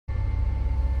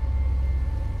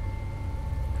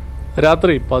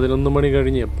രാത്രി 11 മണി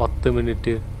കഴിഞ്ഞ് 10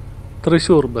 minute.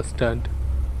 Thrissur bus stand.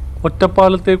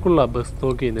 ഒറ്റപ്പാലത്തേക്കുള്ള bus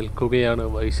നോക്കി നിൽക്കുകയാണ്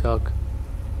വൈശാഖ്.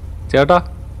 ചേട്ടാ,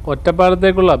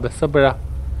 ഒറ്റപ്പാലത്തേക്കുള്ള ബസ് എപ്പോഴാ?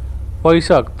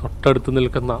 വൈശാഖ് തൊട്ടടുത്ത്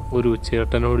നിൽക്കുന്ന ഒരു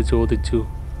ചേട്ടനോട് ചോദിച്ചു.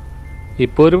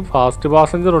 ഇപ്പോൾ ഒരു ഫാസ്റ്റ്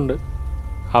പാസഞ്ചർ ഉണ്ട്.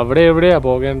 അവിടെ എവിടെയാ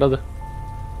പോകേണ്ടത്?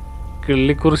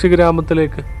 കിള്ളിക്കുറിശി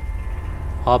ഗ്രാമത്തിലേക്ക്.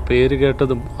 ആ പേര്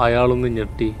കേട്ടതും അയാളൊന്ന്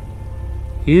ഞെട്ടി.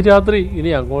 ഈ രാത്രി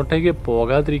ഇനി അങ്ങോട്ടേക്ക്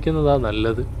പോകാതിരിക്കുന്നതാ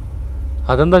നല്ലത്.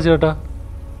 അതെന്താ ചേട്ടാ?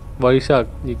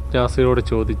 വൈശാഖ് ജിജ്ഞാസയോട്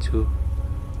ചോദിച്ചു.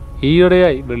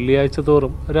 ഈയിടെയായി വെള്ളിയാഴ്ച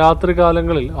തോറും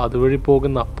രാത്രികാലങ്ങളിൽ അതുവഴി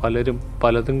പോകുന്ന പലരും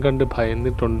പലതും കണ്ട്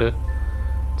ഭയന്നിട്ടുണ്ട്.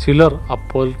 ചിലർ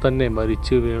അപ്പോൾ തന്നെ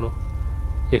മരിച്ചു വീണു.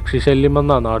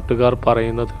 യക്ഷിശല്യമെന്നാ നാട്ടുകാർ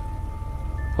പറയുന്നത്.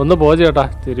 ഒന്ന് പോ ചേട്ടാ,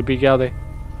 ചിരിപ്പിക്കാതെ.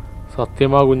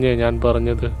 സത്യമാ കുഞ്ഞേ ഞാൻ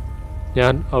പറഞ്ഞത്.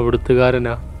 ഞാൻ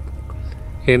അവിടുത്തുകാരനാ.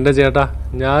 എൻ്റെ ചേട്ടാ,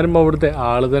 ഞാനും അവിടുത്തെ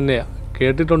ആള് തന്നെയാ.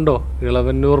 കേട്ടിട്ടുണ്ടോ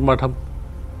ഇളവന്നൂർ മഠം?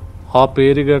 ആ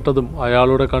പേര് കേട്ടതും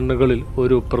അയാളുടെ കണ്ണുകളിൽ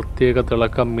ഒരു പ്രത്യേക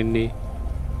തിളക്കം മിന്നി.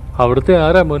 അവിടുത്തെ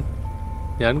ആരാ മോൻ?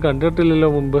 ഞാൻ കണ്ടിട്ടില്ലല്ലോ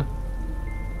മുമ്പ്.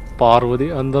 പാർവതി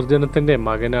അന്തർജനത്തിൻ്റെ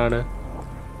മകനാണ്.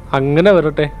 അങ്ങനെ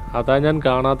വരട്ടെ, അതാ ഞാൻ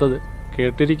കാണാത്തത്.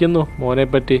 കേട്ടിരിക്കുന്നു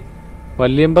മോനെപ്പറ്റി.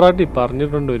 വല്യമ്പ്രാട്ടി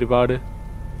പറഞ്ഞിട്ടുണ്ട് ഒരുപാട്.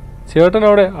 ചേട്ടൻ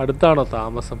അവിടെ അടുത്താണോ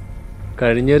താമസം?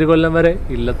 കഴിഞ്ഞൊരു കൊല്ലം വരെ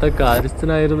ഇല്ലത്തെ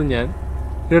കാര്യസ്ഥനായിരുന്നു ഞാൻ.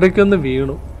 ഇടയ്ക്കൊന്ന്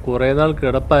വീണു. കുറേ നാൾ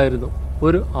കിടപ്പായിരുന്നു,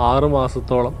 ഒരു 6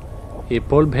 മാസത്തോളം.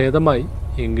 ഇപ്പോൾ ഭേദമായി.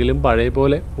 എങ്കിലും പഴയ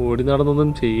പോലെ ഓടി നടന്നൊന്നും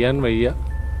ചെയ്യാൻ വയ്യ.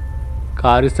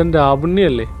 കാര്യസ്ഥൻ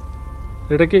രാവുണ്ണിയല്ലേ?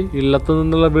 ഇടയ്ക്ക് ഇല്ലത്തു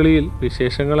നിന്നുള്ള വിളിയിൽ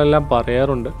വിശേഷങ്ങളെല്ലാം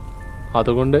പറയാറുണ്ട്.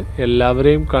 അതുകൊണ്ട്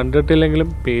എല്ലാവരെയും കണ്ടിട്ടില്ലെങ്കിലും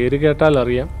പേര് കേട്ടാൽ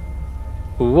അറിയാം.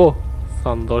 ഓ,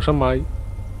 സന്തോഷമായി.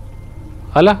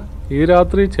 അല്ല, ഈ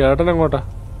രാത്രി ചേട്ടൻ എങ്ങോട്ടാ?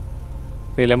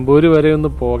 നിലമ്പൂര് വരെ ഒന്ന്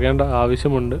പോകേണ്ട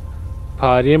ആവശ്യമുണ്ട്.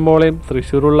 ഭാര്യയും മോളെയും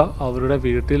തൃശ്ശൂരുള്ള അവരുടെ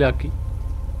വീട്ടിലാക്കി.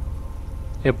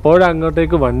 എപ്പോഴാ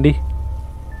അങ്ങോട്ടേക്ക് വണ്ടി?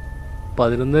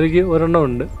 11:30 ഒരെണ്ണം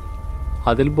ഉണ്ട്.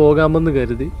 അതിൽ പോകാമെന്ന്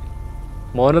കരുതി.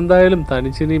 മോനെന്തായാലും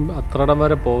തനിച്ചിനിയും അത്രടം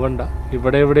വരെ പോവണ്ട.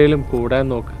 ഇവിടെ എവിടെയെങ്കിലും കൂടാൻ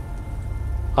നോക്ക്.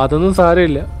 അതൊന്നും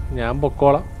സാരമില്ല, ഞാൻ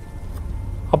പൊക്കോളാം.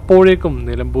 അപ്പോഴേക്കും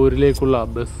നിലമ്പൂരിലേക്കുള്ള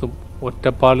ബസ്സും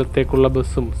ഒറ്റപ്പാലത്തേക്കുള്ള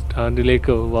ബസ്സും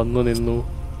സ്റ്റാൻഡിലേക്ക് വന്നു നിന്നു.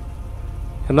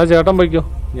 എന്നാ ചേട്ടൻ വയ്ക്കോ,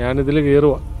 ഞാനിതിൽ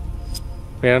കയറുക.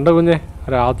 വേണ്ട കുഞ്ഞെ,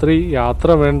 രാത്രി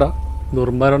യാത്ര വേണ്ട.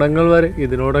 ദുർമരണങ്ങൾ വരെ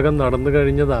ഇതിനോടകം നടന്നു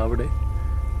കഴിഞ്ഞതാ അവിടെ.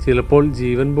 ചിലപ്പോൾ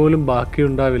ജീവൻ പോലും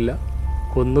ബാക്കിയുണ്ടാവില്ല.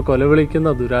 കൊന്നു കൊലവിളിക്കുന്ന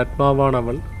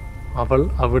ദുരാത്മാവാണവൾ. അവൾ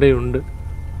അവിടെയുണ്ട്.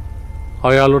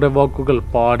 അയാളുടെ വാക്കുകൾ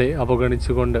പാടെ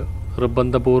അവഗണിച്ചുകൊണ്ട്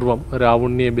നിർബന്ധപൂർവം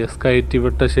രാവുണ്ണിയെ ബസ് കയറ്റി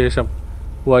വിട്ട ശേഷം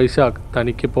വൈശാഖ്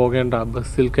തനിക്ക് പോകേണ്ട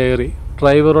ബസ്സിൽ കയറി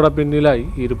ഡ്രൈവറുടെ പിന്നിലായി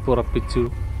ഇരിപ്പുറപ്പിച്ചു.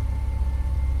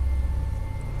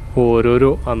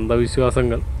 ഓരോരോ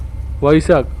അന്ധവിശ്വാസങ്ങൾ,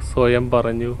 വൈശാഖ് സ്വയം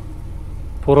പറഞ്ഞു.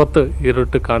 പുറത്ത്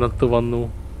ഇരുട്ട് കനത്തു വന്നു.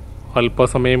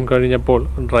 അല്പസമയം കഴിഞ്ഞപ്പോൾ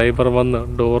ഡ്രൈവർ വന്ന്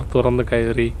ഡോർ തുറന്ന്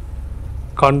കയറി.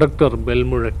 കണ്ടക്ടർ ബെൽ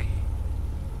മുഴക്കി.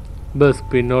 ബസ്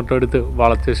പിന്നോട്ടെടുത്ത്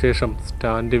വളച്ച ശേഷം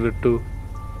സ്റ്റാൻഡ് വിട്ടു.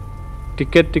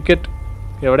 Ticket ticket.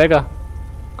 എവിടേക്കാ?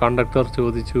 കണ്ടക്ടർ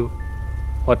ചോദിച്ചു.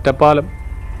 ഒറ്റപ്പാലം,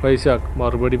 വൈശാഖ്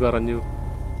മറുപടി പറഞ്ഞു.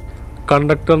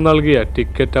 കണ്ടക്ടർ നൽകിയ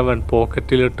ടിക്കറ്റ് അവൻ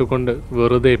പോക്കറ്റിലിട്ടുകൊണ്ട്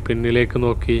വെറുതെ പിന്നിലേക്ക്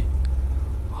നോക്കി.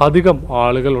 അധികം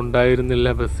ആളുകൾ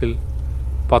ഉണ്ടായിരുന്നില്ല ബസ്സിൽ.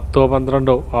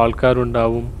 10-12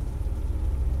 ആൾക്കാരുണ്ടാവും.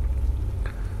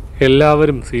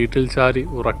 എല്ലാവരും സീറ്റിൽ ചാരി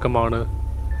ഉറക്കമാണ്.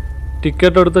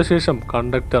 ടിക്കറ്റ് എടുത്ത ശേഷം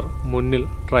കണ്ടക്ടർ മുന്നിൽ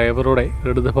ഡ്രൈവറുടെ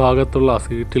ഇടതുഭാഗത്തുള്ള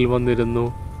സീറ്റിൽ വന്നിരുന്നു.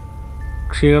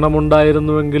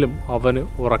 ക്ഷീണമുണ്ടായിരുന്നുവെങ്കിലും അവന്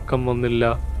ഉറക്കം വന്നില്ല.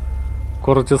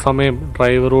 കുറച്ചു സമയം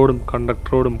ഡ്രൈവറോടും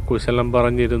കണ്ടക്ടറോടും കുശലം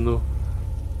പറഞ്ഞിരുന്നു.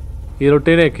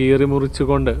 ഇരുട്ടിനെ കീറി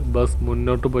മുറിച്ചുകൊണ്ട് ബസ്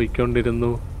മുന്നോട്ട്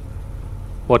പോയിക്കൊണ്ടിരുന്നു.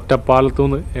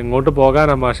 ഒറ്റപ്പാലത്തുനിന്ന് എങ്ങോട്ട്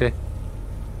പോകാനാ മാഷേ?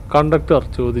 കണ്ടക്ടർ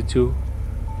ചോദിച്ചു.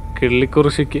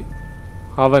 കിള്ളിക്കുറിശിക്ക്,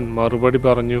 അവൻ മറുപടി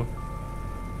പറഞ്ഞു.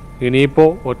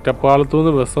 ഇനിയിപ്പോൾ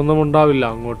ഒറ്റപ്പാലത്തുനിന്ന് ബസ്സൊന്നും ഉണ്ടാവില്ല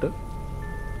അങ്ങോട്ട്.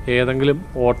 ഏതെങ്കിലും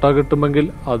ഓട്ടോ കിട്ടുമെങ്കിൽ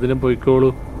അതിന് പോയിക്കോളൂ.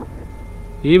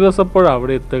 ഈ ബസ് എപ്പോഴാണ്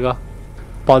അവിടെ എത്തുക?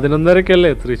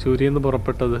 11:30-ക്കല്ലേ തൃശ്ശൂരിൽ നിന്ന്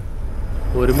പുറപ്പെട്ടത്?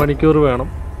 1 മണിക്കൂർ വേണം.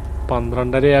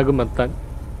 12:30 എത്താൻ.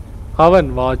 അവൻ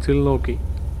വാച്ചിൽ നോക്കി.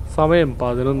 സമയം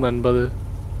 11:50.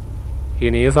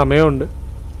 ഇനിയും സമയമുണ്ട്.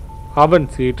 അവൻ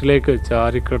സീറ്റിലേക്ക്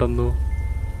ചാരിക്കിടന്നു.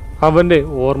 അവൻ്റെ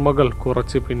ഓർമ്മകൾ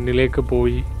കുറച്ച് പിന്നിലേക്ക്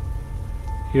പോയി.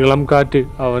 ഇളം കാറ്റ്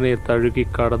അവനെ തഴുകി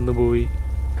കടന്നുപോയി.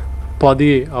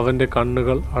 പതിയെ അവൻ്റെ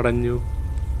കണ്ണുകൾ അടഞ്ഞു.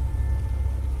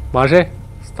 മാഷേ,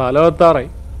 സ്ഥലം എത്താറായി.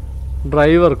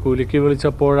 ഡ്രൈവർ കുലുക്കി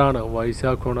വിളിച്ചപ്പോഴാണ്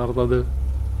വൈശാഖ് ഉണർന്നത്.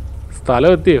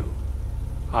 സ്ഥലം എത്തിയോ?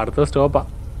 അടുത്ത സ്റ്റോപ്പാ.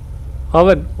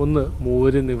 അവൻ ഒന്ന്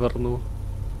മൂരി നിവർന്നു.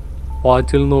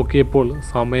 വാച്ചിൽ നോക്കിയപ്പോൾ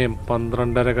സമയം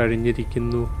 12:30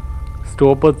 കഴിഞ്ഞിരിക്കുന്നു.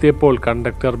 സ്റ്റോപ്പ് എത്തിയപ്പോൾ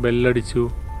കണ്ടക്ടർ ബെല്ലടിച്ചു.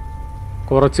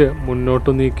 കുറച്ച്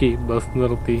മുന്നോട്ടു നീക്കി ബസ്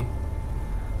നിർത്തി.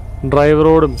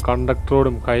 ഡ്രൈവറോടും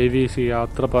കണ്ടക്ടറോടും കൈവീശി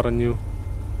യാത്ര പറഞ്ഞു.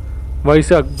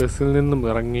 വൈശാഖ് ബസ്സിൽ നിന്നും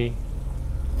ഇറങ്ങി.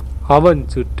 അവൻ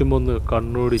ചുറ്റുമൊന്ന്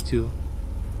കണ്ണോടിച്ചു.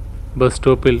 ബസ്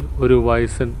സ്റ്റോപ്പിൽ ഒരു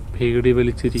വയസ്സൻ ബീഡി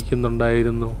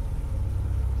വലിച്ചിരിക്കുന്നുണ്ടായിരുന്നു.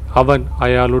 അവൻ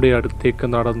അയാളുടെ അടുത്തേക്ക്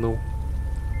നടന്നു.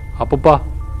 അപ്പപ്പാ,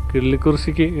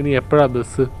 കിള്ളിക്കുറിശിക്ക് ഇനി എപ്പോഴാ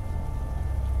ബസ്?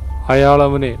 അയാൾ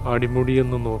അവനെ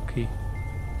അടിമുടിയൊന്ന് നോക്കി.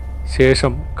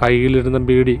 ശേഷം കയ്യിലിരുന്ന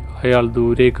ബീഡി അയാൾ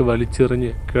ദൂരേക്ക്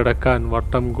വലിച്ചെറിഞ്ഞ് കിടക്കാൻ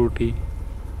വട്ടം കൂട്ടി.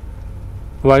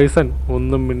 വയസ്സൻ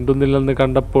ഒന്നും മിണ്ടുന്നില്ലെന്ന്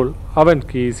കണ്ടപ്പോൾ അവൻ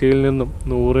കീശയിൽ നിന്നും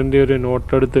 100-ന്റെ ഒരു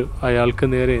നോട്ടെടുത്ത് അയാൾക്ക്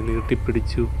നേരെ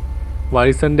നീട്ടിപ്പിടിച്ചു.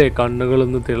 വയസ്സൻ്റെ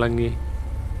കണ്ണുകളൊന്ന് തിളങ്ങി.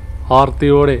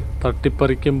 ആർത്തിയോടെ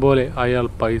തട്ടിപ്പറിക്കും പോലെ അയാൾ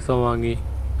പൈസ വാങ്ങി.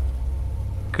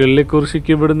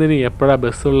 കിള്ളിക്കുറിശിക്ക് ഇവിടുന്ന് ഇനി എപ്പോഴാ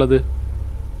ബസ്സുള്ളത്?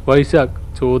 വൈശാഖ്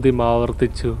ചോദ്യം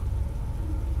ആവർത്തിച്ചു.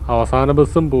 അവസാന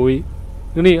ബസ്സും പോയി.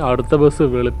 ഇനി അടുത്ത ബസ്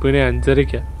വെളുപ്പിനെ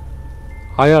 5:30.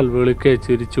 അയാൾ വെളുക്കെ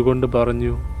ചിരിച്ചുകൊണ്ട്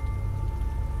പറഞ്ഞു.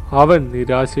 അവൻ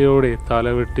നിരാശയോടെ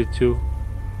തലവെട്ടിച്ചു.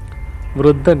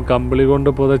 വൃദ്ധൻ കമ്പിളി കൊണ്ട്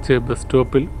പുതച്ച് ബസ്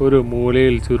സ്റ്റോപ്പിൽ ഒരു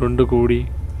മൂലയിൽ ചുരുണ്ടുകൂടി.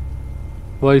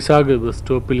 വൈശാഖ് ബസ്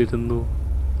സ്റ്റോപ്പിലിരുന്നു.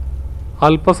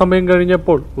 അല്പസമയം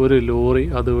കഴിഞ്ഞപ്പോൾ ഒരു ലോറി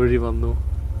അതുവഴി വന്നു.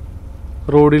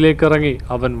 റോഡിലേക്കിറങ്ങി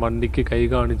അവൻ വണ്ടിക്ക് കൈ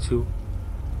കാണിച്ചു.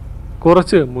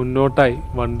 കുറച്ച് മുന്നോട്ടായി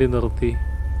വണ്ടി നിർത്തി.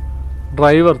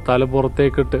 ഡ്രൈവർ തല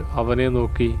പുറത്തേക്കിട്ട് അവനെ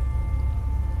നോക്കി.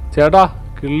 ചേട്ടാ,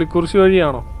 കിള്ളിക്കുറിശി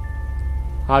വഴിയാണോ?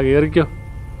 ആ, കയറിക്കോ,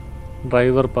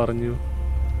 ഡ്രൈവർ പറഞ്ഞു.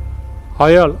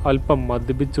 അയാൾ അല്പം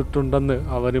മദ്യപിച്ചിട്ടുണ്ടെന്ന്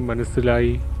അവന്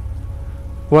മനസ്സിലായി.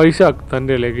 വൈശാഖ്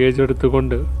തൻ്റെ ലഗേജ്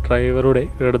എടുത്തുകൊണ്ട് ഡ്രൈവറുടെ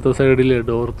ഇടത് സൈഡിലെ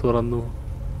ഡോർ തുറന്നു.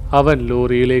 അവൻ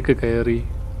ലോറിയിലേക്ക് കയറി.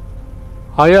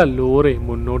 അയാൾ ലോറി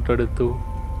മുന്നോട്ടെടുത്തു.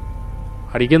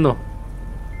 അടിക്കുന്നോ?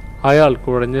 അയാൾ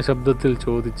കുഴഞ്ഞ ശബ്ദത്തിൽ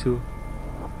ചോദിച്ചു.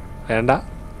 വേണ്ട.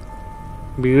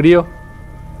 ബീഡിയോ?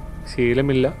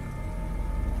 ശീലമില്ല.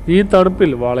 ഈ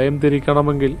തണുപ്പിൽ വളയം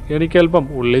തിരിക്കണമെങ്കിൽ എനിക്കല്പം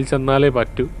ഉള്ളിൽ ചെന്നാലേ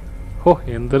പറ്റൂ. ഹോ,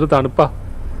 എന്തൊരു തണുപ്പാ,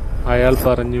 അയാൾ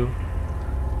പറഞ്ഞു.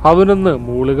 അവനൊന്ന്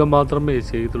മൂളുക മാത്രമേ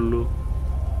ചെയ്തുള്ളൂ.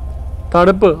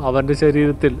 തണുപ്പ് അവൻ്റെ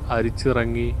ശരീരത്തിൽ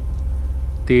അരിച്ചിറങ്ങി.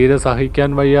 തീരെ സഹിക്കാൻ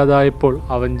വയ്യാതായപ്പോൾ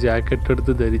അവൻ ജാക്കറ്റ്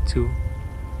എടുത്ത് ധരിച്ചു.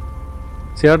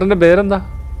 ചേട്ടൻ്റെ പേരെന്താ?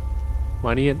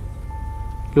 മണിയൻ.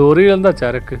 ലോറിയിൽ എന്താ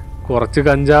ചരക്ക്? കുറച്ച്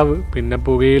കഞ്ചാവ്, പിന്നെ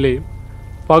പുകയിലയും,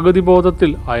 പകുതി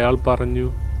ബോധത്തിൽ അയാൾ പറഞ്ഞു.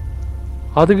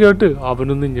 അത് കേട്ട്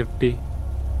അവനൊന്ന് ഞെട്ടി.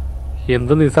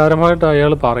 എന്ത് നിസ്സാരമായിട്ട്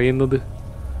അയാൾ പറയുന്നത്,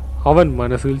 അവൻ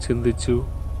മനസ്സിൽ ചിന്തിച്ചു.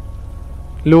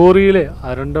 ലോറിയിലെ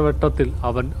അരണ്ട വെട്ടത്തിൽ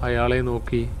അവൻ അയാളെ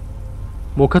നോക്കി.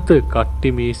 മുഖത്ത്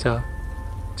കട്ടിമീശ,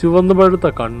 ചുവന്നു പഴുത്ത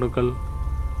കണ്ണുകൾ,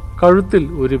 കഴുത്തിൽ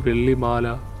ഒരു വെള്ളിമാല.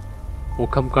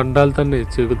 മുഖം കണ്ടാൽ തന്നെ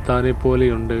ചെകുത്താനെ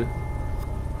പോലെയുണ്ട്.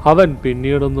 അവൻ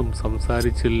പിന്നീടൊന്നും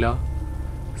സംസാരിച്ചില്ല.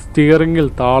 സ്റ്റിയറിങ്ങിൽ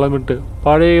താളമിട്ട്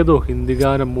പഴയതോ ഹിന്ദി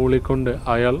ഗാനം മൂളിക്കൊണ്ട്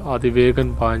അയാൾ അതിവേഗം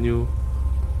പാഞ്ഞു.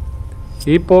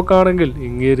 ഈ പോക്കാണെങ്കിൽ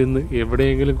ഇങ്ങേരുന്ന്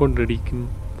എവിടെയെങ്കിലും കൊണ്ടിടിക്കും,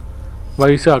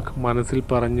 വൈശാഖ് മനസ്സിൽ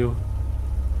പറഞ്ഞു.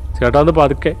 ചേട്ടാന്ന്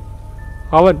പതുക്കെ,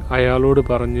 അവൻ അയാളോട്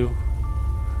പറഞ്ഞു.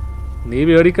 നീ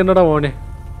പേടിക്കണ്ടടാ മോനെ,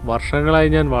 വർഷങ്ങളായി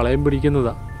ഞാൻ വളയം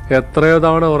പിടിക്കുന്നതാ. എത്രയോ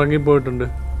തവണ ഉറങ്ങിപ്പോയിട്ടുണ്ട്,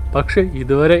 പക്ഷെ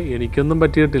ഇതുവരെ എനിക്കൊന്നും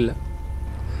പറ്റിയിട്ടില്ല,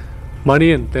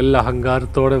 മണിയൻ തെല്ല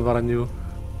അഹങ്കാരത്തോടെ പറഞ്ഞു.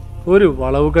 ഒരു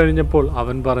വളവ് കഴിഞ്ഞപ്പോൾ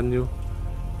അവൻ പറഞ്ഞു.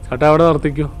 ചേട്ടാ, അവിടെ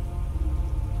നിർത്തിക്കൂ.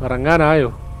 ഇറങ്ങാനായോ?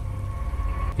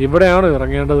 ഇവിടെയാണോ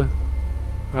ഇറങ്ങേണ്ടത്?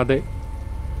 അതെ.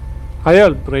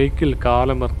 അയാൾ ബ്രേക്കിൽ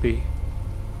കാലമർത്തി.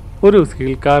 ഒരു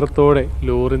സീൽക്കാരത്തോടെ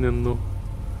ലോറി നിന്നു.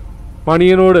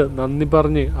 മണിയനോട് നന്ദി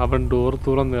പറഞ്ഞ് അവൻ ഡോർ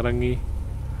തുറന്നിറങ്ങി.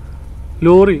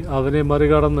 ലോറി അവനെ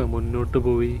മറികടന്ന് മുന്നോട്ട്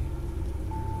പോയി.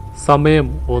 സമയം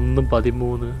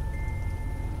 1:13.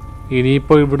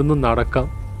 ഇനിയിപ്പോൾ ഇവിടുന്ന് നടക്കാം.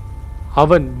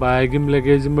 അവൻ ബാഗും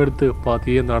ലഗേജും എടുത്ത്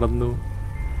പതിയെ നടന്നു.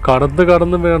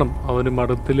 കടന്ന് വേണം അവന്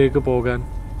മഠത്തിലേക്ക് പോകാൻ.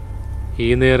 ഈ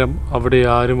നേരം അവിടെ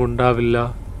ആരും ഉണ്ടാവില്ല.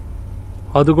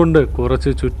 അതുകൊണ്ട്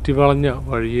കുറച്ച് ചുറ്റിവളഞ്ഞ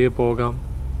വഴിയേ പോകാം,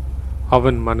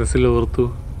 അവൻ മനസ്സിലോർത്തു.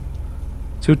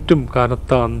 ചുറ്റും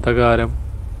കനത്ത അന്ധകാരം.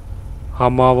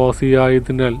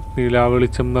 അമാവാസിയായതിനാൽ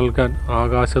നിലാവെളിച്ചം നൽകാൻ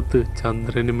ആകാശത്ത്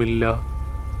ചന്ദ്രനുമില്ല.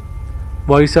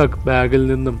 വൈശാഖ് ബാഗിൽ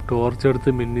നിന്നും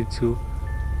ടോർച്ചെടുത്ത് മിന്നിച്ചു.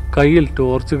 കയ്യിൽ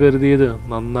ടോർച്ച് കരുതിയത്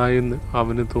നന്നായെന്ന്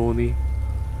അവന് തോന്നി.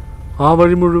 ആ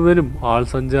വഴി മുഴുവനും ആൾ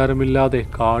സഞ്ചാരമില്ലാതെ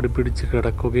കാട് പിടിച്ച്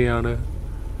കിടക്കുകയാണ്.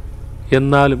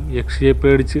 എന്നാലും യക്ഷിയെ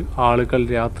പേടിച്ച് ആളുകൾ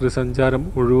രാത്രി സഞ്ചാരം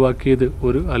ഒഴിവാക്കിയത്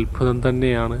ഒരു അത്ഭുതം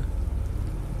തന്നെയാണ്.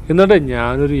 എന്നിട്ട്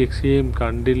ഞാനൊരു യക്ഷിയെയും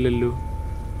കണ്ടില്ലല്ലോ.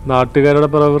 നാട്ടുകാരുടെ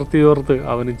പ്രവൃത്തിയോർത്ത്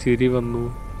അവന് ചിരി വന്നു.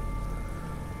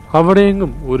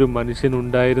 അവിടെയെങ്ങും ഒരു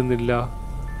മനുഷ്യനുണ്ടായിരുന്നില്ല.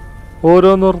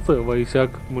 ഓരോന്നോർത്ത്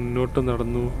വൈശാഖ് മുന്നോട്ട്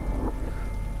നടന്നു.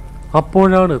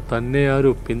 അപ്പോഴാണ് തന്നെ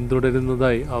ആരോ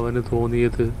പിന്തുടരുന്നതായി അവന്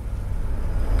തോന്നിയത്.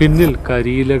 പിന്നിൽ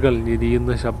കരിയിലകൾ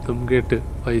ഞെരിയുന്ന ശബ്ദം കേട്ട്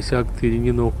വൈശാഖ്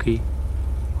തിരിഞ്ഞു നോക്കി.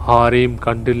 ആരെയും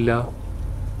കണ്ടില്ല.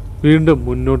 വീണ്ടും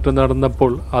മുന്നോട്ട്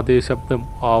നടന്നപ്പോൾ അതേ ശബ്ദം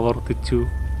ആവർത്തിച്ചു.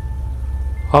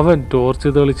 അവൻ ടോർച്ച്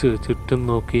തെളിച്ച് ചുറ്റും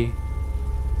നോക്കി.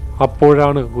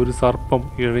 അപ്പോഴാണ് ഒരു സർപ്പം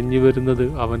ഇഴഞ്ഞു വരുന്നത്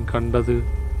അവൻ കണ്ടത്.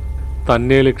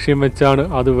 തന്നെ ലക്ഷ്യം വെച്ചാണ്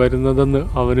അത് വരുന്നതെന്ന്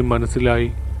അവന് മനസ്സിലായി.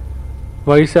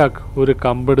 വൈശാഖ് ഒരു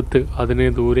കമ്പെടുത്ത് അതിനെ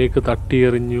ദൂരേക്ക്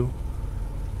തട്ടിയെറിഞ്ഞു.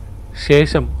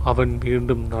 ശേഷം അവൻ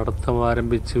വീണ്ടും നടത്തം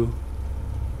ആരംഭിച്ചു.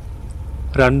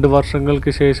 2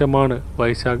 വർഷങ്ങൾക്ക് ശേഷമാണ്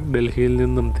വൈശാഖ് ഡൽഹിയിൽ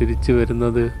നിന്നും തിരിച്ചു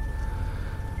വരുന്നത്.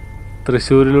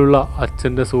 തൃശ്ശൂരിലുള്ള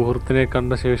അച്ഛൻ്റെ സുഹൃത്തിനെ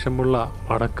കണ്ട ശേഷമുള്ള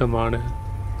മടക്കമാണ്.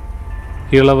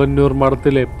 ഇളവന്നൂർ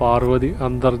മഠത്തിലെ പാർവതി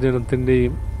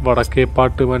അന്തർജനത്തിൻ്റെയും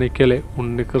വടക്കേപ്പാട്ട് മനയ്ക്കലെ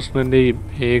ഉണ്ണികൃഷ്ണൻ്റെയും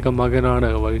ഏക മകനാണ്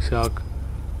വൈശാഖ്.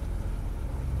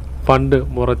 പണ്ട്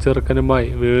മുറച്ചെറുക്കനുമായി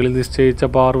വേളി നിശ്ചയിച്ച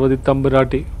പാർവതി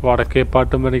തമ്പുരാട്ടി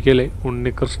വടക്കേപ്പാട്ട് മനയ്ക്കലെ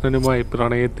ഉണ്ണികൃഷ്ണനുമായി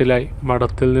പ്രണയത്തിലായി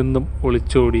മഠത്തിൽ നിന്നും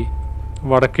ഒളിച്ചോടി.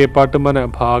 വടക്കേപ്പാട്ട് മന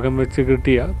ഭാഗം വെച്ച്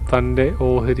കിട്ടിയ തൻ്റെ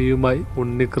ഓഹരിയുമായി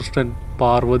ഉണ്ണികൃഷ്ണൻ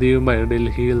പാർവതിയുമായി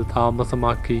ഡൽഹിയിൽ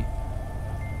താമസമാക്കി.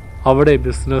 അവിടെ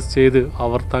ബിസിനസ് ചെയ്ത്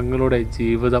അവർ തങ്ങളുടെ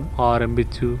ജീവിതം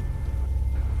ആരംഭിച്ചു.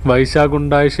 വൈശാഖ്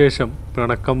ഉണ്ടായ ശേഷം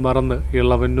പിണക്കം മറന്ന്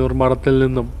ഇളവന്നൂർ മഠത്തിൽ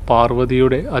നിന്നും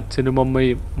പാർവതിയുടെ അച്ഛനും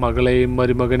അമ്മയും മകളെയും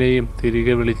മരുമകനെയും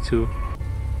തിരികെ വിളിച്ചു.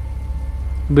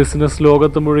 ബിസിനസ്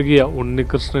ലോകത്ത് മുഴുകിയ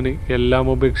ഉണ്ണികൃഷ്ണന് എല്ലാം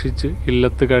ഉപേക്ഷിച്ച്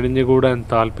ഇല്ലത്ത് കഴിഞ്ഞുകൂടാൻ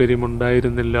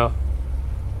താല്പര്യമുണ്ടായിരുന്നില്ല.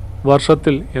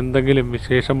 വർഷത്തിൽ എന്തെങ്കിലും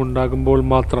വിശേഷമുണ്ടാകുമ്പോൾ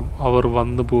മാത്രം അവർ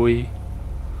വന്നുപോയി.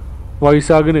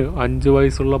 വൈശാഖിന് 5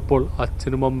 വയസ്സുള്ളപ്പോൾ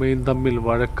അച്ഛനും അമ്മയും തമ്മിൽ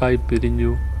വഴക്കായി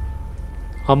പിരിഞ്ഞു.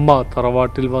 അമ്മ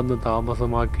തറവാട്ടിൽ വന്ന്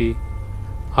താമസമാക്കി.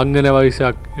 അങ്ങനെ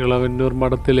വൈശാഖ് ഇളവന്നൂർ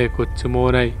മഠത്തിലെ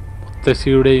കൊച്ചുമോനായി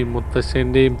മുത്തശ്ശിയുടെയും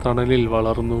മുത്തശ്ശൻ്റെയും തണലിൽ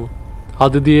വളർന്നു.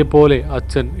 അതിഥിയെപ്പോലെ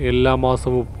അച്ഛൻ എല്ലാ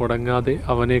മാസവും മുടങ്ങാതെ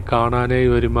അവനെ കാണാനായി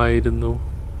വരുമായിരുന്നു.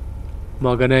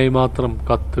 മകനായി മാത്രം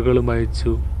കത്തുകളും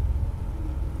അയച്ചു.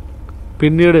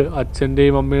 പിന്നീട്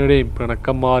അച്ഛൻ്റെയും അമ്മയുടെയും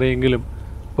പിണക്കം മാറിയെങ്കിലും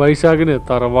വൈശാഖിന്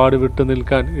തറവാട് വിട്ടു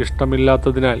നിൽക്കാൻ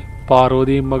ഇഷ്ടമില്ലാത്തതിനാൽ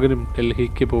പാർവതിയും മകനും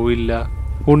ഡൽഹിക്ക് പോയില്ല.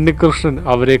 ഉണ്ണികൃഷ്ണൻ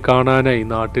അവരെ കാണാനായി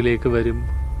നാട്ടിലേക്ക് വരും.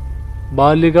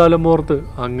 ബാല്യകാലം ഓർത്ത്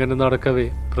അങ്ങനെ നടക്കവേ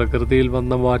പ്രകൃതിയിൽ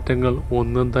വന്ന മാറ്റങ്ങൾ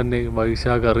ഒന്നും തന്നെ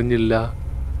വൈശാഖ് അറിഞ്ഞില്ല.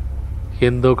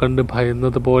 എന്തോ കണ്ട്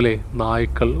ഭയന്നതുപോലെ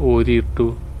നായ്ക്കൾ ഓരിയിട്ടു.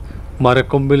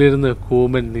 മരക്കൊമ്പിലിരുന്ന്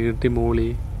കൂമൻ നീട്ടിമൂളി.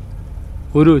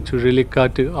 ഒരു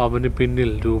ചുഴലിക്കാറ്റ് അവന് പിന്നിൽ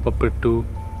രൂപപ്പെട്ടു.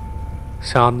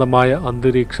 ശാന്തമായ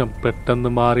അന്തരീക്ഷം പെട്ടെന്ന്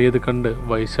മാറിയത് കണ്ട്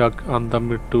വൈശാഖ് അന്തം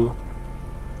വിട്ടു.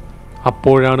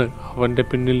 അപ്പോഴാണ് അവൻ്റെ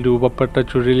പിന്നിൽ രൂപപ്പെട്ട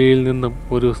ചുഴലിയിൽ നിന്നും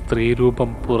ഒരു സ്ത്രീരൂപം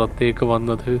പുറത്തേക്ക്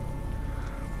വന്നത്.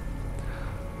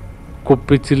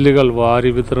 കുപ്പിച്ചില്ലുകൾ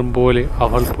വാരി വിതറും പോലെ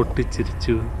അവൾ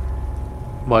പൊട്ടിച്ചിരിച്ചു.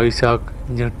 വൈശാഖ്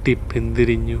ഞെട്ടി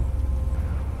പിന്തിരിഞ്ഞു.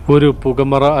 ഒരു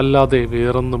പുകമറ അല്ലാതെ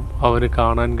വേറൊന്നും അവന്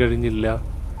കാണാൻ കഴിഞ്ഞില്ല.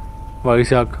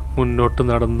 വൈശാഖ് മുന്നോട്ട്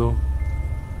നടന്നു.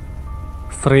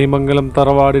 ശ്രീമംഗലം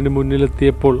തറവാടിന്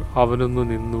മുന്നിലെത്തിയപ്പോൾ അവനൊന്നു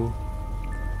നിന്നു.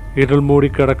 ഇരുൾ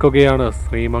മൂടിക്കിടക്കുകയാണ്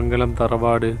ശ്രീമംഗലം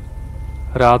തറവാട്.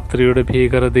 രാത്രിയുടെ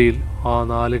ഭീകരതയിൽ ആ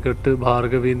 4 കെട്ട്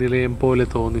ഭാർഗവി നിലയം പോലെ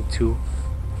തോന്നിച്ചു.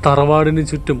 തറവാടിന്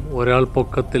ചുറ്റും ഒരാൾ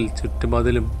പൊക്കത്തിൽ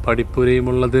ചുറ്റുമതിലും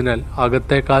പടിപ്പുരയുമുള്ളതിനാൽ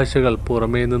അകത്തെ കാഴ്ചകൾ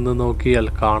പുറമേ നിന്ന് നോക്കിയാൽ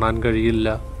കാണാൻ കഴിയില്ല.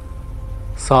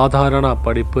 സാധാരണ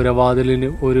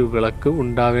പടിപ്പുരവാതിലിന് ഒരു വിളക്ക്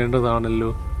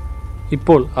ഉണ്ടാവേണ്ടതാണല്ലോ.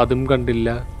 ഇപ്പോൾ അതും കണ്ടില്ല.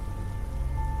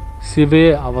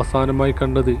 ശിവയെ അവസാനമായി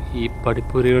കണ്ടത് ഈ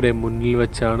പടിപ്പുരയുടെ മുന്നിൽ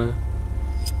വെച്ചാണ്.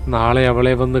 നാളെ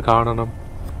അവളെ വന്ന് കാണണം.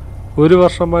 1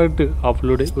 വർഷമായിട്ട്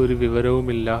അവളുടെ ഒരു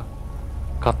വിവരവുമില്ല.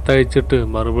 കത്തയച്ചിട്ട്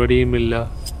മറുപടിയുമില്ല.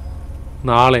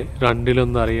 നാളെ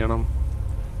 2-1 അറിയണം.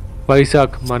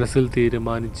 വൈശാഖ് മനസ്സിൽ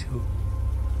തീരുമാനിച്ചു.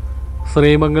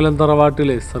 ശ്രീമംഗലം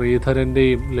തറവാട്ടിലെ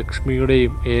ശ്രീധരൻ്റെയും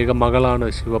ലക്ഷ്മിയുടെയും ഏക മകളാണ്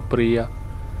ശിവപ്രിയ.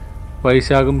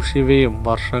 വൈശാഖും ശിവയും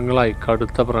വർഷങ്ങളായി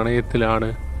കടുത്ത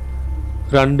പ്രണയത്തിലാണ്.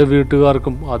 2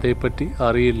 വീട്ടുകാർക്കും അതേപ്പറ്റി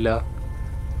അറിയില്ല.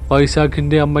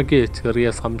 വൈശാഖിൻ്റെ അമ്മയ്ക്ക് ചെറിയ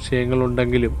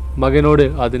സംശയങ്ങളുണ്ടെങ്കിലും മകനോട്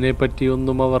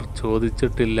അതിനെപ്പറ്റിയൊന്നും അവർ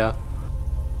ചോദിച്ചിട്ടില്ല.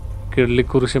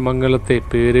 കിള്ളിക്കുറിശി മംഗലത്തെ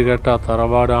പേരുകേട്ട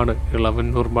തറവാടാണ്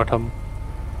ഇളവന്നൂർ മഠം.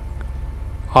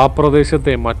 ആ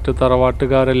പ്രദേശത്തെ മറ്റു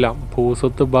തറവാട്ടുകാരെല്ലാം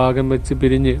ഭൂസ്വത്ത് ഭാഗം വെച്ച്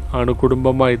പിരിഞ്ഞ്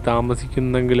അണുകുടുംബമായി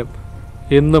താമസിക്കുന്നെങ്കിലും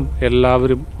എന്നും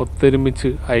എല്ലാവരും ഒത്തൊരുമിച്ച്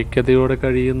ഐക്യതയോടെ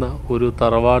കഴിയുന്ന ഒരു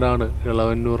തറവാടാണ്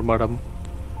ഇളവന്നൂർ മഠം.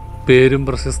 പേരും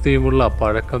പ്രശസ്തിയുമുള്ള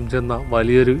പഴക്കം ചെന്ന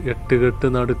വലിയൊരു 8 കെട്ട്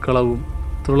നടുക്കളവും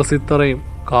തുളസിത്തറയും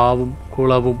കാവും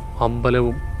കുളവും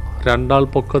അമ്പലവും 2 ആൾ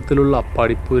പൊക്കത്തിലുള്ള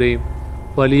പടിപ്പുരയും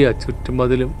വലിയ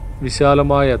ചുറ്റുമതിലും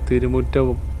വിശാലമായ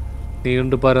തിരുമുറ്റവും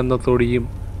നീണ്ടു പരന്ന തൊടിയും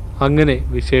അങ്ങനെ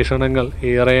വിശേഷണങ്ങൾ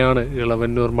ഏറെയാണ്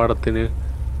ഇളവന്നൂർ മഠത്തിന്.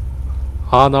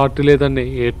 ആ നാട്ടിലെ തന്നെ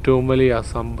ഏറ്റവും വലിയ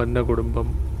സമ്പന്ന കുടുംബം.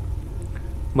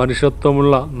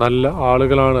 മനുഷ്യത്വമുള്ള നല്ല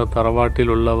ആളുകളാണ്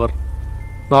തറവാട്ടിലുള്ളവർ.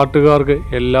 നാട്ടുകാർക്ക്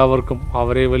എല്ലാവർക്കും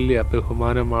അവരെ വലിയ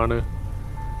ബഹുമാനമാണ്.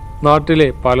 നാട്ടിലെ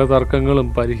പല തർക്കങ്ങളും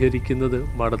പരിഹരിക്കുന്നത്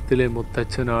മഠത്തിലെ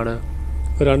മുത്തച്ഛനാണ്.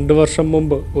 2 വർഷം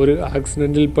മുമ്പ് ഒരു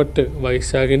ആക്സിഡൻറ്റിൽപ്പെട്ട്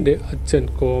വൈശാഖിൻ്റെ അച്ഛൻ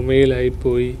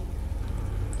കോമയിലായിപ്പോയി.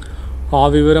 ആ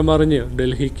വിവരമറിഞ്ഞ്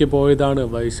ഡൽഹിക്ക് പോയതാണ്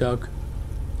വൈശാഖ്.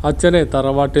 അച്ഛനെ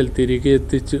തറവാട്ടിൽ തിരികെ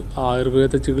എത്തിച്ച്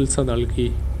ആയുർവേദ ചികിത്സ നൽകി.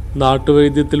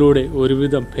 നാട്ടുവൈദ്യത്തിലൂടെ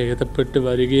ഒരുവിധം ഭേദപ്പെട്ട്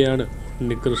വരികയാണ്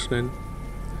ഉണ്ണികൃഷ്ണൻ.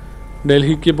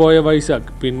 ഡൽഹിക്ക് പോയ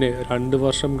വൈശാഖ് പിന്നെ 2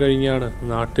 വർഷം കഴിഞ്ഞാണ്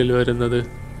നാട്ടിൽ വരുന്നത്.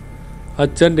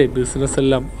 അച്ഛൻ്റെ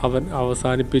ബിസിനസ്സെല്ലാം അവൻ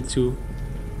അവസാനിപ്പിച്ചു.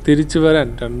 തിരിച്ചു വരാൻ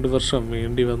 2 വർഷം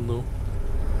വേണ്ടി വന്നു.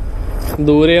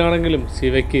 ദൂരെയാണെങ്കിലും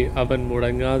ശിവയ്ക്ക് അവൻ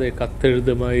മുടങ്ങാതെ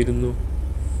കത്തെഴുതുമായിരുന്നു.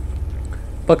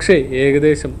 പക്ഷേ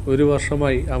ഏകദേശം 1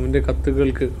 വർഷമായി അവൻ്റെ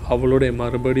കത്തുകൾക്ക് അവളുടെ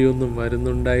മറുപടിയൊന്നും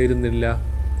വരുന്നുണ്ടായിരുന്നില്ല.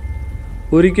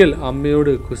 ഒരിക്കൽ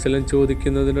അമ്മയോട് കുശലം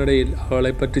ചോദിക്കുന്നതിനിടയിൽ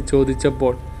അവളെപ്പറ്റി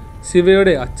ചോദിച്ചപ്പോൾ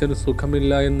ശിവയുടെ അച്ഛന്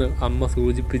സുഖമില്ല എന്ന് അമ്മ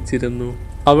സൂചിപ്പിച്ചിരുന്നു.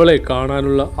 അവളെ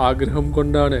കാണാനുള്ള ആഗ്രഹം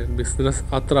കൊണ്ടാണ് ബിസിനസ്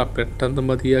അത്ര പെട്ടെന്ന്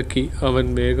മതിയാക്കി അവൻ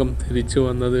വേഗം തിരിച്ചു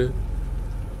വന്നത്.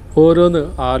 ഓരോന്ന്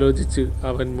ആലോചിച്ച്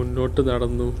അവൻ മുന്നോട്ട്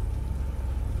നടന്നു.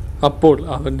 അപ്പോൾ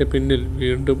അവൻ്റെ പിന്നിൽ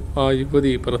വീണ്ടും ആ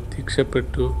യുവതി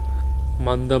പ്രത്യക്ഷപ്പെട്ടു.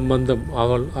 മന്ദം മന്ദം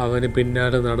അവൾ അവന്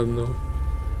പിന്നാലെ നടന്നു.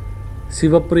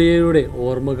 ശിവപ്രിയയുടെ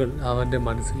ഓർമ്മകൾ അവൻ്റെ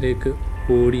മനസ്സിലേക്ക്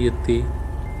ഓടിയെത്തി.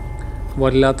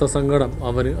 വല്ലാത്ത സങ്കടം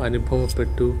അവന്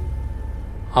അനുഭവപ്പെട്ടു.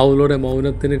 അവളുടെ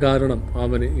മൗനത്തിന് കാരണം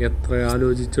അവന് എത്ര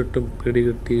ആലോചിച്ചിട്ടും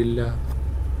പിടികിട്ടിയില്ല.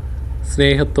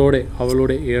 സ്നേഹത്തോടെ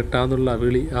അവളുടെ ഏട്ടാന്നുള്ള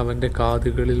വിളി അവൻ്റെ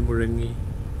കാതുകളിൽ മുഴങ്ങി.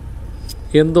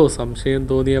 എന്തോ സംശയം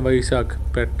തോന്നിയ വൈശാഖ്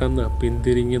പെട്ടെന്ന്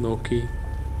പിന്തിരിഞ്ഞു നോക്കി.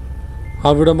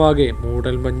 അവിടമാകെ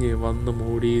മൂടൽമഞ്ഞ് വന്നു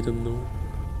മൂടിയിരുന്നു.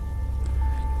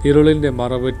 ഇരുളിൻ്റെ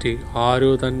മറപറ്റി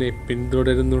ആരോ തന്നെ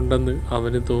പിന്തുടരുന്നുണ്ടെന്ന്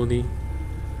അവന് തോന്നി.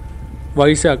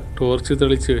 വൈശാഖ് ടോർച്ച്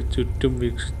തെളിച്ച് ചുറ്റും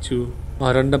വീക്ഷിച്ചു.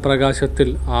 വരണ്ട പ്രകാശത്തിൽ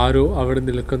ആരോ അവിടെ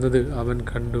നിൽക്കുന്നത് അവൻ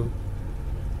കണ്ടു.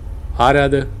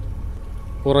 ആരാത്?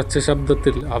 ഉറച്ച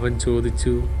ശബ്ദത്തിൽ അവൻ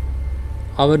ചോദിച്ചു.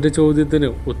 അവൻ്റെ ചോദ്യത്തിന്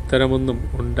ഉത്തരമൊന്നും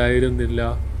ഉണ്ടായിരുന്നില്ല.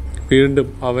 വീണ്ടും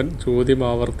അവൻ ചോദ്യം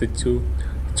ആവർത്തിച്ചു.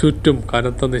 ചുറ്റും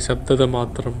കനത്ത നിശബ്ദത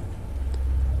മാത്രം.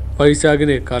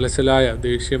 വൈശാഖിന് കലശലായ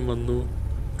ദേഷ്യം വന്നു.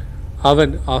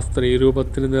 അവൻ ആ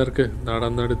സ്ത്രീരൂപത്തിന് നേർക്ക്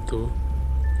നടന്നെടുത്തു.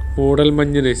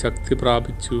 മൂടൽമഞ്ഞിന് ശക്തി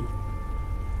പ്രാപിച്ചു.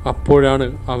 അപ്പോഴാണ്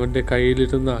അവൻ്റെ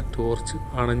കയ്യിലിരുന്ന ടോർച്ച്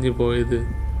അണഞ്ഞു പോയത്.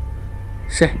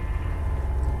 ഷേ,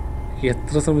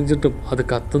 എത്ര ശ്രമിച്ചിട്ടും അത്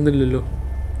കത്തുന്നില്ലല്ലോ.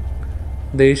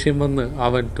 ദേഷ്യം വന്ന്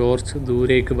അവൻ ടോർച്ച്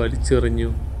ദൂരേക്ക് വലിച്ചെറിഞ്ഞു.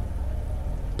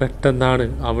 പെട്ടെന്നാണ്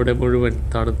അവിടെ മുഴുവൻ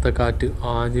തണുത്ത കാറ്റ്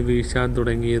ആഞ്ഞു വീശാൻ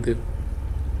തുടങ്ങിയത്.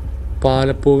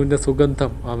 പാലപ്പൂവിൻ്റെ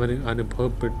സുഗന്ധം അവന്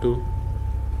അനുഭവപ്പെട്ടു.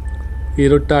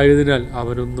 ഇരുട്ടായതിനാൽ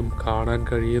അവനൊന്നും കാണാൻ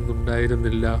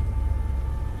കഴിയുന്നുണ്ടായിരുന്നില്ല.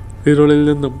 ഇരുളിൽ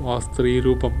നിന്നും ആ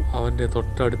സ്ത്രീരൂപം അവൻ്റെ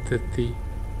തൊട്ടടുത്തെത്തി.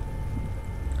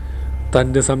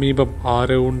 തൻ്റെ സമീപം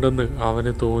ആരോ ഉണ്ടെന്ന്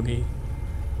അവന് തോന്നി.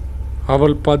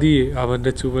 അവൾ പതിയെ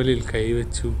അവൻ്റെ ചുവലിൽ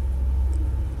കൈവച്ചു.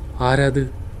 ആരത്?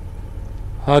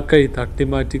 ആ കൈ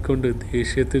തട്ടിമാറ്റിക്കൊണ്ട്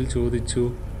ദേഷ്യത്തിൽ ചോദിച്ചു.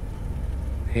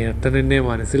 ഏട്ടൻ എന്നെ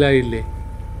മനസ്സിലായില്ലേ?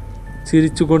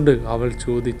 ചിരിച്ചുകൊണ്ട് അവൾ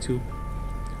ചോദിച്ചു.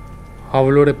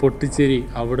 അവളുടെ പൊട്ടിച്ചിരി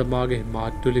അവിടമാകെ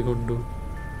മാറ്റൊലി കൊണ്ടു.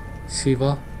 ശിവ,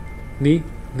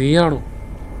 നീയാണോ?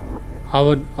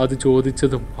 അവൻ അത്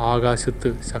ചോദിച്ചതും ആകാശത്ത്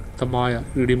ശക്തമായ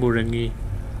ഇടിമുഴങ്ങി.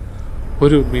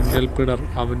 ഒരു മിന്നൽ പിണർ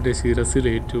അവൻ്റെ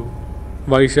ശിരസിലേറ്റു.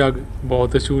 വൈശാഖ്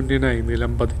ബോധശൂന്യനായി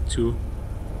നിലംപതിച്ചു.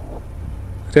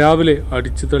 രാവിലെ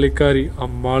അടിച്ചുതളിക്കാരി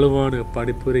അമ്മാളുമാണ്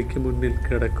പടിപ്പുരയ്ക്ക് മുന്നിൽ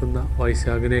കിടക്കുന്ന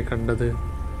വൈശാഖിനെ കണ്ടത്.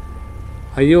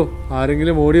 അയ്യോ,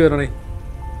 ആരെങ്കിലും ഓടി വരണേ,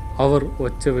 അവർ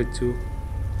ഒച്ച വെച്ചു.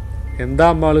 എന്താ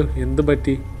അമ്മാള്, എന്തു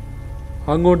പറ്റി?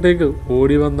 അങ്ങോട്ടേക്ക്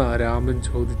ഓടി വന്ന രാമൻ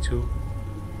ചോദിച്ചു.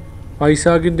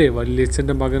 വൈശാഖിൻ്റെ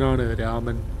വല്യച്ഛൻ്റെ മകനാണ്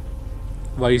രാമൻ.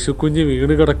 വൈശുക്കുഞ്ഞ്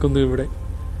വീണ് കിടക്കുന്നു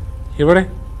ഇവിടെ.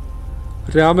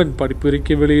 രാമൻ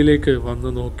പടിപ്പുരയ്ക്ക് വെളിയിലേക്ക്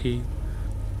വന്നു നോക്കി.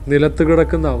 നിലത്ത്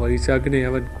കിടക്കുന്ന വൈശാഖിനെ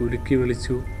അവൻ കുലുക്കി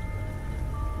വിളിച്ചു.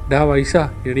 ഡാ വൈശ,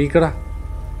 എണീക്കടാ.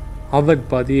 അവൻ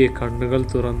പതിയെ കണ്ണുകൾ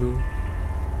തുറന്നു.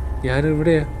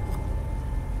 ഞാനിവിടെയാ.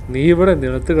 നീ ഇവിടെ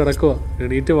നിലത്ത് കിടക്കുക,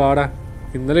 എണീറ്റ് വാടാ.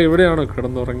 ഇന്നലെ ഇവിടെയാണോ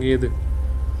കിടന്നുറങ്ങിയത്?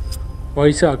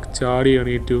 വൈശാഖ് ചാടി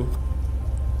എണീറ്റു.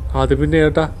 അത് പിന്നെ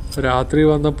ഏട്ടാ, രാത്രി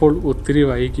വന്നപ്പോൾ ഒത്തിരി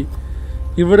വൈകി.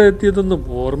 ഇവിടെ എത്തിയതൊന്നും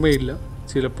ഓർമ്മയില്ല.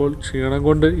 ചിലപ്പോൾ ക്ഷീണം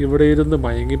കൊണ്ട് ഇവിടെ ഇരുന്ന്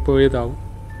മയങ്ങിപ്പോയതാവും.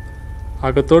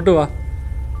 അകത്തോട്ട് വാ,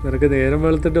 നിനക്ക് നേരം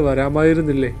വെളുത്തിട്ട്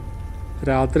വരാമായിരുന്നില്ലേ?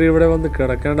 രാത്രി ഇവിടെ വന്ന്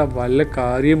കിടക്കേണ്ട വല്ല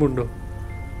കാര്യമുണ്ടോ?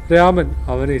 രാമൻ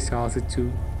അവനെ ശാസിച്ചു.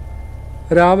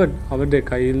 രാമൻ അവൻ്റെ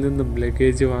കയ്യിൽ നിന്നും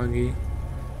ലഗേജ് വാങ്ങി.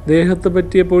 ദേഹത്ത്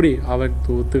പറ്റിയ പൊടി അവൻ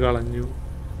തൂത്ത് കളഞ്ഞു.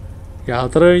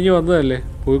 യാത്ര കഴിഞ്ഞ് വന്നതല്ലേ,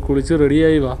 പോയി കുളിച്ച്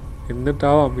റെഡിയായി വാ,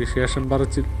 എന്നിട്ടാവാം വിശേഷം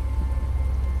പറച്ചിൽ.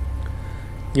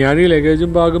 ഞാൻ ഈ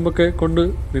ലഗേജും ബാഗുമൊക്കെ കൊണ്ട്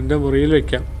നിന്റെ മുറിയിൽ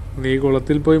വയ്ക്കാം. നീ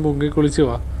കുളത്തിൽ പോയി മുങ്ങി കുളിച്ച്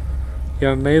വാ.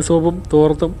 എണ്ണയും സോപ്പും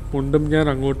തോർത്തും മുണ്ടും ഞാൻ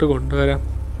അങ്ങോട്ട് കൊണ്ടുവരാം.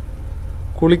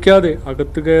 കുളിക്കാതെ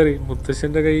അകത്ത് കയറി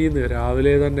മുത്തശ്ശൻ്റെ കയ്യിൽ നിന്ന്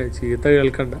രാവിലെ തന്നെ ചീത്ത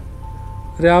കേൾക്കണ്ട.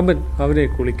 രാമൻ അവനെ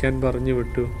കുളിക്കാൻ പറഞ്ഞു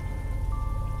വിട്ടു.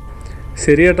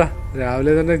 ശരിയേട്ടാ,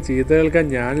 രാവിലെ തന്നെ ചീത്ത കേൾക്കാൻ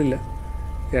ഞാനില്ല.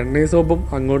 എണ്ണയും സോപ്പും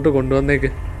അങ്ങോട്ട്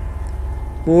കൊണ്ടുവന്നേക്ക്.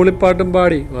 മൂളിപ്പാട്ടും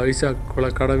പാടി വൈശാഖ്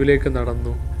കുളക്കടവിലേക്ക്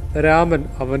നടന്നു. രാമൻ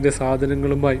അവൻ്റെ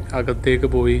സാധനങ്ങളുമായി അകത്തേക്ക്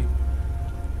പോയി.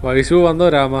 വൈശു വന്നോ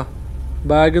രാമ?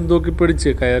 ബാഗും തൂക്കിപ്പിടിച്ച്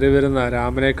കയറി വരുന്ന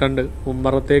രാമനെ കണ്ട്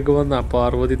ഉമ്മറത്തേക്ക് വന്ന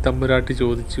പാർവതി തമ്പുരാട്ടി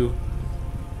ചോദിച്ചു.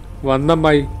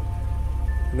 വന്നമ്മായി.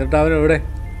 എന്നിട്ട് അവനെവിടെ?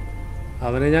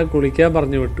 അവനെ ഞാൻ കുളിക്കാൻ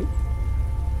പറഞ്ഞു വിട്ടു.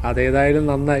 അതേതായാലും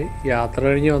നന്നായി, യാത്ര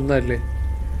കഴിഞ്ഞ് വന്നതല്ലേ.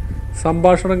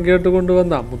 സംഭാഷണം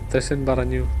കേട്ടുകൊണ്ടുവന്ന മുത്തശ്ശൻ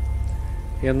പറഞ്ഞു.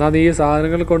 എന്നാൽ നീ ഈ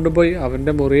സാധനങ്ങൾ കൊണ്ടുപോയി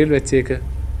അവൻ്റെ മുറിയിൽ വെച്ചേക്ക്.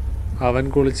 അവൻ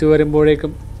കുളിച്ചു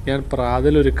വരുമ്പോഴേക്കും ഞാൻ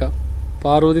പ്രാതലൊരുക്കാം,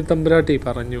 പാർവതി തമ്പുരാട്ടി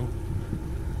പറഞ്ഞു.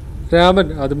 രാമൻ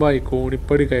അതുമായി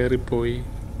കോണിപ്പടി കയറിപ്പോയി.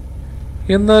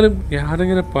 എന്നാലും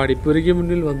ഞാനിങ്ങനെ പടിപ്പുരയ്ക്ക്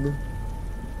മുന്നിൽ വന്നു.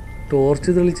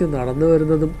 ടോർച്ച് തെളിച്ച് നടന്നു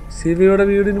വരുന്നതും ശിവയുടെ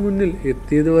വീടിന് മുന്നിൽ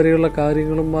എത്തിയതുവരെയുള്ള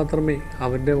കാര്യങ്ങളും മാത്രമേ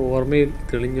അവൻ്റെ ഓർമ്മയിൽ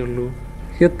തെളിഞ്ഞുള്ളൂ.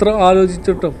 എത്ര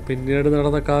ആലോചിച്ചിട്ടും പിന്നീട്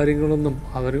നടന്ന കാര്യങ്ങളൊന്നും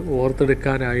അവന്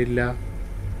ഓർത്തെടുക്കാനായില്ല.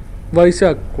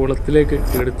 വൈശാഖ് കുളത്തിലേക്ക്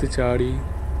എടുത്തു ചാടി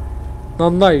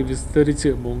നന്നായി വിസ്തരിച്ച്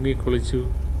മുങ്ങിക്കുളിച്ചു.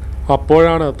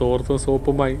 അപ്പോഴാണ് തോർത്ത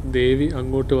സോപ്പുമായി ദേവി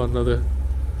അങ്ങോട്ട് വന്നത്.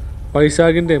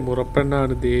 വൈശാഖിൻ്റെ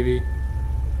മുറപ്പെണ്ണാണ് ദേവി.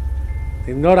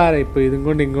 നിന്നോടാരാ ഇപ്പോൾ ഇതും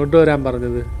കൊണ്ട് ഇങ്ങോട്ട് വരാൻ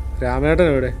പറഞ്ഞത്? രാമേട്ടൻ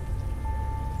എവിടെ?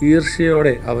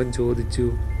 ഈർഷ്യയോടെ അവൻ ചോദിച്ചു.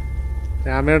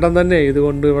 രാമേട്ടൻ തന്നെ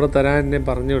ഇതുകൊണ്ട് ഇവിടെ തരാൻ എന്നെ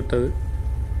പറഞ്ഞു വിട്ടത്.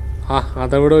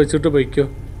 അതവിടെ വെച്ചിട്ട് പൊയ്ക്കോ.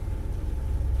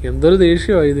 എന്തൊരു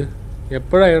ദേഷ്യമാണ് ഇത്.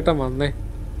 എപ്പോഴാ ഏട്ടൻ വന്നേ?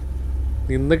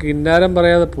 നിന്ന് കിന്നാരം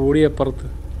പറയാതെ പൂടിയപ്പുറത്ത്.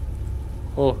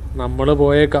 ഓ, നമ്മൾ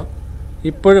പോയേക്കാം.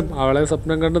 ഇപ്പോഴും അവളെ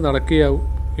സ്വപ്നം കണ്ട് നടക്കുകയാവും.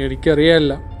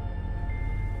 എനിക്കറിയാമല്ല.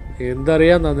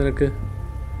 എന്തറിയാന്നാ നിനക്ക്?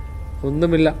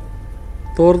 ഒന്നുമില്ല.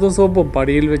 തോർത്ത സോപ്പും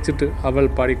പടിയിൽ വെച്ചിട്ട് അവൾ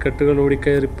പടിക്കെട്ടുകൾ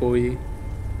ഓടിക്കയറിപ്പോയി.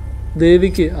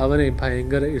 ദേവിക്ക് അവനെ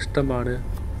ഭയങ്കര ഇഷ്ടമാണ്.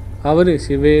 അവന്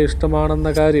ശിവയെ ഇഷ്ടമാണെന്ന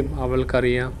കാര്യം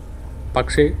അവൾക്കറിയാം.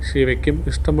 പക്ഷേ ശിവയ്ക്കും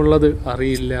ഇഷ്ടമുള്ളത്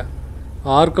അറിയില്ല.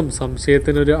 ആർക്കും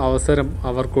സംശയത്തിനൊരു അവസരം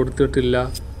അവർ കൊടുത്തിട്ടില്ല.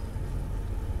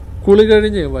 കുളി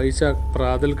കഴിഞ്ഞ് വൈശാഖ്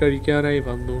പ്രാതൽ കഴിക്കാനായി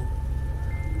വന്നു.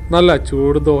 നല്ല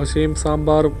ചൂട് ദോശയും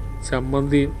സാമ്പാറും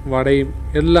ചമ്മന്തിയും വടയും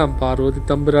എല്ലാം പാർവതി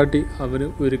തമ്പുരാട്ടി അവന്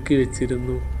ഒരുക്കി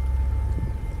വെച്ചിരുന്നു.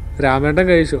 രാമേട്ടൻ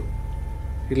കഴിച്ചോ?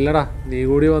 ഇല്ലടാ, നീ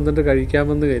കൂടി വന്നിട്ട്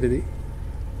കഴിക്കാമെന്ന് കരുതി.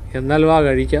 എന്നാൽ വാ,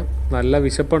 കഴിക്കാം. നല്ല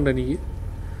വിശപ്പുണ്ട് എനിക്ക്.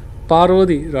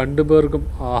 പാർവതി രണ്ടുപേർക്കും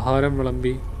ആഹാരം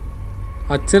വിളമ്പി.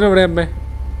 അച്ഛനെവിടെ അമ്മേ?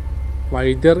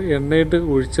 വൈദ്യർ എണ്ണയിട്ട്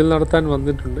ഒഴിച്ചിൽ നടത്താൻ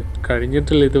വന്നിട്ടുണ്ട്.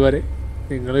 കഴിഞ്ഞിട്ടില്ല ഇതുവരെ.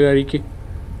 നിങ്ങൾ കഴിക്ക്.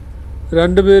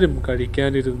 രണ്ടുപേരും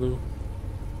കഴിക്കാനിരുന്നു.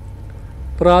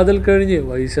 പ്രാതൽ കഴിഞ്ഞ്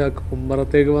വൈശാഖ്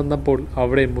ഉമ്മറത്തേക്ക് വന്നപ്പോൾ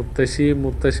അവിടെ മുത്തശ്ശിയും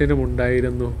മുത്തശ്ശനും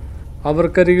ഉണ്ടായിരുന്നു.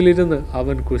 അവർക്കരികിലിരുന്ന്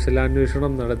അവൻ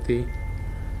കുശലാന്വേഷണം നടത്തി.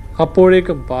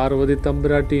 അപ്പോഴേക്കും പാർവതി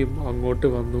തമ്പുരാട്ടിയും അങ്ങോട്ട്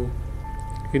വന്നു.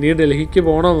 ഇനി ഡൽഹിക്ക്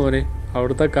പോണോ മോനെ?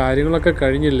 അവിടുത്തെ കാര്യങ്ങളൊക്കെ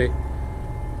കഴിഞ്ഞില്ലേ?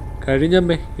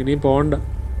 കഴിഞ്ഞമ്മേ, ഇനി പോകണ്ട.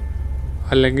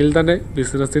 അല്ലെങ്കിൽ തന്നെ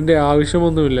ബിസിനസ്സിൻ്റെ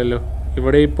ആവശ്യമൊന്നുമില്ലല്ലോ.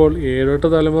 ഇവിടെ ഇപ്പോൾ 7-8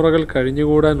 തലമുറകൾ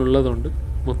കഴിഞ്ഞുകൂടാനുള്ളതുണ്ട്,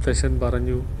 മുത്തശ്ശൻ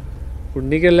പറഞ്ഞു.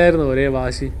 ഉണ്ണിക്കല്ലായിരുന്നു ഒരേ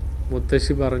വാശി,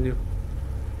 മുത്തശ്ശി പറഞ്ഞു.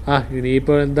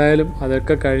 ഇനിയിപ്പോൾ എന്തായാലും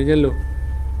അതൊക്കെ കഴിഞ്ഞല്ലോ.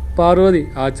 പാർവതി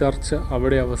ആ ചർച്ച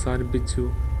അവിടെ അവസാനിപ്പിച്ചു.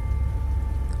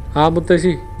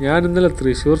 മുത്തശ്ശി, ഞാൻ ഇന്നലെ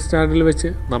തൃശ്ശൂർ സ്റ്റാൻഡിൽ വെച്ച്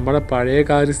നമ്മുടെ പഴയ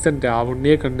കാര്യസ്ഥൻ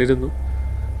രാവുണ്ണിയെ കണ്ടിരുന്നു.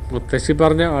 മുത്തശ്ശി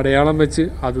പറഞ്ഞ അടയാളം വെച്ച്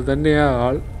അതുതന്നെയാ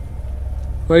ആൾ.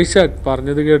 വൈശാഖ്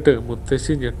പറഞ്ഞത് കേട്ട്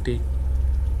മുത്തശ്ശി ഞെട്ടി.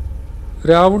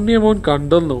 രാവുണ്ണിയെ മോൻ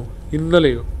കണ്ടെന്നോ?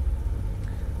 ഇന്നലെയോ?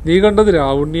 നീ കണ്ടത്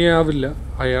രാവുണ്ണിയെ ആവില്ല.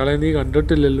 അയാളെ നീ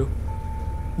കണ്ടിട്ടില്ലല്ലോ,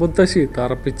 മുത്തശ്ശി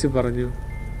തറപ്പിച്ച് പറഞ്ഞു.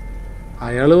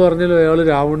 അയാൾ പറഞ്ഞല്ലോ അയാൾ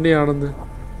രാവുണ്ണിയാണെന്ന്.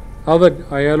 അവൻ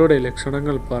അയാളുടെ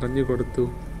ലക്ഷണങ്ങൾ പറഞ്ഞു കൊടുത്തു.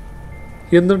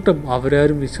 എന്നിട്ടും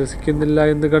അവരാരും വിശ്വസിക്കുന്നില്ല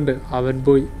എന്ന് കണ്ട് അവൻ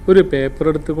പോയി ഒരു പേപ്പർ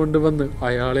എടുത്ത് കൊണ്ടുവന്ന്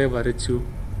അയാളെ വരച്ചു.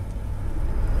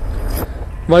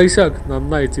 വൈശാഖ്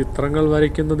നന്നായി ചിത്രങ്ങൾ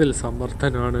വരയ്ക്കുന്നതിൽ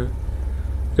സമർത്ഥനാണ്.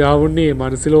 രാവുണ്ണിയെ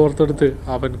മനസ്സിലോർത്തെടുത്ത്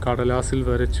അവൻ കടലാസിൽ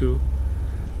വരച്ചു.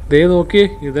 ദേ നോക്കിയേ,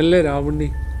 ഇതല്ലേ രാവുണ്ണി.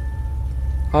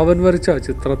 അവൻ വരച്ച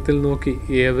ചിത്രത്തിൽ നോക്കി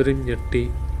ഏവരും ഞെട്ടി.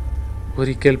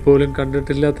 ഒരിക്കൽ പോലും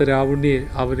കണ്ടിട്ടില്ലാത്ത രാവുണ്ണിയെ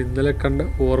അവൻ ഇന്നലെ കണ്ട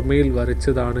ഓർമ്മയിൽ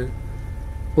വരച്ചതാണ്.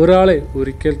 ഒരാളെ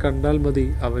ഒരിക്കൽ കണ്ടാൽ മതി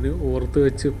അവന് ഓർത്തു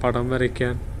വെച്ച് പടം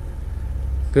വരയ്ക്കാൻ.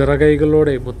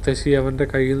 പിറകൈകളോടെ മുത്തശ്ശി അവൻ്റെ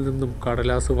കയ്യിൽ നിന്നും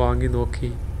കടലാസ് വാങ്ങി നോക്കി.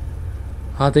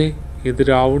 അതെ, ഇത്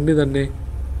രാവുണ്ണി തന്നെ.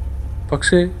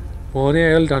 പക്ഷേ മോനെ,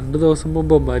 അയാൾ 2 ദിവസം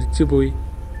മുമ്പ് മരിച്ചുപോയി,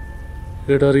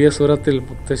 ഇടറിയ സ്വരത്തിൽ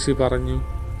മുത്തശ്ശി പറഞ്ഞു.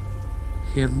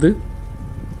 എന്ത്?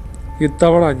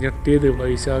 ഇത്തവണ ഞെട്ടിയത്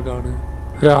വൈശാഖാണ്.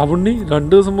 രാവുണ്ണി 2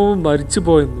 ദിവസം മുമ്പ് മരിച്ചു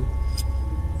പോയെന്നു.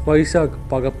 വൈശാഖ്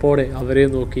പകപ്പോടെ അവരെ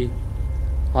നോക്കി.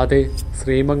 അതെ,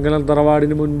 ശ്രീമംഗലം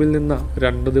തറവാടിന് മുൻപിൽ നിന്ന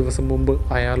 2 ദിവസം മുമ്പ്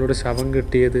അയാളുടെ ശവം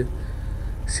കിട്ടിയത്.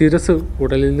 ശിരസ്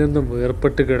ഉടലിൽ നിന്നും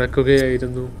വേർപെട്ട്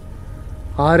കിടക്കുകയായിരുന്നു.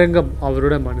 ആ രംഗം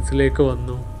അവരുടെ മനസ്സിലേക്ക്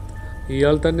വന്നു.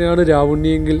 ഇയാൾ തന്നെയാണ്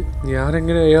രാവുണ്ണിയെങ്കിൽ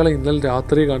ഞാനെങ്ങനെ അയാളെ ഇന്നലെ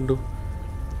രാത്രി കണ്ടു?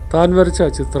 താൻ വരച്ച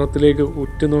ചിത്രത്തിലേക്ക്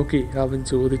ഉറ്റുനോക്കി അവൻ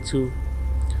ചോദിച്ചു.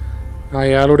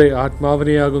 അയാളുടെ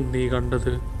ആത്മാവിനെയാകും നീ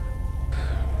കണ്ടത്.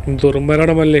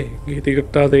 ദുർമരണമല്ലേ, ഗതി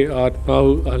കിട്ടാതെ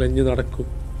ആത്മാവ് അലഞ്ഞു നടക്കും.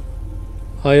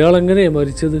 അയാൾ എങ്ങനെ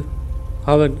മരിച്ചത്?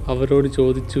 അവൻ അവരോട്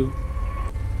ചോദിച്ചു.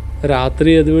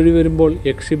 രാത്രി അതുവഴി വരുമ്പോൾ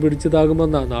യക്ഷി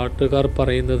പിടിച്ചതാകുമെന്നാണ് നാട്ടുകാർ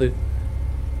പറയുന്നത്.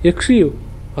 യക്ഷിയോ?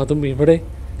 അതും ഇവിടെ?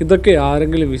 ഇതൊക്കെ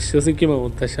ആരെങ്കിലും വിശ്വസിക്കുമോ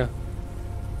മുത്തശ്ശ?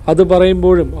 അത്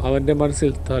പറയുമ്പോഴും അവൻ്റെ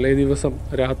മനസ്സിൽ തലേ ദിവസം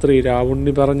രാത്രി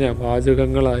രാവുണ്ണി പറഞ്ഞ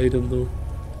വാചകങ്ങളായിരുന്നു.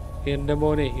 എൻ്റെ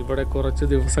മോനെ, ഇവിടെ കുറച്ച്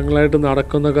ദിവസങ്ങളായിട്ട്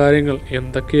നടക്കുന്ന കാര്യങ്ങൾ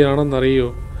എന്തൊക്കെയാണെന്നറിയോ?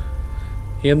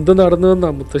 എന്ത്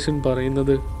നടന്നുവെന്നാണ് മുത്തശ്ശൻ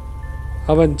പറയുന്നത്?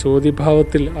 അവൻ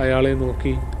ചോദ്യഭാവത്തിൽ അയാളെ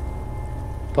നോക്കി.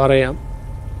 പറയാം.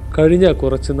 കഴിഞ്ഞ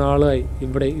കുറച്ച് നാളായി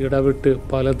ഇവിടെ ഇടവിട്ട്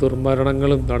പല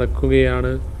ദുർമരണങ്ങളും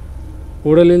നടക്കുകയാണ്.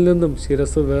 ഉടലിൽ നിന്നും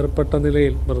ശിരസ് വേർപെട്ട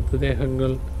നിലയിൽ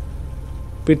മൃതദേഹങ്ങൾ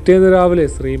പിറ്റേന്ന് രാവിലെ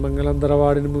ശ്രീമംഗലം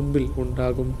തറവാടിന് മുൻപിൽ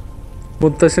ഉണ്ടാകും.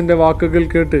 മുത്തശ്ശൻ്റെ വാക്കുകൾ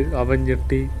കേട്ട് അവൻ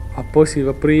ഞെട്ടി. അപ്പോൾ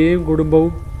ശിവപ്രിയയും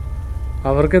കുടുംബവും?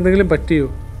 അവർക്കെന്തെങ്കിലും പറ്റിയോ?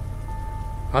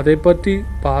 അതേപ്പറ്റി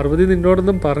പാർവതി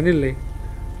നിന്നോടൊന്നും പറഞ്ഞില്ലേ?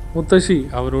 മുത്തശ്ശി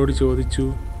അവനോട് ചോദിച്ചു.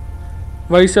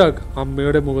 വൈശാഖ്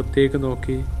അമ്മയുടെ മുഖത്തേക്ക്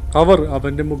നോക്കി. അവർ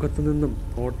അവൻ്റെ മുഖത്തു നിന്നും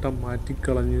നോട്ടം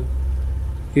മാറ്റിക്കളഞ്ഞു.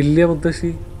 ഇല്ല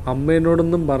മുത്തശ്ശി, അമ്മ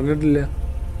എന്നോടൊന്നും പറഞ്ഞിട്ടില്ല.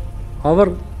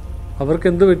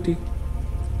 അവർക്കെന്തു പറ്റി?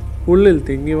 ഉള്ളിൽ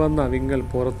തിങ്ങി വന്ന വിങ്ങൽ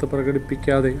പുറത്ത്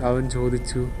പ്രകടിപ്പിക്കാതെ അവൻ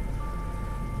ചോദിച്ചു.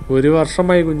 1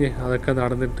 വർഷമായി കുഞ്ഞെ അതൊക്കെ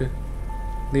നടന്നിട്ട്.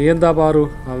 നീ എന്താ പാറു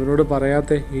അവനോട്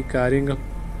പറയാത്തെ ഈ കാര്യങ്ങൾ?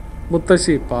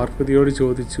 മുത്തശ്ശി പാർവതിയോട്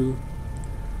ചോദിച്ചു.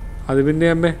 അത് പിന്നെ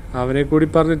അമ്മേ, അവനെ കൂടി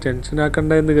പറഞ്ഞ്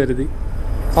ടെൻഷനാക്കണ്ട എന്ന് കരുതി,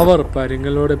 അവർ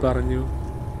പരുങ്ങലോടെ പറഞ്ഞു.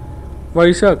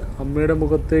 വൈശാഖ് അമ്മയുടെ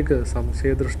മുഖത്തേക്ക്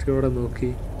സംശയദൃഷ്ടിയോടെ നോക്കി.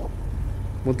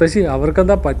 മുത്തശ്ശി,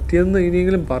 അവർക്കെന്താ പറ്റിയെന്ന്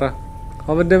ഇനിയെങ്കിലും പറ.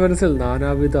 അവൻ്റെ മനസ്സിൽ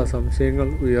നാനാവിധ സംശയങ്ങൾ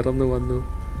ഉയർന്നു വന്നു.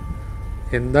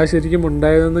 എന്താ ശരിക്കും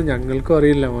ഉണ്ടായതെന്ന് ഞങ്ങൾക്കും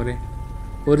അറിയില്ല മോനെ.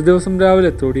 ഒരു ദിവസം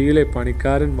രാവിലെ തൊടിയിലെ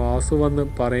പണിക്കാരൻ വാസു വന്ന്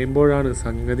പറയുമ്പോഴാണ്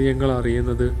സംഗതി ഞങ്ങൾ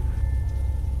അറിയുന്നത്.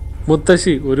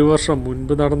 മുത്തശ്ശി 1 വർഷം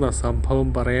മുൻപ് നടന്ന സംഭവം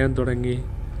പറയാൻ തുടങ്ങി.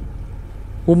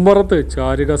 ഉമ്മറത്ത്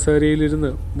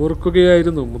ചാരുകസേരയിലിരുന്ന്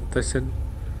മുറുക്കുകയായിരുന്നു മുത്തശ്ശൻ.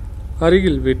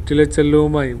 അരികിൽ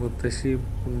വെറ്റിലച്ചെല്ലവുമായി മുത്തശ്ശിയും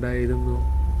ഉണ്ടായിരുന്നു.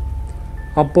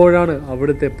 അപ്പോഴാണ്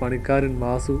അവിടുത്തെ പണിക്കാരൻ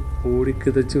വാസു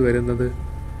ഓടിക്കിതച്ചു വരുന്നത്.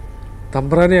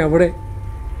 തമ്പ്രാനെ അവിടെ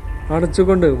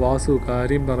അണച്ചുകൊണ്ട് വാസു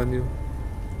കാര്യം പറഞ്ഞു.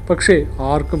 പക്ഷേ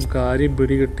ആർക്കും കാര്യം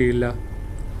പിടികിട്ടിയില്ല.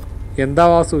 എന്താ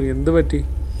വാസു, എന്തു പറ്റി?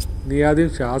 നീ ആദ്യം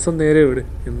ശ്വാസം നേരെ വിട്,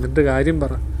 എന്നിട്ട് കാര്യം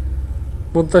പറ,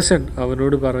 മുത്തശ്ശൻ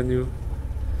അവനോട് പറഞ്ഞു.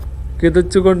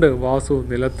 കിതച്ചുകൊണ്ട് വാസു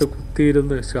നിലത്ത്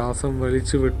കുത്തിയിരുന്ന് ശ്വാസം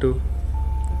വലിച്ചു വിട്ടു.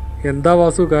 എന്താ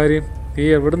വാസു കാര്യം? നീ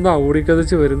എവിടുന്നാ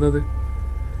ഓടിക്കതച്ച് വരുന്നത്?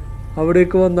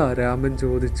 അവിടേക്ക് വന്ന രാമൻ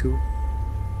ചോദിച്ചു.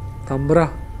 തമ്പ്ര,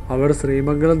 അവിടെ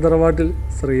ശ്രീമംഗലം തറവാട്ടിൽ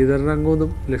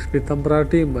ശ്രീധരനങ്ങൂന്നും ലക്ഷ്മി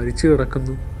തമ്പ്രാട്ടിയും മരിച്ചു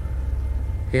കിടക്കുന്നു.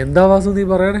 എന്താ വാസു നീ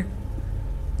പറയണേ?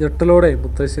 ഞെട്ടലോടെ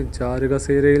മുത്തശ്ശൻ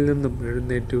ചാരുകസേരയിൽ നിന്നും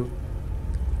എഴുന്നേറ്റു.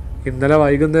 ഇന്നലെ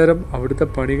വൈകുന്നേരം അവിടുത്തെ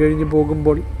പണി കഴിഞ്ഞു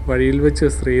പോകുമ്പോൾ വഴിയിൽ വെച്ച്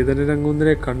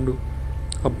ശ്രീധരനങ്ങൂന്നിനെ കണ്ടു.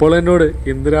 അപ്പോൾ എന്നോട്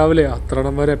ഇന്ന് രാവിലെ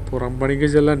അത്രടം വരെ പുറംപണിക്ക്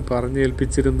ചെല്ലാൻ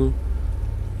പറഞ്ഞേൽപ്പിച്ചിരുന്നു.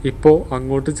 ഇപ്പോൾ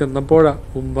അങ്ങോട്ട് ചെന്നപ്പോഴാ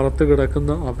ഉമ്മറത്ത്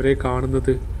കിടക്കുന്ന അവരെ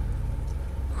കാണുന്നത്.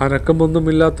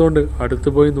 അനക്കമൊന്നുമില്ലാത്തോണ്ട് അടുത്തു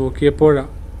പോയി നോക്കിയപ്പോഴാ.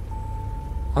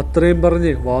 അത്രയും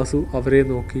പറഞ്ഞ് വാസു അവരെ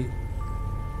നോക്കി.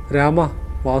 രാമ,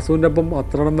 വാസുവിൻ്റെ ഒപ്പം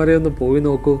അത്രടം വരെ ഒന്ന് പോയി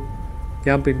നോക്കൂ,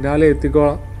 ഞാൻ പിന്നാലെ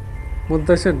എത്തിക്കോളാം.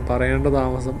 മുത്തശ്ശൻ പറയേണ്ട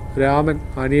താമസം രാമൻ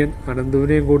അനിയൻ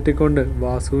അനന്തുവിനെയും കൂട്ടിക്കൊണ്ട്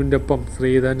വാസുവിൻ്റെ ഒപ്പം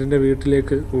ശ്രീധരൻ്റെ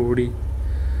വീട്ടിലേക്ക് ഓടി.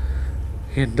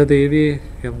 എൻ്റെ ദേവിയെ,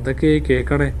 എന്തൊക്കെയായി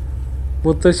കേൾക്കണേ?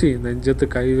 മുത്തശ്ശി നെഞ്ചത്ത്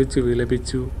കൈവച്ച്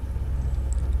വിലപിച്ചു.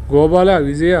 ഗോപാല,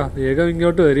 വിജയ, വേഗം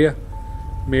ഇങ്ങോട്ട് വരിക.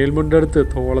 മേൽമുണ്ടെടുത്ത്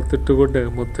തോളത്തിട്ടുകൊണ്ട്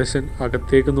മുത്തശ്ശൻ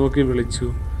അകത്തേക്ക് നോക്കി വിളിച്ചു.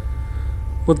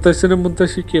 മുത്തശ്ശനും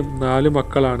മുത്തശ്ശിക്കും 4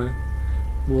 മക്കളാണ്.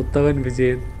 മൂത്തവൻ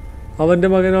വിജയൻ, അവൻ്റെ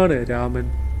മകനാണ് രാമൻ.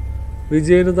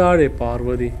 വിജയന് താഴെ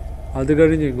പാർവതി, അത്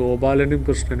കഴിഞ്ഞ് ഗോപാലനും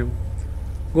കൃഷ്ണനും.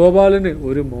 ഗോപാലന്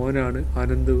ഒരു മോനാണ്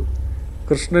അനന്തു.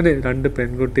 കൃഷ്ണന് 2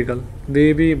 പെൺകുട്ടികൾ,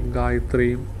 ദേവിയും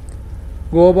ഗായത്രിയും.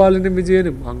 ഗോപാലനും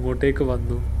വിജയനും അങ്ങോട്ടേക്ക്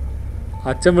വന്നു.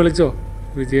 അച്ഛൻ വിളിച്ചോ?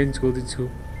 വിജയൻ ചോദിച്ചു.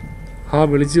 ആ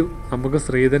വിളിച്ചു, നമുക്ക്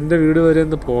ശ്രീധരൻ്റെ വീട് വരെ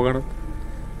ഒന്ന് പോകണം.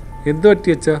 എന്തു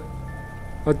പറ്റി അച്ഛ?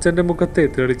 അച്ഛൻ്റെ മുഖത്തെ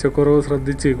തെളിച്ചക്കുറവ്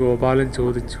ശ്രദ്ധിച്ച് ഗോപാലൻ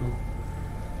ചോദിച്ചു.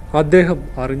 അദ്ദേഹം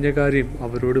അറിഞ്ഞ കാര്യം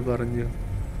അവരോട് പറഞ്ഞു.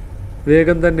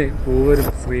 വേഗം തന്നെ മൂവരും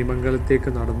ശ്രീമംഗലത്തേക്ക്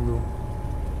നടന്നു.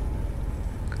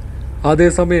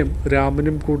 അതേസമയം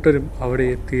രാമനും കൂട്ടരും അവിടെ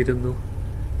എത്തിയിരുന്നു.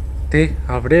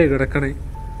 അവിടെ കിടക്കണേ,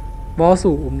 വാസു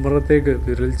ഉമ്മറത്തേക്ക്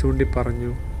വിരൽ ചൂണ്ടി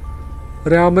പറഞ്ഞു.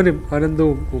 രാമനും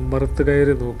അനന്തവും ഉമ്മറത്ത്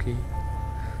കയറി നോക്കി.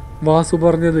 വാസു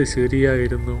പറഞ്ഞത്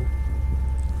ശരിയായിരുന്നു.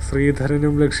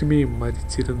 ശ്രീധരനും ലക്ഷ്മിയും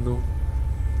മരിച്ചിരുന്നു.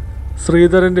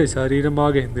 ശ്രീധരൻ്റെ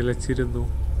ശരീരമാകെ നിലച്ചിരുന്നു.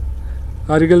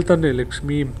 അരികിൽ തന്നെ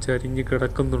ലക്ഷ്മിയും ചരിഞ്ഞു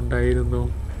കിടക്കുന്നുണ്ടായിരുന്നു.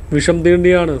 വിഷം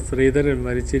തീണ്ടിയാണ് ശ്രീധരൻ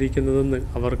മരിച്ചിരിക്കുന്നതെന്ന്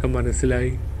അവർക്ക്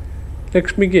മനസ്സിലായി.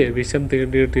 ലക്ഷ്മിക്ക് വിഷം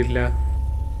തീണ്ടിയിട്ടില്ല.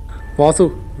 വാസു,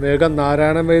 വേഗം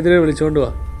നാരായണൻ വൈദ്യരെ വിളിച്ചോണ്ട്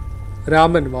വാ,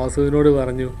 രാമൻ വാസുവിനോട്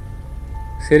പറഞ്ഞു.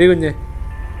 ശരി കുഞ്ഞെ.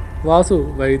 വാസു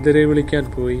വൈദ്യരെ വിളിക്കാൻ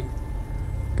പോയി.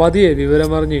 പതിയെ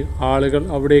വിവരമറിഞ്ഞ് ആളുകൾ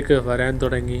അവിടേക്ക് വരാൻ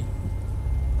തുടങ്ങി.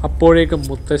 അപ്പോഴേക്കും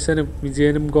മുത്തശ്ശനും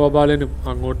വിജയനും ഗോപാലനും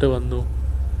അങ്ങോട്ട് വന്നു.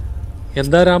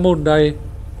 എന്താ രാമ ഉണ്ടായേ?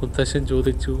 മുത്തശ്ശൻ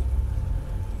ചോദിച്ചു.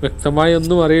 വ്യക്തമായി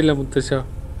ഒന്നും അറിയില്ല മുത്തശ്ശ.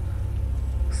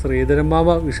 ശ്രീധരൻ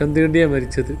മാമ വിഷം തീണ്ടിയാ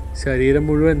മരിച്ചത്. ശരീരം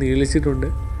മുഴുവൻ നീളിച്ചിട്ടുണ്ട്.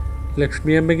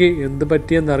 ലക്ഷ്മിയമ്മയ്ക്ക് എന്ത്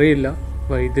പറ്റിയെന്നറിയില്ല.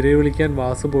 വൈദ്യരെ വിളിക്കാൻ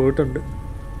വാസു പോയിട്ടുണ്ട്.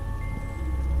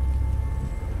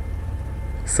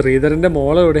 ശ്രീധരൻ്റെ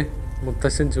മോളെവിടെ?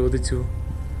 മുത്തശ്ശൻ ചോദിച്ചു.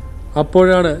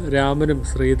 അപ്പോഴാണ് രാമനും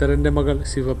ശ്രീധരൻ്റെ മകൾ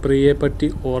ശിവപ്രിയയെപ്പറ്റി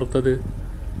ഓർത്തത്.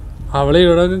 അവളെ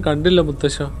ഇടകം കണ്ടില്ല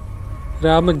മുത്തശ്ശ.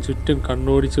 രാമൻ ചുറ്റും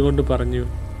കണ്ണോടിച്ചുകൊണ്ട് പറഞ്ഞു.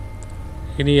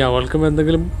 ഇനി അവൾക്കും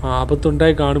എന്തെങ്കിലും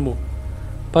ആപത്തുണ്ടായി കാണുമോ?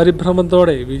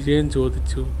 പരിഭ്രമത്തോടെ വിജയൻ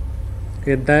ചോദിച്ചു.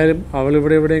 എന്തായാലും അവൾ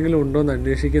ഇവിടെ എവിടെയെങ്കിലും ഉണ്ടോയെന്ന്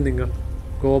അന്വേഷിക്കും നിങ്ങൾ,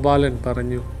 ഗോപാലൻ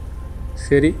പറഞ്ഞു.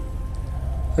 ശരി.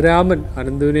 രാമൻ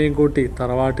അനന്തുവിനെയും കൂട്ടി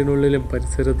തറവാട്ടിനുള്ളിലും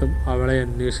പരിസരത്തും അവളെ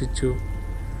അന്വേഷിച്ചു.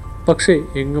 പക്ഷേ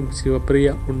എങ്ങും ശിവപ്രിയ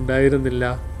ഉണ്ടായിരുന്നില്ല.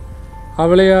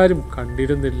 അവളെ ആരും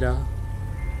കണ്ടിരുന്നില്ല.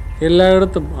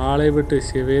 എല്ലായിടത്തും ആളെ വിട്ട്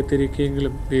ശിവയെ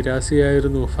തിരിക്കെങ്കിലും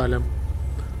നിരാശയായിരുന്നു ഫലം.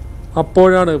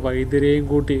 അപ്പോഴാണ് വൈദ്യരെയും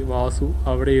കൂട്ടി വാസു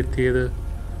അവിടെ എത്തിയത്.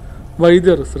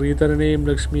 വൈദ്യർ ശ്രീധരനെയും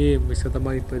ലക്ഷ്മിയെയും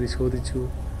വിശദമായി പരിശോധിച്ചു.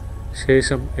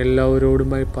 ശേഷം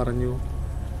എല്ലാവരോടുമായി പറഞ്ഞു.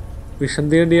 വിഷം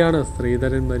തീണ്ടിയാണ്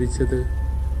ശ്രീധരൻ മരിച്ചത്.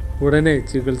 ഉടനെ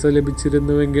ചികിത്സ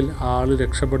ലഭിച്ചിരുന്നുവെങ്കിൽ ആള്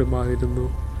രക്ഷപ്പെടുമായിരുന്നു.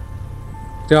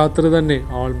 രാത്രി തന്നെ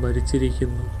ആൾ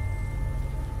മരിച്ചിരിക്കുന്നു.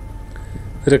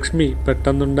 ലക്ഷ്മി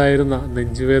പെട്ടെന്നുണ്ടായിരുന്ന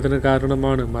നെഞ്ചുവേദന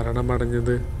കാരണമാണ്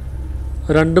മരണമടഞ്ഞത്.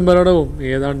 രണ്ട് മരണവും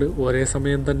ഏതാണ്ട് ഒരേ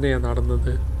സമയം തന്നെയാണ്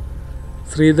നടന്നത്.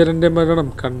 ശ്രീധരൻ്റെ മരണം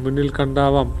കൺമുന്നിൽ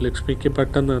കണ്ടാവാം ലക്ഷ്മിക്ക്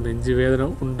പെട്ടെന്ന് നെഞ്ചുവേദന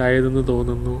ഉണ്ടായതെന്ന്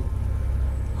തോന്നുന്നു.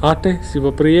 ആട്ടെ,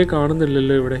 ശിവപ്രിയയെ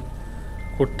കാണുന്നില്ലല്ലോ ഇവിടെ.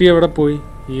 കുട്ടി എവിടെ പോയി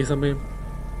ഈ സമയം?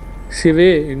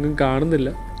 ശിവയെ എങ്ങും കാണുന്നില്ല.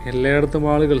 എല്ലായിടത്തും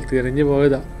ആളുകൾ തിരഞ്ഞു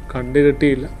പോയതാ,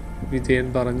 കണ്ടുകിട്ടിയില്ല, വിജയൻ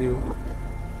പറഞ്ഞു.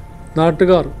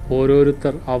 നാട്ടുകാർ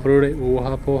ഓരോരുത്തർ അവരുടെ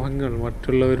ഊഹാപോഹങ്ങൾ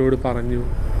മറ്റുള്ളവരോട് പറഞ്ഞു.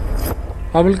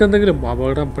 അവൾക്കെന്തെങ്കിലും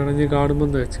അപകടം പിണഞ്ഞു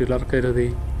കാണുമെന്ന് ചിലർ കരുതി.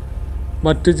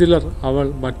 മറ്റു ചിലർ അവൾ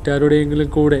മറ്റാരുടെയെങ്കിലും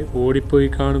കൂടെ ഓടിപ്പോയി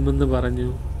കാണുമെന്ന് പറഞ്ഞു.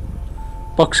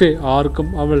 പക്ഷേ ആർക്കും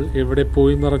അവൾ എവിടെ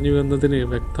പോയി മറഞ്ഞു എന്നതിന്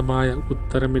വ്യക്തമായ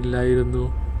ഉത്തരമില്ലായിരുന്നു.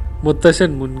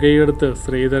 മുത്തശ്ശൻ മുൻകൈയെടുത്ത്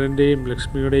ശ്രീധരൻ്റെയും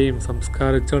ലക്ഷ്മിയുടെയും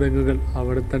സംസ്കാര ചടങ്ങുകൾ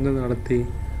അവിടെ തന്നെ നടത്തി.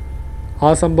 ആ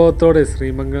സംഭവത്തോടെ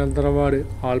ശ്രീമംഗലം തറവാട്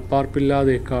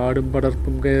ആൾപ്പാർപ്പില്ലാതെ കാടും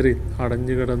പടർപ്പും കയറി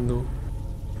അടഞ്ഞുകിടന്നു.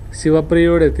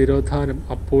 ശിവപ്രിയയുടെ തിരോധാനം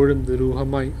അപ്പോഴും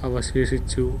ദുരൂഹമായി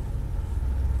അവശേഷിച്ചു.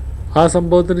 ആ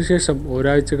സംഭവത്തിന് ശേഷം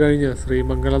ഒരാഴ്ച കഴിഞ്ഞ്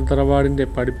ശ്രീമംഗലം തറവാടിൻ്റെ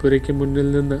പടിപ്പുരയ്ക്ക് മുന്നിൽ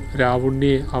നിന്ന്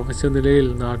രാവുണ്ണിയെ അവശനിലയിൽ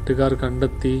നാട്ടുകാർ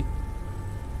കണ്ടെത്തി.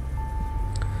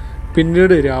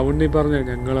 പിന്നീട് രാവുണ്ണി പറഞ്ഞ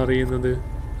ഞങ്ങൾ അറിയുന്നത്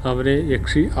അവനെ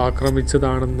യക്ഷി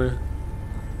ആക്രമിച്ചതാണെന്ന്.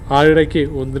 ആയിടയ്ക്ക്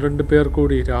 1-2 പേർ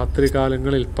കൂടി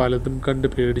രാത്രികാലങ്ങളിൽ പലതും കണ്ട്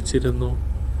പേടിച്ചിരുന്നു.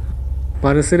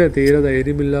 മനസ്സിന് തീരെ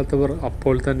ധൈര്യമില്ലാത്തവർ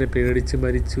അപ്പോൾ തന്നെ പേടിച്ച്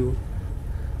മരിച്ചു.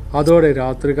 അതോടെ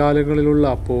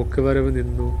രാത്രികാലങ്ങളിലുള്ള പോക്ക് വരവ്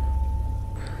നിന്നു.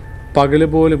 പകല്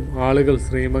പോലും ആളുകൾ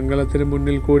ശ്രീമംഗലത്തിന്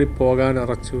മുന്നിൽ കൂടി പോകാൻ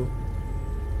അറച്ചു.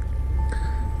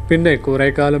 പിന്നെ കുറെ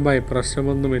കാലമായി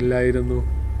പ്രശ്നമൊന്നുമില്ലായിരുന്നു.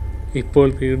 ഇപ്പോൾ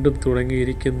വീണ്ടും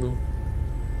തുടങ്ങിയിരിക്കുന്നു,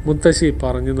 മുത്തശ്ശി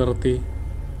പറഞ്ഞു നിർത്തി.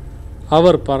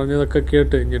 അവർ പറഞ്ഞതൊക്കെ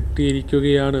കേട്ട്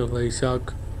ഞെട്ടിയിരിക്കുകയാണ്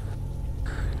വൈശാഖ്.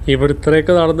 ഇവിടെ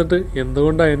ഇത്രയൊക്കെ നടന്നിട്ട്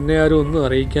എന്തുകൊണ്ടാണ് എന്നെ ആരും ഒന്നും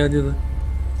അറിയിക്കാഞ്ഞത്?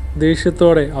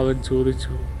 ദേഷ്യത്തോടെ അവൻ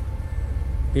ചോദിച്ചു.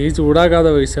 നീ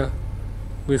ചൂടാകാതെ വൈശ,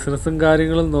 ബിസിനസ്സും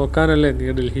കാര്യങ്ങളും നോക്കാനല്ലേ നീ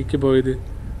ഡൽഹിക്ക് പോയത്.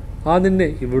 നിന്നെ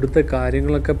ഇവിടുത്തെ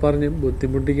കാര്യങ്ങളൊക്കെ പറഞ്ഞ്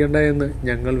ബുദ്ധിമുട്ടിക്കേണ്ട എന്ന്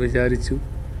ഞങ്ങൾ വിചാരിച്ചു.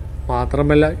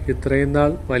 മാത്രമല്ല ഇത്രയും നാൾ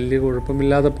വലിയ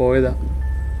കുഴപ്പമില്ലാതെ പോയതാ.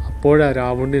 അപ്പോഴാ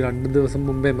രാവുണ്ണി 2 ദിവസം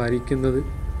മുമ്പേ മരിക്കുന്നത്.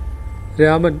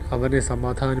 രാമൻ അവനെ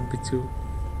സമാധാനിപ്പിച്ചു.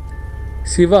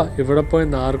 ശിവ ഇവിടെ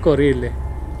പോയെന്ന് ആർക്കും അറിയില്ലേ?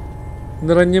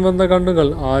 നിറഞ്ഞു വന്ന കണ്ണുകൾ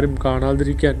ആരും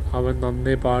കാണാതിരിക്കാൻ അവൻ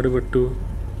നന്നേ പാടുപെട്ടു.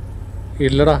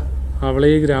 ഇല്ലടാ, അവളെ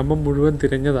ഈ ഗ്രാമം മുഴുവൻ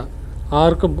തിരഞ്ഞതാ.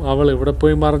 ആർക്കും അവൾ എവിടെ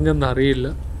പോയി മറിഞ്ഞെന്നറിയില്ല,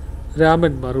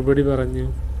 രാമൻ മറുപടി പറഞ്ഞു.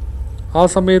 ആ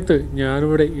സമയത്ത്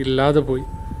ഞാനിവിടെ ഇല്ലാതെ പോയി.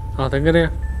 അതെങ്ങനെയാ?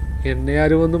 എന്നെ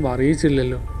ആരും ഒന്നും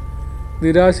അറിയിച്ചില്ലല്ലോ.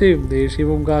 നിരാശയും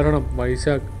ദേഷ്യവും കാരണം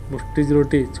വൈശാഖ് മുഷ്ടി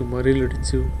ചുരുട്ടി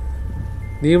ചുമരിലിടിച്ചു.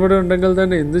 നീ ഇവിടെ ഉണ്ടെങ്കിൽ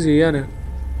തന്നെ എന്തു ചെയ്യാനാ?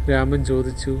 രാമൻ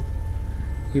ചോദിച്ചു.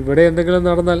 ഇവിടെ എന്തെങ്കിലും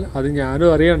നടന്നാൽ അത് ഞാനും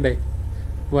അറിയണ്ടേ?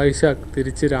 വൈശാഖ്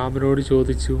തിരിച്ച് രാമനോട്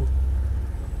ചോദിച്ചു.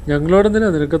 ഞങ്ങളോടെന്തിനാ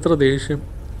നിനക്കത്ര ദേഷ്യം?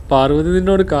 പാർവതി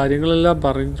നിന്നോട് കാര്യങ്ങളെല്ലാം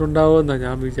പറഞ്ഞിട്ടുണ്ടാവുമെന്നാണ്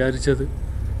ഞാൻ വിചാരിച്ചത്.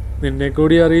 നിന്നെ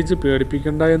കൂടി അറിയിച്ച്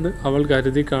പേടിപ്പിക്കണ്ട എന്ന് അവൾ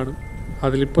കരുതി കാണും.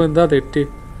 അതിലിപ്പോൾ എന്താ തെറ്റ്?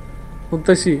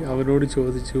 മുത്തശ്ശി അവനോട്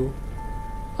ചോദിച്ചു.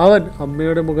 അവൻ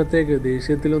അമ്മയുടെ മുഖത്തേക്ക്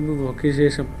ദേഷ്യത്തിലൊന്ന് നോക്കിയ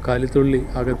ശേഷം കലിത്തുള്ളി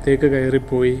അകത്തേക്ക്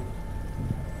കയറിപ്പോയി.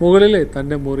 മുകളിലെ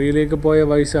തൻ്റെ മുറിയിലേക്ക് പോയ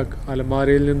വൈശാഖ്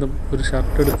അലമാരയിൽ നിന്നും ഒരു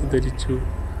ഷർട്ട് എടുത്ത് ധരിച്ചു.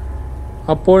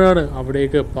 അപ്പോഴാണ്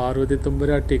അവിടേക്ക് പാർവതി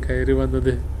തമ്പുരാട്ടി കയറി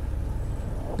വന്നത്.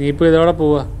 നീ ഇപ്പോൾ ഇതോടെ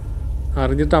പോവാ?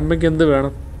 അറിഞ്ഞിട്ട് അമ്മയ്ക്ക് എന്ത്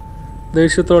വേണം?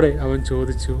 ദേഷ്യത്തോടെ അവൻ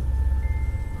ചോദിച്ചു.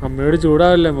 അമ്മയോട്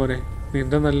ചൂടാവില്ലേ മോനെ,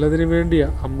 നിന്റെ നല്ലതിന് വേണ്ടിയാ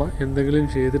അമ്മ എന്തെങ്കിലും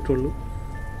ചെയ്തിട്ടുള്ളൂ.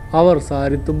 അവർ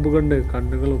സാരിത്തുമ്പ് കൊണ്ട്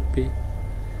കണ്ണുകൾ ഒപ്പി.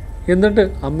 എന്നിട്ട്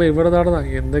അമ്മ ഇവിടെ നടന്ന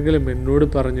എന്തെങ്കിലും എന്നോട്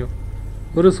പറഞ്ഞോ?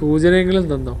 ഒരു സൂചനയെങ്കിലും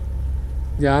തന്നോ?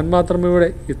 ഞാൻ മാത്രം ഇവിടെ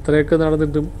ഇത്രയൊക്കെ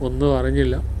നടന്നിട്ടും ഒന്നും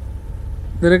അറിഞ്ഞില്ല.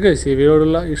 നിനക്ക്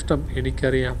ശിവയോടുള്ള ഇഷ്ടം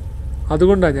എനിക്കറിയാം.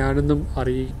 അതുകൊണ്ടാണ് ഞാനൊന്നും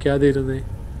അറിയിക്കാതെ ഇരുന്നേ.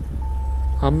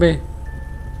 അമ്മേ,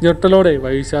 ഞെട്ടലോടെ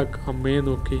വൈശാഖ് അമ്മയെ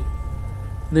നോക്കി.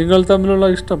 നിങ്ങൾ തമ്മിലുള്ള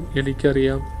ഇഷ്ടം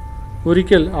എനിക്കറിയാം.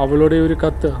 ഒരിക്കൽ അവളുടെ ഒരു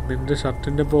കത്ത് നിന്റെ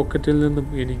ഷർട്ടിൻ്റെ പോക്കറ്റിൽ നിന്നും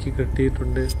എനിക്ക്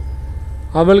കിട്ടിയിട്ടുണ്ട്.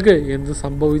 അവൾക്ക് എന്ത്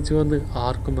സംഭവിച്ചുവെന്ന്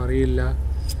ആർക്കും അറിയില്ല.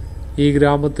 ഈ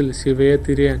ഗ്രാമത്തിൽ ശിവയെ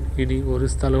തിരയാൻ ഇനി ഒരു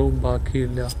സ്ഥലവും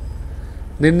ബാക്കിയില്ല.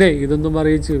 നിന്നെ ഇതൊന്നും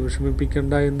അറിയിച്ച്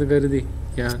വിഷമിപ്പിക്കണ്ട എന്ന് കരുതി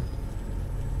ഞാൻ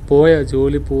പോയ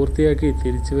ജോലി പൂർത്തിയാക്കി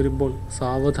തിരിച്ചു വരുമ്പോൾ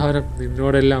സാവധാനം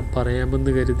നിന്നോടെല്ലാം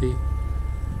പറയാമെന്ന് കരുതി.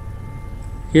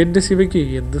 എൻ്റെ ശിവയ്ക്ക്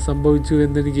എന്ത് സംഭവിച്ചു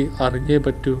എന്നെനിക്ക് അറിഞ്ഞേ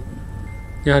പറ്റൂ.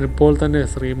 ഞാനിപ്പോൾ തന്നെ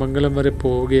ശ്രീമംഗലം വരെ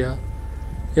പോവുകയാ.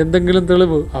 എന്തെങ്കിലും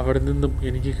തെളിവ് അവിടെ നിന്നും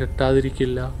എനിക്ക്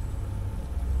കിട്ടാതിരിക്കില്ല.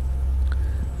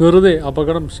 വെറുതെ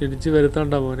അപകടം ക്ഷണിച്ചു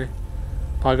വരുത്തണ്ട മോനെ.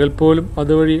 പകൽ പോലും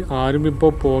അതുവഴി ആരും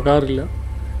ഇപ്പോൾ പോകാറില്ല.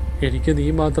 എനിക്ക് നീ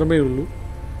മാത്രമേ ഉള്ളൂ.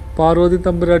 പാർവതി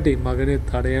തമ്പുരാട്ടി മകനെ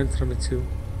തടയാൻ ശ്രമിച്ചു.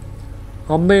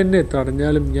 അമ്മ എന്നെ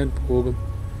തടഞ്ഞാലും ഞാൻ പോകും.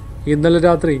 ഇന്നലെ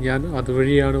രാത്രി ഞാൻ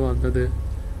അതുവഴിയാണ് വന്നത്.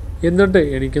 എന്നിട്ട്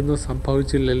എനിക്കൊന്നും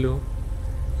സംഭവിച്ചില്ലല്ലോ.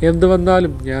 എന്തു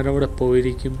വന്നാലും ഞാനവിടെ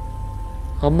പോയിരിക്കും.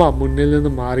 അമ്മ മുന്നിൽ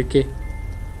നിന്ന് മാറിക്കേ.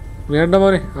 വേണ്ട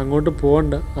മോനെ, അങ്ങോട്ട്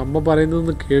പോകണ്ട. അമ്മ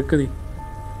പറയുന്നതൊന്ന് കേൾക്ക് നീ.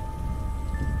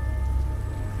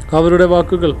 അവരുടെ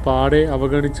വാക്കുകൾ പാടെ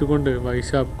അവഗണിച്ചുകൊണ്ട്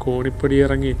വൈശാഖ്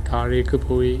കോണിപ്പടിയിറങ്ങി താഴേക്ക്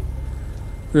പോയി.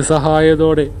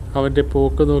 നിസ്സഹായതോടെ അവൻ്റെ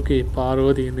പോക്ക് നോക്കി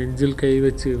പാർവതി നെഞ്ചിൽ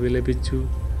കൈവച്ച് വിലപിച്ചു.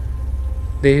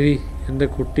 ദേവി, എൻ്റെ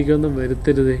കുട്ടിക്കൊന്നും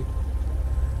വരുത്തരുതേ.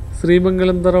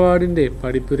 ശ്രീമംഗലം തറവാടിൻ്റെ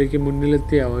പടിപ്പുരയ്ക്ക്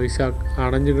മുന്നിലെത്തിയ വൈശാഖ്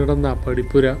അടഞ്ഞുകിടന്ന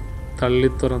പടിപ്പുര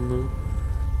തള്ളിത്തുറന്നു.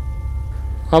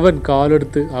 അവൻ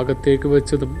കാലെടുത്ത് അകത്തേക്ക്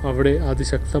വെച്ചതും അവിടെ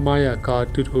അതിശക്തമായ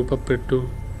കാറ്റ് രൂപപ്പെട്ടു.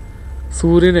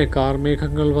 സൂര്യനെ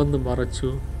കാർമേഘങ്ങൾ വന്ന് മറച്ചു.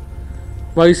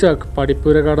 വൈശാഖ്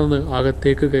പടിപ്പുര കടന്ന്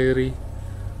അകത്തേക്ക് കയറി.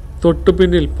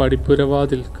 തൊട്ടുപിന്നിൽ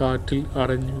പടിപ്പുരവാതിൽ കാറ്റിൽ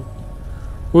അടഞ്ഞു.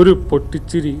 ഒരു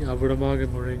പൊട്ടിച്ചിരി അവിടമാകെ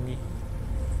മുഴങ്ങി.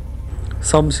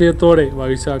 സംശയത്തോടെ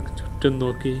വൈശാഖ് ചുറ്റും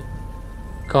നോക്കി.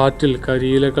 കാറ്റിൽ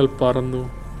കരിയിലകൾ പറന്നു.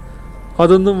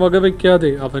 അതൊന്നും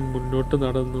വകവയ്ക്കാതെ അവൻ മുന്നോട്ട്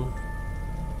നടന്നു.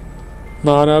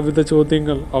 നാനാവിധ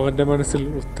ചോദ്യങ്ങൾ അവൻ്റെ മനസ്സിൽ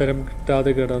ഉത്തരം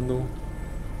കിട്ടാതെ കിടന്നു.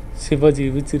 ശിവ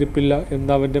ജീവിച്ചിരിപ്പില്ല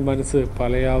എന്നവൻ്റെ മനസ്സ്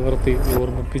പലയാവർത്തി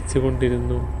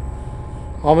ഓർമ്മിപ്പിച്ചുകൊണ്ടിരുന്നു.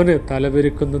 അവന്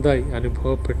തലപെരുക്കുന്നതായി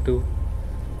അനുഭവപ്പെട്ടു.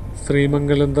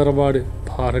 ശ്രീമംഗലം തറവാട്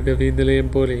ഭാർഗവീ നിലയം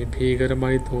പോലെ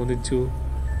ഭീകരമായി തോന്നിച്ചു.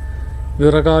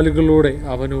 വിറകാലുകളോടെ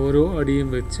അവൻ ഓരോ അടിയും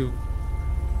വെച്ചു.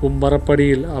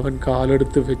 ഉമ്മറപ്പടിയിൽ അവൻ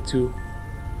കാലെടുത്ത് വെച്ചു.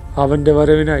 അവൻ്റെ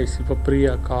വരവിനായി ശിവപ്രിയ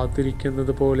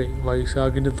കാത്തിരിക്കുന്നത് പോലെ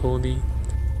വൈശാഖിന് തോന്നി.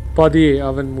 പതിയെ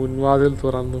അവൻ മുൻവാതിൽ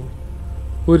തുറന്നു.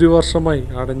 ഒരു വർഷമായി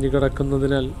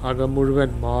അടഞ്ഞുകിടക്കുന്നതിനാൽ അകം മുഴുവൻ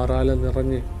മാറാല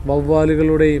നിറഞ്ഞ്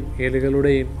വവ്വാലുകളുടെയും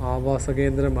എലികളുടെയും ആവാസ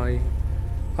കേന്ദ്രമായി.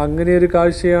 അങ്ങനെയൊരു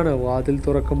കാഴ്ചയാണ് വാതിൽ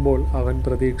തുറക്കുമ്പോൾ അവൻ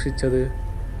പ്രതീക്ഷിച്ചത്.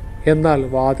 എന്നാൽ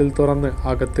വാതിൽ തുറന്ന്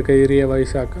അകത്ത് കയറിയ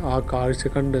വൈശാഖ് ആ കാഴ്ച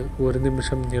കണ്ട് ഒരു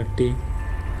നിമിഷം ഞെട്ടി.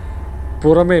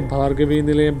 പുറമെ ഭാർഗവീ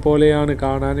നിലയം പോലെയാണ്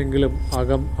കാണാനെങ്കിലും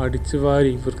അകം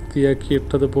അടിച്ചുവാരി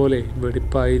വൃത്തിയാക്കിയിട്ടതുപോലെ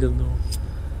വെടിപ്പായിരുന്നു.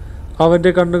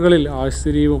 അവൻ്റെ കണ്ണുകളിൽ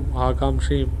ആശ്ചര്യവും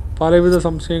ആകാംക്ഷയും പലവിധ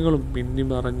സംശയങ്ങളും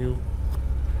മിന്നിമറഞ്ഞു.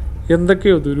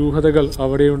 എന്തൊക്കെയോ ദുരൂഹതകൾ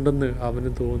അവിടെയുണ്ടെന്ന് അവന്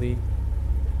തോന്നി.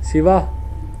 ശിവ,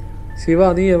 ശിവ,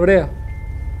 നീ എവിടെയാ?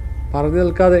 പറഞ്ഞു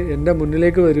നിൽക്കാതെ എൻ്റെ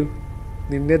മുന്നിലേക്ക് വരൂ.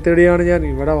 നിന്നെ തേടിയാണ് ഞാൻ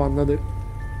ഇവിടെ വന്നത്.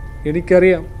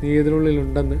 എനിക്കറിയാം നീ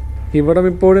ഇതിനുള്ളിലുണ്ടെന്ന്. ഇവിടം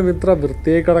ഇപ്പോഴും ഇത്ര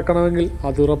വൃത്തിയായി കിടക്കണമെങ്കിൽ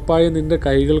അതുറപ്പായി നിന്റെ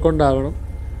കൈകൾ കൊണ്ടാവണം.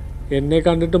 എന്നെ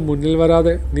കണ്ടിട്ട് മുന്നിൽ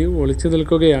വരാതെ നീ ഒളിച്ചു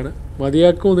നിൽക്കുകയാണ്.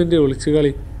 മതിയാക്കൂ നിന്റെ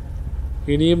ഒളിച്ചുകളി.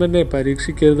 ഇനിയും എന്നെ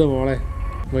പരീക്ഷിക്കരുത് മോളെ.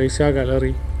 വൈശാഖ്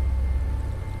അലറി.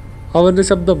 അവൻ്റെ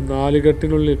ശബ്ദം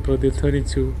നാലുകെട്ടിനുള്ളിൽ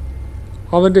പ്രതിധ്വനിച്ചു.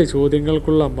 അവൻ്റെ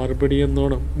ചോദ്യങ്ങൾക്കുള്ള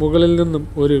മറുപടിയെന്നോണം മുകളിൽ നിന്നും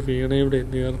ഒരു വീണയുടെ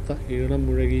നേർത്ത ഈണം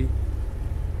മുഴങ്ങി.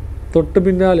 തൊട്ടു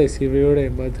പിന്നാലെ ശിവയുടെ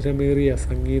മധുരമേറിയ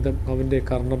സംഗീതം അവൻ്റെ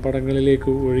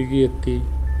കർണപടങ്ങളിലേക്ക് ഒഴുകിയെത്തി.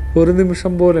 ഒരു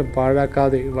നിമിഷം പോലും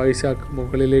പാഴാക്കാതെ വൈശാഖ്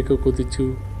മുകളിലേക്ക് കുതിച്ചു.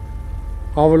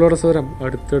 അവളുടെ സ്വരം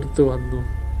അടുത്തടുത്ത് വന്നു.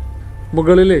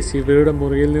 മുകളിലെ ശിവയുടെ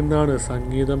മുറിയിൽ നിന്നാണ്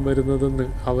സംഗീതം വരുന്നതെന്ന്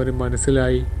അവന്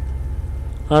മനസ്സിലായി.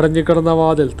 അടഞ്ഞുകിടന്ന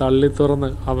വാതിൽ തള്ളി തുറന്ന്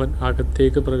അവൻ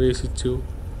അകത്തേക്ക് പ്രവേശിച്ചു.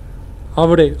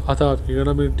 അവിടെ അതാ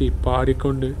വീണമീട്ടി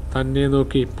പാടിക്കൊണ്ട് തന്നെ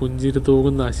നോക്കി പുഞ്ചിരി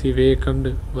തൂകുന്ന ശിവയെ കണ്ട്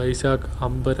വൈശാഖ്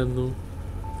അമ്പരന്നു.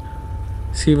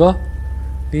 ശിവ,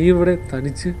 നീ ഇവിടെ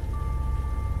തനിച്ച്?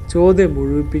 ചോദ്യം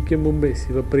മുഴുവിപ്പിക്കും മുമ്പേ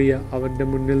ശിവപ്രിയ അവൻ്റെ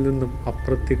മുന്നിൽ നിന്നും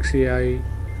അപ്രത്യക്ഷയായി.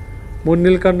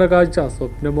 മുന്നിൽ കണ്ട കാഴ്ച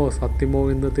സ്വപ്നമോ സത്യമോ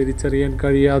എന്ന് തിരിച്ചറിയാൻ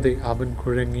കഴിയാതെ അവൻ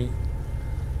കുഴങ്ങി.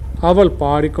 അവൾ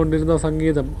പാടിക്കൊണ്ടിരുന്ന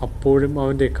സംഗീതം അപ്പോഴും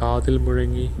അവൻ്റെ കാതിൽ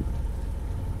മുഴങ്ങി.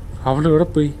 അവൾ എവിടെ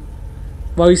പോയി?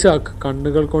 വൈശാഖ്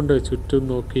കണ്ണുകൾ കൊണ്ട് ചുറ്റും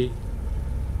നോക്കി.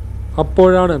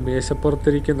 അപ്പോഴാണ്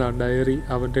മേശപ്പുറത്തിരിക്കുന്ന ഡയറി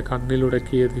അവൻ്റെ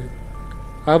കണ്ണിലുടക്കിയത്.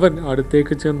 അവൻ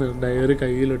അടുത്തേക്ക് ചെന്ന് ഡയറി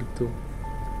കയ്യിലെടുത്തു.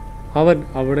 അവൻ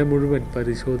അവിടെ മുഴുവൻ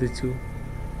പരിശോധിച്ചു.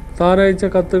 താനയച്ച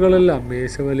കത്തുകളെല്ലാം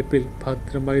മേശവലിപ്പിൽ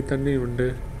ഭദ്രമായി തന്നെയുണ്ട്.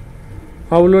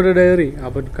 അവളുടെ ഡയറി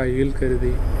അവൻ കയ്യിൽ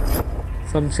കരുതി.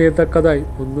 സംശയത്തക്കതായി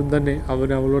ഒന്നും തന്നെ അവൻ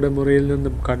അവളുടെ മുറിയിൽ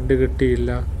നിന്നും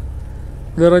കണ്ടുകിട്ടിയില്ല.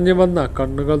 നിറഞ്ഞു വന്ന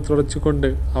കണ്ണുകൾ തുടച്ചുകൊണ്ട്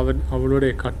അവൻ അവളുടെ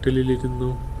കട്ടിലിരുന്നു.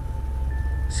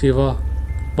 ശിവ,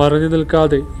 പറഞ്ഞു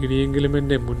നിൽക്കാതെ ഇനിയെങ്കിലും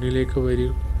എൻ്റെ മുന്നിലേക്ക് വരൂ.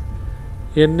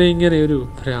 എന്നെ ഇങ്ങനെ ഒരു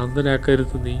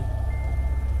ഭ്രാന്തനാക്കരുത് നീ,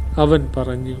 അവൻ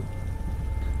പറഞ്ഞു.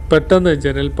 പെട്ടെന്ന്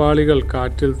ജനൽപ്പാളികൾ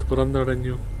കാറ്റിൽ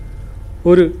തുറന്നടഞ്ഞു.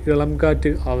 ഒരു ഇളം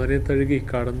കാറ്റ് അവനെ തഴുകി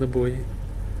കടന്നുപോയി.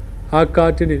 ആ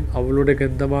കാറ്റിന് അവളുടെ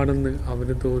ഗന്ധമാണെന്ന്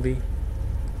അവന് തോന്നി.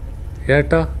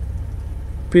 ഏട്ടാ,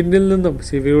 പിന്നിൽ നിന്നും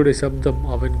ശിവയുടെ ശബ്ദം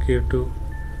അവൻ കേട്ടു.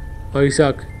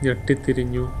 വൈശാഖ്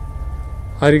ഞെട്ടിത്തിരിഞ്ഞു.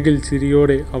 അരികിൽ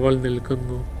ചിരിയോടെ അവൾ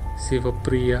നിൽക്കുന്നു.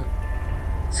 ശിവപ്രിയ.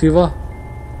 ശിവ,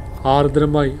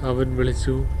 ആർദ്രമായി അവൻ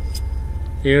വിളിച്ചു.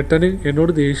 ഏട്ടന്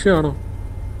എന്നോട് ദേഷ്യമാണോ?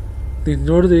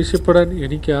 നിന്നോട് ദേഷ്യപ്പെടാൻ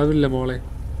എനിക്കാവില്ല മോളെ.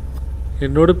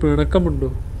 എന്നോട് പിണക്കമുണ്ടോ?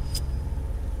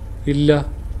 ഇല്ല.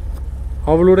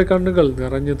 അവളുടെ കണ്ണുകൾ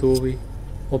നിറഞ്ഞു തൂവി.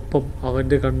 ഒപ്പം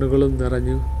അവൻ്റെ കണ്ണുകളും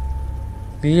നിറഞ്ഞു.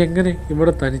 നീ എങ്ങനെ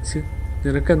ഇവിടെ തനിച്ച്?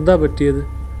 നിനക്കെന്താ പറ്റിയത്?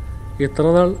 ഇത്ര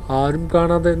നാൾ ആരും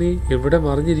കാണാതെ നീ എവിടെ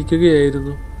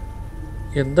മറിഞ്ഞിരിക്കുകയായിരുന്നു?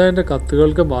 എന്താ എൻ്റെ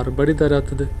കത്തുകൾക്ക് മറുപടി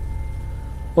തരാത്തത്?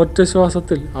 ഒറ്റ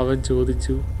ശ്വാസത്തിൽ അവൻ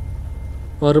ചോദിച്ചു.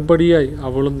 മറുപടിയായി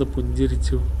അവളൊന്ന്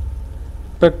പുഞ്ചിരിച്ചു.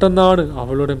 പെട്ടെന്നാണ്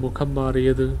അവളുടെ മുഖം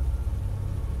മാറിയത്.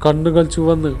 കണ്ണുകൾ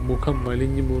ചുവന്ന് മുഖം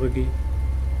വലിഞ്ഞു മുറുകി.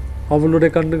 അവളുടെ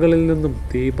കണ്ണുകളിൽ നിന്നും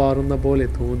തീ പാറുന്ന പോലെ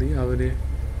തോന്നി അവന്.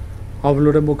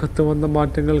 അവളുടെ മുഖത്ത് വന്ന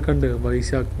മാറ്റങ്ങൾ കണ്ട്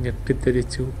വൈശാഖ്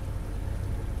ഞെട്ടിത്തെരിച്ചു.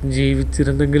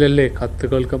 ജീവിച്ചിരുന്നെങ്കിലല്ലേ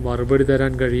കത്തുകൾക്ക് മറുപടി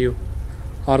തരാൻ കഴിയൂ.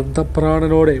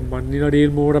 അർദ്ധപ്രാണനോടെ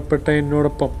മണ്ണിനടിയിൽ മൂടപ്പെട്ട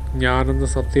എന്നോടൊപ്പം ഞാനെന്ന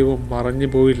സത്യവും മറഞ്ഞു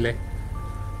പോയില്ലേ?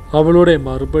 അവളുടെ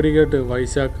മറുപടി കേട്ട്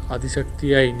വൈശാഖ്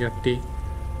അതിശക്തിയായി ഞെട്ടി.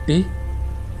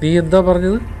 നീ എന്താ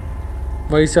പറഞ്ഞത്?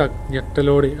 വൈശാഖ്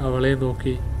ഞെട്ടലോടെ അവളെ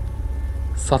നോക്കി.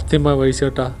 സത്യമായി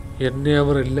വൈശേട്ടാ, എന്നെ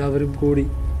അവർ എല്ലാവരും കൂടി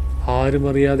ആരും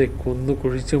അറിയാതെ കൊന്നു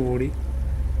കുഴിച്ചു മൂടി.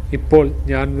 ഇപ്പോൾ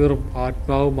ഞാൻ വെറും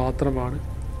ആത്മാവ് മാത്രമാണ്.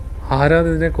 ആരാ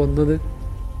നിന്നെ കൊന്നത്?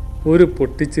 ഒരു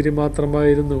പൊട്ടിച്ചിരി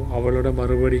മാത്രമായിരുന്നു അവളുടെ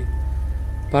മറുപടി.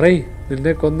 പറയ്,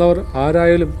 നിന്നെ കൊന്നവർ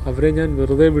ആരായാലും അവരെ ഞാൻ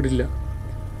വെറുതെ വിടില്ല.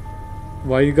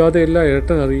 വൈകാതെ എല്ലാ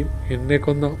ഏട്ടനറിയും. എന്നെ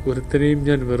കൊന്ന ഒരുത്തനെയും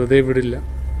ഞാൻ വെറുതെ വിടില്ല.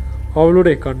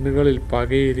 അവളുടെ കണ്ണുകളിൽ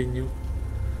പകയെരിഞ്ഞു.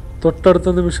 തൊട്ടടുത്ത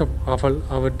നിമിഷം അവൾ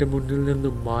അവൻ്റെ മുന്നിൽ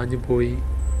നിന്നും മാഞ്ഞു പോയി.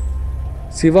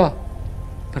 ശിവ,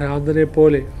 ഭ്രാന്തനെ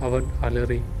പോലെ അവൻ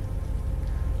അലറി.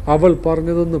 അവൾ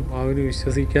പറഞ്ഞതൊന്നും അവന്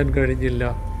വിശ്വസിക്കാൻ കഴിഞ്ഞില്ല.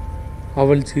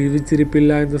 അവൾ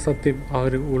ജീവിച്ചിരിപ്പില്ല എന്ന സത്യം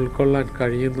അവന് ഉൾക്കൊള്ളാൻ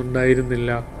കഴിയുന്നുണ്ടായിരുന്നില്ല.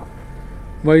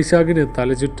 വൈശാഖിന്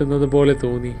തലചുറ്റുന്നത് പോലെ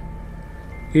തോന്നി.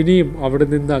 ഇനിയും അവിടെ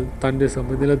നിന്നാൽ തൻ്റെ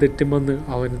സമനില തെറ്റുമെന്ന്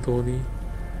അവന് തോന്നി.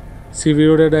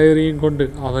 ശിവയുടെ ഡയറിയും കൊണ്ട്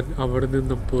അവൻ അവിടെ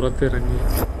നിന്നും പുറത്തിറങ്ങി.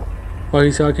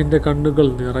 വൈശാഖിൻ്റെ കണ്ണുകൾ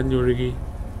നിറഞ്ഞൊഴുകി.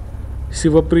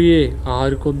 ശിവപ്രിയയെ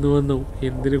ആര് കൊന്നുവെന്നോ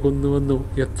എന്തിനു കൊന്നുവെന്നോ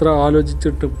എത്ര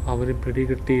ആലോചിച്ചിട്ടും അവന്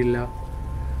പിടികിട്ടിയില്ല.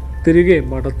 തിരികെ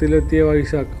മഠത്തിലെത്തിയ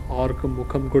വൈശാഖ് ആർക്കും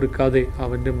മുഖം കൊടുക്കാതെ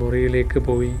അവൻ്റെ മുറിയിലേക്ക്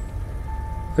പോയി.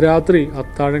 രാത്രി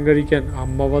അത്താഴം കഴിക്കാൻ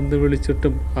അമ്മ വന്ന്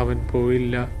വിളിച്ചിട്ടും അവൻ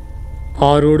പോയില്ല.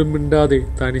 ആരോടും മിണ്ടാതെ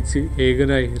തനിച്ച്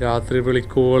ഏകനായി രാത്രി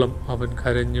വിളിക്കുവോളം അവൻ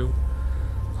കരഞ്ഞു.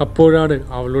 അപ്പോഴാണ്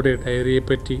അവളുടെ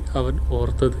ഡയറിയെപ്പറ്റി അവൻ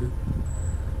ഓർത്തത്.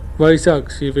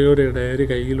 വൈശാഖ് ശിവയുടെ ഡയറി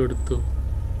കയ്യിലെടുത്തു.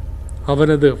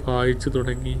 അവനത് വായിച്ചു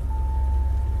തുടങ്ങി.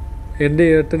 എൻ്റെ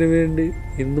ഏട്ടന് വേണ്ടി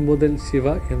ഇന്നു മുതൽ ശിവ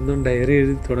എന്നും ഡയറി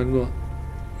എഴുതി തുടങ്ങുക.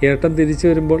 ഏട്ടൻ തിരിച്ചു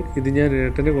വരുമ്പോൾ ഇത് ഞാൻ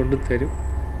ഏട്ടന് കൊണ്ടുതരും.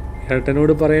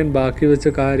 ഏട്ടനോട് പറയാൻ ബാക്കി വെച്ച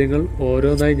കാര്യങ്ങൾ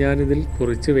ഓരോന്നായി ഞാനിതിൽ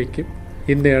കുറിച്ച് വയ്ക്കും.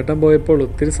 ഇന്ന് ഏട്ടൻ പോയപ്പോൾ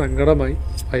ഒത്തിരി സങ്കടമായി.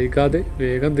 വൈകാതെ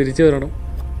വേഗം തിരിച്ചു വരണം.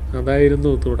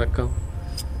 അതായിരുന്നു തുടക്കം.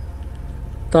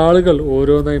 താളുകൾ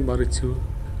ഓരോന്നായി മറിച്ചു.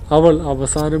 അവൾ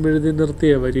അവസാനം എഴുതി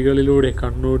നിർത്തിയ വരികളിലൂടെ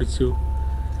കണ്ണോടിച്ചു.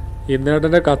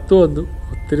 ഇന്നേട്ടൻ്റെ കത്ത് വന്നു.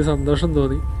 ഒത്തിരി സന്തോഷം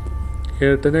തോന്നി.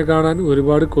 ഏട്ടനെ കാണാൻ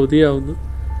ഒരുപാട് കൊതിയാവുന്നു.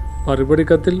 മറുപടി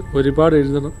കത്തിൽ ഒരുപാട്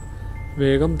എഴുതണം.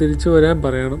 വേഗം തിരിച്ചു വരാൻ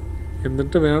പറയണം.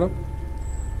 എന്നിട്ട് വേണം.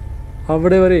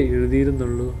 അവിടെ വരെ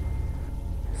എഴുതിയിരുന്നുള്ളൂ.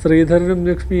 ശ്രീധരനും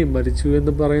ലക്ഷ്മിയും മരിച്ചു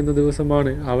എന്ന് പറയുന്ന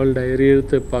ദിവസമാണ് അവൾ ഡയറി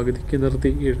എഴുത്ത് പകുതിക്ക്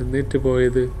നിർത്തി എഴുന്നേറ്റ്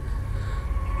പോയത്.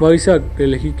 വൈശാഖ്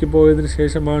ഡൽഹിക്ക് പോയതിനു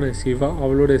ശേഷമാണ് ശിവ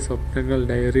അവളുടെ സ്വപ്നങ്ങൾ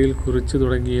ഡയറിയിൽ കുറിച്ചു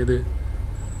തുടങ്ങിയത്.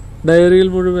 ഡയറിയിൽ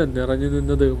മുഴുവൻ നിറഞ്ഞു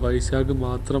നിന്നത് വൈശാഖ്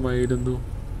മാത്രമായിരുന്നു.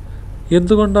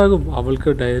 എന്തുകൊണ്ടാകും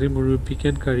അവൾക്ക് ഡയറി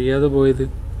മുഴുവിപ്പിക്കാൻ കഴിയാതെ പോയത്?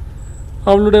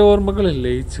 അവളുടെ ഓർമ്മകളിൽ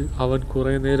ലയിച്ച് അവൻ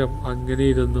കുറേ നേരം അങ്ങനെ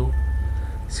ഇരുന്നു.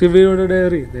 ശിവയുടെ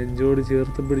ഡയറി നെഞ്ചോട്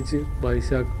ചേർത്ത് പിടിച്ച്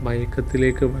വൈശാഖ്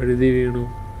മയക്കത്തിലേക്ക് വഴുതി വീണു.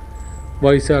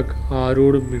 വൈശാഖ്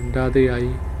ആരോടും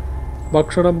മിണ്ടാതെയായി.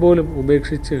 ഭക്ഷണം പോലും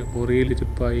ഉപേക്ഷിച്ച്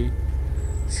മുറിയിലിരിപ്പായി.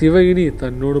 ശിവ ഇനി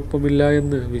തന്നോടൊപ്പമില്ല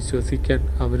എന്ന് വിശ്വസിക്കാൻ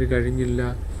അവന് കഴിഞ്ഞില്ല.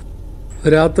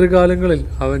 രാത്രികാലങ്ങളിൽ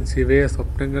അവൻ ശിവയെ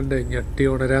സ്വപ്നം കണ്ട് ഞെട്ടി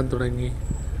ഉണരാൻ തുടങ്ങി.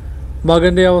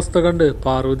 മകൻ്റെ അവസ്ഥ കണ്ട്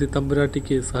പാർവതി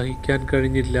തമ്പുരാട്ടിക്ക് സഹിക്കാൻ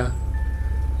കഴിഞ്ഞില്ല.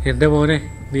 എൻ്റെ മോനെ,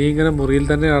 നീ ഇങ്ങനെ മുറിയിൽ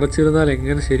തന്നെ അടച്ചിരുന്നാൽ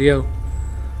എങ്ങനെ ശരിയാവും?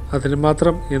 അതിന്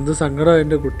മാത്രം എന്ത് സങ്കടം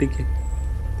എൻ്റെ കുട്ടിക്ക്?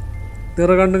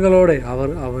 നിറകണ്ണുകളോടെ അവർ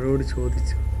അവനോട്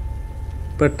ചോദിച്ചു.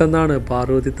 പെട്ടെന്നാണ്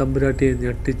പാർവതി തമ്പുരാട്ടിയെ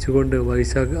ഞെട്ടിച്ചുകൊണ്ട്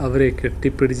വൈശാഖ് അവരെ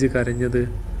കെട്ടിപ്പിടിച്ച് കരഞ്ഞത്.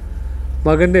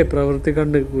 മകൻ്റെ പ്രവൃത്തി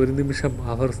കണ്ട് ഒരു നിമിഷം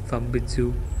അവർ സ്തംഭിച്ചു.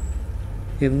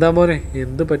 എന്താ മോനെ,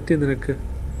 എന്ത് പറ്റി നിനക്ക്?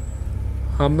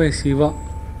 അമ്മേ, ശിവ,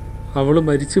 അവൾ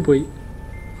മരിച്ചുപോയി.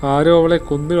 ആരോ അവളെ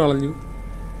കൊന്നു കളഞ്ഞു.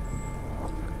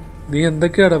 നീ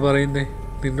എന്തൊക്കെയാടാ പറയുന്നേ?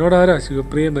 നിന്നോടാരാ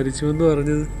ശിവപ്രിയ മരിച്ചുവെന്ന്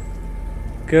പറഞ്ഞത്?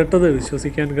 കേട്ടത്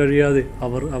വിശ്വസിക്കാൻ കഴിയാതെ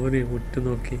അവർ അവനെ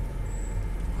ഉറ്റുനോക്കി.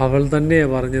 അവൾ തന്നെയാ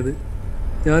പറഞ്ഞത്.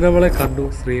 ഞാൻ അവളെ കണ്ടു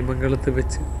ശ്രീമംഗലത്ത്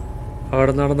വെച്ച്.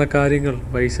 അവിടെ നടന്ന കാര്യങ്ങൾ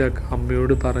വൈശാഖ്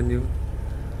അമ്മയോട് പറഞ്ഞു.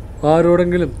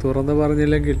 ആരോടെങ്കിലും തുറന്നു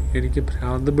പറഞ്ഞില്ലെങ്കിൽ എനിക്ക്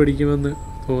ഭ്രാന്ത് പിടിക്കുമെന്ന്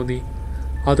തോന്നി.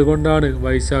 അതുകൊണ്ടാണ്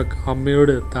വൈശാഖ്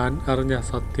അമ്മയോട് താൻ അറിഞ്ഞ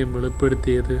സത്യം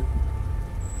വെളിപ്പെടുത്തിയത്.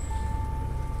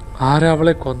 ആരാ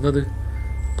അവളെ കൊന്നത്?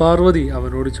 പാർവതി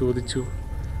അവനോട് ചോദിച്ചു.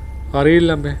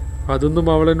 അറിയില്ലമ്മേ, അതൊന്നും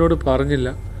അവളെന്നോട് പറഞ്ഞില്ല.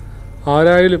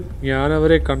 ആരായാലും ഞാൻ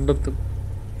അവരെ കണ്ടെത്തും.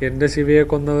 എൻ്റെ ശിവയെ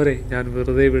കൊന്നവരെ ഞാൻ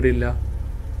വെറുതെ വിടില്ല.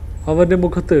 അവൻ്റെ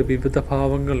മുഖത്ത് വിവിധ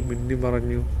ഭാവങ്ങൾ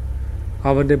മിന്നിമറഞ്ഞു.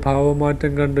 അവൻ്റെ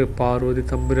ഭാവമാറ്റം കണ്ട് പാർവതി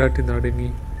തമ്പുരാട്ടി നടുങ്ങി.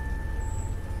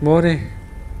 മോനെ,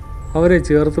 അവരെ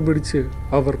ചേർത്ത് പിടിച്ച്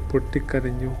അവർ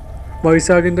പൊട്ടിക്കരഞ്ഞു.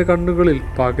 വൈശാഖിൻ്റെ കണ്ണുകളിൽ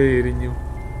പകയെരിഞ്ഞു.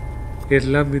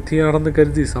 എല്ലാം വിധിയാണെന്ന്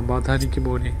കരുതി സമാധാനിക്കും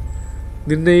മോനെ.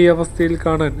 നിന്നെ ഈ അവസ്ഥയിൽ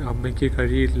കാണാൻ അമ്മയ്ക്ക്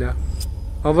കഴിയില്ല.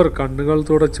 അവർ കണ്ണുകൾ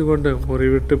തുടച്ചുകൊണ്ട്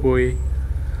മുറിവിട്ട് പോയി.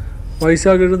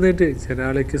 വൈശാഖ് എഴുന്നേറ്റ്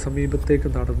ജനാലയ്ക്ക് സമീപത്തേക്ക്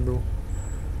നടന്നു.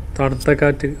 തണുത്ത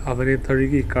കാറ്റ് അവനെ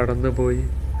തഴുകി കടന്നുപോയി.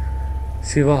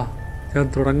 ശിവ, ഞാൻ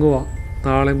തുടങ്ങുക.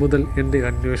 നാളെ മുതൽ എൻ്റെ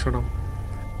അന്വേഷണം.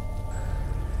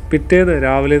 പിറ്റേന്ന്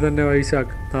രാവിലെ തന്നെ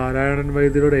വൈശാഖ് നാരായണൻ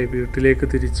വൈദ്യരുടെ വീട്ടിലേക്ക്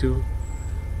തിരിച്ചു.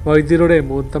 വൈദ്യരുടെ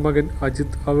മൂത്ത മകൻ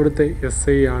അജിത്ത് അവിടുത്തെ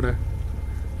SI ആണ്.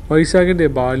 വൈശാഖിൻ്റെ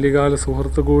ബാല്യകാല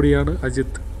സുഹൃത്തു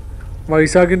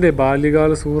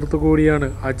കൂടിയാണ്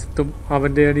അജിത്തും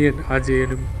അവൻ്റെ അനിയൻ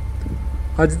അജയനും.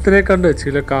 അജിത്തിനെ കണ്ട്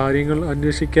ചില കാര്യങ്ങൾ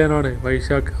അന്വേഷിക്കാനാണ്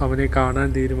വൈശാഖ് അവനെ കാണാൻ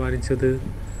തീരുമാനിച്ചത്.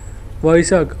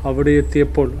 വൈശാഖ് അവിടെ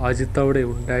എത്തിയപ്പോൾ അജിത്ത് അവിടെ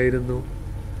ഉണ്ടായിരുന്നു.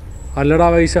 അല്ലടാ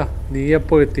വൈശ, നീ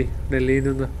എപ്പോൾ എത്തി ഡൽഹിയിൽ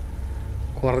നിന്ന്?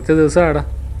 കുറച്ച് ദിവസമാടാ.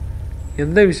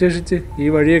 എന്താ വിശേഷിച്ച് ഈ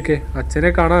വഴിയൊക്കെ?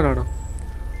 അച്ഛനെ കാണാനാണോ?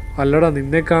 അല്ലടാ,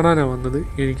 നിന്നെ കാണാനാണ് വന്നത്.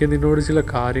 എനിക്ക് നിന്നോട് ചില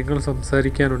കാര്യങ്ങൾ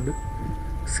സംസാരിക്കാനുണ്ട്.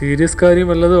 സീരിയസ് കാര്യം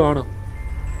വല്ലതും ആണോ?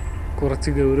 കുറച്ച്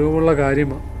ഗൗരവമുള്ള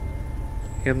കാര്യമാണ്.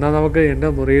 എന്നാൽ നമുക്ക് എൻ്റെ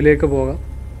മുറിയിലേക്ക് പോകാം.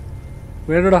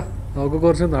 വേണ്ടടാ, നമുക്ക്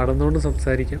കുറച്ച് നടന്നുകൊണ്ട്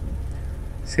സംസാരിക്കാം.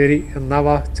 ശരി, എന്നാ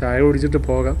വാ, ചായ കുടിച്ചിട്ട്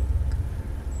പോകാം.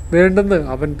 വേണ്ടെന്ന്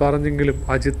അവൻ പറഞ്ഞെങ്കിലും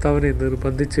അജിത്ത് അവനെ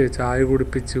നിർബന്ധിച്ച് ചായ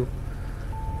കുടിപ്പിച്ചു.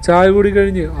 ചായ കുടി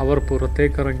കഴിഞ്ഞ് അവർ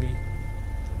പുറത്തേക്കിറങ്ങി.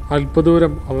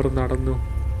 അല്പദൂരം അവർ നടന്നു.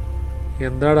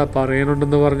 എന്താടാ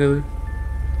പറയാനുണ്ടെന്ന് പറഞ്ഞത്?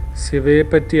 ശിവയെ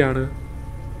പറ്റിയാണ്.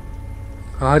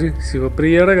 ആര്?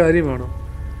 ശിവപ്രിയയുടെ കാര്യമാണോ?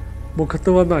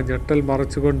 മുഖത്ത് വന്ന ഞെട്ടൽ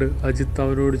മറച്ചുകൊണ്ട് അജിത്ത്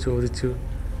അവനോട് ചോദിച്ചു.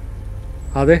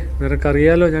 അതെ,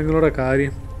 നിനക്കറിയാലോ ഞങ്ങളുടെ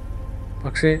കാര്യം.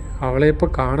 പക്ഷേ അവളെ ഇപ്പോൾ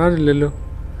കാണാനില്ലല്ലോ.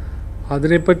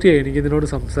 അതിനെപ്പറ്റിയാണ് എനിക്കിതിനോട്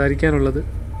സംസാരിക്കാനുള്ളത്.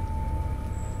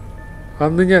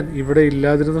 അന്ന് ഞാൻ ഇവിടെ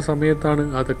ഇല്ലാതിരുന്ന സമയത്താണ്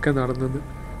അതൊക്കെ നടന്നത്.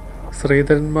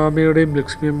 ശ്രീധരൻ മാമയുടെയും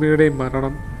ലക്ഷ്മി അമ്മയുടെയും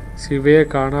മരണം, ശിവയെ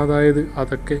കാണാതായത്,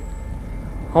 അതൊക്കെ.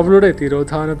 അവളുടെ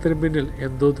തിരോധാനത്തിന് പിന്നിൽ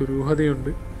എന്തോ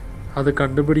ദുരൂഹതയുണ്ട്. അത്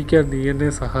കണ്ടുപിടിക്കാൻ നീ എന്നെ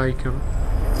സഹായിക്കണം.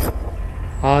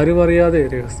 ആരും അറിയാതെ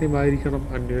രഹസ്യമായിരിക്കണം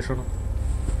അന്വേഷണം.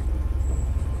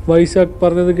 വൈശാഖ്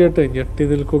പറഞ്ഞത് കേട്ട് ഞെട്ടി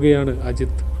നിൽക്കുകയാണ്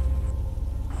അജിത്ത്.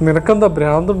 നിനക്കെന്താ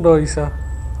ഭ്രാന്തുണ്ടോ ഈശ?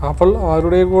 അവൾ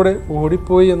ആരുടെ കൂടെ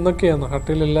ഓടിപ്പോയി എന്നൊക്കെയാണ്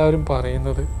നാട്ടിലെല്ലാവരും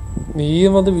പറയുന്നത്.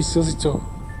 നീയും അത് വിശ്വസിച്ചോ?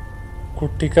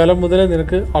 കുട്ടിക്കാലം മുതലേ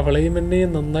നിനക്ക് അവളെയും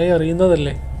എന്നെയും നന്നായി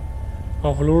അറിയുന്നതല്ലേ?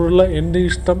 അവളോടുള്ള എൻ്റെ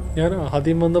ഇഷ്ടം ഞാൻ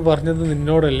ആദ്യം വന്ന് പറഞ്ഞത്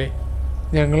നിന്നോടല്ലേ?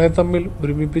 ഞങ്ങളെ തമ്മിൽ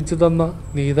ഒരുമിപ്പിച്ചു തന്ന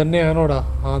നീ തന്നെയാണോടാ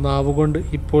ആ നാവുകൊണ്ട്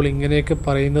ഇപ്പോൾ ഇങ്ങനെയൊക്കെ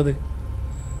പറയുന്നത്?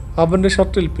 അവൻ്റെ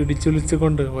ഷർട്ടിൽ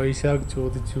പിടിച്ചുലിച്ചുകൊണ്ട് വൈശാഖ്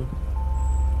ചോദിച്ചു.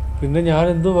 പിന്നെ ഞാൻ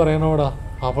എന്തു പറയണോടാ?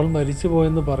 അവൾ മരിച്ചു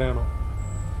പോയെന്ന് പറയണോ?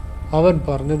 അവൻ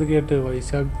പറഞ്ഞത് കേട്ട്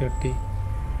വൈശാഖ് ഞെട്ടി.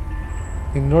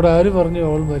 നിന്നോട് ആര് പറഞ്ഞു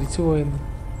അവൾ മരിച്ചു പോയെന്ന്?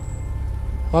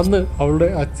 അന്ന് അവളുടെ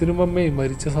അച്ഛനും അമ്മയും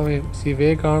മരിച്ച സമയം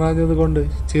ശിവയെ കാണാഞ്ഞത് കൊണ്ട്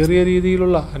ചെറിയ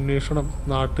രീതിയിലുള്ള അന്വേഷണം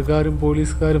നാട്ടുകാരും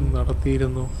പോലീസുകാരും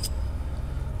നടത്തിയിരുന്നു.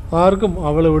 ആർക്കും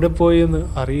അവൾ എവിടെ പോയെന്ന്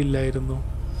അറിയില്ലായിരുന്നു.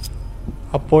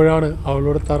 അപ്പോഴാണ്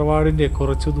അവളുടെ തറവാടിൻ്റെ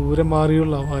കുറച്ചു ദൂരെ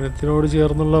മാറിയുള്ള വനത്തിനോട്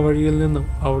ചേർന്നുള്ള വഴിയിൽ നിന്നും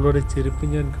അവളുടെ ചെരുപ്പ്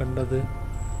ഞാൻ കണ്ടത്.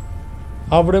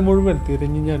 അവിടെ മുഴുവൻ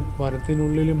തിരഞ്ഞ് ഞാൻ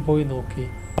വനത്തിനുള്ളിലും പോയി നോക്കി.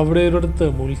 അവിടെ ഒരിടത്ത്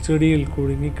മുൾച്ചെടിയിൽ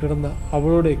കുടുങ്ങിക്കിടന്ന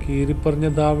അവളുടെ കീറിപ്പറഞ്ഞ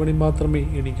ധാവണി മാത്രമേ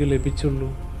എനിക്ക് ലഭിച്ചുള്ളൂ.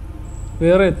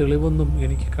 വേറെ തെളിവൊന്നും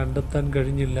എനിക്ക് കണ്ടെത്താൻ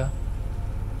കഴിഞ്ഞില്ല.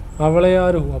 അവളെ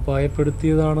ആരോ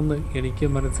അപായപ്പെടുത്തിയതാണെന്ന് എനിക്ക്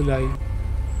മനസ്സിലായി.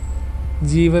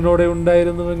 ജീവനോടെ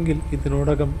ഉണ്ടായിരുന്നുവെങ്കിൽ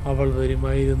ഇതിനോടകം അവൾ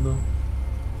വരുമായിരുന്നു.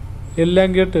 എല്ലാം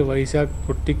കേട്ട് വൈശാഖ്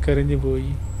പൊട്ടിക്കരഞ്ഞു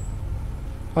പോയി.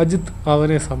 അജിത്ത്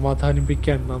അവനെ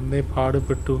സമാധാനിപ്പിക്കാൻ നന്നേ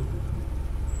പാടുപെട്ടു.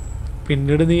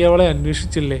 പിന്നീട് നീ അവളെ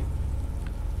അന്വേഷിച്ചില്ലേ?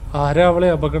 ആരാ അവളെ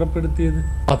അപകടപ്പെടുത്തിയത്?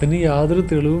 അതിന് യാതൊരു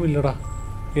തെളിവുമില്ലടാ.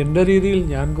 എൻ്റെ രീതിയിൽ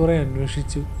ഞാൻ കുറേ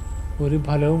അന്വേഷിച്ചു. ഒരു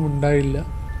ഫലവും ഉണ്ടായില്ല.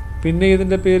 പിന്നെ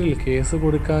ഇതിൻ്റെ പേരിൽ കേസ്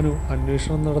കൊടുക്കാനോ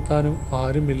അന്വേഷണം നടത്താനോ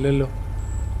ആരുമില്ലല്ലോ.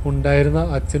 ഉണ്ടായിരുന്ന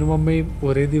അച്ഛനും അമ്മയും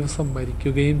ഒരേ ദിവസം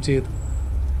മരിക്കുകയും ചെയ്തു.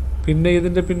 പിന്നെ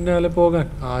ഇതിൻ്റെ പിന്നാലെ പോകാൻ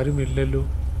ആരുമില്ലല്ലോ.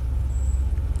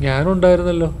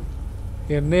 ഞാനുണ്ടായിരുന്നല്ലോ.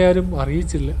 എന്നെ ആരും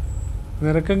അറിയിച്ചില്ല.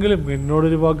 നിനക്കെങ്കിലും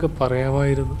എന്നോടൊരു വാക്ക്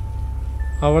പറയാമായിരുന്നു.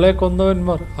 അവളെ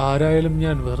കൊന്നവന്മാർ ആരായാലും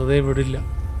ഞാൻ വെറുതെ വിടില്ല.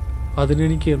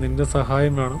 അതിനെനിക്ക് നിന്റെ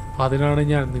സഹായം വേണം. അതിനാണ്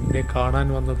ഞാൻ നിന്നെ കാണാൻ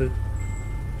വന്നത്.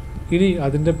 ഇനി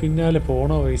അതിൻ്റെ പിന്നാലെ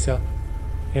പോണോ വൈശ?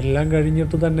 എല്ലാം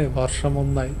കഴിഞ്ഞിട്ട് തന്നെ വർഷം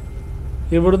 1 ആയി.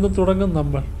 എവിടുന്ന് തുടങ്ങും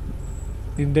നമ്മൾ?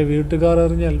 നിന്റെ വീട്ടുകാർ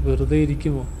അറിഞ്ഞാൽ വെറുതെ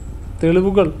ഇരിക്കുമോ?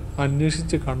 തെളിവുകൾ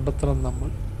അന്വേഷിച്ച് കണ്ടെത്തണം നമ്മൾ.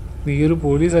 നീയൊരു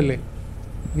പോലീസല്ലേ?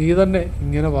 നീ തന്നെ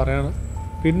ഇങ്ങനെ പറയണം.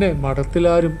 പിന്നെ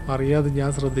മഠത്തിലാരും അറിയാതെ ഞാൻ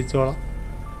ശ്രദ്ധിച്ചോളാം.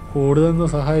 കൂടുതൽ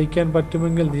സഹായിക്കാൻ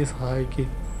പറ്റുമെങ്കിൽ നീ സഹായിക്കുക,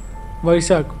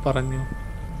 വൈശാഖ് പറഞ്ഞു.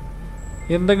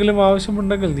 എന്തെങ്കിലും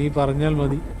ആവശ്യമുണ്ടെങ്കിൽ നീ പറഞ്ഞാൽ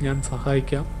മതി, ഞാൻ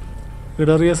സഹായിക്കാം,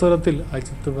 ഇടറിയ സ്വരത്തിൽ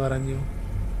അജിത്ത് പറഞ്ഞു.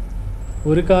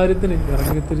 ഒരു കാര്യത്തിന്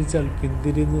ഇറങ്ങിത്തിരിച്ചാൽ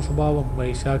പിന്തിരിയുന്ന സ്വഭാവം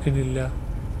വൈശാഖിനില്ല.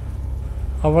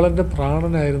 അവളെൻ്റെ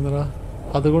പ്രാണനായിരുന്നടാ.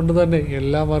 അതുകൊണ്ട് തന്നെ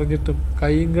എല്ലാം അറിഞ്ഞിട്ടും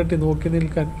കൈയും കെട്ടി നോക്കി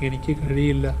നിൽക്കാൻ എനിക്ക്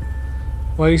കഴിയില്ല.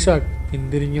 വൈശാഖ്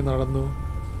പിന്തിരിഞ്ഞ് നടന്നു.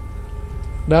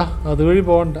 ഡാ, അതുവഴി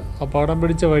പോകണ്ട, അപകടം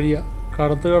പിടിച്ച വഴിയാ,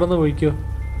 കടന്നു പോയിക്കോ,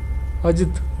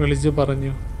 അജിത്ത് വിളിച്ചു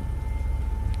പറഞ്ഞു.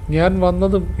 ഞാൻ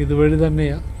വന്നതും ഇതുവഴി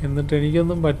തന്നെയാ, എന്നിട്ട്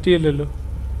എനിക്കൊന്നും പറ്റിയില്ലല്ലോ.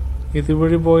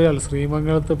 ഇതുവഴി പോയാൽ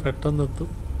ശ്രീമംഗലത്ത് പെട്ടെന്നെത്തും.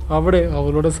 അവിടെ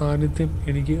അവളുടെ സാന്നിധ്യം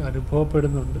എനിക്ക്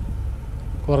അനുഭവപ്പെടുന്നുണ്ട്.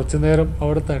 കുറച്ചു നേരം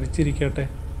അവിടെ തനിച്ചിരിക്കട്ടെ,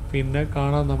 പിന്നെ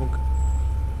കാണാം നമുക്ക്.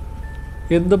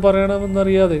 എന്ത്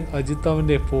പറയണമെന്നറിയാതെ അജിത്ത്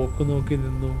അവൻ്റെ പോക്ക് നോക്കി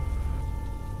നിന്നു.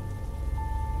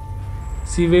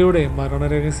 ശിവയുടെ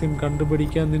മരണരഹസ്യം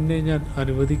കണ്ടുപിടിക്കാൻ നിന്നെ ഞാൻ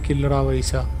അനുവദിക്കില്ലടാ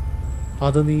വൈശ.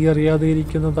 അത് നീ അറിയാതെ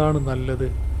ഇരിക്കുന്നതാണ് നല്ലത്,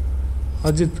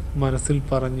 അജിത്ത് മനസ്സിൽ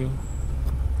പറഞ്ഞു.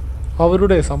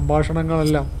 അവരുടെ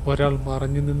സംഭാഷണങ്ങളെല്ലാം ഒരാൾ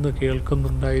മറഞ്ഞു നിന്ന്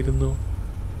കേൾക്കുന്നുണ്ടായിരുന്നു.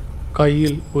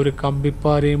 കയ്യിൽ ഒരു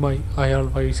കമ്പിപ്പാരയുമായി അയാൾ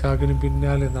വൈശാഖിന്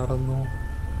പിന്നാലെ നടന്നു.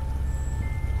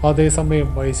 അതേസമയം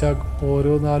വൈശാഖ്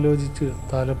ഓരോന്നാലോചിച്ച്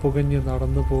തലപുകഞ്ഞ്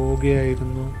നടന്നു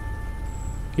പോവുകയായിരുന്നു.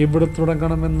 ഇവിടെ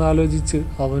തുടങ്ങണമെന്നാലോചിച്ച്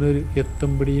അവനൊരു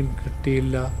എത്തും പിടിയും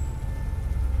കിട്ടിയില്ല.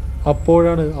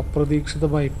 അപ്പോഴാണ്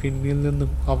അപ്രതീക്ഷിതമായി പിന്നിൽ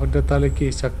നിന്നും അവൻ്റെ തലയ്ക്ക്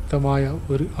ശക്തമായ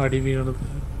ഒരു അടി വീണത്.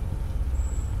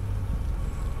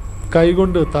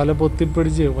 കൈകൊണ്ട് തല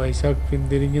പൊത്തിപ്പിടിച്ച് വൈശാഖ്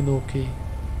പിന്തിരിഞ്ഞു നോക്കി.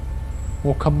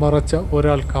 മുഖം മറച്ച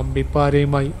ഒരാൾ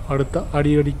കമ്പിപ്പാരയുമായി അടുത്ത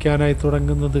അടിയടിക്കാനായി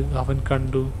തുടങ്ങുന്നത് അവൻ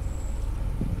കണ്ടു.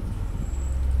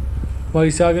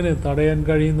 വൈശാഖിന് തടയാൻ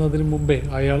കഴിയുന്നതിന് മുമ്പേ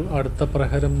അയാൾ അടുത്ത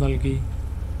പ്രഹരം നൽകി.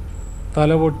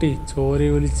 തലപൊട്ടി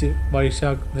ചോരയൊലിച്ച്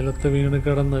വൈശാഖ് നിലത്ത് വീണ്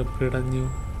കിടന്ന് പിടഞ്ഞു.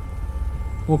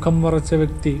 മുഖം മറച്ച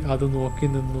വ്യക്തി അത് നോക്കി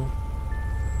നിന്നു.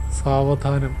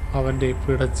 സാവധാനം അവൻ്റെ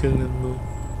പിടച്ചിൽ നിന്നു.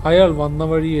 അയാൾ വന്ന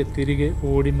വഴിയെ തിരികെ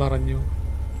ഓടിമറഞ്ഞു.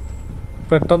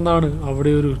 പെട്ടെന്നാണ്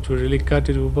അവിടെ ഒരു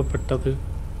ചുഴലിക്കാറ്റ് രൂപപ്പെട്ടത്.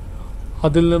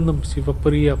 അതിൽ നിന്നും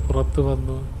ശിവപ്രിയ പുറത്തു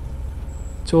വന്നു.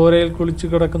 ചോരയിൽ കുളിച്ചു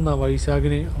കിടക്കുന്ന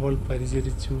വൈശാഖിനെ അവൾ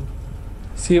പരിചരിച്ചു.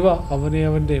 ശിവ അവനെ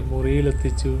അവൻ്റെ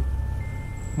മുറിയിലെത്തിച്ചു.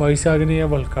 വൈശാഖിനെ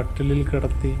അവൾ കട്ടിലിൽ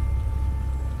കിടത്തി.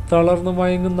 തളർന്നു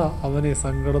മയങ്ങുന്ന അവനെ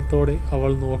സങ്കടത്തോടെ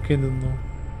അവൾ നോക്കി നിന്നു.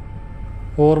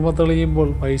 ഓർമ്മ തെളിയുമ്പോൾ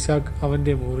വൈശാഖ്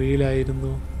അവൻ്റെ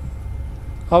മുറിയിലായിരുന്നു.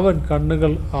 അവൻ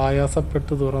കണ്ണുകൾ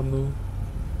ആയാസപ്പെട്ടു തുറന്നു.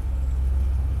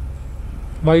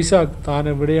 വൈശാഖ് താൻ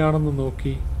എവിടെയാണെന്ന്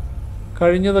നോക്കി.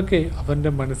 കഴിഞ്ഞതൊക്കെ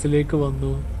അവൻ്റെ മനസ്സിലേക്ക്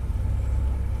വന്നു.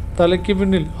 തലയ്ക്ക്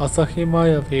പിന്നിൽ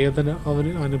അസഹ്യമായ വേദന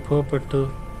അവന് അനുഭവപ്പെട്ടു.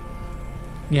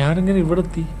 ഞാനിങ്ങനെ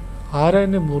ഇവിടെത്തി? ആരാ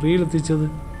എന്നെ മുറിയിലെത്തിച്ചത്?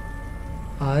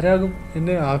 ആരാകും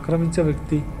എന്നെ ആക്രമിച്ച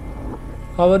വ്യക്തി?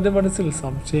 അവൻ്റെ മനസ്സിൽ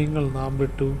സംശയങ്ങൾ നാം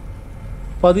വിട്ടു.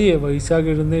 പതിയെ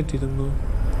വൈശാഖ് എഴുന്നേറ്റിരുന്നു.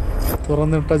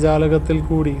 തുറന്നിട്ട ജാലകത്തിൽ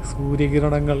കൂടി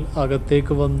സൂര്യകിരണങ്ങൾ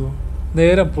അകത്തേക്ക് വന്നു.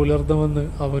 നേരം പുലർന്നുവെന്ന്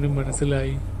അവനും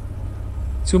മനസ്സിലായി.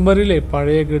 ചുമരിലെ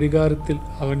പഴയ ഘടികാരത്തിൽ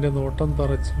അവൻ്റെ നോട്ടം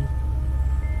തറച്ചു.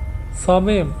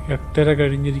 സമയം 8:30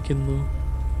 കഴിഞ്ഞിരിക്കുന്നു.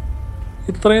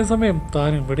 ഇത്രയും സമയം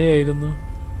താൻ എവിടെയായിരുന്നു?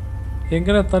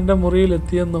 എങ്ങനെ തൻ്റെ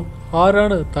മുറിയിലെത്തിയെന്നോ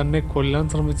ആരാണ് തന്നെ കൊല്ലാൻ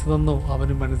ശ്രമിച്ചതെന്നോ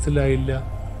അവന് മനസ്സിലായില്ല.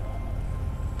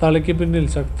 തലയ്ക്ക് പിന്നിൽ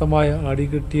ശക്തമായ അടി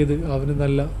കിട്ടിയത് അവന്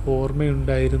നല്ല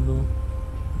ഓർമ്മയുണ്ടായിരുന്നു.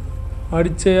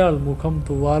 അടിച്ചയാൾ മുഖം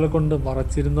തുവാല കൊണ്ട്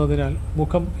മറച്ചിരുന്നതിനാൽ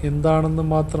മുഖം എന്താണെന്ന്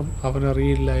മാത്രം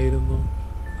അവനറിയില്ലായിരുന്നു.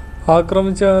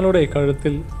 ആക്രമിച്ചയാളുടെ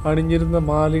കഴുത്തിൽ അണിഞ്ഞിരുന്ന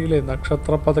മാലയിലെ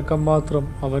നക്ഷത്രപതക്കം മാത്രം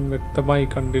അവൻ വ്യക്തമായി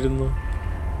കണ്ടിരുന്നു.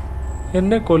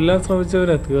 എന്നെ കൊല്ലാൻ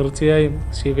ശ്രമിച്ചവന് തീർച്ചയായും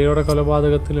ശിവയുടെ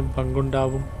കൊലപാതകത്തിലും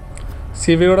പങ്കുണ്ടാവും.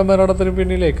 ശിവയുടെ മരണത്തിന്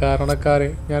പിന്നിലെ കാരണക്കാരെ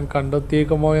ഞാൻ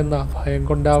കണ്ടെത്തിയേക്കുമോ എന്ന ഭയം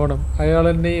കൊണ്ടാവണം അയാൾ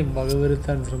എന്നെയും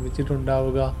വകവരുത്താൻ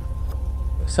ശ്രമിച്ചിട്ടുണ്ടാവുക.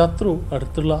 ശത്രു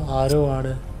അടുത്തുള്ള ആരോ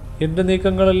ആണ്. എൻ്റെ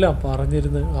നീക്കങ്ങളെല്ലാം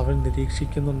പറഞ്ഞിരുന്ന് അവൻ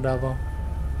നിരീക്ഷിക്കുന്നുണ്ടാവാം.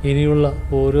 ഇനിയുള്ള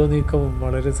ഓരോ നീക്കവും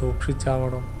വളരെ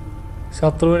സൂക്ഷിച്ചാവണം.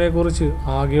 ശത്രുവിനെക്കുറിച്ച്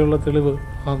ആകെയുള്ള തെളിവ്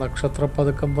ആ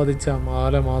നക്ഷത്രപതക്കം പതിച്ച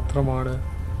മാല മാത്രമാണ്.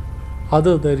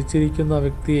 അത് ധരിച്ചിരിക്കുന്ന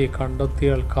വ്യക്തിയെ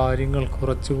കണ്ടെത്തിയാൽ കാര്യങ്ങൾ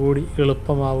കുറച്ചുകൂടി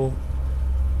എളുപ്പമാവും.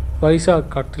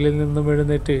 വൈശാഖ് കട്ടിലിൽ നിന്നും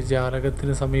എഴുന്നേറ്റ്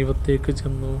ജാലകത്തിന് സമീപത്തേക്ക്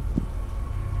ചെന്നു.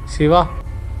 ശിവ,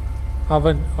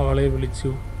 അവൻ അവളെ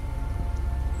വിളിച്ചു.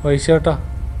 വൈശേട്ടാ.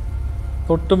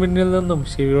 തൊട്ടുമുന്നിൽ നിന്നും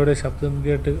ശിവയുടെ ശബ്ദം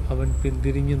കേട്ട് അവൻ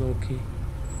പിന്തിരിഞ്ഞു നോക്കി.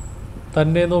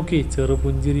 തന്നെ നോക്കി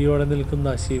ചെറുപുഞ്ചിരിയോടെ നിൽക്കുന്ന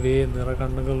ശിവയെ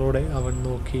നിറകണ്ണുകളോടെ അവൻ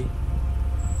നോക്കി.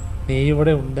 നീ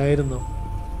ഇവിടെ ഉണ്ടായിരുന്നോ?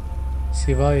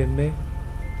 ശിവ എന്നെ?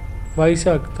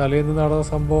 വൈശാഖ് തലേന്ന് നടന്ന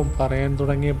സംഭവം പറയാൻ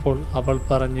തുടങ്ങിയപ്പോൾ അവൾ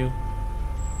പറഞ്ഞു.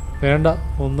 വേണ്ട,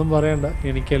 ഒന്നും പറയണ്ട,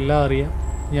 എനിക്കെല്ലാം അറിയാം.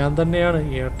 ഞാൻ തന്നെയാണ്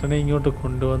ഏട്ടനെ ഇങ്ങോട്ട്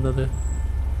കൊണ്ടുവന്നത്.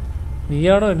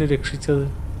 നീയാണോ എന്നെ രക്ഷിച്ചത്?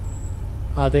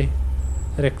 അതെ.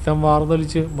 രക്തം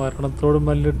വാർന്നൊലിച്ച് മരണത്തോട്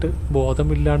മല്ലിട്ട്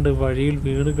ബോധമില്ലാണ്ട് വഴിയിൽ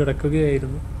വീണ്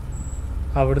കിടക്കുകയായിരുന്നു.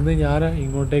 അവിടുന്ന് ഞാനാ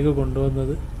ഇങ്ങോട്ടേക്ക്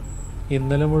കൊണ്ടുവന്നത്.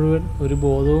 ഇന്നലെ മുഴുവൻ ഒരു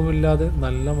ബോധവുമില്ലാതെ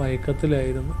നല്ല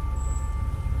മയക്കത്തിലായിരുന്നു.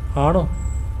 ആണോ?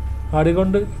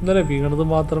 അടികൊണ്ട് ഇന്നലെ വീണത്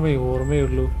മാത്രമേ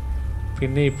ഓർമ്മയുള്ളൂ.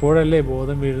 പിന്നെ ഇപ്പോഴല്ലേ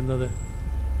ബോധം വീഴുന്നത്.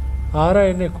 ആരാ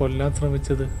എന്നെ കൊല്ലാൻ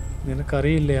ശ്രമിച്ചത്?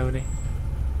 നിനക്കറിയില്ലേ അവനെ?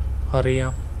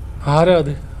 അറിയാം. ആരാ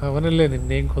അത്? അവനല്ലേ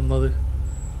നിന്നെയും കൊന്നത്?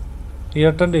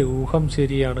 ഏട്ടൻ്റെ ഊഹം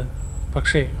ശരിയാണ്.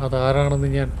 പക്ഷേ അതാരാണെന്ന്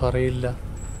ഞാൻ പറയില്ല.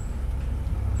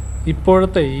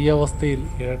 ഇപ്പോഴത്തെ ഈ അവസ്ഥയിൽ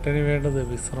ഏട്ടന് വേണ്ടത്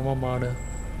വിശ്രമമാണ്.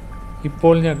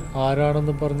 ഇപ്പോൾ ഞാൻ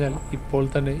ആരാണെന്ന് പറഞ്ഞാൽ ഇപ്പോൾ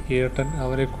തന്നെ ഏട്ടൻ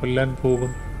അവരെ കൊല്ലാൻ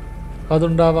പോകും.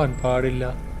 അതുണ്ടാവാൻ പാടില്ല.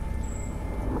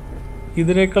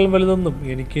 ഇതിനേക്കാൾ വലുതൊന്നും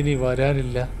എനിക്കിനി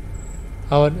വരാനില്ല.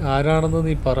 അവൻ ആരാണെന്ന്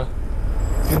നീ പറ.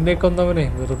 എന്നെ കൊന്നവനെ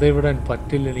വെറുതെ വിടാൻ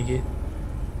പറ്റില്ല എനിക്ക്.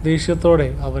 ദേഷ്യത്തോടെ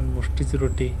അവൻ മുഷ്ടി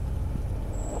ചുരുട്ടി.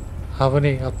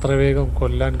 അവനെ അത്ര വേഗം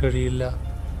കൊല്ലാൻ കഴിയില്ല.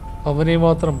 അവനെ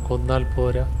മാത്രം കൊന്നാൽ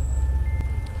പോരാ.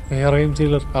 വേറെയും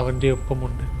ചിലർ അവൻ്റെ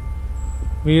ഒപ്പമുണ്ട്.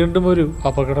 വീണ്ടും ഒരു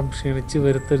അപകടം ക്ഷണിച്ചു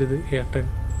വരുത്തരുത് ഏട്ടൻ.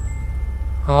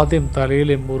 ആദ്യം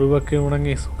തലയിലെ മുറിവൊക്കെ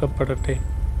ഉണങ്ങി സുഖപ്പെടട്ടെ.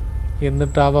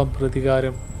 എന്നിട്ടാവാം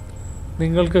പ്രതികാരം.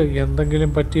 നിങ്ങൾക്ക്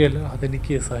എന്തെങ്കിലും പറ്റിയാൽ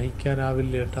അതെനിക്ക്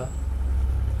സഹിക്കാനാവില്ല ഏട്ടാ.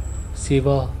 ശിവ,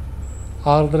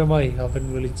 ആർദ്രമായി അവൻ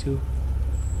വിളിച്ചു.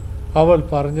 അവൾ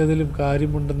പറഞ്ഞതിലും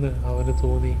കാര്യമുണ്ടെന്ന് അവന്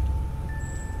തോന്നി.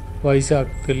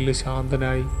 വൈശാഖ് തെല്ല്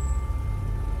ശാന്തനായി.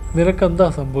 നിനക്കെന്താ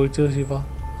സംഭവിച്ചത് ശിവ?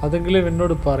 അതെങ്കിലും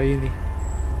എന്നോട് പറയുന്നേ.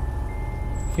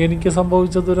 എനിക്ക്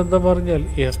സംഭവിച്ച ദുരന്തം പറഞ്ഞാൽ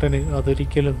ഏട്ടന്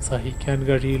അതൊരിക്കലും സഹിക്കാൻ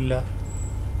കഴിയില്ല.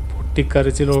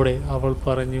 പൊട്ടിക്കരച്ചിലോടെ അവൾ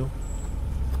പറഞ്ഞു.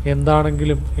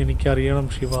 എന്താണെങ്കിലും എനിക്കറിയണം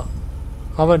ശിവ.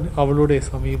 അവൻ അവളുടെ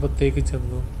സമീപത്തേക്ക്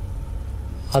ചെന്നു.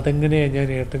 അതെങ്ങനെയാ ഞാൻ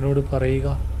ഏട്ടനോട് പറയുക?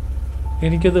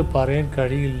 എനിക്കത് പറയാൻ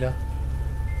കഴിയില്ല.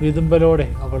 വിതുമ്പലോടെ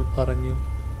അവൾ പറഞ്ഞു.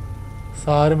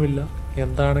 സാരമില്ല,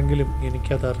 എന്താണെങ്കിലും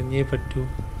എനിക്കതറിഞ്ഞേ പറ്റൂ.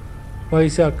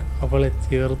 വൈശാഖ് അവളെ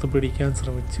ചേർത്ത് പിടിക്കാൻ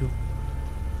ശ്രമിച്ചു.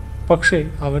 പക്ഷേ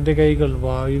അവൻ്റെ കൈകൾ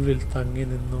വായുവിൽ തങ്ങി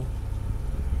നിന്നു.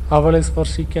 അവളെ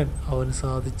സ്പർശിക്കാൻ അവന്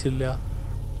സാധിച്ചില്ല.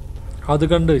 അത്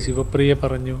കണ്ട് ശിവപ്രിയ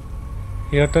പറഞ്ഞു.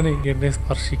 ഏട്ടന് എന്നെ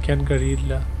സ്പർശിക്കാൻ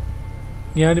കഴിയില്ല.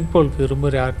 ഞാനിപ്പോൾ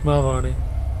വെറുമൊരാത്മാവാണ്.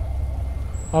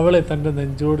 അവളെ തൻ്റെ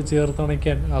നെഞ്ചോട്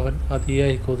ചേർത്തണയ്ക്കാൻ അവൻ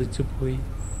അതിയായി കൊതിച്ചുപോയി.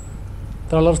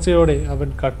 തളർച്ചയോടെ അവൻ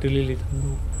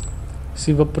കട്ടിലിരുന്നു.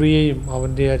 ശിവപ്രിയയും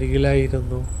അവൻ്റെ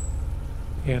അരികിലായിരുന്നു.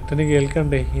 ഏട്ടന്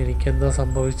കേൾക്കണ്ടേ എനിക്കെന്താ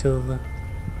സംഭവിച്ചതെന്ന്?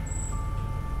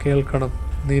 കേൾക്കണം,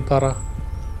 നീ പറ.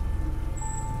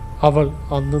 അവൾ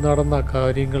അന്ന് നടന്ന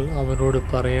കാര്യങ്ങൾ അവനോട്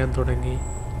പറയാൻ തുടങ്ങി.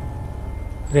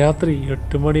 രാത്രി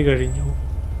 8 മണി കഴിഞ്ഞു.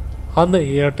 അന്ന്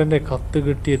ഏട്ടൻ്റെ കത്ത്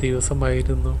കിട്ടിയ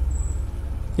ദിവസമായിരുന്നു.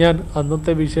 ഞാൻ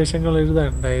അന്നത്തെ വിശേഷങ്ങൾ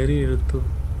എഴുതാൻ ഡയറി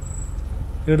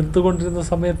എടുത്തുകൊണ്ടിരുന്ന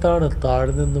സമയത്താണ്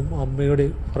താഴെ നിന്നും അമ്മയുടെ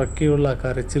ഉറക്കെയുള്ള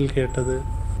കരച്ചിൽ കേട്ടത്.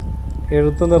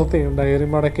 എഴുത്ത് നിർത്തി ഡയറി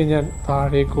മടക്കി ഞാൻ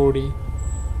താഴേക്ക് ഓടി.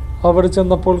 അവിടെ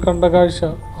ചെന്നപ്പോൾ കണ്ട കാഴ്ച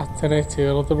അച്ഛനെ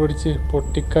ചേർത്ത് പിടിച്ച്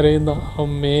പൊട്ടിക്കരയുന്ന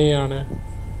അമ്മയെയാണ്.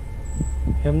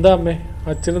 എന്താ അമ്മേ,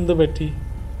 അച്ഛനെന്ത് പറ്റി?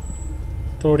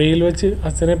 തൊടിയിൽ വെച്ച്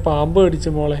അച്ഛനെ പാമ്പ്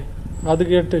കടിച്ചു മോളെ. അത്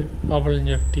കേട്ട് അവൾ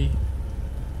ഞെട്ടി.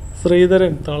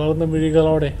 ശ്രീധരൻ തളർന്ന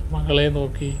മിഴികളോടെ മകളെ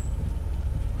നോക്കി.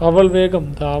 അവൾ വേഗം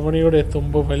ധാവണിയുടെ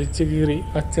തുമ്പ് വലിച്ചു കീറി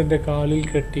അച്ഛൻ്റെ കാലിൽ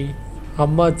കെട്ടി.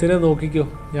 അമ്മ അച്ഛനെ നോക്കിക്കോ,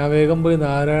 ഞാൻ വേഗം പോയി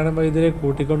നാരായണ വൈദ്യരെ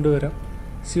കൂട്ടിക്കൊണ്ടുവരാം,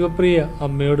 ശിവപ്രിയ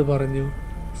അമ്മയോട് പറഞ്ഞു.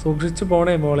 സൂക്ഷിച്ചു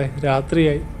പോണേ മോളെ,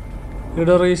 രാത്രിയായി,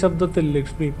 ഇടറിയ ശബ്ദത്തിൽ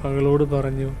ലക്ഷ്മി മകളോട്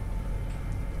പറഞ്ഞു.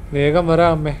 വേഗം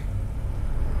വരാം അമ്മേ.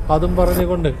 അതും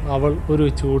പറഞ്ഞുകൊണ്ട് അവൾ ഒരു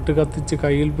ചൂട്ട് കത്തിച്ച്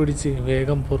കയ്യിൽ പിടിച്ച്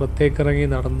വേഗം പുറത്തേക്കിറങ്ങി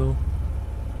നടന്നു.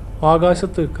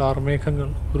 ആകാശത്ത് കാർമേഘങ്ങൾ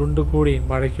ഉരുണ്ടുകൂടി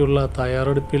മഴയ്ക്കുള്ള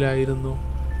തയ്യാറെടുപ്പിലായിരുന്നു.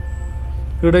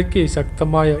 ഇടയ്ക്ക്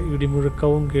ശക്തമായ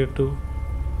ഇടിമുഴക്കവും കേട്ടു.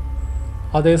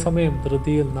 അതേസമയം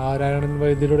ധൃതിയിൽ നാരായണൻ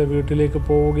വൈദ്യരുടെ വീട്ടിലേക്ക്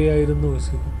പോവുകയായിരുന്നു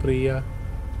ശിവപ്രിയ.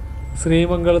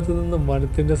 ശ്രീമംഗലത്ത് നിന്നും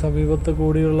വനത്തിൻ്റെ സമീപത്ത്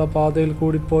കൂടിയുള്ള പാതയിൽ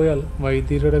കൂടിപ്പോയാൽ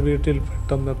വൈദ്യരുടെ വീട്ടിൽ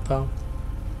പെട്ടെന്നെത്താം.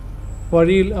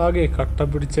 വഴിയിൽ ആകെ കട്ട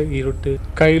പിടിച്ച ഇരുട്ട്.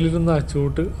 കയ്യിലിരുന്ന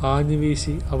ചൂട്ട് ആഞ്ഞു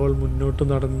വീശി അവൾ മുന്നോട്ട്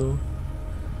നടന്നു.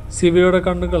 ശിവയുടെ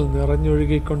കണ്ണുകൾ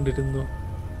നിറഞ്ഞൊഴുകിക്കൊണ്ടിരുന്നു.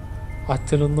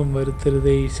 അച്ഛനൊന്നും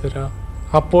വരുത്തരുതേ ഈശ്വര.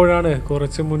 അപ്പോഴാണ്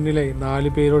കുറച്ചു മുന്നിലെ 4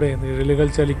 പേരുടെ നിഴലുകൾ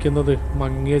ചലിക്കുന്നത്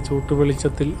മങ്ങിയ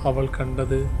ചൂട്ടുവെളിച്ചത്തിൽ അവൾ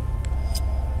കണ്ടത്.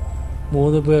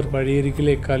 3 പേർ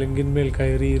വഴിയരികിലെ കലുങ്കിന്മേൽ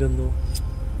കയറിയിരുന്നു.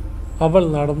 അവൾ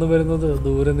നടന്നു വരുന്നത്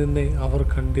ദൂരെ നിന്നേ അവർ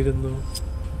കണ്ടിരുന്നു.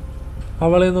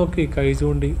 അവളെ നോക്കി കൈ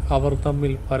ചൂണ്ടി അവർ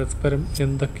തമ്മിൽ പരസ്പരം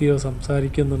എന്തൊക്കെയോ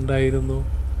സംസാരിക്കുന്നുണ്ടായിരുന്നു.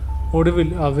 ഒടുവിൽ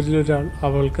അവരിലൊരാൾ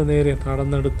അവൾക്ക് നേരെ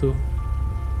നടന്നെടുത്തു.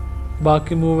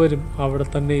 ബാക്കി 3 അവിടെ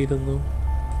തന്നെ ഇരുന്നു.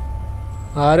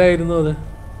 ആരായിരുന്നു അത്?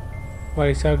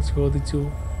 വൈശാഖ് ചോദിച്ചു.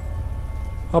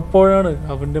 അപ്പോഴാണ്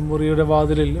അവൻ്റെ മുറിയുടെ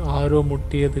വാതിലിൽ ആരോ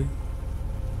മുട്ടിയത്.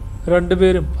 2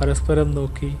 പേരും പരസ്പരം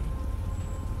നോക്കി.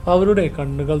 അവരുടെ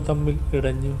കണ്ണുകൾ തമ്മിൽ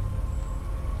ഇടഞ്ഞു.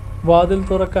 വാതിൽ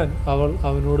തുറക്കാൻ അവൾ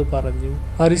അവനോട് പറഞ്ഞു.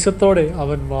 അരിശത്തോടെ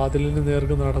അവൻ വാതിലിന്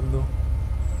നേർക്ക് നടന്നു.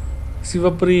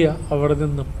 ശിവപ്രിയ അവിടെ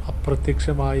നിന്നും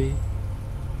അപ്രത്യക്ഷമായി.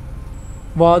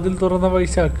 വാതിൽ തുറന്ന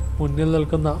വൈശാഖ് മുന്നിൽ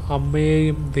നിൽക്കുന്ന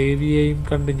അമ്മയെയും ദേവിയെയും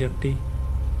കണ്ട് ഞെട്ടി.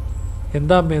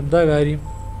 എന്താ അമ്മ, എന്താ കാര്യം?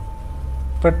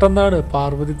 പെട്ടെന്നാണ്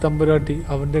പാർവതി തമ്പുരാട്ടി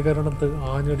അവൻ്റെ കരണത്ത്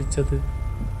ആഞ്ഞടിച്ചത്.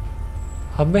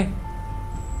 അമ്മേ,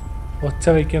 ഒച്ച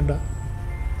വയ്ക്കണ്ട.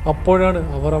 അപ്പോഴാണ്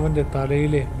അവർ അവൻ്റെ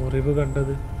തലയിലെ മുറിവ്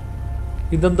കണ്ടത്.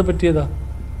 ഇതെന്ത് പറ്റിയതാ?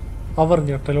 അവർ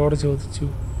ഞെട്ടലോടെ ചോദിച്ചു.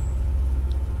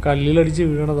 കല്ലിലടിച്ച്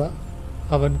വീണതാ,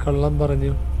 അവൻ കള്ളം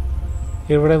പറഞ്ഞു.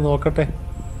 എവിടെ നോക്കട്ടെ?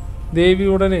 ദേവി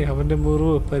ഉടനെ അവൻ്റെ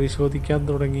മുറിവ് പരിശോധിക്കാൻ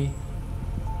തുടങ്ങി.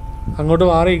 അങ്ങോട്ട്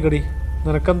മാറിയിക്കടി,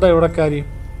 നിനക്കെന്താ ഇവിടെ കാര്യം?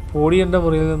 പോടി എൻ്റെ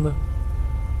മുറിയിൽ നിന്ന്.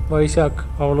 വൈശാഖ്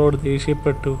അവളോട്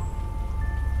ദേഷ്യപ്പെട്ടു.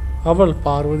 അവൾ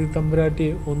പാർവതി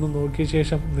തമ്പുരാട്ടിയെ ഒന്ന് നോക്കിയ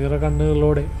ശേഷം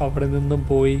നിറകണ്ണുകളോടെ അവിടെ നിന്നും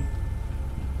പോയി.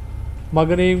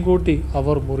 മകനെയും കൂട്ടി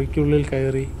അവർ മുറിക്കുള്ളിൽ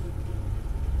കയറി.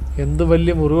 എന്ത്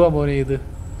വലിയ മുറിവാ മോനെ ഇത്,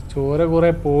 ചോര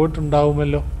കുറെ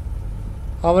പോയിട്ടുണ്ടാവുമല്ലോ.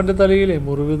 അവൻ്റെ തലയിലെ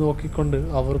മുറിവ് നോക്കിക്കൊണ്ട്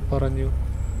അവർ പറഞ്ഞു.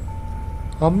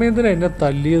 അമ്മ എന്തിനാ എന്നെ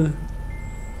തല്ലിയത്?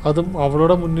 അതും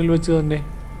അവളുടെ മുന്നിൽ വെച്ച് തന്നെ.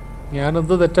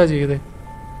 ഞാനെന്ത് തെറ്റാ ചെയ്തേ?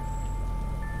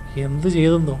 എന്ത്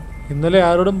ചെയ്തെന്നോ? ഇന്നലെ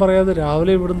ആരോടും പറയാതെ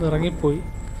രാവിലെ ഇവിടുന്ന് ഇറങ്ങിപ്പോയി.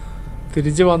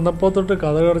 തിരിച്ച് വന്നപ്പോൾ തൊട്ട്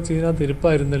കഥ കടച്ച് ഇതിനകത്ത്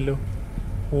ഇരിപ്പായിരുന്നല്ലോ.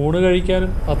 ഊണ്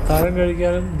കഴിക്കാനും അത്താഴം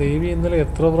കഴിക്കാനും ദേവി ഇന്നലെ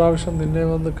എത്ര പ്രാവശ്യം നിന്നെ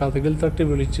വന്ന് കഥകിൽ തട്ടി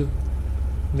വിളിച്ചു.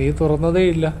 നീ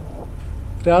തുറന്നതേയില്ല.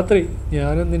 രാത്രി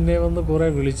ഞാനും നിന്നെ വന്ന് കുറേ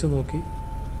വിളിച്ചു നോക്കി.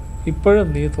 ഇപ്പോഴും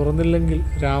നീ തുറന്നില്ലെങ്കിൽ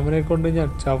രാമനെ കൊണ്ട് ഞാൻ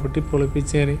ചവിട്ടി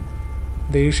പൊളിപ്പിച്ചേനെ.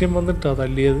 ദേഷ്യം വന്നിട്ടാ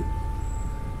തല്ലിയത്.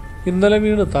 ഇന്നലെ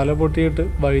വീണ് തല പൊട്ടിയിട്ട്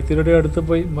വൈദ്യരുടെ അടുത്ത്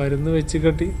പോയി മരുന്ന് വെച്ച്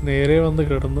കെട്ടി നേരെ വന്ന്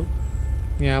കിടന്നു.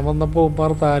 ഞാൻ വന്നപ്പോൾ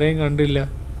ഉമ്മാർത്ത് ആരെയും കണ്ടില്ല.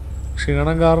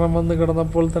 ക്ഷീണം കാരണം വന്ന്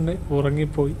കിടന്നപ്പോൾ തന്നെ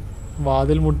ഉറങ്ങിപ്പോയി.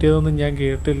 വാതിൽ മുട്ടിയതൊന്നും ഞാൻ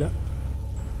കേട്ടില്ല.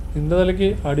 നിന്റെ തലയ്ക്ക്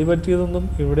അടിപറ്റിയതൊന്നും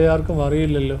ഇവിടെ ആർക്കും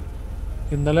അറിയില്ലല്ലോ.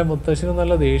 ഇന്നലെ മുത്തശ്ശന്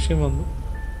നല്ല ദേഷ്യം വന്നു.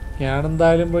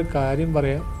 ഞാനെന്തായാലും പോയി കാര്യം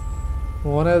പറയാം.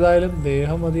 മോനേതായാലും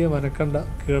ദേഹം അധികം അനക്കണ്ട,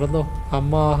 കിടന്നോ.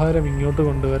 അമ്മ ആഹാരം ഇങ്ങോട്ട്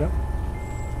കൊണ്ടുവരാം.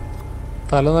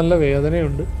 തല നല്ല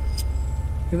വേദനയുണ്ട്.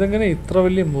 ഇതെങ്ങനെ ഇത്ര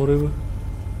വലിയ മുറിവ്?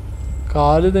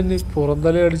 കാല് തന്നെ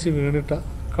പുറന്തലയടിച്ച് വീണിട്ട.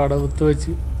 കടവുത്ത്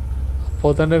വെച്ച്.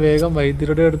 അപ്പോൾ തന്നെ വേഗം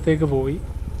വൈദ്യരുടെ അടുത്തേക്ക് പോയി.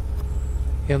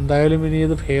 എന്തായാലും ഇനി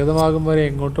ഇത് ഭേദമാകും വരെ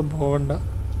എങ്ങോട്ടും പോകണ്ട.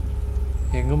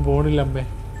 എങ്ങും പോണില്ല അമ്മേ.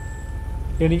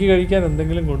 എനിക്ക് കഴിക്കാൻ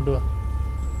എന്തെങ്കിലും കൊണ്ടുവാ,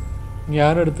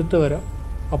 ഞാൻ എടുത്തിട്ട് വരാം.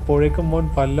 അപ്പോഴേക്കും മോൻ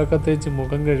പല്ലൊക്കെ തേച്ച്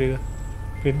മുഖം കഴുകുക.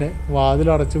 പിന്നെ വാതിൽ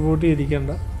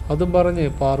അടച്ചുപൂട്ടിയിരിക്കണ്ട. അതും പറഞ്ഞ്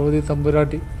പാർവതി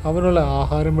തമ്പുരാട്ടി അവനുള്ള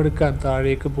ആഹാരമെടുക്കാൻ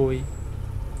താഴേക്ക് പോയി.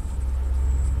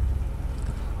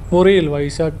 മുറിയിൽ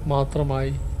വൈശാഖ്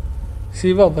മാത്രമായി.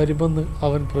 ശിവ വരുമെന്ന്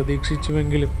അവൻ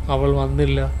പ്രതീക്ഷിച്ചുവെങ്കിലും അവൾ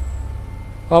വന്നില്ല.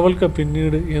 അവൾക്ക്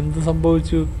പിന്നീട് എന്ത്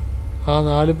സംഭവിച്ചു? ആ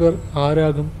 4 പേർ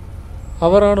ആരാകും?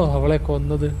 അവരാണോ അവളെ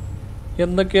കൊന്നത്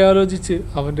എന്നൊക്കെ ആലോചിച്ച്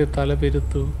അവൻ്റെ തല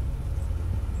പെരുത്തു.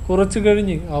 കുറച്ചു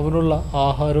കഴിഞ്ഞ് അവനുള്ള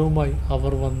ആഹാരവുമായി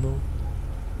അവർ വന്നു.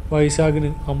 വൈശാഖിന്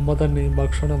അമ്മ തന്നെ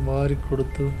ഭക്ഷണം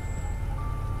വാരിക്കൊടുത്തു.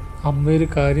 അമ്മയൊരു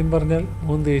കാര്യം പറഞ്ഞാൽ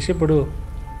മോൻ ദേഷ്യപ്പെടുവോ?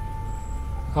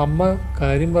 അമ്മ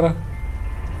കാര്യം പറ.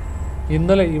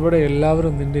 ഇന്നലെ ഇവിടെ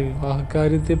എല്ലാവരും നിന്റെ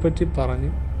വിവാഹകാര്യത്തെപ്പറ്റി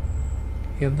പറഞ്ഞു.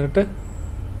 എന്നിട്ട്?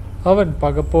 അവൻ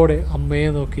പകപ്പോടെ അമ്മയെ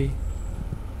നോക്കി.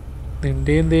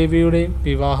 നിന്റെയും ദേവിയുടെയും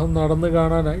വിവാഹം നടന്നു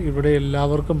കാണാനാണ് ഇവിടെ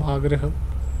എല്ലാവർക്കും ആഗ്രഹം.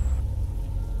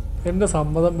 എൻ്റെ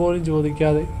സമ്മതം പോലും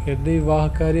ചോദിക്കാതെ എൻ്റെ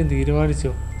വിവാഹക്കാര്യം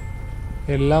തീരുമാനിച്ചോ?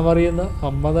 എല്ലാം അറിയുന്ന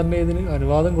അമ്മ തന്നെ ഇതിന്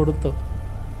അനുവാദം കൊടുത്തോ?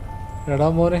 എടാ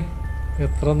മോനെ,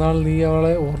 എത്ര നാൾ നീ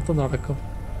അവളെ ഓർത്ത് നടക്കും?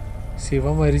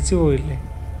 ശിവ മരിച്ചു പോയില്ലേ?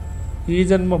 ഈ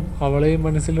ജന്മം അവളെയും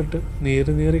മനസ്സിലിട്ട്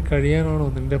നീറി കഴിയാനാണോ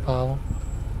നിന്റെ പാവം?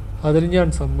 അതിന് ഞാൻ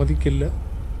സമ്മതിക്കില്ല.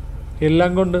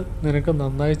 എല്ലാം കൊണ്ട് നിനക്ക്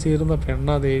നന്നായി ചേരുന്ന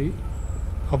പെണ്ണാ ദേവി.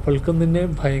 അവൾക്കും നിന്നെ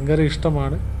ഭയങ്കര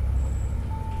ഇഷ്ടമാണ്.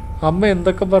 അമ്മ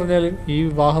എന്തൊക്കെ പറഞ്ഞാലും ഈ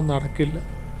വിവാഹം നടക്കില്ല.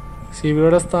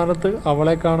 ശിവയുടെ സ്ഥാനത്ത്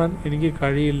അവളെ കാണാൻ എനിക്ക്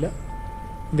കഴിയില്ല.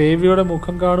 ദേവിയുടെ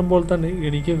മുഖം കാണുമ്പോൾ തന്നെ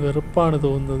എനിക്ക് വെറുപ്പാണ്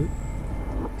തോന്നുന്നത്.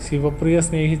 ശിവപ്രിയ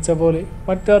സ്നേഹിച്ച പോലെ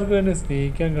മറ്റാർക്കും എന്നെ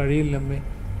സ്നേഹിക്കാൻ കഴിയില്ലമ്മേ.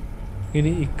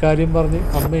 ഇനി ഇക്കാര്യം പറഞ്ഞ്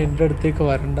അമ്മ എൻ്റെ അടുത്തേക്ക്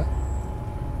വരണ്ട.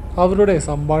 അവരുടെ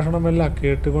സംഭാഷണമെല്ലാം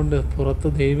കേട്ടുകൊണ്ട് പുറത്ത്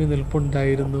ദേവി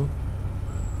നിൽപ്പുണ്ടായിരുന്നു.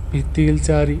 ഭിത്തിയിൽ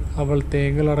ചാരി അവൾ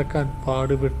തേങ്ങലടക്കാൻ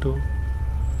പാടുപെട്ടു.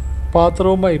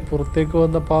 പാത്രവുമായി പുറത്തേക്ക്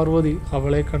വന്ന പാർവതി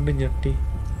അവളെ കണ്ട് ഞെട്ടി.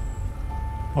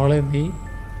 മോളെ, നീ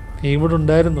ഇവിടെ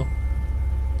ഉണ്ടായിരുന്നോ?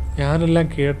 ഞാനെല്ലാം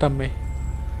കേട്ടമ്മേ.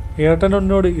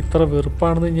 ഏട്ടനോട് ഇത്ര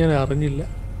വെറുപ്പാണെന്ന് ഞാൻ അറിഞ്ഞില്ല.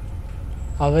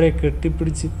 അവരെ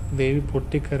കെട്ടിപ്പിടിച്ച് ദേവി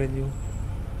പൊട്ടിക്കരഞ്ഞു.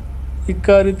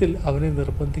 ഇക്കാര്യത്തിൽ അവനെ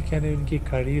നിർബന്ധിക്കാൻ എനിക്ക്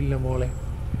കഴിയില്ല മോളെ.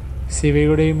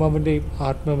 ശിവയുടെയും അവൻ്റെയും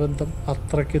ആത്മബന്ധം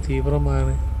അത്രയ്ക്ക്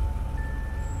തീവ്രമാണ്.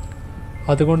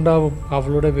 അതുകൊണ്ടാവും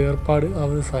അവളുടെ വേർപാട്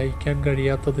അവന് സഹിക്കാൻ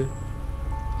കഴിയാത്തത്.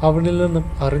 അവനിൽ നിന്നും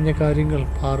അറിഞ്ഞ കാര്യങ്ങൾ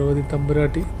പാർവതി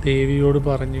തമ്പുരാട്ടി ദേവിയോട്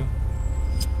പറഞ്ഞു.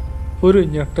 ഒരു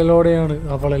ഞെട്ടലോടെയാണ്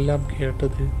അവളെല്ലാം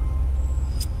കേട്ടത്.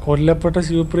 കൊല്ലപ്പെട്ട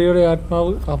ശിവപ്രിയയുടെ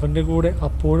ആത്മാവ് അവൻ്റെ കൂടെ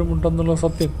അപ്പോഴും ഉണ്ടെന്നുള്ള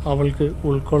സത്യം അവൾക്ക്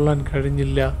ഉൾക്കൊള്ളാൻ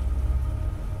കഴിഞ്ഞില്ല.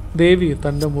 ദേവി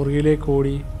തൻ്റെ മുറിയിലേക്ക്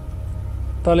ഓടി.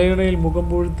 തലയിണയിൽ മുഖം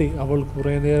പൂഴ്ത്തി അവൾ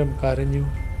കുറേ നേരം കരഞ്ഞു.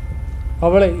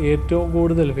 അവളെ ഏറ്റവും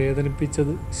കൂടുതൽ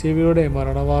വേദനിപ്പിച്ചത് ശിവയുടെ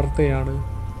മരണവാർത്തയാണ്.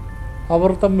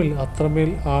 അവർ തമ്മിൽ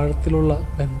അത്രമേൽ ആഴത്തിലുള്ള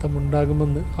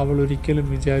ബന്ധമുണ്ടാകുമെന്ന് അവൾ ഒരിക്കലും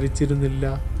വിചാരിച്ചിരുന്നില്ല.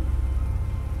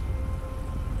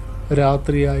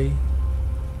 രാത്രിയായി.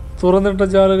 തുറന്നിട്ട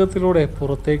ജാലകത്തിലൂടെ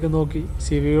പുറത്തേക്ക് നോക്കി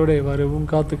ശിവയുടെ വരവും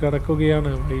കാത്ത്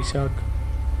കിടക്കുകയാണ് വൈശാഖ്.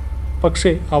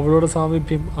 പക്ഷേ അവളുടെ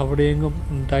സാമീപ്യം അവിടെയെങ്ങും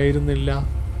ഉണ്ടായിരുന്നില്ല.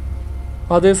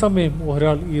 അതേസമയം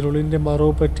ഒരാൾ ഇരുളിൻ്റെ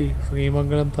മറവ് പറ്റി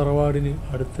ശ്രീമംഗലം തറവാടിന്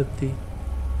അടുത്തെത്തി.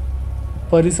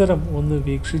 പരിസരം ഒന്ന്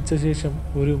വീക്ഷിച്ച ശേഷം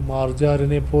ഒരു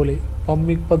മാർജാരനെ പോലെ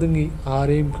പതുങ്ങി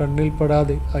ആരെയും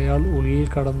കണ്ണിൽപ്പെടാതെ അയാൾ ഉള്ളിൽ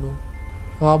കടന്നു.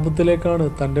 ആപത്തിലേക്കാണ്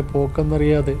തൻ്റെ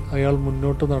പോക്കെന്നറിയാതെ അയാൾ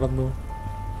മുന്നോട്ട് നടന്നു.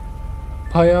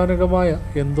 ഭയാനകമായ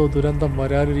എന്തോ ദുരന്തം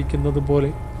വരാനിരിക്കുന്നത് പോലെ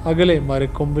അകലെ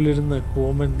മരക്കൊമ്പിലിരുന്ന്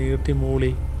കൂമൻ നീട്ടി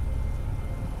മൂളി.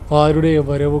 ആരുടെ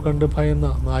വരവ് കണ്ട് ഭയന്ന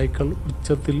നായ്ക്കൾ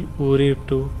ഉച്ചത്തിൽ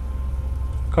ഊരിയിട്ടു.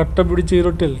 കട്ട പിടിച്ച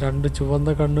ഇരുട്ടിൽ 2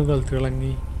 ചുവന്ന കണ്ണുകൾ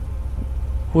തിളങ്ങി.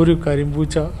 ഒരു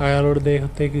കരിമ്പൂച്ച അയാളുടെ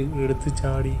ദേഹത്തേക്ക് എടുത്തു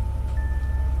ചാടി.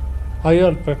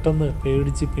 അയാൾ പെട്ടെന്ന്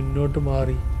പേടിച്ച് പിന്നോട്ട്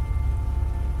മാറി.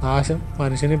 നാശം,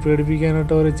 മനുഷ്യനെ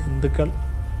പേടിപ്പിക്കാനായിട്ട് ഓരോ ജന്തുക്കൾ.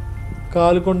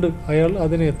 കാലുകൊണ്ട് അയാൾ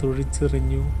അതിനെ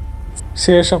തുഴിച്ചെറിഞ്ഞു.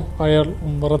 ശേഷം അയാൾ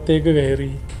ഉമ്മറത്തേക്ക്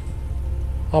കയറി.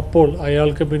 അപ്പോൾ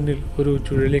അയാൾക്ക് പിന്നിൽ ഒരു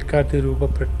ചുഴലിക്കാറ്റ്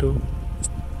രൂപപ്പെട്ടു.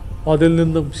 അതിൽ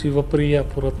നിന്നും ശിവപ്രിയ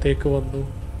പുറത്തേക്ക് വന്നു.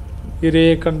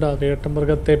 ഇരയെ കണ്ട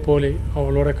വേട്ടമൃഗത്തെ പോലെ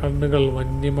അവളുടെ കണ്ണുകൾ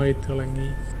വന്യമായി തിളങ്ങി.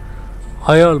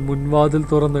 അയാൾ മുൻവാതിൽ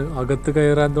തുറന്ന് അകത്ത്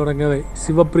കയറാൻ തുടങ്ങവേ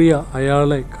ശിവപ്രിയ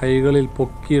അയാളെ കൈകളിൽ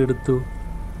പൊക്കിയെടുത്തു.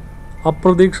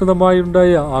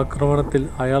 അപ്രതീക്ഷിതമായുണ്ടായ ആക്രമണത്തിൽ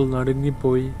അയാൾ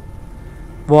നടുങ്ങിപ്പോയി.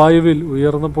 വായുവിൽ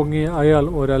ഉയർന്നു പൊങ്ങിയ അയാൾ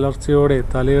ഒരലർച്ചയോടെ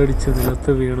തലയടിച്ച്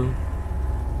നിലത്ത് വീണു.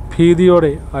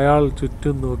 ഭീതിയോടെ അയാൾ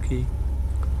ചുറ്റും നോക്കി.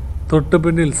 തൊട്ടു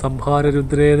പിന്നിൽ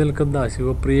സംഹാരരുദ്രയെ നിൽക്കുന്ന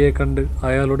ശിവപ്രിയയെ കണ്ട്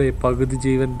അയാളുടെ പകുതി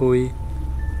ജീവൻ പോയി.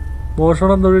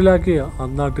 മോഷണം തൊഴിലാക്കിയ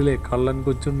അന്നാട്ടിലെ കള്ളൻ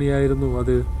കൊച്ചുണ്ണിയായിരുന്നു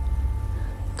അത്.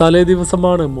 തലേ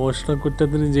ദിവസമാണ്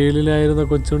മോഷണക്കുറ്റത്തിന് ജയിലിലായിരുന്ന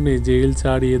കൊച്ചുണ്ണി ജയിൽ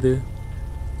ചാടിയത്.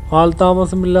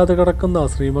 ആൾതാമസമില്ലാതെ കിടക്കുന്ന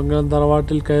ശ്രീമംഗലം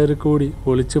തറവാട്ടിൽ കയറിക്കൂടി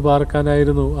ഒളിച്ചു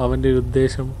പാർക്കാനായിരുന്നു അവൻ്റെ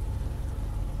ഉദ്ദേശം.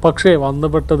 പക്ഷേ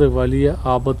വന്നുപെട്ടത് വലിയ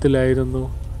ആപത്തിലായിരുന്നു.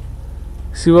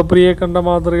 ശിവപ്രിയയെ കണ്ട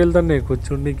മാതൃകയിൽ തന്നെ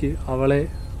കൊച്ചുണ്ണിക്ക് അവളെ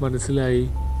മനസ്സിലായി.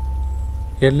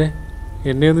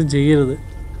 എന്നെ ഒന്നും ചെയ്യരുത്,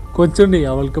 കൊച്ചുണ്ണി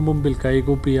അവൾക്ക് മുമ്പിൽ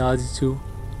കൈകൂപ്പി യാചിച്ചു.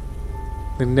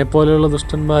 നിന്നെപ്പോലെയുള്ള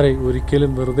ദുഷ്ടന്മാരെ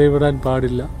ഒരിക്കലും വെറുതെ വിടാൻ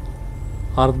പാടില്ല.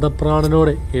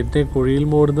 അർദ്ധപ്രാണനോടെ എന്നെ കുഴിയിൽ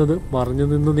മൂടുന്നത് മറിഞ്ഞു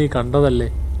നിന്ന് നീ കണ്ടതല്ലേ?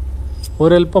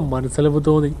 ഒരൽപ്പം മനസ്സലവ്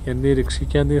തോന്നി എന്നെ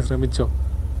രക്ഷിക്കാൻ നീ ശ്രമിച്ചോ?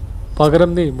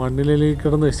 പകരം നീ മണ്ണിലേക്ക്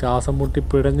കിടന്ന് ശ്വാസം മുട്ടി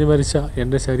പിടഞ്ഞു മരിച്ച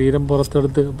എൻ്റെ ശരീരം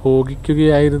പുറത്തെടുത്ത്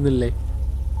ഭോഗിക്കുകയായിരുന്നില്ലേ?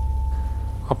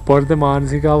 അപ്പോഴത്തെ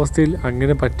മാനസികാവസ്ഥയിൽ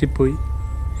അങ്ങനെ പറ്റിപ്പോയി.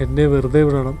 എന്നെ വെറുതെ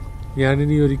വിടണം.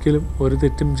 ഞാനിനി ഒരിക്കലും ഒരു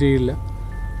തെറ്റും ചെയ്യില്ല.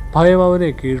 ഭയം അവനെ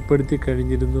കീഴ്പ്പെടുത്തി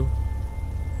കഴിഞ്ഞിരുന്നു.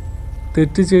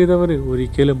 തെറ്റ് ചെയ്തവന്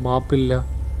ഒരിക്കലും മാപ്പില്ല.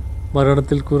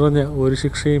 മരണത്തിൽ കുറഞ്ഞ ഒരു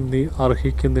ശിക്ഷയും നീ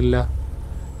അർഹിക്കുന്നില്ല.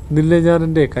 നിന്നെ ഞാൻ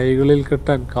എൻ്റെ കൈകളിൽ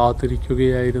കെട്ടാൻ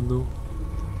കാത്തിരിക്കുകയായിരുന്നു.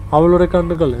 അവളുടെ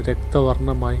കണ്ണുകൾ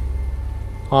രക്തവർണ്ണമായി.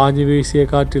 ആഞ്ഞു വീശിയ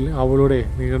കാറ്റിൽ അവളുടെ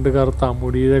നീണ്ടു കറുത്ത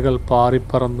മുടിയിഴകൾ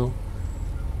പാറിപ്പറന്നു.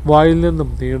 വായിൽ നിന്നും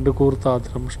നീണ്ടു കൂർത്ത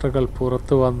ദ്രംഷ്ടകൾ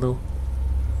പുറത്തു വന്നു.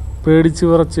 പേടിച്ചു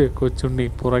വിറച്ച് കൊച്ചുണ്ണി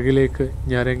പുറകിലേക്ക്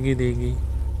ഞരങ്ങി നീങ്ങി.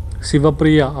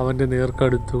 ശിവപ്രിയ അവൻ്റെ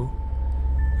നേർക്കടുത്തു.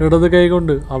 ഇടത്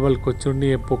കൈകൊണ്ട് അവൾ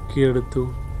കൊച്ചുണ്ണിയെ പൊക്കിയെടുത്തു.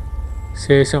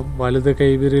 ശേഷം വലത്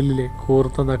കൈവിരലിലെ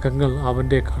കൂർത്ത നഖങ്ങൾ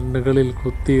അവൻ്റെ കണ്ണുകളിൽ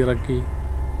കുത്തിയിറക്കി.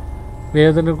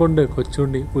 വേദന കൊണ്ട്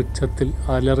കൊച്ചുണ്ണി ഉച്ചത്തിൽ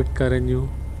അലറിക്കരഞ്ഞു.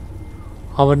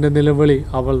 അവൻ്റെ നിലവിളി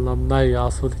അവൾ നന്നായി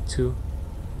ആസ്വദിച്ചു.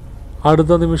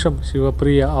 അടുത്ത നിമിഷം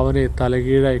ശിവപ്രിയ അവനെ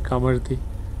തലകീഴായി കമഴ്ത്തി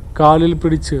കാലിൽ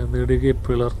പിടിച്ച് നെടുകെ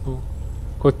പിളർന്നു.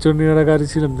 കൊച്ചുണ്ണിയുടെ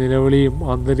കരച്ചിലും നിലവിളിയും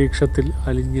അന്തരീക്ഷത്തിൽ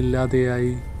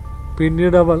അലിഞ്ഞില്ലാതെയായി.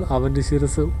 പിന്നീട് അവൾ അവൻ്റെ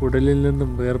ശിരസ് ഉടലിൽ നിന്നും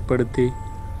വേർപ്പെടുത്തി.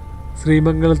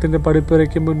 ശ്രീമംഗലത്തിൻ്റെ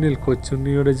പടിപ്പുരയ്ക്ക് മുന്നിൽ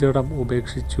കൊച്ചുണ്ണിയുടെ ജഡം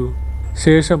ഉപേക്ഷിച്ചു.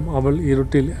 ശേഷം അവൾ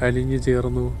ഇരുട്ടിൽ അലിഞ്ഞു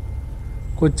ചേർന്നു.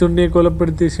 കൊച്ചുണ്ണിയെ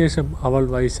കൊലപ്പെടുത്തിയ ശേഷം അവൾ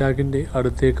വൈശാഖിൻ്റെ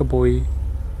അടുത്തേക്ക് പോയി.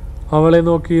 അവളെ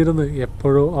നോക്കിയിരുന്ന്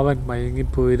എപ്പോഴോ അവൻ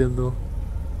മയങ്ങിപ്പോയിരുന്നു.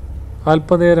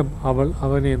 അല്പനേരം അവൾ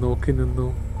അവനെ നോക്കി നിന്നു.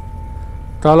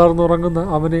 തളർന്നുറങ്ങുന്ന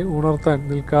അവനെ ഉണർത്താൻ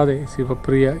നിൽക്കാതെ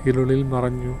ശിവപ്രിയ ഇരുളിൽ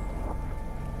മറഞ്ഞു.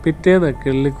 പിറ്റേന്ന്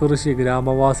കിള്ളിക്കുറിശി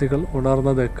ഗ്രാമവാസികൾ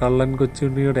ഉണർന്നത് കള്ളൻ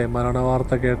കൊച്ചുണ്ണിയുടെ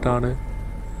മരണവാർത്ത കേട്ടാണ്.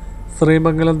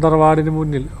 ശ്രീമംഗലം തറവാടിന്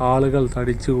മുന്നിൽ ആളുകൾ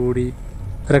തടിച്ചുകൂടി.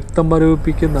 രക്തം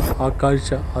മരവിപ്പിക്കുന്ന ആ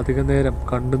കാഴ്ച അധിക നേരം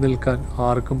കണ്ടു നിൽക്കാൻ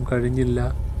ആർക്കും കഴിഞ്ഞില്ല.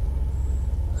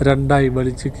 രണ്ടായി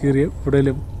വലിച്ചു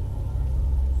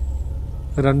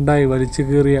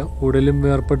കീറിയ ഉടലും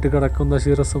വേർപെട്ട് കിടക്കുന്ന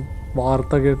ശിരസും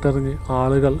വാർത്ത കേട്ടറിഞ്ഞ്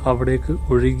ആളുകൾ അവിടേക്ക്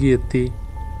ഒഴുകിയെത്തി.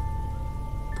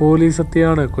 പോലീസ്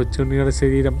എത്തിയാണ് കൊച്ചുണ്ണിയുടെ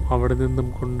ശരീരം അവിടെ നിന്നും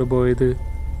കൊണ്ടുപോയത്.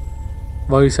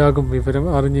 വൈശാഖും വിവരം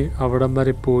അറിഞ്ഞ് അവിടം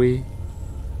വരെ പോയി.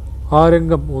 ആ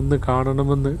രംഗം ഒന്ന്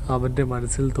കാണണമെന്ന് അവൻ്റെ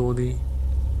മനസ്സിൽ തോന്നി.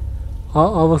 ആ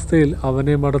അവസ്ഥയിൽ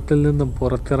അവനെ മഠത്തിൽ നിന്നും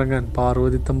പുറത്തിറങ്ങാൻ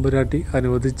പാർവതി തമ്പുരാട്ടി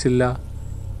അനുവദിച്ചില്ല.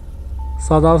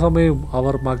 സദാസമയവും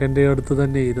അവർ മകൻ്റെ അടുത്ത്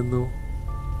തന്നെ ഇരുന്നു.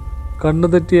 കണ്ണു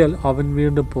തെറ്റിയാൽ അവൻ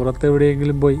വീണ്ടും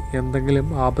പുറത്തെവിടെയെങ്കിലും പോയി എന്തെങ്കിലും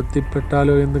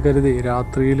ആപത്തിപ്പെട്ടാലോ എന്ന് കരുതി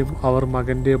രാത്രിയിലും അവർ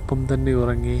മകൻ്റെ ഒപ്പം തന്നെ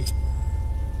ഉറങ്ങി.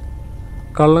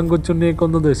 കള്ളൻ കൊച്ചുണ്ണിയെ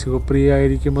കൊന്നത്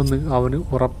ശിവപ്രിയായിരിക്കുമെന്ന് അവന്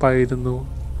ഉറപ്പായിരുന്നു.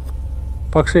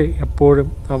 പക്ഷേ എപ്പോഴും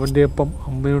അവൻ്റെ ഒപ്പം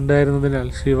അമ്മയുണ്ടായിരുന്നതിനാൽ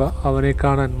ശിവ അവനെ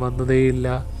കാണാൻ വന്നതേയില്ല.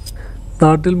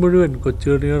 നാട്ടിൽ മുഴുവൻ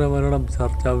കൊച്ചുണ്ണിയുടെ മരണം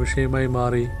ചർച്ചാ വിഷയമായി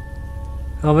മാറി.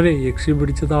 അവനെ യക്ഷി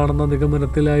പിടിച്ചതാണെന്ന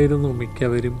നിഗമനത്തിലായിരുന്നു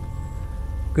മിക്കവരും.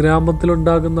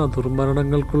 ഗ്രാമത്തിലുണ്ടാകുന്ന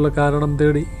ദുർമരണങ്ങൾക്കുള്ള കാരണം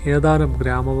തേടി ഏതാനും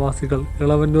ഗ്രാമവാസികൾ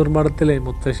ഇളവന്നൂർ മഠത്തിലെ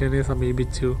മുത്തശ്ശനെ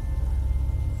സമീപിച്ചു.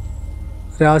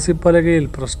 രാശിപ്പലകയിൽ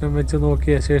പ്രശ്നം വെച്ച്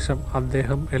നോക്കിയ ശേഷം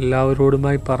അദ്ദേഹം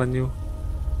എല്ലാവരോടുമായി പറഞ്ഞു,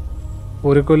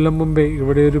 ഒരു കൊല്ലം മുമ്പേ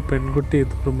ഇവിടെ ഒരു പെൺകുട്ടി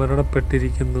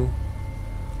ദുർമരണപ്പെട്ടിരിക്കുന്നു.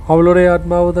 അവളുടെ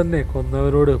ആത്മാവ് തന്നെ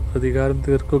കൊന്നവരോട് പ്രതികാരം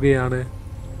തീർക്കുകയാണ്.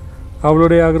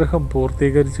 അവളുടെ ആഗ്രഹം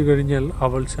പൂർത്തീകരിച്ചു കഴിഞ്ഞാൽ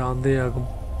അവൾ ശാന്തയാകും.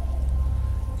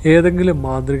 ഏതെങ്കിലും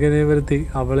മാന്ത്രികനെ വരുത്തി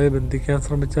അവളെ ബന്ധിക്കാൻ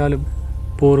ശ്രമിച്ചാലും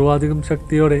പൂർവാധികം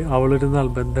ശക്തിയോടെ അവളൊരു നാൾ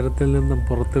ബന്ധനത്തിൽ നിന്നും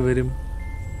പുറത്തു വരും.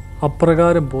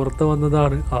 അപ്രകാരം പുറത്തു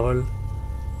വന്നതാണ് അവൾ.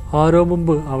 ആരോ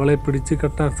മുമ്പ് അവളെ പിടിച്ചു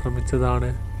കെട്ടാൻ ശ്രമിച്ചതാണ്.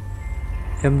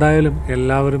 എന്തായാലും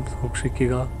എല്ലാവരും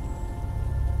സൂക്ഷിക്കുക.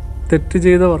 തെറ്റ്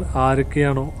ചെയ്തവർ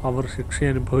ആരൊക്കെയാണോ അവർ ശിക്ഷ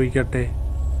അനുഭവിക്കട്ടെ.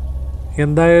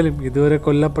 എന്തായാലും ഇതുവരെ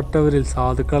കൊല്ലപ്പെട്ടവരിൽ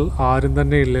സാധുക്കൾ ആരും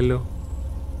തന്നെ ഇല്ലല്ലോ.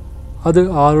 അത്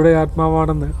ആരുടെ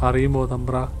ആത്മാവാണെന്ന് അറിയുമോ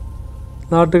തമ്പ്ര?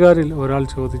 നാട്ടുകാരിൽ ഒരാൾ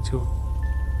ചോദിച്ചു.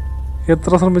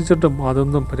 എത്ര ശ്രമിച്ചിട്ടും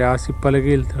അതൊന്നും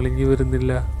രാശിപ്പലകയിൽ തെളിഞ്ഞു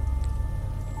വരുന്നില്ല.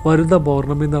 വരുന്ന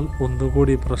പൗർണമി നാൾ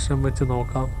ഒന്നുകൂടി പ്രശ്നം വെച്ച്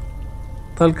നോക്കാം.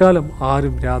 തൽക്കാലം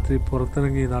ആരും രാത്രി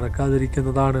പുറത്തിറങ്ങി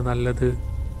നടക്കാതിരിക്കുന്നതാണ് നല്ലത്.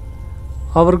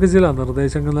 അവർക്ക് ചില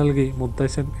നിർദ്ദേശങ്ങൾ നൽകി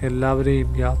മുത്തശ്ശൻ എല്ലാവരെയും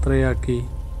യാത്രയാക്കി.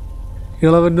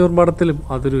 ഇളവന്നൂർ മഠത്തിലും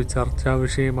അതൊരു ചർച്ചാ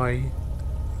വിഷയമായി.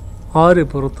 ആര്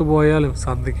പുറത്തു പോയാലും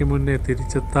സന്ധ്യയ്ക്ക് മുന്നേ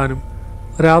തിരിച്ചെത്താനും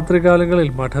രാത്രികാലങ്ങളിൽ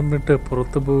മഠം വിട്ട്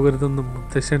പുറത്തു പോകരുതെന്നും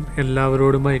മുത്തശ്ശൻ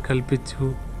എല്ലാവരോടുമായി കൽപ്പിച്ചു.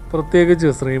 പ്രത്യേകിച്ച്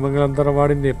ശ്രീമംഗലം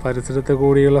തറവാടിൻ്റെ പരിസരത്ത്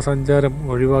കൂടിയുള്ള സഞ്ചാരം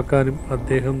ഒഴിവാക്കാനും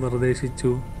അദ്ദേഹം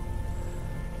നിർദ്ദേശിച്ചു.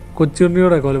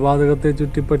 കൊച്ചുണ്ണിയുടെ കൊലപാതകത്തെ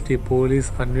ചുറ്റിപ്പറ്റി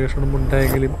പോലീസ്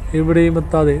അന്വേഷണമുണ്ടായെങ്കിലും എവിടെയും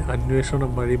എത്താതെ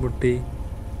അന്വേഷണം വഴിമുട്ടി.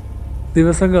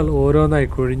 ദിവസങ്ങൾ ഓരോന്നായി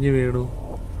കൊഴിഞ്ഞു വീണു.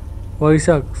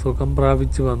 വൈശാഖ് സുഖം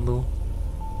പ്രാപിച്ചു വന്നു.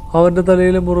 അവൻ്റെ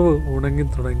തലയിലെ മുറിവ് ഉണങ്ങി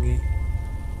തുടങ്ങി.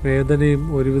 വേദനയും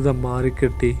ഒരുവിധം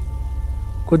മാറിക്കെട്ടി.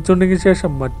 കൊച്ചുണ്ണിക്ക്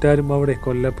ശേഷം മറ്റാരും അവിടെ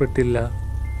കൊല്ലപ്പെട്ടില്ല.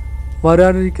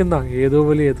 വരാനിരിക്കുന്ന ഏതോ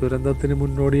വലിയ ദുരന്തത്തിന്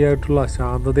മുന്നോടിയായിട്ടുള്ള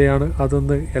ശാന്തതയാണ്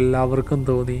അതെന്ന് എല്ലാവർക്കും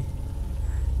തോന്നി.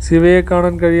 ശിവയെ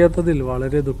കാണാൻ കഴിയാത്തതിൽ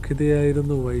വളരെ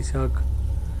ദുഃഖിതയായിരുന്നു വൈശാഖ്.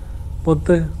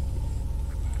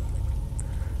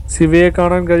 ശിവയെ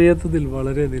കാണാൻ കഴിയാത്തതിൽ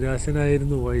വളരെ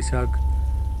നിരാശനായിരുന്നു വൈശാഖ്.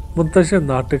 മുത്തശ്ശൻ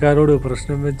നാട്ടുകാരോട്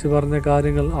പ്രശ്നം വെച്ച് പറഞ്ഞ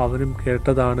കാര്യങ്ങൾ അവനും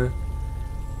കേട്ടതാണ്.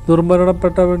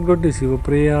 ദുർമരണപ്പെട്ട പെൺകുട്ടി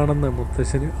ശിവപ്രിയയാണെന്ന്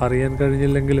മുത്തശ്ശന് അറിയാൻ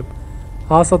കഴിഞ്ഞില്ലെങ്കിലും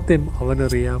ആ സത്യം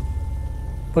അവനറിയാം.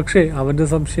 പക്ഷേ അവൻ്റെ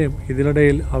സംശയം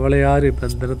ഇതിനിടയിൽ അവളെ ആര്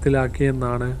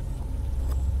ബന്ധനത്തിലാക്കിയെന്നാണ്.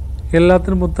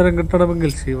 എല്ലാത്തിനും ഉത്തരം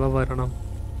കിട്ടണമെങ്കിൽ ശിവ വരണം.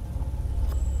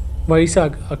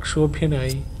 വൈശാഖ്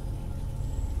അക്ഷോഭ്യനായി.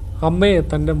 അമ്മയെ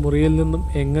തൻ്റെ മുറിയിൽ നിന്നും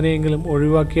എങ്ങനെയെങ്കിലും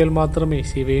ഒഴിവാക്കിയാൽ മാത്രമേ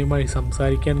ശിവയുമായി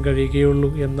സംസാരിക്കാൻ കഴിയുകയുള്ളൂ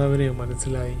എന്നവന്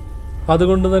മനസ്സിലായി.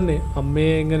 അതുകൊണ്ട് തന്നെ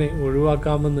അമ്മയെ എങ്ങനെ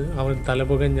ഒഴിവാക്കാമെന്ന് അവൻ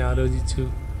തലപുകഞ്ഞാലോചിച്ചു.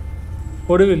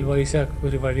 ഒടുവിൽ വൈശാഖ്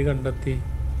ഒരു വഴി കണ്ടെത്തി.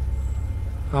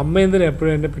 അമ്മ എന്തിനാ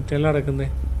എപ്പോഴും എൻ്റെ പിറ്റേൽ നടക്കുന്നേ?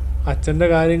 അച്ഛൻ്റെ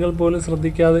കാര്യങ്ങൾ പോലും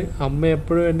ശ്രദ്ധിക്കാതെ അമ്മ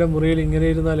എപ്പോഴും എൻ്റെ മുറിയിൽ ഇങ്ങനെ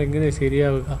ഇരുന്നാൽ എങ്ങനെ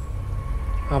ശരിയാവുക?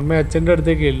 അമ്മ അച്ഛൻ്റെ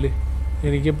അടുത്തേക്ക് ഇല്ലേ?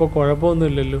 എനിക്കിപ്പോൾ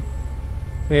കുഴപ്പമൊന്നുമില്ലല്ലോ.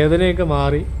 വേദനയൊക്കെ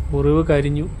മാറി, മുറിവ്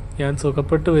കരിഞ്ഞു, ഞാൻ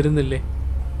സുഖപ്പെട്ടു വരുന്നില്ലേ?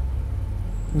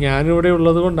 ഞാനിവിടെ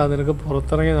ഉള്ളത് കൊണ്ടാണ് നിനക്ക്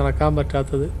പുറത്തിറങ്ങി നടക്കാൻ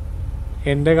പറ്റാത്തത്.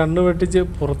 എൻ്റെ കണ്ണു വെട്ടിച്ച്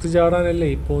പുറത്തു ചാടാനല്ലേ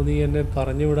ഇപ്പോൾ നീ എന്നെ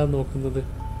പറഞ്ഞു വിടാൻ നോക്കുന്നത്?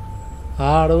 ആ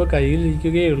അടവ്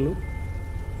കയ്യിലിരിക്കുകയുള്ളൂ.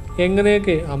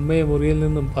 എങ്ങനെയൊക്കെ അമ്മയെ മുറിയിൽ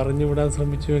നിന്നും പറഞ്ഞു വിടാൻ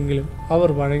ശ്രമിച്ചുവെങ്കിലും അവർ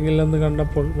വഴങ്ങില്ലെന്ന്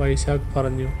കണ്ടപ്പോൾ വൈശാഖ്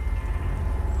പറഞ്ഞു,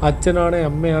 അച്ഛനാണ്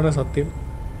അമ്മയാണ് സത്യം.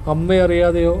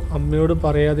 അമ്മയറിയാതെയോ അമ്മയോട്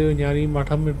പറയാതെയോ ഞാൻ ഈ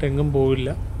മഠം വിട്ടെങ്ങും പോവില്ല.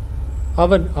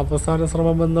 അവൻ അവസാന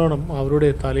ശ്രമമെന്നോണം അവരുടെ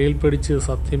തലയിൽ പിടിച്ച്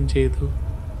സത്യം ചെയ്തു.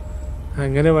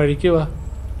 അങ്ങനെ വഴിക്ക് വാ.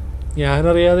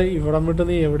 ഞാനറിയാതെ ഇവിടം വിട്ട്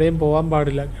നീ എവിടെയും പോകാൻ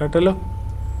പാടില്ല, കേട്ടല്ലോ?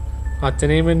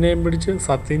 അച്ഛനെയും എന്നെയും പിടിച്ച്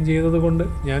സത്യം ചെയ്തത് കൊണ്ട്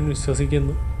ഞാൻ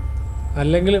വിശ്വസിക്കുന്നു.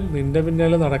 അല്ലെങ്കിലും നിന്റെ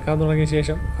പിന്നാലെ നടക്കാൻ തുടങ്ങിയ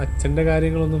ശേഷം അച്ഛൻ്റെ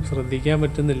കാര്യങ്ങളൊന്നും ശ്രദ്ധിക്കാൻ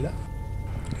പറ്റുന്നില്ല.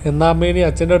 എന്നാ അമ്മ ഇനി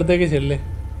അച്ഛൻ്റെ അടുത്തേക്ക് ചെല്ലേ.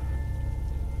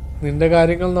 നിന്റെ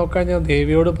കാര്യങ്ങൾ നോക്കാൻ ഞാൻ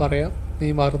ദേവിയോട് പറയാം. നീ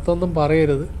മറുത്തൊന്നും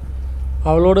പറയരുത്.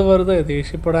 അവളോട് വെറുതെ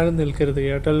ദേഷ്യപ്പെടാനും നിൽക്കരുത്,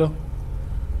 കേട്ടല്ലോ?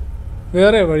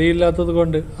 വേറെ വഴിയില്ലാത്തത്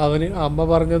കൊണ്ട് അവന് അമ്മ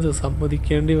പറഞ്ഞത്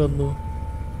സമ്മതിക്കേണ്ടി വന്നു.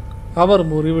 അവർ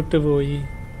മുറി വിട്ടുപോയി.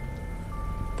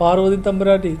 പാർവതി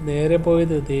തമ്പുരാട്ടി നേരെ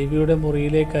പോയത് ദേവിയുടെ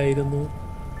മുറിയിലേക്കായിരുന്നു.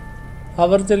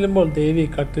 അവർ ചെല്ലുമ്പോൾ ദേവി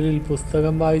കട്ടിലിൽ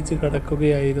പുസ്തകം വായിച്ച്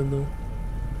കിടക്കുകയായിരുന്നു.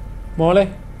 മോളെ,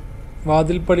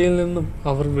 വാതിൽപ്പടിയിൽ നിന്നും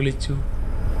അവർ വിളിച്ചു.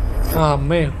 ആ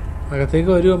അമ്മയോ?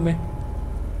 അകത്തേക്ക് വരൂ അമ്മേ.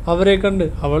 അവരെ കണ്ട്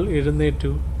അവൾ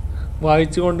എഴുന്നേറ്റു.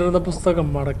 വായിച്ചു കൊണ്ടിരുന്ന പുസ്തകം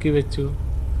മടക്കി വെച്ചു.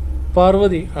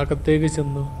 പാർവതി അകത്തേക്ക്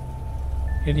ചെന്നു.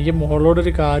 എനിക്ക്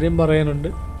മോളോടൊരു കാര്യം പറയാനുണ്ട്.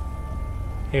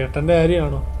 ഏട്ടൻ്റെ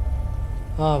കാര്യമാണോ?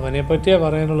 ആ, അവനെ പറ്റിയാണ്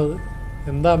പറയാനുള്ളത്.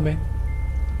 എന്താ അമ്മേ?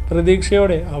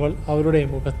 പ്രതീക്ഷയോടെ അവൾ അവരുടെ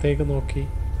മുഖത്തേക്ക് നോക്കി.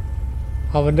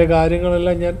 അവൻ്റെ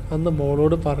കാര്യങ്ങളെല്ലാം ഞാൻ അന്ന്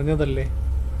മോളോട് പറഞ്ഞതല്ലേ.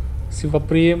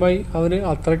 ശിവപ്രിയയുമായി അവന്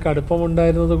അത്രയ്ക്ക്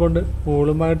അടുപ്പമുണ്ടായിരുന്നത് കൊണ്ട്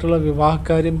മോളുമായിട്ടുള്ള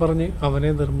വിവാഹക്കാര്യം പറഞ്ഞ്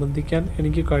അവനെ നിർബന്ധിക്കാൻ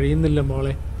എനിക്ക് കഴിയുന്നില്ല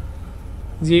മോളെ.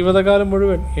 ജീവിതകാലം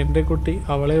മുഴുവൻ എൻ്റെ കുട്ടി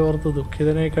അവളെ ഓർത്ത്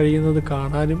ദുഃഖിതനായി കഴിയുന്നത്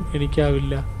കാണാനും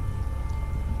എനിക്കാവില്ല.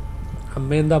 അമ്മ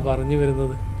എന്താ പറഞ്ഞു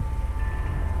വരുന്നത്?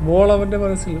 മോൾ അവൻ്റെ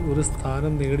മനസ്സിൽ ഒരു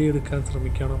സ്ഥാനം നേടിയെടുക്കാൻ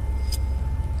ശ്രമിക്കണം.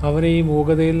 അവനെ ഈ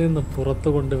മൂകതയിൽ നിന്ന് പുറത്തു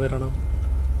കൊണ്ടുവരണം.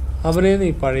 അവനെ നീ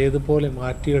പഴയതുപോലെ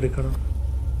മാറ്റിയെടുക്കണം.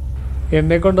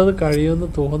 എന്നെക്കൊണ്ടത് കഴിയുമെന്ന്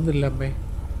തോന്നുന്നില്ല അമ്മേ.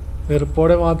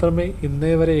 വെറുപ്പോടെ മാത്രമേ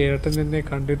ഇന്നേ വരെ ഏട്ടൻ എന്നെ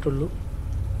കണ്ടിട്ടുള്ളൂ.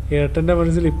 ഏട്ടൻ്റെ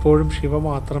മനസ്സിൽ ഇപ്പോഴും ശിവ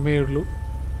മാത്രമേ ഉള്ളൂ.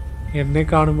 എന്നെ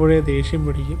കാണുമ്പോഴേ ദേഷ്യം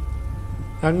പിടിക്കും.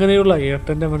 അങ്ങനെയുള്ള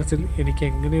ഏട്ടൻ്റെ മനസ്സിൽ എനിക്ക്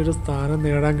എങ്ങനെയൊരു സ്ഥാനം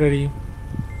നേടാൻ കഴിയും?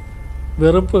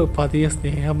 വെറുപ്പ് പതിയെ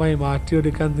സ്നേഹമായി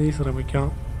മാറ്റിയെടുക്കാൻ നീ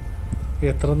ശ്രമിക്കണം.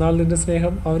 എത്ര നാൾ നിന്റെ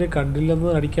സ്നേഹം അവനെ കണ്ടില്ലെന്ന്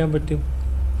നടിക്കാൻ പറ്റും?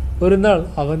 ഒരു നാൾ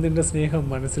അവൻ നിന്റെ സ്നേഹം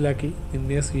മനസ്സിലാക്കി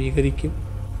നിന്നെ സ്വീകരിക്കും.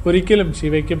 ഒരിക്കലും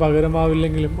ശിവയ്ക്ക്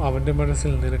പകരമാവില്ലെങ്കിലും അവൻ്റെ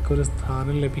മനസ്സിൽ നിനക്കൊരു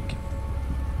സ്ഥാനം ലഭിക്കും.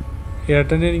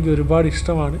 ഏട്ടനെ എനിക്ക് ഒരുപാട്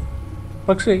ഇഷ്ടമാണ്.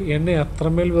 പക്ഷേ എന്നെ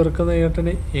അത്രമേൽ വെറുക്കുന്ന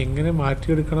ഏട്ടനെ എങ്ങനെ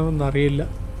മാറ്റിയെടുക്കണമെന്നറിയില്ല.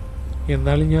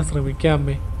 എന്നാലും ഞാൻ ശ്രമിക്കാം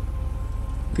അമ്മേ.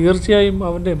 തീർച്ചയായും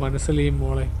അവൻ്റെ മനസ്സിലെയും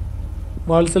മോളെ.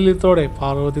 വാത്സല്യത്തോടെ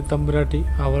പാർവതി തമ്പുരാട്ടി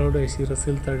അവളുടെ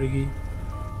ശിരസിൽ തഴുകി.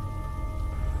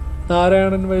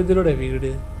 നാരായണൻ വൈദ്യരുടെ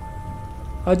വീട്.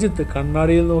 അജിത്ത്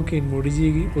കണ്ണാടിയിൽ നോക്കി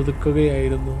മുടിചീകി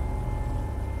ഒതുക്കുകയായിരുന്നു.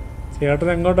 ചേട്ടൻ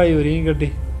എങ്ങോട്ടായി ഒരുങ്ങി കെട്ടി?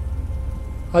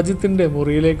 അജിത്തിൻ്റെ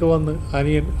മുറിയിലേക്ക് വന്ന്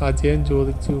അനിയൻ അജയൻ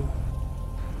ചോദിച്ചു.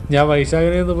 ഞാൻ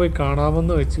വൈശാഖനെ ഒന്ന് പോയി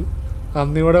കാണാമെന്ന് വെച്ചു.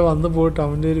 അന്നിവിടെ വന്നു പോയിട്ട്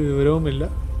അവൻ്റെ ഒരു വിവരവുമില്ല.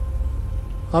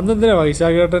 അന്നെന്തിനാ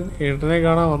വൈശാഖേട്ടൻ ഏട്ടനെ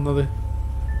കാണാൻ വന്നത്?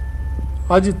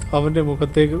 അജിത്ത് അവൻ്റെ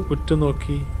മുഖത്തേക്ക്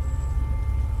ഉറ്റുനോക്കി.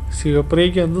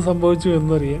 ശിവപ്രിയയ്ക്ക് എന്ത് സംഭവിച്ചു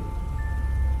എന്നറിയാൻ.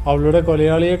 അവളുടെ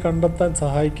കൊലയാളിയെ കണ്ടെത്താൻ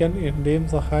സഹായിക്കാൻ എൻ്റെയും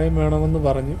സഹായം വേണമെന്ന്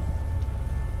പറഞ്ഞു.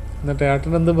 എന്നിട്ട്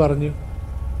ഏട്ടൻ എന്ത് പറഞ്ഞു?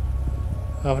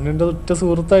 അവനെൻ്റെ ഉറ്റ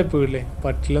സുഹൃത്തായി പോയില്ലേ,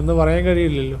 പറ്റില്ലെന്ന് പറയാൻ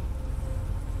കഴിയില്ലല്ലോ.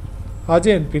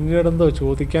 അജയൻ പിന്നീടെന്തോ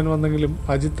ചോദിക്കാൻ വന്നെങ്കിലും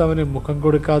അജിത്ത് അവന് മുഖം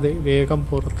കൊടുക്കാതെ വേഗം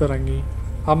പുറത്തിറങ്ങി.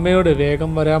 അമ്മയോട്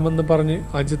വേഗം വരാമെന്ന് പറഞ്ഞ്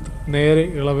അജിത്ത് നേരെ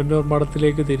ഇളവന്നൂർ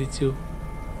മഠത്തിലേക്ക് തിരിച്ചു.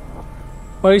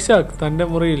 വൈശാഖ് തൻ്റെ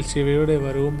മുറിയിൽ ശിവയുടെ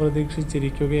വരവും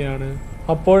പ്രതീക്ഷിച്ചിരിക്കുകയാണ്.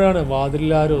 അപ്പോഴാണ്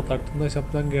വാതിലിലാരോ തട്ടുന്ന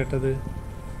ശബ്ദം കേട്ടത്.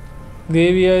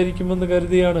 ദേവിയായിരിക്കുമെന്ന്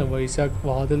കരുതിയാണ് വൈശാഖ്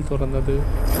വാതിൽ തുറന്നത്.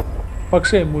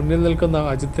 പക്ഷേ മുന്നിൽ നിൽക്കുന്ന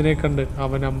അജിത്തിനെ കണ്ട്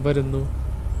അവൻ അമ്പരന്നു.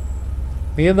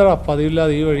 നീ എന്താടാ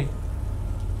പതിവില്ലാതെ ഈ വഴി?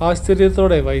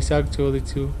 ആശ്ചര്യത്തോടെ വൈശാഖ്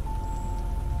ചോദിച്ചു.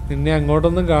 നിന്നെ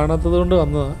അങ്ങോട്ടൊന്നും കാണാത്തത് കൊണ്ട്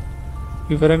വന്നതാ.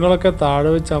 വിവരങ്ങളൊക്കെ താഴെ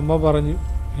വെച്ച് അമ്മ പറഞ്ഞു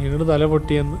വീട് തല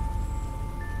പൊട്ടിയെന്ന്.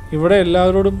 ഇവിടെ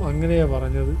എല്ലാവരോടും അങ്ങനെയാ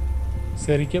പറഞ്ഞത്.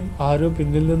 ശരിക്കും ആരോ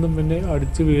പിന്നിൽ നിന്നും എന്നെ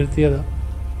അടിച്ചു വീഴ്ത്തിയതാ.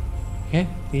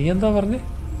 നീ എന്താ പറഞ്ഞേ?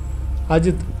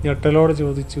 അജിത്ത് ഞെട്ടലോടെ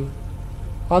ചോദിച്ചു.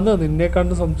 അന്ന് നിന്നെ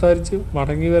കണ്ട് സംസാരിച്ച്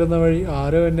മടങ്ങി വരുന്ന വഴി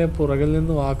ആരോ എന്നെ പുറകിൽ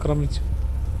നിന്നും ആക്രമിച്ചു.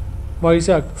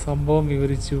 വൈശാഖ് സംഭവം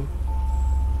വിവരിച്ചു.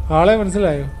 ആളെ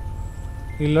മനസ്സിലായോ?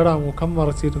 ഇല്ലടാ, മുഖം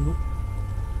മറച്ചിരുന്നു.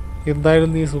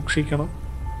 എന്തായാലും നീ സൂക്ഷിക്കണം.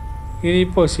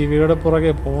 ഇനിയിപ്പോൾ ശിവയുടെ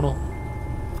പുറകെ പോണോ?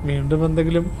 വീണ്ടും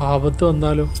എന്തെങ്കിലും ആപത്ത്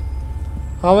വന്നാലോ?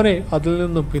 അവനെ അതിൽ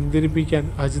നിന്നും പിന്തിരിപ്പിക്കാൻ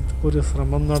അജിത്ത് ഒരു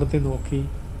ശ്രമം നടത്തി നോക്കി.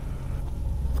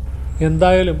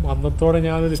 എന്തായാലും അന്നത്തോടെ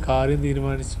ഞാനൊരു കാര്യം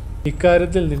തീരുമാനിച്ചു.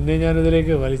 ഇക്കാര്യത്തിൽ നിന്നെ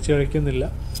ഞാനിതിലേക്ക് വലിച്ചഴയ്ക്കുന്നില്ല.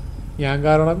 ഞാൻ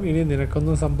കാരണം ഇനി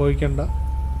നിനക്കൊന്നും സംഭവിക്കണ്ട.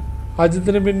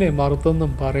 അജിത്തിന് പിന്നെ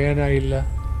മറുത്തൊന്നും പറയാനായില്ല.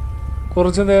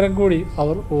 കുറച്ചു നേരം കൂടി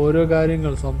അവർ ഓരോ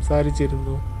കാര്യങ്ങൾ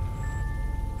സംസാരിച്ചിരുന്നു.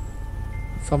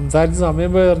 സംസാരിച്ച്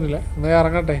സമയം പോയി അറിഞ്ഞില്ല. എന്നാ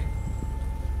ഇറങ്ങട്ടെ?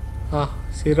 ആ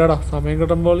ശരിടാ, സമയം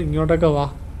കിട്ടുമ്പോൾ ഇങ്ങോട്ടൊക്കെ വാ.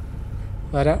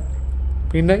 വരാം.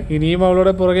 പിന്നെ ഇനിയും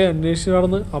അവളുടെ പുറകെ അന്വേഷിച്ച്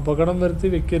നടന്ന് അപകടം വരുത്തി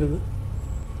വെക്കരുത്.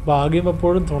 ഭാഗ്യം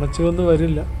എപ്പോഴും തുണച്ചുവെന്ന്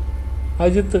വരില്ല.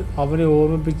 അജിത്ത് അവനെ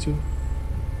ഓർമ്മിപ്പിച്ചു.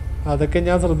 അതൊക്കെ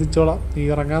ഞാൻ ശ്രദ്ധിച്ചോളാം, നീ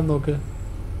ഇറങ്ങാൻ നോക്ക്.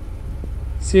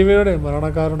 ശിവയുടെ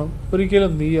മരണകാരണം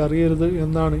ഒരിക്കലും നീ അറിയരുത്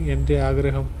എന്നാണ് എൻ്റെ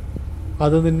ആഗ്രഹം.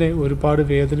 അത് നിന്നെ ഒരുപാട്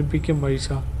വേദനിപ്പിക്കും വൈശ.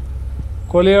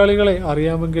 കൊലയാളികളെ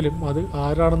അറിയാമെങ്കിലും അത്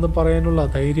ആരാണെന്ന് പറയാനുള്ള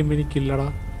ധൈര്യം എനിക്കില്ലടാ.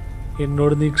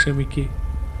 എന്നോട് നീ ക്ഷമിക്ക്.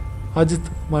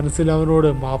 അജിത്ത് മനസ്സിൽ അവനോട്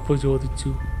മാപ്പ് ചോദിച്ചു.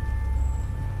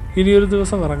 ഇനിയൊരു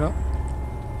ദിവസം ഇറങ്ങാം.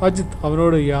 അജിത്ത്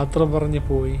അവനോട് യാത്ര പറഞ്ഞ്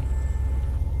പോയി.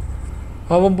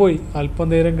 അവൻ പോയി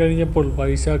അല്പനേരം കഴിഞ്ഞപ്പോൾ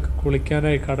വൈശാഖ്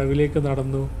കുളിക്കാനായി കടവിലേക്ക്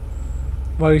നടന്നു.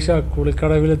 വൈശാഖ്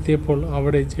കുളിക്കടവിലെത്തിയപ്പോൾ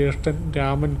അവിടെ ജ്യേഷ്ഠൻ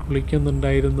രാമൻ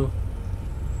കുളിക്കുന്നുണ്ടായിരുന്നു.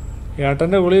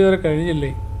 ഏട്ടൻ്റെ കുളി ഇതുവരെ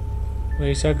കഴിഞ്ഞില്ലേ?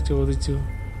 വൈശാഖ് ചോദിച്ചു.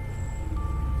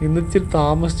 ഇന്നിച്ചിരി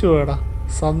താമസിച്ചു പോയടാ.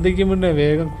 സന്ധ്യയ്ക്ക് മുന്നേ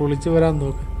വേഗം കുളിച്ചു വരാൻ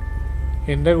നോക്ക്.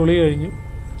 എൻ്റെ കുളി കഴിഞ്ഞു,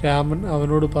 രാമൻ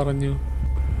അവനോട് പറഞ്ഞു.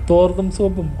 തോർത്തും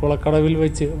സോപ്പും കുളക്കടവിൽ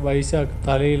വെച്ച് വൈശാഖ്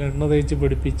തലയിൽ എണ്ണ തേച്ച്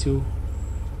പിടിപ്പിച്ചു.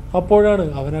 അപ്പോഴാണ്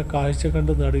അവൻ ആ കാഴ്ച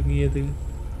കണ്ട് നടുങ്ങിയത്.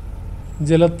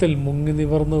 ജലത്തിൽ മുങ്ങി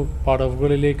നിവർന്നു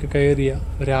പടവുകളിലേക്ക് കയറിയ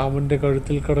രാമൻ്റെ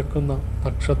കഴുത്തിൽ കിടക്കുന്ന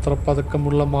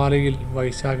നക്ഷത്രപ്പതക്കമുള്ള മാലയിൽ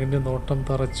വൈശാഖിൻ്റെ നോട്ടം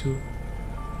തറച്ചു.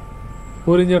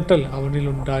 ഒരു ഞെട്ടൽ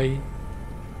അവനിലുണ്ടായി.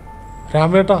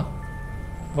 രാമേട്ടാ!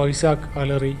 വൈശാഖ്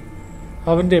അലറി.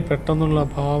 അവൻ്റെ പെട്ടെന്നുള്ള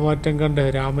ഭാവമാറ്റം കണ്ട്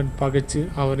രാമൻ പകച്ച്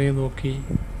അവനെ നോക്കി.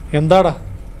 എന്താടാ?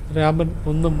 രാമൻ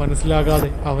ഒന്നും മനസ്സിലാകാതെ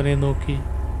അവനെ നോക്കി.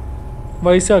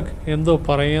 വൈശാഖ് എന്തോ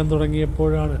പറയാൻ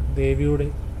തുടങ്ങിയപ്പോഴാണ് ദേവിയുടെ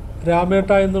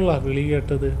രാമേട്ട എന്നുള്ള വിളി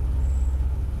കേട്ടത്.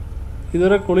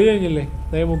 ഇതുവരെ കുളി കഴിഞ്ഞില്ലേ?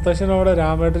 മുത്തശ്ശൻ അവിടെ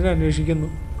രാമേട്ടനെ അന്വേഷിക്കുന്നു,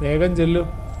 വേഗം ചെല്ലു.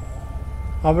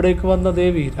 അവിടേക്ക് വന്ന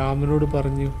ദേവി രാമനോട്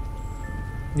പറഞ്ഞു.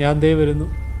 ഞാൻ ദേ വരുന്നു.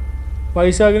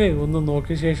 വൈശാഖിനെ ഒന്ന്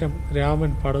നോക്കിയ ശേഷം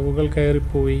രാമൻ പടവുകൾ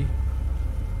കയറിപ്പോയി.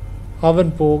 അവൻ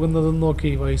പോകുന്നതും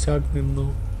നോക്കി വൈശാഖ് നിന്നു.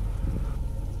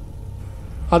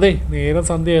 അതെ, നേരം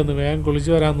സന്ധ്യയായിരുന്നു, വേഗം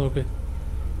കുളിച്ചു വരാൻ നോക്ക്.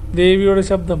 ദേവിയുടെ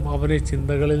ശബ്ദം അവനെ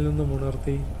ചിന്തകളിൽ നിന്നും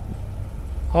ഉണർത്തി.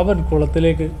 അവൻ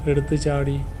കുളത്തിലേക്ക് എടുത്തു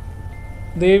ചാടി.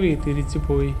 ദേവി തിരിച്ചു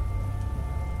പോയി.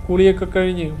 കുളിയൊക്കെ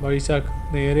കഴിഞ്ഞ് വൈശാഖ്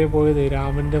നേരെ പോയത്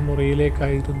രാമൻ്റെ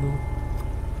മുറിയിലേക്കായിരുന്നു.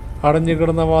 അടഞ്ഞു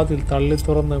കിടന്ന വാതിൽ തള്ളി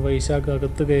തുറന്ന് വൈശാഖ്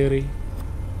അകത്ത് കയറി.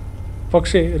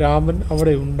 പക്ഷേ രാമൻ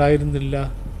അവിടെ ഉണ്ടായിരുന്നില്ല.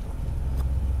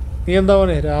 നീ എന്താ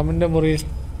മോനെ രാമൻ്റെ മുറിയിൽ?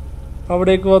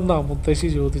 അവിടേക്ക് വന്ന മുത്തശ്ശി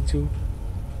ചോദിച്ചു.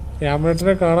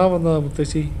 രാമേട്ടനെ കാണാൻ വന്നതാ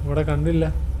മുത്തശ്ശി, ഇവിടെ കണ്ടില്ല.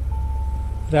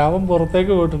 രാമൻ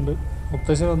പുറത്തേക്ക് പോയിട്ടുണ്ട്.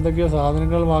 മുത്തശ്ശൻ എന്തൊക്കെയോ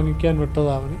സാധനങ്ങൾ വാങ്ങിക്കാൻ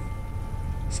വിട്ടതാ അവന്.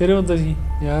 ശരി മുത്തശ്ശി,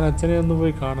 ഞാൻ അച്ഛനെ ഒന്ന്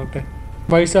പോയി കാണട്ടെ.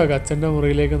 വൈശാഖ് അച്ഛൻ്റെ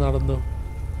മുറിയിലേക്ക് നടന്നു.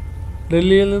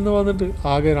 ഡൽഹിയിൽ നിന്ന് വന്നിട്ട്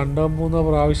ആകെ 2-3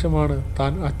 പ്രാവശ്യമാണ്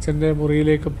താൻ അച്ഛൻ്റെ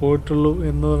മുറിയിലേക്ക് പോയിട്ടുള്ളൂ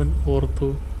എന്നവൻ ഓർത്തു.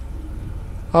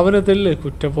 അവന് തെല്ല്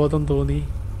കുറ്റബോധം തോന്നി.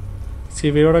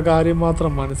 ശിവയുടെ കാര്യം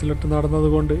മാത്രം മനസ്സിലിട്ട്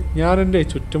നടന്നതുകൊണ്ട് ഞാൻ എൻ്റെ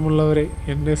ചുറ്റുമുള്ളവരെ,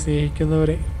 എന്നെ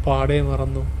സ്നേഹിക്കുന്നവരെ പാടെ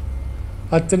മറന്നു.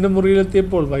 അച്ഛൻ്റെ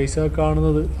മുറിയിലെത്തിയപ്പോൾ വൈശാഖ്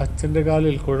കാണുന്നത് അച്ഛൻ്റെ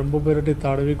കാലിൽ കുഴമ്പ് പുരട്ടി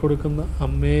തടവി കൊടുക്കുന്ന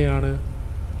അമ്മയെയാണ്.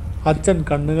 അച്ഛൻ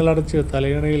കണ്ണുകളടച്ച്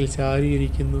തലയണയിൽ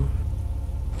ചാരിയിരിക്കുന്നു.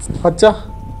 അച്ഛ,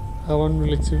 അവൻ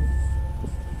വിളിച്ചു.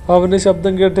 അവൻ്റെ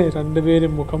ശബ്ദം കേട്ട്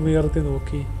രണ്ടുപേരും മുഖം ഉയർത്തി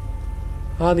നോക്കി.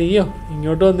 ആ നീയോ,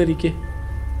 ഇങ്ങോട്ട് വന്നിരിക്കേ,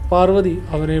 പാർവതി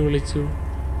അവനെ വിളിച്ചു.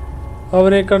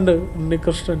 അവനെ കണ്ട്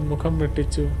ഉണ്ണികൃഷ്ണൻ മുഖം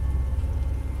വെട്ടിച്ചു.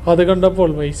 അത് കണ്ടപ്പോൾ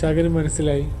വൈശാഖിന്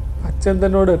മനസ്സിലായി അച്ഛൻ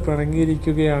തന്നോട്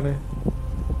പിണങ്ങിയിരിക്കുകയാണ്.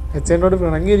 അച്ഛനോട്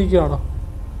പിണങ്ങിയിരിക്കുകയാണോ?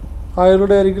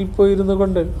 അയാളുടെ അരികിൽ പോയിരുന്നു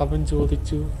കൊണ്ട് അവൻ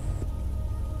ചോദിച്ചു.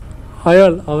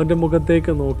 അയാൾ അവൻ്റെ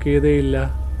മുഖത്തേക്ക് നോക്കിയതേയില്ല.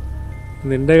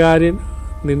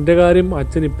 നിന്റെ കാര്യം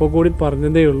അച്ഛൻ ഇപ്പോൾ കൂടി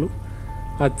പറഞ്ഞതേയുള്ളൂ.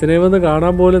 അച്ഛനെ വന്ന്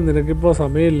കാണാൻ പോലും നിനക്കിപ്പോൾ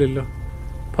സമയമില്ലല്ലോ,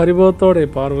 പരിഭവത്തോടെ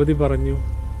പാർവതി പറഞ്ഞു.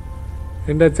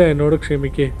 എൻ്റെ അച്ഛൻ എന്നോട്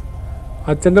ക്ഷമിക്കേ,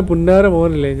 അച്ഛൻ്റെ പുന്നാര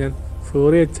മോനല്ലേ ഞാൻ,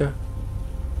 സോറി അച്ഛ.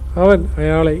 അവൻ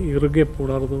അയാളെ ഇറുകെ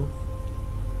പുണർന്നു.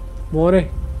 മോനെ,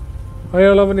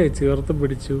 അയാൾ അവനെ ചേർത്ത്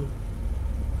പിടിച്ചു.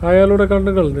 അയാളുടെ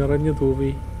കണ്ണുകൾ നിറഞ്ഞു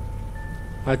തൂവി.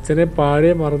 അച്ഛനെ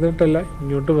പാഴെ മറന്നിട്ടല്ല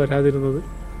ഇങ്ങോട്ട് വരാതിരുന്നത്,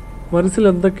 മനസ്സിൽ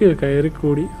എന്തൊക്കെയോ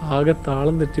കയറിക്കൂടി ആകെ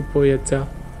താളം തെറ്റിപ്പോയി അച്ഛ.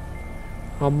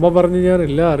 അമ്മ പറഞ്ഞ് ഞാൻ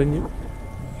എല്ലാം അറിഞ്ഞു.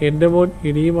 എൻ്റെ മോൻ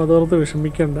ഇനിയും അതോർത്ത്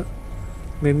വിഷമിക്കണ്ട.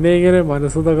 നിന്നെ ഇങ്ങനെ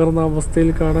മനസ്സ് തകർന്ന അവസ്ഥയിൽ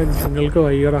കാണാൻ നിങ്ങൾക്ക്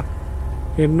വയ്യടാ.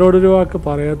 എന്നോടൊരു വാക്ക്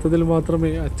പറയാത്തതിൽ മാത്രമേ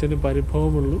അച്ഛന്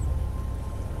പരിഭവമുള്ളൂ.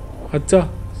 അച്ഛ,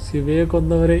 ശിവയെ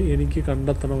കൊന്നവരെ എനിക്ക്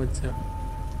കണ്ടെത്തണം അച്ഛ.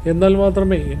 എന്നാൽ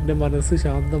മാത്രമേ എൻ്റെ മനസ്സ്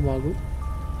ശാന്തമാകൂ.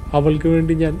 അവൾക്ക്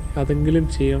വേണ്ടി ഞാൻ അതെങ്കിലും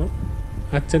ചെയ്യണം.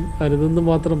 അച്ഛൻ അരുതെന്ന്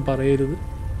മാത്രം പറയരുത്.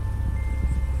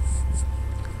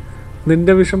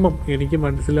 നിന്റെ വിഷമം എനിക്ക്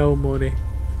മനസ്സിലാവും മോനെ.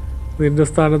 നിന്റെ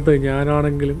സ്ഥാനത്ത്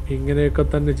ഞാനാണെങ്കിലും ഇങ്ങനെയൊക്കെ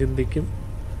തന്നെ ചിന്തിക്കും.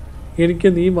 എനിക്ക്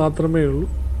നീ മാത്രമേ ഉള്ളൂ.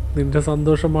 നിന്റെ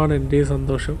സന്തോഷമാണ് എൻ്റെ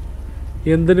സന്തോഷം.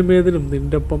 എന്തിനുമേതിനും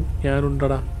നിൻ്റെ ഒപ്പം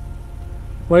ഞാനുണ്ടടാ.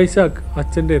 വൈശാഖ്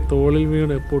അച്ഛൻ്റെ തോളിൽ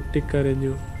വീണ്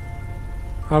പൊട്ടിക്കരഞ്ഞു.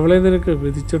 അവളെ നിനക്ക്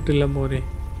വിധിച്ചിട്ടില്ല മോനെ.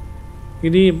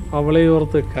 ഇനിയും അവളെ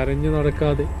ഓർത്ത് കരഞ്ഞു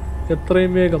നടക്കാതെ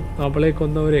എത്രയും വേഗം അവളെ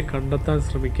കൊന്നവരെ കണ്ടെത്താൻ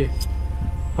ശ്രമിക്കേ.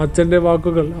 അച്ഛൻ്റെ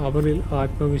വാക്കുകൾ അവനിൽ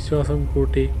ആത്മവിശ്വാസം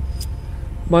കൂട്ടി.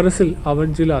 മനസ്സിൽ അവൻ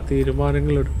ചില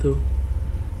തീരുമാനങ്ങളെടുത്തു.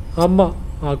 അമ്മ,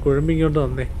 ആ കുഴമ്പിങ്ങോട്ട്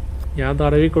വന്നേ, ഞാൻ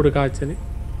തടവി കൊടുക്കാം അച്ഛന്.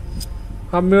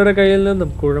 അമ്മയുടെ കയ്യിൽ നിന്നും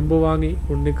കുഴമ്പ് വാങ്ങി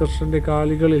ഉണ്ണികൃഷ്ണൻ്റെ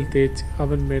കാലുകളിൽ തേച്ച്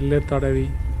അവൻ മെല്ലെ തടവി.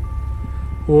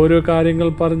 ഓരോ കാര്യങ്ങൾ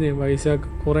പറഞ്ഞ് വൈശാഖ്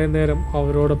കുറേ നേരം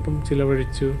അവരോടൊപ്പം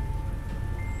ചിലവഴിച്ചു.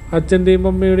 അച്ഛൻ്റെയും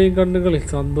അമ്മയുടെയും കണ്ണുകളിൽ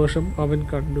സന്തോഷം അവൻ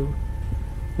കണ്ടു.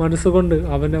 മനസ്സുകൊണ്ട്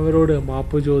അവൻ അവരോട്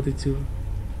മാപ്പ് ചോദിച്ചു.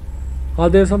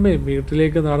 അതേസമയം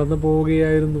വീട്ടിലേക്ക് നടന്നു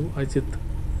പോവുകയായിരുന്നു അജിത്ത്.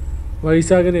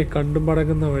 വൈശാഖിനെ കണ്ടും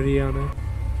മടങ്ങുന്ന വഴിയാണ്.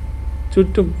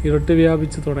 ചുറ്റും ഇരുട്ട്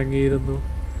വ്യാപിച്ചു തുടങ്ങിയിരുന്നു.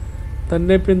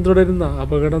 തന്നെ പിന്തുടരുന്ന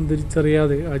അപകടം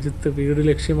തിരിച്ചറിയാതെ അജിത്ത് വീട്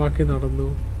ലക്ഷ്യമാക്കി നടന്നു.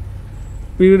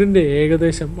 വീടിൻ്റെ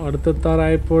ഏകദേശം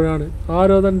അടുത്തെത്താറായപ്പോഴാണ്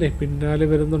ആരോ തന്നെ പിന്നാലെ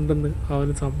വരുന്നുണ്ടെന്ന്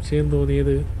അവന് സംശയം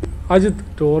തോന്നിയത്. അജിത്ത്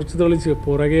ടോർച്ച് തെളിച്ച്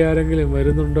പുറകെ ആരെങ്കിലും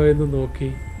വരുന്നുണ്ടോ എന്ന് നോക്കി.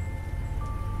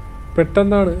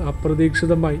 പെട്ടെന്നാണ്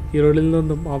അപ്രതീക്ഷിതമായി ഇരുളിൽ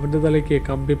നിന്നും അവൻ്റെ തലയ്ക്ക്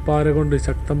കമ്പിപ്പാര കൊണ്ട്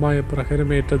ശക്തമായ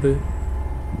പ്രഹരമേറ്റത്.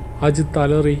 അജിത്ത്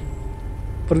അലറി.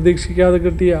 പ്രതീക്ഷിക്കാതെ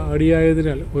കിട്ടിയ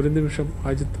അടിയായതിനാൽ ഒരു നിമിഷം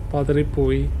അജിത്ത്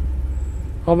പതറിപ്പോയി.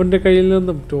 അവൻ്റെ കയ്യിൽ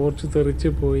നിന്നും ടോർച്ച് തെറിച്ചു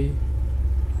പോയി.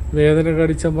 വേദന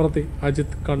കടിച്ചമർത്തി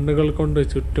അജിത്ത് കണ്ണുകൾ കൊണ്ട്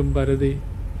ചുറ്റും പരതി.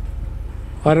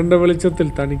 വരണ്ട വെളിച്ചത്തിൽ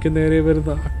തനിക്ക് നേരെ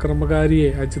വരുന്ന അക്രമകാരിയെ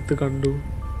അജിത്ത് കണ്ടു.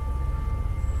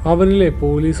 അവനിലെ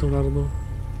പോലീസ് ഉണർന്നു.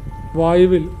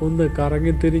 വായുവിൽ ഒന്ന്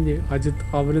കറങ്ങിത്തിരിഞ്ഞ് അജിത്ത്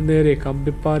അവന് നേരെ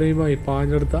കമ്പിപ്പാരയുമായി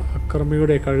പാഞ്ഞെടുത്ത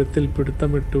അക്രമിയുടെ കഴുത്തിൽ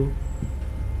പിടുത്തമിട്ടു.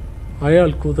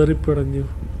 അയാൾ കുതറിപ്പിടഞ്ഞു.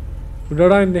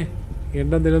 വിടടാ എന്നെ,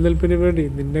 എൻ്റെ നിലനിൽപ്പിന് വേണ്ടി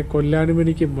നിന്നെ കൊല്ലാനും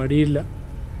എനിക്ക് മടിയില്ല.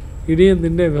 ഇനിയും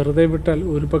നിന്നെ വെറുതെ വിട്ടാൽ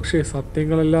ഒരുപക്ഷെ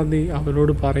സത്യങ്ങളെല്ലാം നീ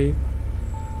അവനോട് പറയും.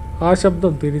 ആ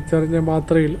ശബ്ദം തിരിച്ചറിഞ്ഞ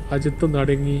മാത്രയിൽ അജിത്ത്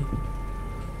നടുങ്ങി.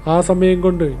 ആ സമയം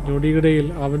കൊണ്ട് ഞൊടിയിടയിൽ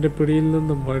അവൻ്റെ പിടിയിൽ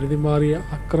നിന്നും വഴുതി മാറിയ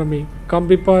അക്രമി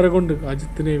കമ്പിപ്പാര കൊണ്ട്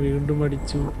അജിത്തിനെ വീണ്ടും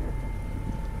അടിച്ചു.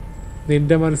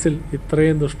 നിന്റെ മനസ്സിൽ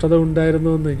ഇത്രയും ദുഷ്ടത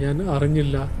ഉണ്ടായിരുന്നുവെന്ന് ഞാൻ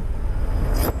അറിഞ്ഞില്ല.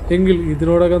 എങ്കിൽ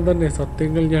ഇതിനോടകം തന്നെ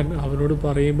സത്യങ്ങൾ ഞാൻ അവനോട്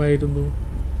പറയുമായിരുന്നു.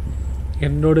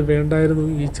 എന്നോട് വേണ്ടായിരുന്നു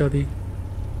ഈ ചതി.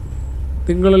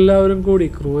 നിങ്ങളെല്ലാവരും കൂടി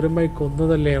ക്രൂരമായി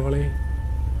കൊന്നതല്ലേ അവളെ.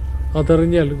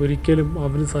 അതറിഞ്ഞാൽ ഒരിക്കലും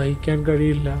അവന് സഹിക്കാൻ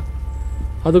കഴിയില്ല.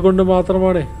 അതുകൊണ്ട്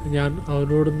മാത്രമാണ് ഞാൻ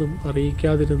അവനോടൊന്നും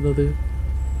അറിയിക്കാതിരുന്നത്.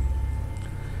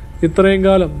 ഇത്രയും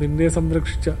കാലം നിന്നെ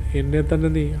സംരക്ഷിച്ച എന്നെ തന്നെ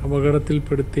നീ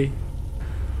അപകടത്തിൽപ്പെടുത്തി.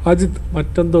 അജിത്ത്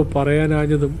മറ്റെന്തോ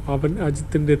പറയാനാഞ്ഞതും അവൻ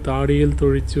അജിത്തിൻ്റെ താടിയിൽ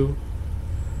തൊഴിച്ചു.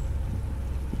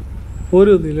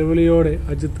 ഒരു നിലവിളിയോടെ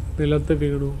അജിത്ത് നിലത്ത്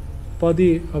വീണു.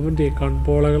 പതിയെ അവൻ്റെ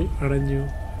കൺപോളകൾ അടഞ്ഞു.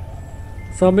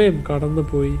 സമയം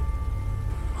കടന്നുപോയി.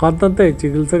 അന്നത്തെ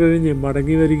ചികിത്സ കഴിഞ്ഞ്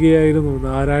മടങ്ങി വരികയായിരുന്നു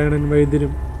നാരായണൻ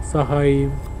വൈദ്യരും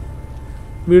സഹായിയും.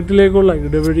 വീട്ടിലേക്കുള്ള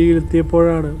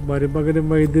ഇടവഴിയിലെത്തിയപ്പോഴാണ് മരുമകനും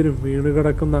വൈദ്യരും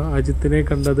വീണുകിടക്കുന്ന അജിത്തിനെ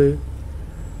കണ്ടത്.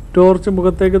 ടോർച്ച്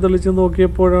മുഖത്തേക്ക് തെളിച്ചു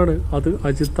നോക്കിയപ്പോഴാണ് അത്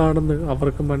അജിത്താണെന്ന്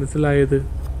അവർക്ക് മനസ്സിലായത്.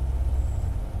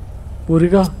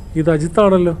 മുരുക, ഇത്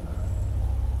അജിത്താണല്ലോ,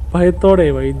 ഭയത്തോടെ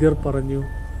വൈദ്യർ പറഞ്ഞു.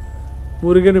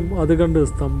 മുരുകനും അത് കണ്ട്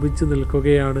സ്തംഭിച്ചു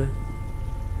നിൽക്കുകയാണ്.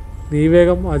 നീ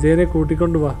വേഗം അജയനെ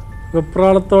കൂട്ടിക്കൊണ്ടുവാ,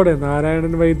 വെപ്രാളത്തോടെ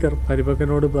നാരായണൻ വൈദ്യർ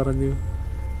മരുമകനോട് പറഞ്ഞു.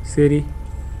 ശരി.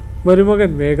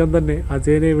 മരുമകൻ വേഗം തന്നെ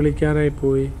അജയനെ വിളിക്കാനായി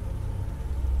പോയി.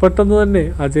 പെട്ടെന്ന് തന്നെ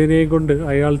അജയനെയും കൊണ്ട്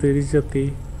അയാൾ തിരിച്ചെത്തി.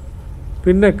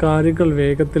 പിന്നെ കാര്യങ്ങൾ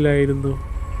വേഗത്തിലായിരുന്നു.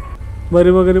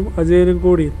 മരുമകനും അജയനും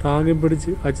കൂടി താങ്ങി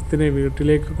പിടിച്ച് അജിത്തിനെ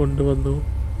വീട്ടിലേക്ക് കൊണ്ടുവന്നു.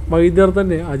 വൈദ്യർ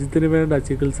തന്നെ അജിത്തിന് വേണ്ട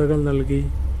ചികിത്സകൾ നൽകി.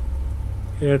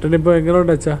 ഏട്ടനിപ്പോൾ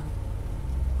എങ്ങനെയുണ്ട് അച്ഛാ?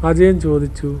 അജയൻ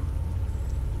ചോദിച്ചു.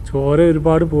 ചോര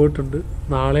ഒരുപാട് പോയിട്ടുണ്ട്.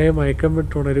 നാളെ മയക്കം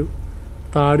വിട്ടുണരും.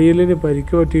 താടിയലിന്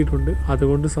പരിക്ക് പറ്റിയിട്ടുണ്ട്.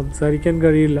 അതുകൊണ്ട് സംസാരിക്കാൻ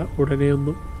കഴിയില്ല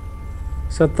ഉടനെയൊന്നും.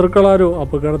 ശത്രുക്കളാരോ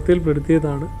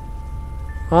അപകടത്തിൽപ്പെടുത്തിയതാണ്.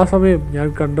 ആ സമയം ഞാൻ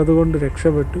കണ്ടതുകൊണ്ട്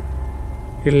രക്ഷപ്പെട്ടു.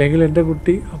 ഇല്ലെങ്കിൽ എൻ്റെ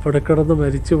കുട്ടി അവിടെ കിടന്ന്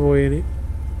മരിച്ചു പോയേനെ.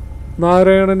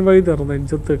 നാരായണൻ വൈദ്യർ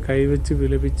നെഞ്ചത്ത് കൈവച്ച്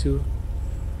വിലപിച്ചു.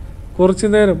 കുറച്ചു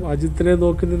നേരം അജിത്തിനെ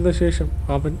നോക്കി നിന്ന ശേഷം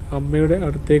അവൻ അമ്മയുടെ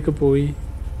അടുത്തേക്ക് പോയി.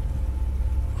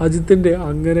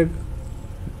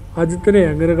 അജിത്തിനെ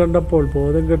അങ്ങനെ കണ്ടപ്പോൾ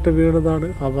ബോധം കെട്ട് വീണതാണ്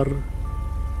അവർ.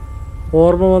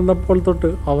 ഓർമ്മ വന്നപ്പോൾ തൊട്ട്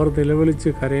അവർ നിലവിളിച്ച്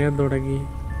കരയാൻ തുടങ്ങി.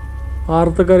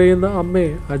 ആർത്ത് കരയുന്ന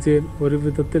അമ്മയെ അജയൻ ഒരു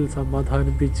വിധത്തിൽ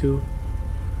സമാധാനിപ്പിച്ചു.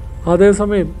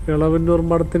 അതേസമയം ഇളവന്നൂർ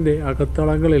മഠത്തിൻ്റെ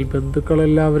അകത്തളങ്ങളിൽ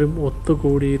ബന്ധുക്കളെല്ലാവരും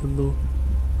ഒത്തുകൂടിയിരുന്നു.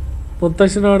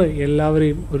 മുത്തശ്ശനാണ്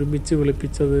എല്ലാവരെയും ഒരുമിച്ച്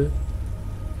വിളിപ്പിച്ചത്.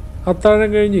 അത്താഴം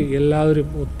കഴിഞ്ഞ് എല്ലാവരും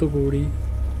ഒത്തുകൂടി.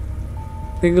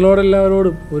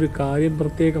 നിങ്ങളോടെല്ലാവരോടും ഒരു കാര്യം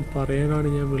പ്രത്യേകം പറയാനാണ്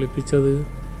ഞാൻ വിളിപ്പിച്ചത്,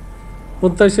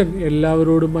 മുത്തശ്ശൻ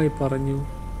എല്ലാവരോടുമായി പറഞ്ഞു.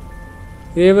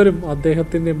 ഏവരും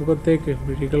അദ്ദേഹത്തിൻ്റെ മുഖത്തേക്ക്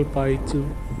മിഴികൾ പായിച്ചു.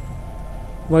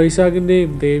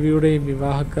 വൈശാഖിൻ്റെയും ദേവിയുടെയും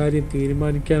വിവാഹക്കാര്യം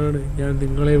തീരുമാനിക്കാനാണ് ഞാൻ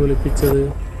നിങ്ങളെ വിളിപ്പിച്ചത്.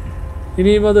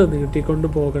 ഇനിയും അത് നീട്ടിക്കൊണ്ടു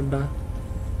പോകണ്ട.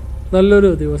 നല്ലൊരു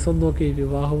ദിവസം നോക്കി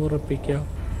വിവാഹം ഉറപ്പിക്കാം.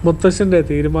 മുത്തശ്ശൻ്റെ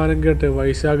തീരുമാനം കേട്ട്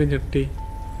വൈശാഖ് ഞെട്ടി.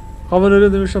 അവനൊരു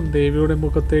നിമിഷം ദേവിയുടെ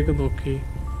മുഖത്തേക്ക് നോക്കി.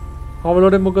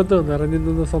 അവളുടെ മുഖത്ത് നിറഞ്ഞു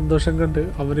നിന്ന സന്തോഷം കണ്ട്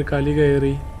അവന് കലി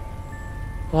കയറി.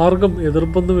 ആർക്കും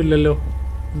എതിർപ്പൊന്നുമില്ലല്ലോ,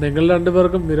 നിങ്ങൾ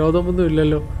രണ്ടുപേർക്കും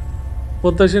വിരോധമൊന്നുമില്ലല്ലോ?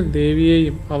 മുത്തശ്ശൻ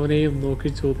ദേവിയെയും അവനെയും നോക്കി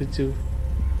ചോദിച്ചു.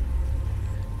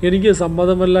 എനിക്ക്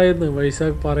സമ്മതമല്ല എന്ന്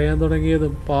വൈശാഖ് പറയാൻ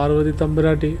തുടങ്ങിയതും പാർവതി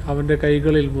തമ്പുരാട്ടി അവൻ്റെ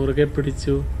കൈകളിൽ മുറുകെ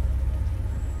പിടിച്ചു.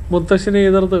 മുത്തശ്ശനെ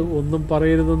എതിർത്ത് ഒന്നും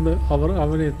പറയരുതെന്ന് അവർ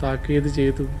അവനെ താക്കീത്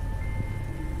ചെയ്തു.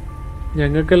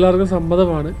 ഞങ്ങൾക്കെല്ലാവർക്കും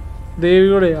സമ്മതമാണ്,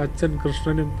 ദേവിയുടെ അച്ഛൻ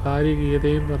കൃഷ്ണനും ഭാര്യ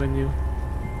ഗീതയും പറഞ്ഞു.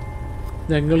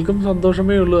 ഞങ്ങൾക്കും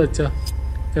സന്തോഷമേ ഉള്ളൂ അച്ഛാ.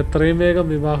 എത്രയും വേഗം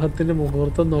വിവാഹത്തിൻ്റെ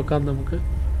മുഹൂർത്തം നോക്കാം നമുക്ക്.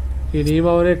 ഇനിയും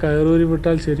അവനെ കയറൂരി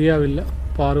വിട്ടാൽ ശരിയാവില്ല,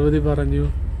 പാർവതി പറഞ്ഞു.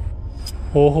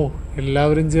 ഓഹോ,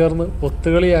 എല്ലാവരും ചേർന്ന്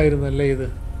ഒത്തുകളിയായിരുന്നല്ലേ ഇത്?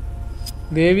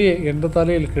 ദേവിയെ എൻ്റെ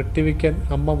തലയിൽ കെട്ടിവെക്കാൻ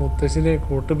അമ്മ മുത്തശ്ശിനെ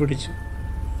കൂട്ടുപിടിച്ചു.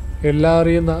 എല്ലാം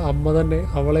അറിയുന്ന അമ്മ തന്നെ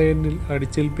അവളെ എന്നിൽ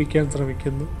അടിച്ചേൽപ്പിക്കാൻ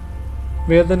ശ്രമിക്കുന്നു.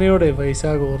 വേദനയോടെ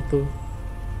വൈശാഖ് ഓർത്തു.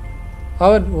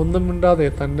 അവൻ ഒന്നും മിണ്ടാതെ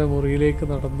തൻ്റെ മുറിയിലേക്ക്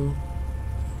നടന്നു.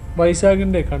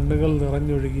 വൈശാഖിൻ്റെ കണ്ണുകൾ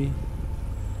നിറഞ്ഞൊഴുകി.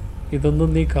 ഇതൊന്നും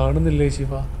നീ കാണുന്നില്ലേ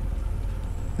ശിവ?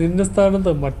 നിന്റെ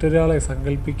സ്ഥാനത്ത് മറ്റൊരാളെ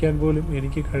സങ്കല്പിക്കാൻ പോലും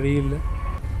എനിക്ക് കഴിയില്ല.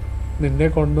 നിന്നെ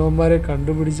കൊണ്ടവന്മാരെ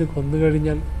കണ്ടുപിടിച്ച്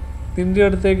കൊന്നുകഴിഞ്ഞാൽ നിന്റെ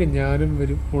അടുത്തേക്ക് ഞാനും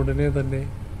വരും ഉടനെ തന്നെ.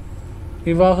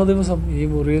 വിവാഹ ദിവസം ഈ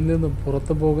മുറിയിൽ നിന്നും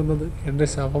പുറത്തു പോകുന്നത് എൻ്റെ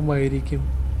ശവമായിരിക്കും.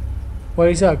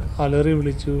 വൈശാഖ് അലറി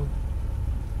വിളിച്ചു.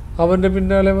 അവൻ്റെ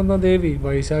പിന്നാലെ വന്ന ദേവി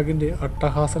വൈശാഖിൻ്റെ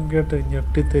അട്ടഹാസം കേട്ട്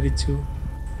ഞെട്ടിത്തെരിച്ചു.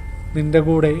 നിന്റെ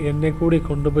കൂടെ എന്നെ കൂടി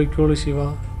കൊണ്ടുപോയിക്കോളൂ ശിവ.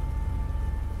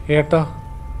 ഏട്ടാ.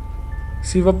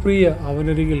 ശിവപ്രിയ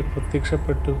അവനരികിൽ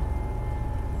പ്രത്യക്ഷപ്പെട്ടു.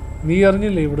 നീ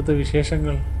അറിഞ്ഞില്ലേ ഇവിടുത്തെ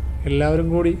വിശേഷങ്ങൾ? എല്ലാവരും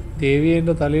കൂടി ദേവിയെ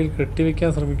എൻ്റെ തലയിൽ കെട്ടിവെക്കാൻ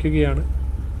ശ്രമിക്കുകയാണ്.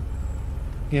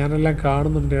 ഞാനെല്ലാം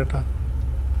കാണുന്നുണ്ട് ഏട്ടാ.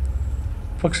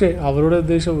 പക്ഷേ അവരുടെ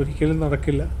ഉദ്ദേശം ഒരിക്കലും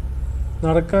നടക്കില്ല.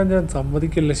 നടക്കാൻ ഞാൻ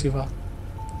സമ്മതിക്കില്ല ശിവ.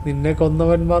 നിന്നെ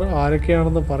കൊന്നവന്മാർ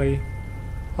ആരൊക്കെയാണെന്ന് പറയും.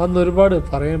 അന്നൊരുപാട്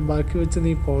പറയാൻ ബാക്കി വെച്ച്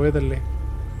നീ പോയതല്ലേ?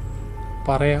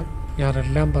 പറയാം,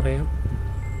 ഞാനെല്ലാം പറയാം.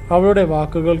 അവളുടെ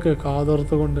വാക്കുകൾക്ക്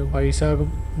കാതോർത്തുകൊണ്ട് വൈശാഖും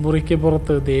മുറിക്ക്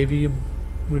പുറത്ത് ദേവിയും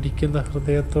മിടിക്കുന്ന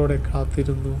ഹൃദയത്തോടെ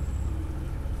കാത്തിരുന്നു.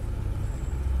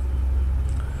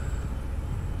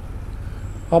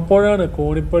 അപ്പോഴാണ്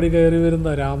കോണിപ്പടി കയറി വരുന്ന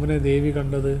രാമനെ ദേവി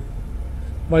കണ്ടത്.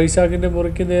 വൈശാഖിന്റെ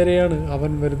മുറിക്ക് നേരെയാണ്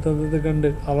അവൻ വരുന്നത് കണ്ട്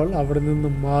അവൾ അവിടെ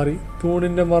നിന്നും മാറി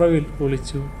തൂണിന്റെ മറവിൽ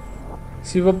ഒളിച്ചു.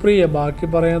 ശിവപ്രിയ ബാക്കി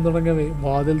പറയാൻ തുടങ്ങവേ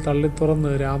വാതിൽ തള്ളി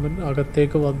തുറന്ന് രാമൻ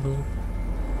അകത്തേക്ക് വന്നു.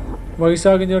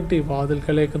 വൈശാഖ് ഞെട്ടി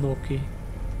വാതിൽക്കലേക്ക് നോക്കി.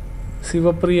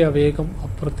 ശിവപ്രിയ വേഗം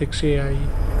അപ്രത്യക്ഷയായി.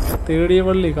 തേടിയ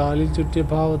വള്ളി കാലിൽ ചുറ്റിയ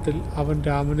ഭാവത്തിൽ അവൻ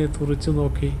രാമനെ തുറിച്ചു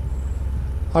നോക്കി.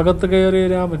 അകത്ത് കയറിയ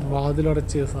രാമൻ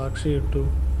വാതിലടച്ച് സാക്ഷിയിട്ടു.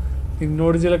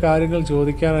 നിന്നോട് ചില കാര്യങ്ങൾ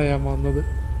ചോദിക്കാനാണ് ഞാൻ വന്നത്,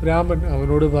 രാമൻ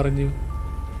അവനോട് പറഞ്ഞു.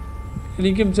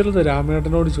 എനിക്കും ചിലത്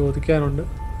രാമേട്ടനോട് ചോദിക്കാനുണ്ട്,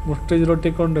 മുഷ്ടി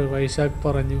ചുരുട്ടിക്കൊണ്ട് വൈശാഖ്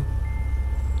പറഞ്ഞു.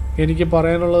 എനിക്ക്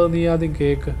പറയാനുള്ളത് നീ ആദ്യം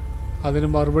കേക്ക്, അതിന്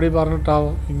മറുപടി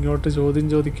പറഞ്ഞിട്ടാവാം ഇങ്ങോട്ട് ചോദ്യം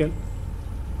ചോദിക്കാൻ.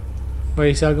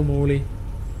 വൈശാഖ് മൂളി.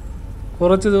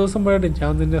 കുറച്ച് ദിവസമായിട്ട്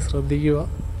ഞാൻ നിന്നെ ശ്രദ്ധിക്കുക.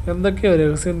 എന്തൊക്കെയോ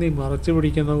രഹസ്യം നീ മറച്ചു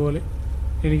പിടിക്കുന്ന പോലെ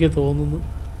എനിക്ക് തോന്നുന്നു.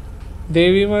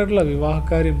 ദേവിയുമായിട്ടുള്ള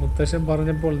വിവാഹക്കാര്യം മുത്തശ്ശൻ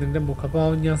പറഞ്ഞപ്പോൾ നിന്റെ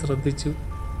മുഖഭാവം ഞാൻ ശ്രദ്ധിച്ചു.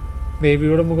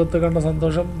 ദേവിയുടെ മുഖത്ത് കണ്ട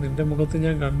സന്തോഷം നിന്റെ മുഖത്ത്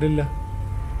ഞാൻ കണ്ടില്ല.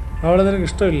 അവളെ നിനക്ക്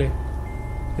ഇഷ്ടമില്ലേ?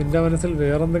 നിന്റെ മനസ്സിൽ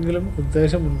വേറെന്തെങ്കിലും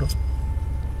ഉദ്ദേശമുണ്ടോ?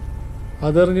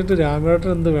 അതറിഞ്ഞിട്ട് രാമേട്ടൻ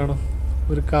എന്ത് വേണം?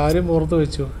 ഒരു കാര്യം ഓർത്തു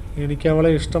വെച്ചു, എനിക്ക് അവളെ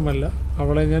ഇഷ്ടമല്ല.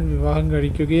 അവളെ ഞാൻ വിവാഹം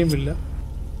കഴിക്കുകയുമില്ല.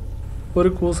 ഒരു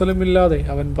കൂസലുമില്ലാതെ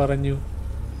അവൻ പറഞ്ഞു.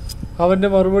 അവൻ്റെ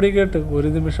മറുപടി കേട്ട് ഒരു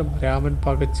നിമിഷം രാമൻ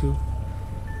പകച്ചു.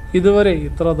 ഇതുവരെ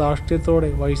ഇത്ര ധാർഷ്ട്യത്തോടെ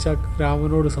വൈശാഖ്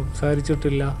രാമനോട്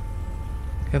സംസാരിച്ചിട്ടില്ല.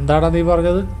 എന്താടാ നീ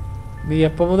പറഞ്ഞത്? നീ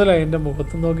എപ്പോൾ മുതലാണ് എൻ്റെ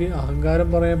മുഖത്ത് നോക്കി അഹങ്കാരം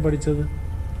പറയാൻ പഠിച്ചത്?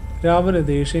 രാമന്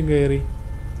ദേഷ്യം കയറി.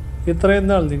 ഇത്രയും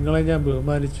നാൾ നിങ്ങളെ ഞാൻ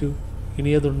ബഹുമാനിച്ചു,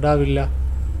 ഇനി അതുണ്ടാവില്ല.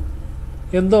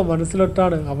 എന്തോ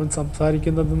മനസ്സിലിട്ടാണ് അവൻ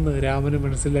സംസാരിക്കുന്നതെന്ന് രാമന്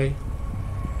മനസ്സിലായി.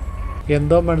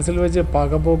 എന്തോ മനസ്സിൽ വെച്ച്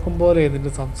പകപോക്കും പോലെ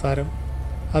നിന്റെ സംസാരം.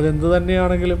 അതെന്തു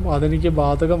തന്നെയാണെങ്കിലും അതെനിക്ക്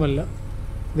ബാധകമല്ല.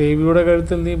 ദേവിയുടെ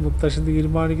കഴുത്തിൽ നീ മുത്തശ്ശൻ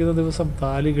തീരുമാനിക്കുന്ന ദിവസം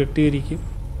താലി കെട്ടിയിരിക്കും.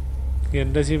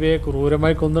 എൻ്റെ ശിവയെ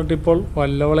ക്രൂരമായി കൊന്നിട്ടിപ്പോൾ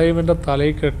വല്ലവളെയും എൻ്റെ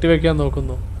തലയിൽ കെട്ടിവെക്കാൻ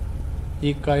നോക്കുന്നു. ഈ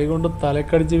കൈകൊണ്ട്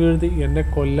തലക്കടിച്ച് വീഴ്ത്തി എന്നെ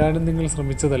കൊല്ലാനും നിങ്ങൾ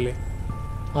ശ്രമിച്ചതല്ലേ?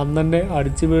 അന്നെന്നെ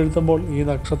അടിച്ചു വീഴ്ത്തുമ്പോൾ ഈ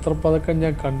നക്ഷത്രപ്പതക്കം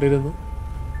ഞാൻ കണ്ടിരുന്നു.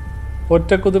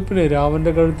 ഒറ്റക്കുതിപ്പിന്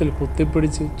രാമൻ്റെ കഴുത്തിൽ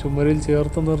കുത്തിപ്പിടിച്ച് ചുമരിൽ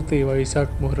ചേർത്ത് നിർത്തി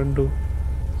വൈശാഖ് മുരണ്ടു.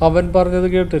 അവൻ പറഞ്ഞത്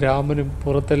കേട്ട് രാമനും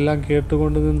പുറത്തെല്ലാം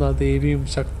കേട്ടുകൊണ്ട് നിന്ന ദേവിയും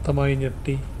ശക്തമായി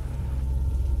ഞെട്ടി.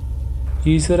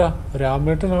 ഈശ്വര,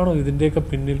 രാമേട്ടനാണോ ഇതിൻ്റെയൊക്കെ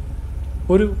പിന്നിൽ?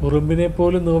 ഒരു ഉറുമ്പിനെ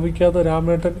പോലും നോവിക്കാത്ത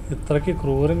രാമേട്ടൻ ഇത്രയ്ക്ക്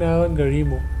ക്രൂരനാകാൻ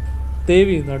കഴിയുമോ?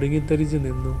 ദേവി നടുങ്ങിത്തരിച്ച്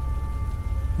നിന്നു.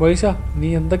 വൈശ, നീ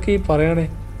എന്തൊക്കെ ഈ പറയണേ?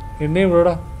 എന്നെ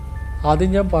വിടടാ.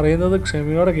 ആദ്യം ഞാൻ പറയുന്നത്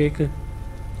ക്ഷമയോടെ കേക്ക്.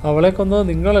 അവളെ കൊന്നത്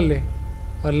നിങ്ങളല്ലേ?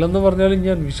 അല്ലെന്ന് പറഞ്ഞാലും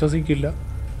ഞാൻ വിശ്വസിക്കില്ല.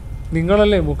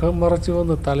 നിങ്ങളല്ലേ മുഖം മറച്ചു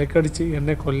വന്ന് തലക്കടിച്ച്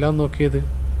എന്നെ കൊല്ലാൻ നോക്കിയത്?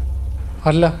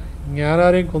 അല്ല, ഞാൻ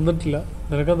ആരെയും കൊന്നിട്ടില്ല.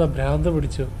 നിനക്കെന്താ ഭ്രാന്ത്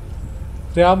പിടിച്ചോ?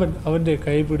 രാമൻ അവൻ്റെ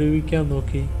കൈ പിടിവിക്കാൻ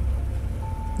നോക്കി.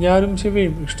 ഞാനും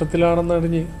ശിവയും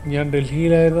ഇഷ്ടത്തിലാണെന്നറിഞ്ഞ് ഞാൻ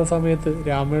ഡൽഹിയിലായിരുന്ന സമയത്ത്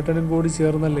രാമേട്ടനും കൂടി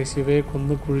ചേർന്നല്ലേ ശിവയെ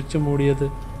കൊന്ന് കുഴിച്ചു മൂടിയത്.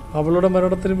 അവളുടെ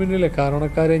മരണത്തിന് പിന്നിലെ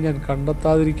കാരണക്കാരെ ഞാൻ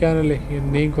കണ്ടെത്താതിരിക്കാനല്ലേ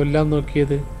എന്നെയും കൊല്ലാൻ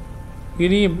നോക്കിയത്.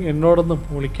 ഇനിയും എന്നോടൊന്നും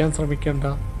ഒളിക്കാൻ ശ്രമിക്കണ്ട.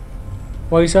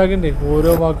 വൈശാഖിൻ്റെ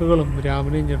ഓരോ വാക്കുകളും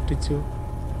രാമനെ ഞെട്ടിച്ചു.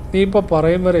 നീ ഇപ്പോൾ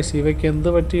പറയും വരെ ശിവയ്ക്ക് എന്ത്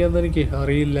പറ്റിയെന്നെനിക്ക്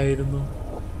അറിയില്ലായിരുന്നു.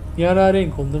 ഞാൻ ആരെയും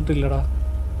കൊന്നിട്ടില്ലടാ.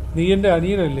 നീ എൻ്റെ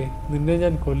അനിയനല്ലേ? നിന്നെ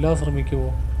ഞാൻ കൊല്ലാൻ ശ്രമിക്കുമോ?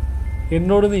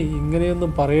 എന്നോട് നീ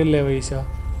ഇങ്ങനെയൊന്നും പറയല്ലേ വൈശ.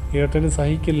 ഏട്ടന്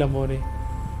സഹിക്കില്ല മോനെ.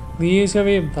 നീയും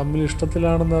ശിവയും തമ്മിൽ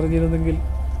ഇഷ്ടത്തിലാണെന്ന് അറിഞ്ഞിരുന്നെങ്കിൽ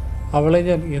അവളെ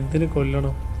ഞാൻ എന്തിനു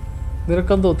കൊല്ലണം?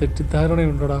 നിനക്കെന്തോ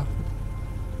തെറ്റിദ്ധാരണയുണ്ടടാ.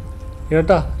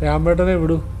 ഏട്ടാ, രാമേട്ടനെ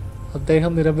വിടൂ.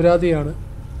 അദ്ദേഹം നിരപരാധിയാണ്.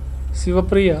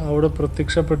 ശിവപ്രിയ അവിടെ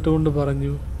പ്രത്യക്ഷപ്പെട്ടുകൊണ്ട്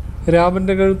പറഞ്ഞു.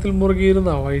 രാമൻ്റെ കഴുത്തിൽ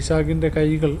മുറുകിയിരുന്ന വൈശാഖിൻ്റെ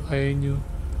കൈകൾ അയഞ്ഞു.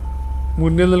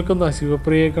 മുന്നിൽ നിൽക്കുന്ന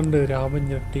ശിവപ്രിയയെ കണ്ട് രാമൻ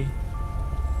ഞെട്ടി.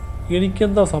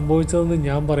 എനിക്കെന്താ സംഭവിച്ചതെന്ന്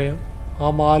ഞാൻ പറയാം. ആ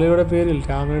മാലയുടെ പേരിൽ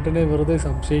രാമേട്ടനെ വെറുതെ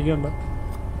സംശയിക്കണ്ട,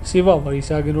 ശിവ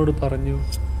വൈശാഖിനോട് പറഞ്ഞു.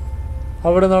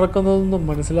 അവിടെ നടക്കുന്നതൊന്നും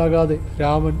മനസ്സിലാകാതെ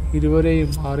രാമൻ ഇരുവരെയും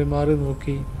മാറി മാറി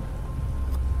നോക്കി.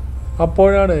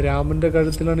 അപ്പോഴാണ് രാമൻ്റെ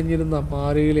കഴുത്തിലണിഞ്ഞിരുന്ന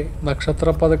മാലയിലെ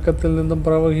നക്ഷത്രപതക്കത്തിൽ നിന്നും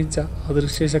പ്രവഹിച്ച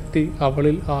അദൃശ്യശക്തി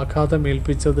അവളിൽ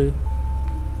ആഘാതമേൽപ്പിച്ചത്.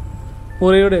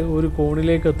 മുറിയുടെ ഒരു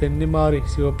കോണിലേക്ക് തെന്നിമാറി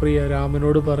ശിവപ്രിയ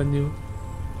രാമനോട് പറഞ്ഞു.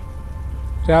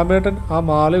 രാമേട്ടൻ ആ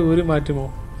മാല ഊരി മാറ്റുമോ?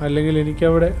 അല്ലെങ്കിൽ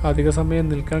എനിക്കവിടെ അധിക സമയം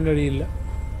നിൽക്കാൻ കഴിയില്ല.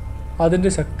 അതിൻ്റെ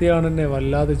ശക്തിയാണ് എന്നെ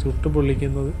വല്ലാതെ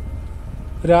ചുട്ടുപൊള്ളിക്കുന്നത്.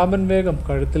 രാമൻ വേഗം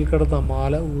കഴുത്തിൽ കിടന്ന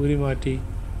മാല ഊരി മാറ്റി.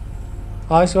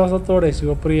 ആശ്വാസത്തോടെ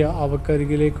ശിവപ്രിയ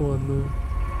അവക്കരികിലേക്ക് വന്നു.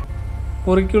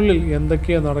 മുറിക്കുള്ളിൽ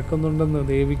എന്തൊക്കെയോ നടക്കുന്നുണ്ടെന്ന്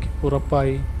ദേവിക്ക്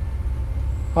ഉറപ്പായി.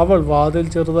 അവൾ വാതിൽ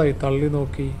ചെറുതായി തള്ളി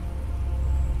നോക്കി.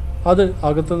 അത്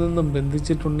അകത്തു നിന്നും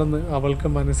ബന്ധിച്ചിട്ടുണ്ടെന്ന് അവൾക്ക്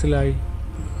മനസ്സിലായി.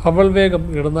 അവൾ വേഗം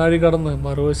ഇടനാഴി കടന്ന്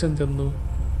മറുവശം ചെന്നു.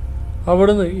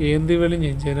 അവിടുന്ന് ഏന്തി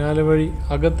വെളിഞ്ഞ് ജനാല വഴി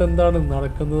അകത്തെന്താണ്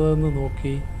നടക്കുന്നതെന്ന്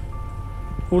നോക്കി.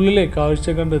 ഉള്ളിലെ കാഴ്ച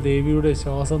കണ്ട് ദേവിയുടെ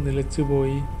ശ്വാസം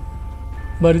നിലച്ചുപോയി.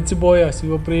 മരിച്ചുപോയ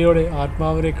ശിവപ്രിയയുടെ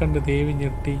ആത്മാവിനെ കണ്ട് ദേവി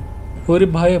ഞെട്ടി. ഒരു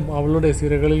ഭയം അവളുടെ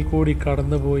സിരകളിൽ കൂടി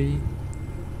കടന്നുപോയി.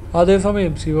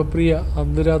 അതേസമയം ശിവപ്രിയ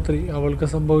അന്ന് രാത്രി അവൾക്ക്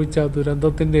സംഭവിച്ച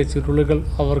ദുരന്തത്തിൻ്റെ ചുരുളുകൾ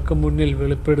അവർക്ക് മുന്നിൽ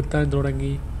വെളിപ്പെടുത്താൻ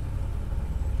തുടങ്ങി.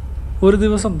 ഒരു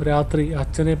ദിവസം രാത്രി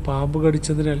അച്ഛനെ പാമ്പ്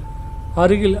കടിച്ചതിനാൽ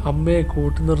അരികിൽ അമ്മയെ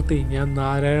കൂട്ടുനിർത്തി ഞാൻ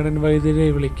നാരായണൻ വൈദ്യരെ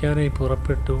വിളിക്കാനായി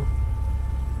പുറപ്പെട്ടു.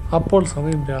 അപ്പോൾ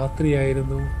സമയം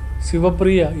രാത്രിയായിരുന്നു.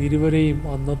 ശിവപ്രിയ ഇരുവരെയും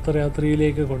അന്നത്തെ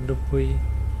രാത്രിയിലേക്ക് കൊണ്ടുപോയി.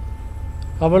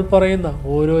 അവൾ പറയുന്ന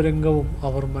ഓരോ രംഗവും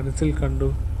അവർ മനസ്സിൽ കണ്ടു.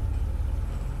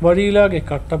 വഴിയിലാകെ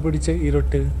കട്ട പിടിച്ച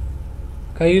ഇരുട്ട്.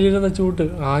 കയ്യിലിരുന്ന ചൂട്ട്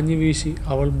ആഞ്ഞു വീശി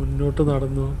അവൾ മുന്നോട്ട്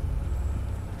നടന്നു.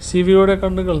 ശിവയുടെ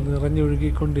കണ്ണുകൾ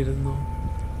നിറഞ്ഞൊഴുകിക്കൊണ്ടിരുന്നു.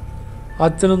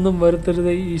 അച്ഛനൊന്നും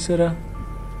വരുത്തരുതേ ഈശ്വര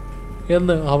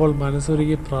എന്ന് അവൾ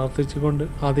മനസ്സൊരുക്കി പ്രാർത്ഥിച്ചുകൊണ്ട്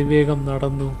അതിവേഗം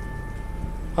നടന്നു.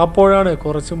 അപ്പോഴാണ്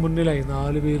കുറച്ചു മുന്നിലായി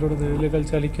 4 പേരുടെ നിഴലുകൾ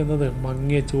ചലിക്കുന്നത്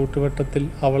മങ്ങിയ ചൂട്ടുവട്ടത്തിൽ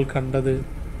അവൾ കണ്ടത്.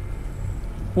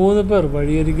 3 പേർ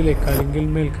വഴിയരികിലെ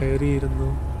കരിങ്കൽമേൽ കയറിയിരുന്നു.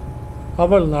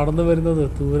 അവൾ നടന്നു വരുന്നത്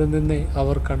ദൂരെ നിന്നേ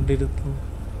അവർ കണ്ടിരുന്നു.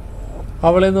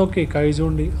 അവളെ നോക്കി കൈ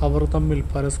ചൂണ്ടി അവർ തമ്മിൽ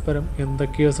പരസ്പരം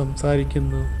എന്തൊക്കെയോ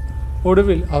സംസാരിക്കുന്നു.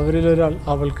 ഒടുവിൽ അവരിലൊരാൾ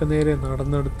അവൾക്ക് നേരെ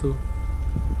നടന്നെടുത്തു.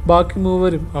 ബാക്കി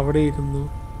 3 അവിടെ ഇരുന്നു.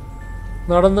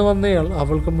 നടന്നു വന്നയാൾ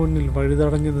അവൾക്ക് മുന്നിൽ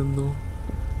വഴിതടഞ്ഞു നിന്നു.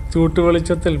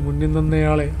 ചൂട്ടുവെളിച്ചത്തിൽ മുന്നിൽ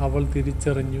നിന്നയാളെ അവൾ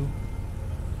തിരിച്ചറിഞ്ഞു.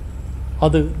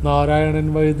 അത് നാരായണൻ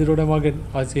വൈദ്യരുടെ മകൻ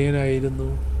അജയനായിരുന്നു.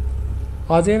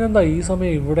 അജയൻ എന്താ ഈ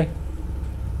സമയം ഇവിടെ?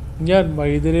 ഞാൻ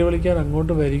വൈദ്യരെ വിളിക്കാൻ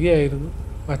അങ്ങോട്ട് വരികയായിരുന്നു.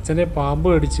 അച്ഛനെ പാമ്പ്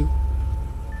കടിച്ചു.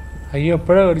 അയ്യോ,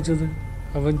 എപ്പോഴാണ് കടിച്ചത്?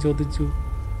 അവൻ ചോദിച്ചു.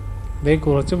 ദേ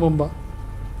കുറച്ചു മുമ്പാ,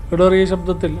 ഇടറിയ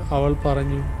ശബ്ദത്തിൽ അവൾ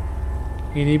പറഞ്ഞു.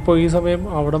 ഇനിയിപ്പോൾ ഈ സമയം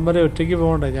അവിടം വരെ ഒറ്റയ്ക്ക്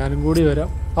പോകണ്ട, ഞാനും കൂടി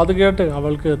വരാം. അത് കേട്ട്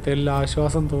അവൾക്ക്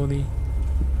ആശ്വാസം തോന്നി.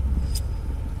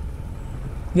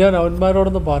 ഞാൻ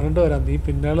അവന്മാരോടൊന്ന് പറഞ്ഞിട്ട് വരാം, നീ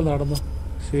പിന്നാലെ നടന്നു.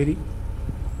 ശരി.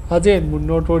 അജയൻ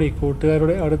മുന്നോട്ടോടി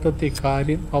കൂട്ടുകാരുടെ അടുത്തെത്തി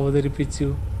കാര്യം അവതരിപ്പിച്ചു.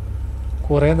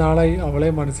 കുറേ നാളായി അവളെ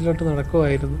മനസ്സിലിട്ട്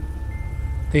നടക്കുമായിരുന്നു.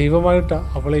 ദൈവമായിട്ടാണ്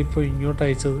അവളെ ഇപ്പോൾ ഇങ്ങോട്ട്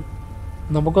അയച്ചത്.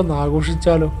 നമുക്കൊന്ന്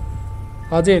ആഘോഷിച്ചാലോ?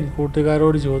 അജയൻ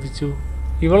കൂട്ടുകാരോട് ചോദിച്ചു.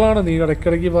 ഇവളാണ് നീ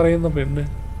ഇടയ്ക്കിടയ്ക്ക് പറയുന്ന പെണ്ണ്?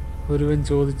 ഒരുവൻ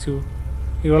ചോദിച്ചു.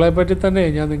 ഇവളെപ്പറ്റി തന്നെ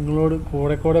ഞാൻ നിങ്ങളോട്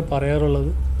കൂടെ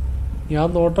പറയാറുള്ളത്. ഞാൻ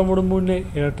നോട്ടം വിടും മുന്നേ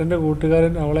ഏട്ടൻ്റെ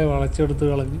കൂട്ടുകാരൻ അവളെ വളച്ചെടുത്ത്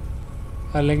കളഞ്ഞു.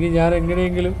 അല്ലെങ്കിൽ ഞാൻ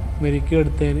എങ്ങനെയെങ്കിലും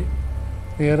മെരുക്കിയെടുത്തേന്.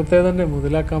 നേരത്തെ തന്നെ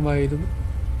മുതലാക്കാമായിരുന്നു.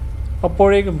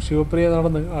 അപ്പോഴേക്കും ശിവപ്രിയ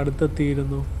നടന്ന്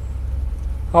അടുത്തെത്തിയിരുന്നു.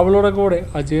 അവളുടെ കൂടെ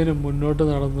അജയനും മുന്നോട്ട്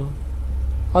നടന്നു.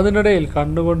 അതിനിടയിൽ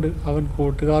കണ്ടുകൊണ്ട് അവൻ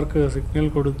കൂട്ടുകാർക്ക് സിഗ്നൽ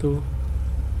കൊടുത്തു.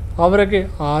 അവരൊക്കെ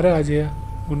ആരാ അജയ?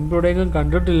 മുൻപിടെയെങ്കിലും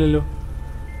കണ്ടിട്ടില്ലല്ലോ?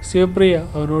 ശിവപ്രിയ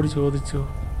അവനോട് ചോദിച്ചു.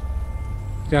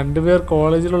 2 പേർ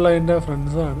കോളേജിലുള്ള എൻ്റെ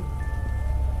ഫ്രണ്ട്സാണ്,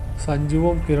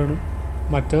 സഞ്ജുവും കിരണും.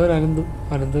 മറ്റവൻ അനന്തു.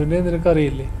 അനന്തുവിനെ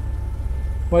നിനക്കറിയില്ലേ?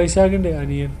 വൈശാഖിൻ്റെ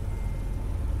അനിയൻ.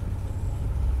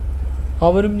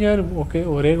 അവനും ഞാനും ഒക്കെ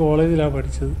ഒരേ കോളേജിലാണ്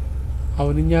പഠിച്ചത്.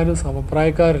 അവനും ഞാനും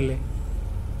സമപ്രായക്കാരല്ലേ?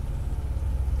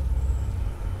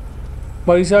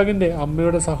 വൈശാഖിൻ്റെ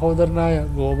അമ്മയുടെ സഹോദരനായ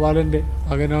ഗോപാലൻ്റെ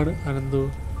മകനാണ് അനന്തു.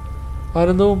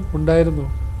 അനന്തവും ഉണ്ടായിരുന്നു.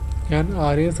 ഞാൻ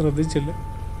ആരെയും ശ്രദ്ധിച്ചില്ല.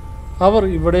 അവർ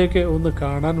ഇവിടെയൊക്കെ ഒന്ന്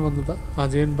കാണാൻ വന്നതാ,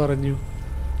 അജയൻ പറഞ്ഞു.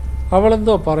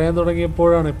 അവളെന്തോ പറയാൻ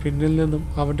തുടങ്ങിയപ്പോഴാണ് പിന്നിൽ നിന്നും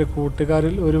അവൻ്റെ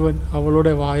കൂട്ടുകാരിൽ ഒരുവൻ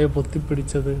അവളുടെ വായ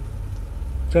പൊത്തിപ്പിടിച്ചത്.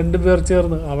 2 പേർ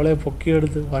ചേർന്ന് അവളെ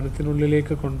പൊക്കിയെടുത്ത്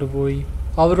വനത്തിനുള്ളിലേക്ക് കൊണ്ടുപോയി.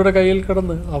 അവരുടെ കയ്യിൽ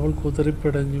കിടന്ന് അവൾ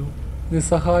കുതിറിപ്പിടഞ്ഞു.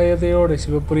 നിസ്സഹായതയോടെ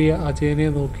ശിവപ്രിയ അജയനെ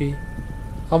നോക്കി.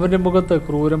 അവൻ്റെ മുഖത്ത്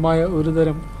ക്രൂരമായ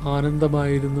ഒരുതരം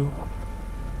ആനന്ദമായിരുന്നു.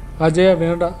 അജയ,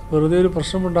 വേണ്ട, വെറുതെ ഒരു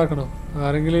പ്രശ്നമുണ്ടാക്കണോ?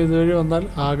 ആരെങ്കിലും ഇതുവഴി വന്നാൽ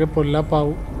ആകെ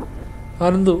പൊല്ലാപ്പാവും.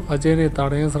 അനന്തു അജയനെ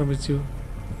തടയാൻ ശ്രമിച്ചു.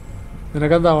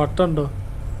 നിനക്കെന്താ വട്ടുണ്ടോ?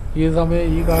 ഈ സമയം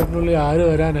ഈ കാട്ടിനുള്ളിൽ ആര്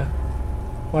വരാനാ?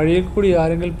 വഴിയിൽ കൂടി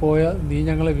ആരെങ്കിലും പോയാൽ നീ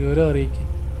ഞങ്ങളെ വിവരം അറിയിക്കും.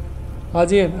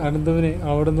 അജയൻ അനന്തുവിനെ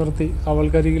അവിടെ നിർത്തി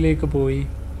അവൾക്കരികിലേക്ക് പോയി.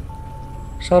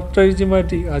 ഷർട്ട് അഴിച്ചു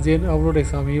മാറ്റി അജയൻ അവളുടെ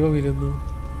സമീപമിരുന്നു.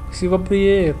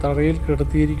 ശിവപ്രിയയെ തടയിൽ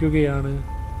കിടത്തിയിരിക്കുകയാണ്.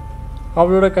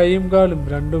 അവളുടെ കൈയും കാലും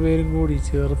 2 പേരും കൂടി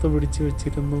ചേർത്ത് പിടിച്ചു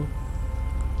വെച്ചിരുന്നു.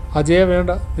 അജയ,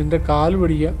 വേണ്ട, നിന്റെ കാല്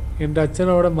പിടിക്കാം. എൻ്റെ അച്ഛൻ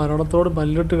അവിടെ മരണത്തോട്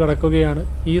മല്ലിട്ട് കിടക്കുകയാണ്.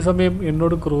 ഈ സമയം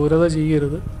എന്നോട് ക്രൂരത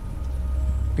ചെയ്യരുത്.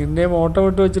 നിന്നെ ഓട്ടം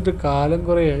വിട്ട് വെച്ചിട്ട് കാലം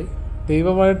കുറേയായി.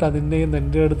 ദൈവമായിട്ടാണ് നിന്നെയും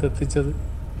എൻ്റെ അടുത്ത് എത്തിച്ചത്.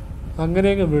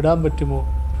 അങ്ങനെയങ്ങ് വിടാൻ പറ്റുമോ?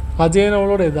 അജയൻ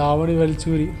അവളുടെ ധാവണി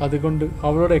വലിച്ചൂരി അതുകൊണ്ട്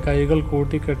അവളുടെ കൈകൾ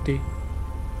കൂട്ടിക്കെട്ടി.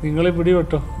 നിങ്ങളെ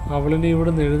പിടിവിട്ടോ, അവളിനി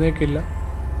ഇവിടുന്ന് എഴുന്നേക്കില്ല,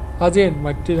 അജയൻ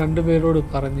മറ്റ് 2 പേരോട്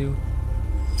പറഞ്ഞു.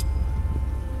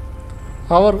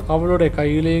 അവർ അവളുടെ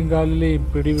കയ്യിലെയും കാലിലെയും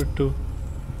പിടിവിട്ടു.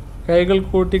 കൈകൾ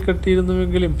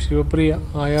കൂട്ടിക്കെട്ടിയിരുന്നുവെങ്കിലും ശിവപ്രിയ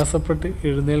ആയാസപ്പെട്ട്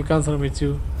എഴുന്നേൽക്കാൻ ശ്രമിച്ചു.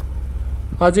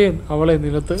 അജയൻ അവളെ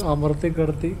നിലത്ത്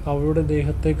അമർത്തിക്കിടത്തി അവളുടെ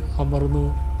ദേഹത്തേക്ക് അമർന്നു.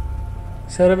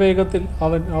 ശരവേഗത്തിൽ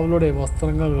അവൻ അവളുടെ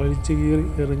വസ്ത്രങ്ങൾ വലിച്ചു കീറി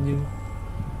എറിഞ്ഞു.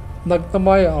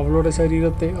 നഗ്നമായ അവളുടെ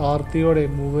ശരീരത്തെ ആർത്തിയോടെ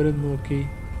മൂവരും നോക്കി.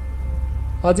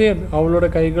 അജയൻ അവളുടെ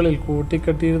കൈകളിൽ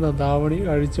കൂട്ടിക്കെട്ടിയിരുന്ന ധാവണി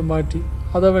അഴിച്ചുമാറ്റി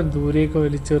അതവൻ ദൂരേക്ക്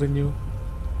വലിച്ചെറിഞ്ഞു.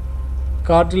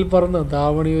 കാറ്റിൽ പറന്ന്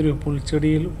ധാവണി ഒരു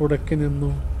പുൽച്ചെടിയിൽ ഉടക്കി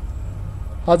നിന്നു.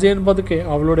 അജയൻ പതുക്കെ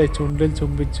അവളുടെ ചുണ്ടിൽ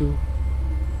ചുംബിച്ചു.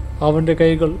 അവൻ്റെ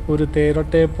കൈകൾ ഒരു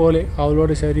തേരട്ടയെപ്പോലെ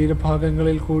അവളുടെ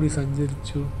ശരീരഭാഗങ്ങളിൽ കൂടി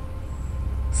സഞ്ചരിച്ചു.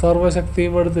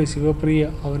 സർവശക്തിയും എടുത്ത് ശിവപ്രിയ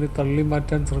അവനെ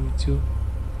തള്ളിമാറ്റാൻ ശ്രമിച്ചു.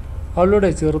 അവളുടെ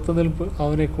ചെറുത്തുനിൽപ്പ്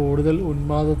അവനെ കൂടുതൽ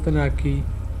ഉന്മാദത്തിനാക്കി.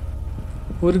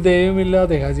 ഒരു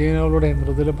ദയവുമില്ലാതെ അജയൻ അവളുടെ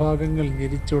മൃദുലഭാഗങ്ങൾ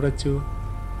ഞെരിച്ചുടച്ചു.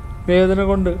 വേദന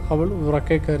കൊണ്ട് അവൾ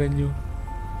ഉറക്കെ കരഞ്ഞു.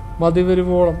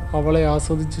 മതിവരുവോളം അവളെ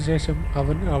ആസ്വദിച്ച ശേഷം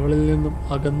അവൻ അവളിൽ നിന്നും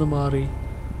അകന്നു മാറി.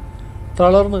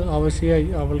 തളർന്ന് അവശയായി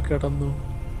അവൾ കിടന്നു.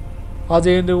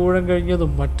 അജയൻ്റെ ഊഴം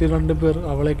കഴിഞ്ഞതും മറ്റു 2 പേർ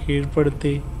അവളെ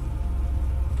കീഴ്പ്പെടുത്തി.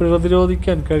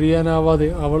 പ്രതിരോധിക്കാൻ കഴിയാനാവാതെ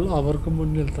അവൾ അവർക്ക്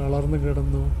മുന്നിൽ തളർന്നു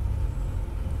കിടന്നു.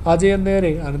 അജയൻ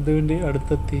നേരെ അനന്തുവിൻ്റെ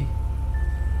അടുത്തെത്തി.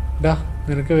 ഡാ,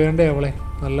 നിനക്ക് വേണ്ടേ അവളെ?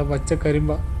 നല്ല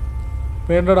പച്ചക്കരിമ്പ.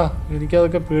 വേണ്ടടാ,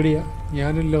 എനിക്കതൊക്കെ പേടിയാ,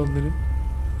 ഞാനില്ല ഒന്നിനും.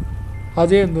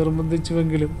 അജയൻ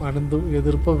നിർബന്ധിച്ചുവെങ്കിലും അനന്തു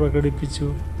എതിർപ്പ് പ്രകടിപ്പിച്ചു.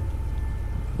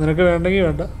 നിനക്ക് വേണ്ടെങ്കിൽ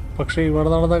വേണ്ട, പക്ഷേ ഇവിടെ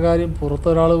നടന്ന കാര്യം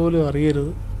പുറത്തൊരാൾ പോലും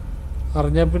അറിയരുത്.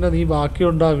 അറിഞ്ഞാൽ പിന്നെ നീ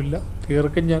ബാക്കിയുണ്ടാവില്ല,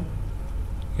 തീർക്കും ഞാൻ.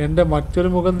 എൻ്റെ മറ്റൊരു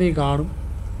മുഖം നീ കാണും,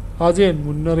 അജയൻ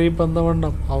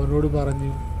മുന്നറിയിപ്പെന്നവണ്ണം അവനോട്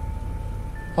പറഞ്ഞു.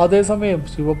 അതേസമയം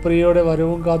ശിവപ്രിയയുടെ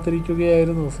വരവും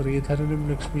കാത്തിരിക്കുകയായിരുന്നു ശ്രീധരനും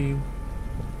ലക്ഷ്മിയും.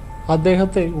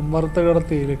 അദ്ദേഹത്തെ ഉമ്മറത്ത്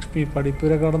കിടത്തി ലക്ഷ്മി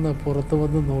പടിപ്പുര കടന്ന് പുറത്തു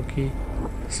വന്ന് നോക്കി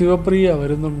ശിവപ്രിയ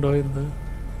വരുന്നുണ്ടോ എന്ന്.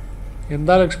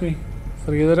 എന്താ ലക്ഷ്മി,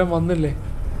 ശ്രീധരൻ വന്നില്ലേ?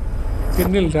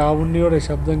 പിന്നിൽ രാവുണ്ണിയുടെ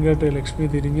ശബ്ദം കേട്ട് ലക്ഷ്മി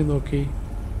തിരിഞ്ഞു നോക്കി.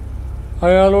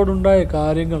 അയാളോടുണ്ടായ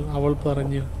കാര്യങ്ങൾ അവൾ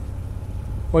പറഞ്ഞു.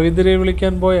 വൈദ്യരെ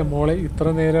വിളിക്കാൻ പോയ മോളെ ഇത്ര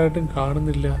നേരമായിട്ടും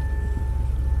കാണുന്നില്ല.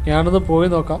 ഞാനത് പോയി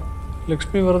നോക്കാം,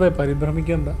 ലക്ഷ്മി വെറുതെ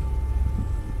പരിഭ്രമിക്കണ്ട.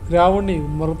 രാവുണ്ണി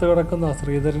ഉമ്മറത്ത് കിടക്കുന്ന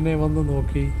ശ്രീധരനെ വന്ന്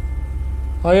നോക്കി.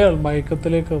 അയാൾ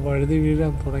മയക്കത്തിലേക്ക് വഴുതി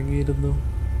വീഴാൻ തുടങ്ങിയിരുന്നു.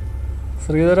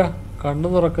 ശ്രീധര, കണ്ണു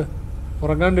തുറക്ക്,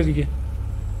 ഉറങ്ങാണ്ടിരിക്കെ.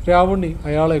 രാവുണ്ണി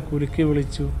അയാളെ കുലുക്കി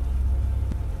വിളിച്ചു.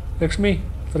 ലക്ഷ്മി,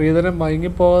 ശ്രീധരൻ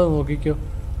മയങ്ങിപ്പോകാതെ നോക്കിക്കോ,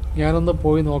 ഞാനൊന്ന്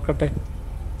പോയി നോക്കട്ടെ.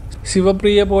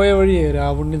 ശിവപ്രിയ പോയ വഴിയെ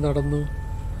രാവുണ്ണി നടന്നു.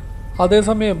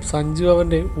 അതേസമയം സഞ്ജു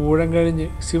അവൻ്റെ ഊഴം കഴിഞ്ഞ്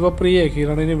ശിവപ്രിയയെ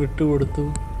കിരണിന് വിട്ടുകൊടുത്തു.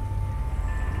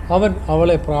 അവൻ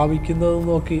അവളെ പ്രാപിക്കുന്നത്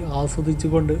നോക്കി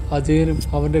ആസ്വദിച്ചുകൊണ്ട് അജയനും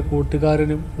അവൻ്റെ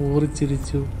കൂട്ടുകാരനും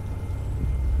ഊറിച്ചിരിച്ചു.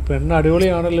 പെണ്ണ്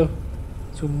അടിപൊളിയാണല്ലോ,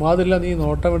 ചുമ്മാതില്ല നീ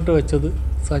നോട്ടമിട്ട് വെച്ചത്,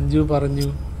 സഞ്ജു പറഞ്ഞു.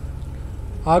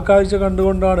 ആ കാഴ്ച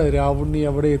കണ്ടുകൊണ്ടാണ് രാവുണ്ണി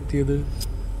അവിടെ എത്തിയത്.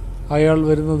 അയാൾ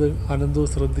വരുന്നത് അനന്തു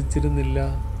ശ്രദ്ധിച്ചിരുന്നില്ല.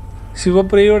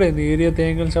 ശിവപ്രിയയുടെ നേരിയ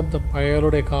തേങ്ങൽ ശബ്ദം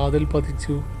അയാളുടെ കാതിൽ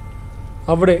പതിച്ചു.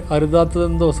 അവിടെ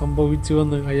അരുതാത്തതെന്തോ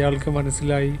സംഭവിച്ചുവെന്ന് അയാൾക്ക്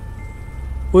മനസ്സിലായി.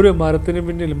 ഒരു മരത്തിന്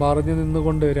പിന്നിൽ മറഞ്ഞു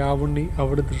നിന്നുകൊണ്ട് രാവുണ്ണി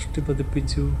അവിടെ ദൃഷ്ടി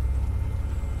പതിപ്പിച്ചു.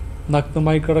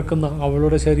 നഗ്നമായി കിടക്കുന്ന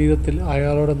അവളുടെ ശരീരത്തിൽ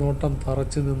അയാളുടെ നോട്ടം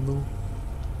തറച്ചു നിന്നു.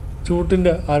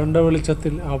 ചൂട്ടിൻ്റെ അരുണ്ട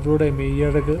വെളിച്ചത്തിൽ അവളുടെ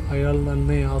മെയ്യഴക് അയാൾ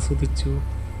നന്നെ ആസ്വദിച്ചു.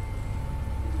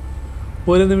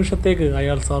 ഒരു നിമിഷത്തേക്ക്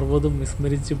അയാൾ സർവ്വതും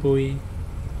വിസ്മരിച്ചു പോയി.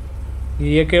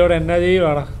 നീയൊക്കെ ഇവിടെ എന്നാ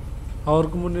ചെയ്യുവാടാ?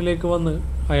 അവർക്ക് മുന്നിലേക്ക് വന്ന്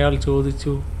അയാൾ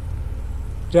ചോദിച്ചു.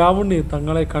 രാവുണ്ണി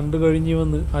തങ്ങളെ കണ്ടു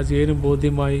കഴിഞ്ഞുവെന്ന് അജയനും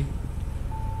ബോധ്യമായി.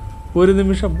 ഒരു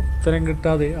നിമിഷം ഉത്തരം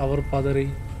കിട്ടാതെ അവർ പതറി.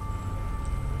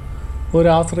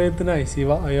 ഒരാശ്രയത്തിനായി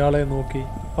ശിവ അയാളെ നോക്കി.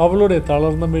 അവളുടെ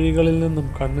തളർന്ന മിഴികളിൽ നിന്നും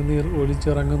കണ്ണുനീർ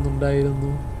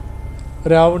ഒലിച്ചിറങ്ങുന്നുണ്ടായിരുന്നു.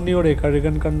 രാവുണ്ണിയുടെ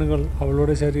കഴുകൻ കണ്ണുകൾ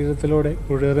അവളുടെ ശരീരത്തിലൂടെ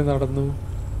ഉഴറി നടന്നു.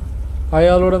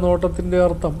 അയാളുടെ നോട്ടത്തിൻ്റെ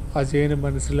അർത്ഥം അജയന്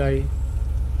മനസ്സിലായി.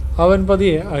 അവൻ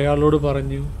പതിയെ അയാളോട്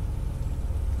പറഞ്ഞു.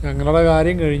 ഞങ്ങളുടെ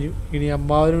കാര്യം കഴിഞ്ഞു, ഇനി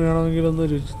അമ്മാവന് വേണമെങ്കിലൊന്ന്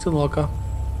രുചിച്ചു നോക്കാം.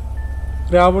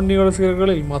 രാവുണ്ണിയുടെ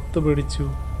സിരകളിൽ മത്ത് പിടിച്ചു.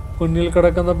 മുന്നിൽ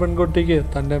കിടക്കുന്ന പെൺകുട്ടിക്ക്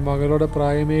തൻ്റെ മകളുടെ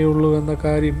പ്രായമേ ഉള്ളൂ എന്ന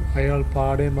കാര്യം അയാൾ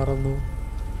പാടെ മറന്നു.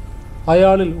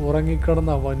 അയാളിൽ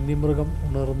ഉറങ്ങിക്കിടന്ന വന്യമൃഗം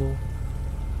ഉണർന്നു.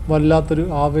 വല്ലാത്തൊരു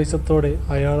ആവേശത്തോടെ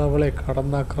അയാൾ അവളെ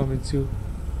കടന്നാക്രമിച്ചു.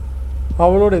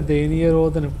 അവളുടെ ദയനീയ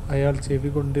രോദനം അയാൾ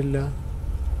ചെവി കൊണ്ടില്ല.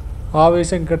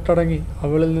 ആവേശം കെട്ടടങ്ങി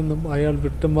അവളിൽ നിന്നും അയാൾ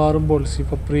വിട്ടുമാറുമ്പോൾ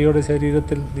ശിവപ്രിയയുടെ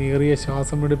ശരീരത്തിൽ നേറിയ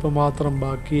ശ്വാസമെടുപ്പ് മാത്രം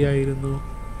ബാക്കിയായിരുന്നു.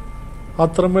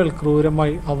 അത്രമേൽ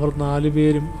ക്രൂരമായി അവർ 4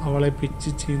 പേരും അവളെ പിച്ചു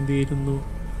ചീന്തിയിരുന്നു.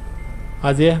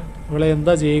 അജയ, ഇവളെ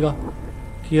എന്താ ചെയ്യുക?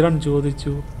 കിരൺ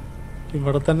ചോദിച്ചു.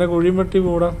 ഇവിടെ തന്നെ കുഴിമെട്ടി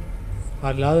മൂടാം,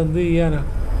 അല്ലാതെ എന്ത് ചെയ്യാനാ?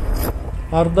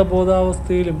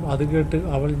 അർദ്ധബോധാവസ്ഥയിലും അത് കേട്ട്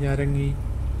അവൾ ഞരങ്ങി.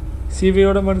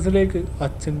 ശിവയുടെ മനസ്സിലേക്ക്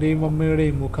അച്ഛൻ്റെയും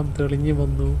അമ്മയുടെയും മുഖം തെളിഞ്ഞു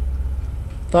വന്നു.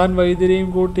 താൻ വൈദ്യരെയും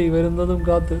കൂട്ടി വരുന്നതും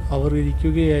കാത്ത് അവർ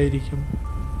ഇരിക്കുകയായിരിക്കും.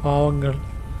 പാവങ്ങൾ.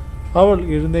 അവൾ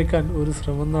എഴുന്നേക്കാൻ ഒരു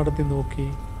ശ്രമം നടത്തി നോക്കി.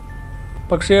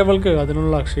 പക്ഷേ അവൾക്ക്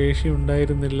അതിനുള്ള ശേഷി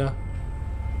ഉണ്ടായിരുന്നില്ല.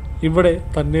 ഇവിടെ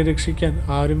തന്നെ രക്ഷിക്കാൻ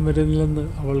ആരും വരുന്നില്ലെന്ന്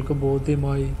അവൾക്ക്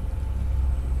ബോധ്യമായി.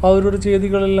 അവരുടെ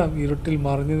ചെയ്തികളെല്ലാം ഇരുട്ടിൽ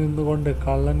മറഞ്ഞു നിന്നുകൊണ്ട്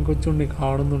കള്ളൻ കൊച്ചുണ്ണി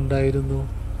കാണുന്നുണ്ടായിരുന്നു.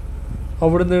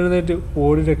 അവിടുന്ന് എഴുന്നേറ്റ്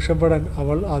ഓടി രക്ഷപ്പെടാൻ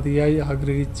അവൾ അതിയായി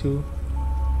ആഗ്രഹിച്ചു.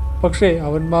 പക്ഷേ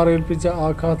അവന്മാർ ഏൽപ്പിച്ച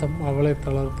ആഘാതം അവളെ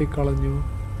തളർത്തിക്കളഞ്ഞു.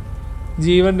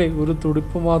 ജീവന്റെ ഒരു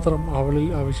തുടിപ്പ് മാത്രം അവളിൽ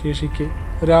അവശേഷിക്കെ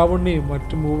രാവണ്യയും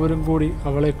മറ്റു മൂവരും കൂടി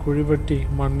അവളെ കുഴിവെട്ടി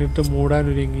മണ്ണിട്ട്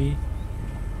മൂടാനൊരുങ്ങി.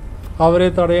 അവരെ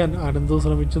തടയാൻ അനന്തു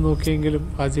ശ്രമിച്ചു നോക്കിയെങ്കിലും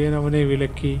അജയൻ അവനെ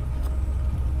വിലക്കി.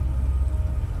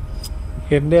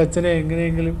 എൻ്റെ അച്ഛനെ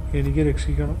എങ്ങനെയെങ്കിലും എനിക്ക്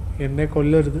രക്ഷിക്കണം, എന്നെ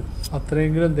കൊല്ലരുത്,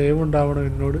 അത്രയെങ്കിലും ദയവുണ്ടാവണം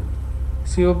എന്നോട്,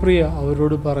 ശിവപ്രിയ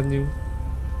അവരോട് പറഞ്ഞു.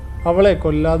 അവളെ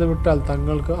കൊല്ലാതെ വിട്ടാൽ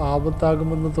തങ്ങൾക്ക്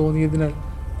ആപത്താകുമെന്ന് തോന്നിയതിനാൽ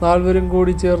നാൽവരും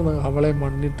കൂടി ചേർന്ന് അവളെ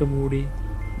മണ്ണിട്ട് മൂടി.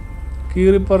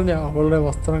 കീറിപ്പറഞ്ഞ അവളുടെ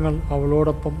വസ്ത്രങ്ങൾ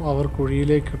അവളോടൊപ്പം അവർ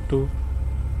കുഴിയിലേക്കിട്ടു.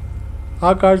 ആ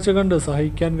കാഴ്ച കണ്ട്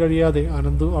സഹിക്കാൻ കഴിയാതെ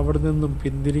അനന്തു അവിടെ നിന്നും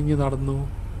പിന്തിരിഞ്ഞു നടന്നു.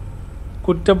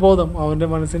 കുറ്റബോധം അവൻ്റെ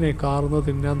മനസ്സിനെ കാർന്നു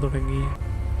തിന്നാൻ തുടങ്ങി.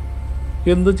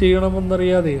 എന്തു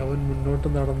ചെയ്യണമെന്നറിയാതെ അവൻ മുന്നോട്ട്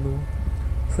നടന്നു.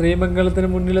 ശ്രീമംഗലത്തിന്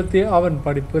മുന്നിലെത്തിയ അവൻ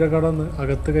പടിപ്പുര കടന്ന്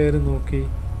അകത്ത് കയറി നോക്കി.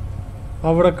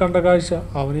 അവിടെ കണ്ട കാഴ്ച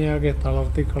അവനെയാകെ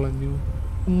തളർത്തിക്കളഞ്ഞു.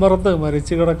 ഉമ്മറത്ത്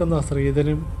മരിച്ചു കിടക്കുന്ന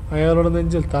ശ്രീധനും അയാളുടെ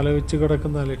നെഞ്ചിൽ തലവെച്ച്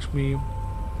കിടക്കുന്ന ലക്ഷ്മിയും.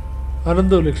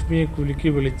 അനന്തു ലക്ഷ്മിയെ കുലുക്കി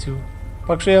വിളിച്ചു.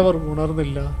 പക്ഷേ അവർ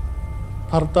ഉണർന്നില്ല.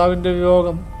 ഭർത്താവിൻ്റെ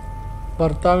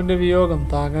വിയോഗം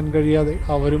താങ്ങാൻ കഴിയാതെ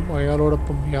അവരും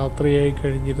അയാളോടൊപ്പം യാത്രയായി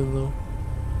കഴിഞ്ഞിരുന്നു.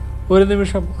 ഒരു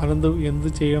നിമിഷം അനന്തു എന്തു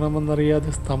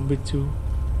ചെയ്യണമെന്നറിയാതെ സ്തംഭിച്ചു.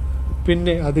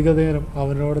 പിന്നെ അധിക നേരം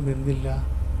അവനോട് നിന്നില്ല.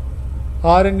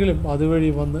 ആരെങ്കിലും അതുവഴി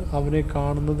വന്ന് അവനെ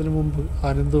കാണുന്നതിന് മുമ്പ്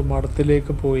അനന്തു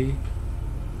മഠത്തിലേക്ക് പോയി.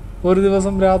 ഒരു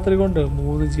ദിവസം രാത്രി കൊണ്ട്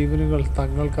 3 ജീവനുകൾ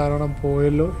തങ്ങൾ കാരണം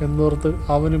പോയല്ലോ എന്നോർത്ത്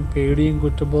അവനും പേടിയും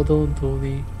കുറ്റബോധവും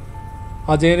തോന്നി.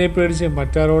 അജയനെ പേടിച്ച്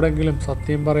മറ്റാരോടെങ്കിലും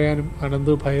സത്യം പറയാനും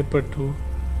അനന്തു ഭയപ്പെട്ടു.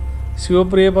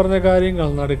 ശിവപ്രിയ പറഞ്ഞ കാര്യങ്ങൾ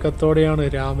നടുക്കത്തോടെയാണ്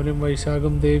രാമനും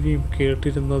വൈശാഖും ദേവിയും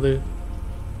കേട്ടിരുന്നത്.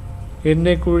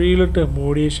 എന്നെ കുഴിയിലിട്ട്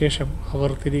മൂടിയ ശേഷം അവർ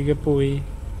തിരികെ പോയി.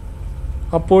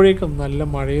 അപ്പോഴേക്കും നല്ല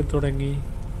മഴയെ തുടങ്ങി.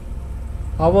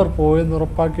 അവർ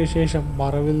പോയെന്നുറപ്പാക്കിയ ശേഷം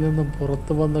മറവിൽ നിന്നും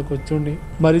പുറത്തു വന്ന കൊച്ചുണ്ണി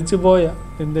മരിച്ചുപോയ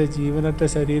എൻ്റെ ജീവനറ്റ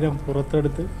ശരീരം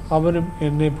പുറത്തെടുത്ത് അവനും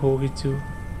എന്നെ ഭോഗിച്ചു.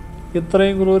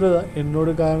 ഇത്രയും ക്രൂരത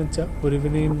എന്നോട് കാണിച്ച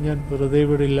ഒരുവിനെയും ഞാൻ വെറുതെ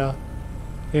വിടില്ല.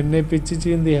 എന്നെ പിച്ചു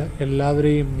ചീന്തിയ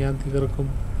എല്ലാവരെയും ഞാൻ തീർക്കും.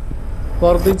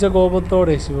 വർദ്ധിച്ച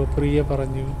കോപത്തോടെ ശിവപ്രിയ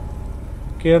പറഞ്ഞു.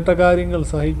 കേട്ട കാര്യങ്ങൾ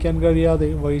സഹിക്കാൻ കഴിയാതെ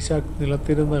വൈശാഖ്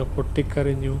നിലത്തിരുന്ന്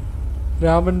പൊട്ടിക്കരഞ്ഞു.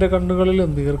 രാമൻ്റെ കണ്ണുകളിലും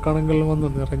നീർക്കണങ്ങൾ വന്ന്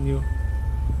നിറഞ്ഞു.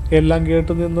 എല്ലാം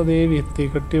കേട്ടുനിന്ന ദേവി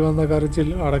തികട്ടി വന്ന കരച്ചിൽ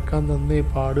അടക്കാൻ നന്നേ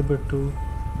പാടുപെട്ടു.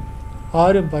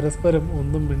 ആരും പരസ്പരം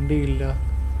ഒന്നും മിണ്ടിയില്ല.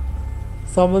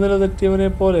 സമനില തെറ്റിയവനെ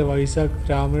പോലെ വൈശാഖ്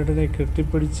രാമേട്ടനെ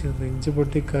കെട്ടിപ്പിടിച്ച് നെഞ്ചു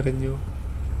പൊട്ടിക്കരഞ്ഞു.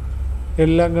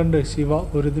 എല്ലാം കണ്ട് ശിവ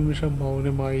ഒരു നിമിഷം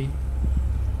മൗനമായി.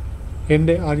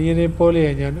 എൻ്റെ അനിയനെ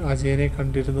പോലെയാണ് ഞാൻ അജയനെ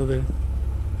കണ്ടിരുന്നത്.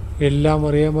 എല്ലാം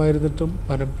അറിയാമായിരുന്നിട്ടും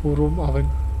മനഃപൂർവ്വം അവൻ.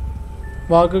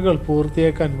 വാക്കുകൾ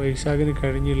പൂർത്തിയാക്കാൻ വൈശാഖിന്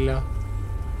കഴിഞ്ഞില്ല.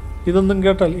 ഇതൊന്നും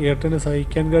കേട്ടാൽ ഏട്ടന്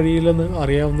സഹിക്കാൻ കഴിയില്ലെന്ന്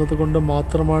അറിയാവുന്നത് കൊണ്ട്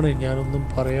മാത്രമാണ് ഞാനൊന്നും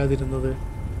പറയാതിരുന്നത്.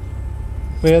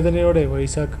 വേദനയോടെ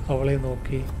വൈശാഖ് അവളെ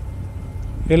നോക്കി.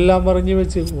 എല്ലാം അറിഞ്ഞു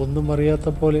വെച്ച് ഒന്നും അറിയാത്ത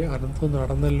പോലെ അനന്തു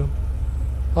നടന്നല്ലോ.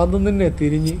 അന്ന് നിന്നെ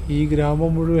തിരിഞ്ഞ് ഈ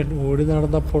ഗ്രാമം മുഴുവൻ ഓടി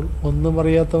നടന്നപ്പോൾ ഒന്നും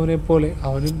അറിയാത്തവനെ പോലെ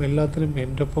അവനും എല്ലാത്തിനും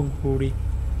എൻ്റെ ഒപ്പം കൂടി.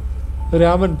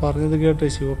 രാമൻ പറഞ്ഞത് കേട്ട്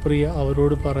ശിവപ്രിയ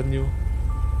അവരോട് പറഞ്ഞു.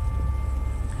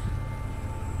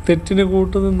 തെറ്റിന്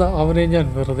കൂട്ടുനിന്ന അവനെ ഞാൻ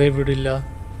വെറുതെ വിടില്ല.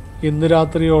 ഇന്ന്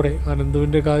രാത്രിയോടെ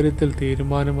അനന്തുവിൻ്റെ കാര്യത്തിൽ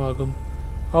തീരുമാനമാകും.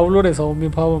 അവളുടെ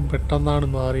സൗമ്യഭാവം പെട്ടെന്നാണ്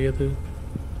മാറിയത്.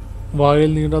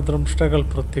 വായിൽ നീണ്ട ദ്രംഷ്ടകൾ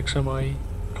പ്രത്യക്ഷമായി.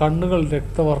 കണ്ണുകൾ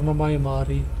രക്തവർണ്ണമായി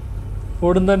മാറി.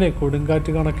 ഉടൻ തന്നെ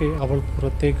കൊടുങ്കാറ്റ് കണക്കെ അവൾ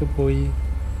പുറത്തേക്ക് പോയി.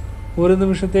 ഒരു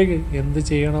നിമിഷത്തേക്ക് എന്ത്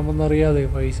ചെയ്യണമെന്നറിയാതെ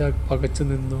വൈശാഖ് പകച്ചു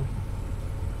നിന്നു.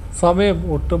 സമയം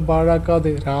ഒട്ടും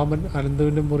പാഴാക്കാതെ രാമൻ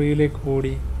അനന്തുവിൻ്റെ മുറിയിലേക്ക്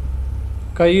ഓടി.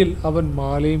 കയ്യിൽ അവൻ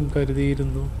മാലയും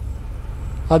കരുതിയിരുന്നു.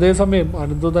 അതേസമയം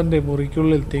അനന്തു തൻ്റെ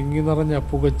മുറിക്കുള്ളിൽ തിങ്ങി നിറഞ്ഞ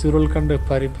പുകച്ചുരുൾ കണ്ട്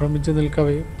പരിഭ്രമിച്ചു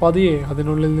നിൽക്കവേ പതിയെ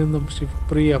അതിനുള്ളിൽ നിന്നും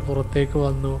ശിവപ്രിയ പുറത്തേക്ക്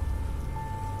വന്നു.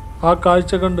 ആ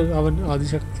കാഴ്ച കണ്ട് അവൻ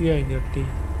അതിശക്തിയായി ഞെട്ടി.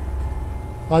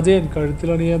 അജയൻ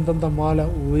കഴുത്തിലണിയാൻ തന്ന മാല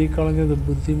ഊരിക്കളഞ്ഞത്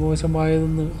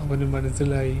ബുദ്ധിമോശമായതെന്ന് അവന്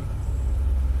മനസ്സിലായി.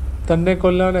 തന്നെ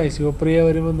കൊല്ലാനായി ശിവപ്രിയ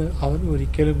വരുമെന്ന് അവൻ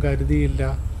ഒരിക്കലും കരുതിയില്ല.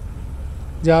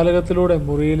 ജാലകത്തിലൂടെ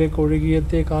മുറിയിലേക്ക്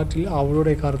ഒഴുകിയെത്തിയ കാറ്റിൽ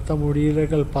അവളുടെ കറുത്ത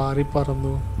മുടിയിഴകൾ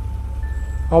പാറിപ്പറന്നു.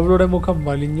 അവളുടെ മുഖം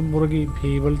വലിഞ്ഞു മുറുകി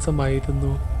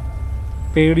ഭീവത്സമായിരുന്നു.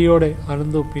 പേടിയോടെ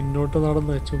അനന്തു പിന്നോട്ട്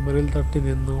നടന്ന് ചുമരിൽ തട്ടി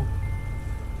നിന്നു.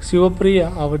 ശിവപ്രിയ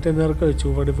അവൻ്റെ നേർക്ക്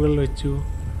ചുവടുകൾ വെച്ചു.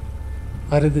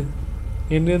 അരുത്,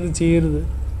 എന്നെ ഒന്നും ചെയ്യരുത്.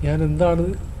 ഞാൻ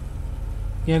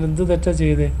എന്ത് തെറ്റാ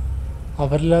ചെയ്തേ?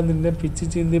 അവരെല്ലാം നിന്നെ പിച്ച്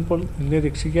ചീന്തിയപ്പോൾ നിന്നെ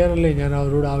രക്ഷിക്കാനല്ലേ ഞാൻ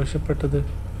അവരോട് ആവശ്യപ്പെട്ടത്?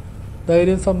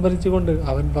 ധൈര്യം സംഭരിച്ചുകൊണ്ട്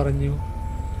അവൻ പറഞ്ഞു.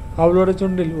 അവളുടെ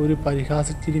ചുണ്ടിൽ ഒരു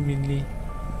പരിഹാസച്ചിരി മിന്നി.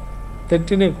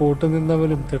 തെറ്റിന്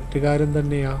കൂട്ടുനിന്നവനും തെറ്റുകാരൻ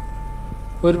തന്നെയാ.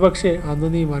 ഒരുപക്ഷെ അന്ന്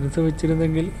നീ മനസ്സ്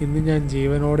വെച്ചിരുന്നെങ്കിൽ ഇന്ന് ഞാൻ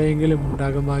ജീവനോടെയെങ്കിലും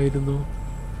ഉണ്ടാകുമായിരുന്നു.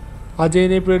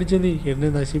 അജയനെ പേടിച്ച് നീ എന്നെ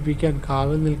നശിപ്പിക്കാൻ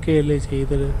കാവൽ നിൽക്കുകയല്ലേ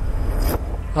ചെയ്തത്.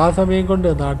 ആ സമയം കൊണ്ട്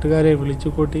നാട്ടുകാരെ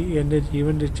വിളിച്ചുകൂട്ടി എൻ്റെ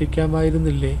ജീവൻ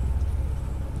രക്ഷിക്കാമായിരുന്നില്ലേ?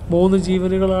 3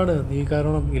 ജീവനുകളാണ് നീ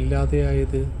കാരണം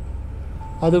ഇല്ലാതെയായത്.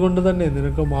 അതുകൊണ്ട് തന്നെ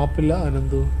നിനക്ക് മാപ്പില്ല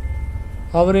അനന്തു.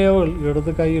 അവനെ അവൾ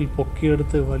ഇടത് കൈയിൽ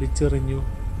പൊക്കിയെടുത്ത് വലിച്ചെറിഞ്ഞു.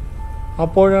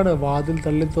 അപ്പോഴാണ് വാതിൽ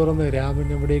തള്ളി തുറന്ന് രാമൻ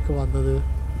എവിടേക്ക് വന്നത്.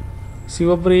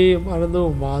 ശിവപ്രിയയും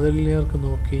അനന്തവും വാതിലിൽ നേർക്ക്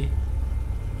നോക്കി.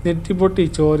 നെറ്റിപ്പൊട്ടി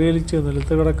ചോരയൊലിച്ച്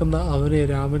നിലത്ത് കിടക്കുന്ന അവനെ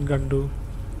രാമൻ കണ്ടു.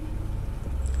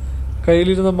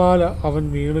 കയ്യിലിരുന്ന മാല അവൻ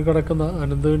വീണ് കിടക്കുന്ന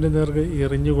അനന്തുവിൻ്റെ നേർക്ക്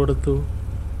എറിഞ്ഞു കൊടുത്തു.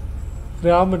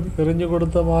 രാമൻ എറിഞ്ഞു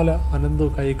കൊടുത്ത മാല അനന്തു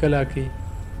കൈക്കലാക്കി.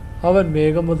 അവൻ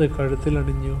വേഗം അത്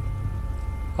കഴുത്തിലണിഞ്ഞു.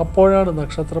 അപ്പോഴാണ്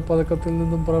നക്ഷത്രപതക്കത്തിൽ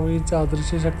നിന്നും പ്രവഹിച്ച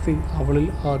അദൃശ്യശക്തി അവളിൽ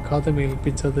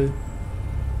ആഘാതമേൽപ്പിച്ചത്.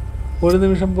 ഒരു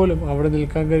നിമിഷം പോലും അവിടെ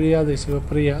നിൽക്കാൻ കഴിയാതെ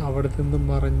ശിവപ്രിയ അവിടെ നിന്നും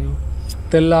മറഞ്ഞു.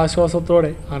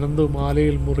 തെല്ലാശ്വാസത്തോടെ അനന്തു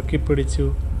മാലയിൽ മുറുക്കി പിടിച്ചു.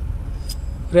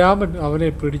 രാമൻ അവനെ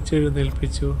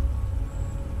പിടിച്ചെഴുന്നേൽപ്പിച്ചു.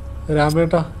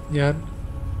 രാമേട്ടാ, ഞാൻ...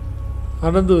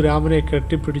 അനന്തു രാമനെ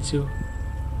കെട്ടിപ്പിടിച്ചു.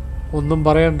 ഒന്നും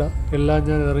പറയണ്ട, എല്ലാം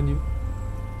ഞാൻ അറിഞ്ഞു.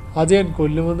 അജയൻ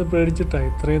കൊല്ലുമെന്ന് പേടിച്ചിട്ടാ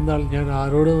ഇത്രയും നാൾ ഞാൻ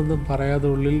ആരോടുമൊന്നും പറയാതെ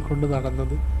ഉള്ളിൽ കൊണ്ട്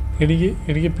നടന്നത്.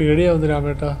 എനിക്ക് പേടിയാവുന്നു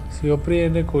രാമേട്ടാ. ശിവപ്രിയ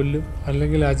എന്നെ കൊല്ലും,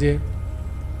 അല്ലെങ്കിൽ അജയൻ.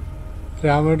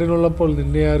 രാമേട്ടനുള്ളപ്പോൾ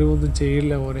നിന്നെ ആരും ഒന്നും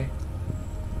ചെയ്യില്ല മോനെ.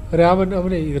 രാമൻ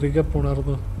അവനെ ഇറുകെ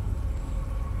പുണർന്നു.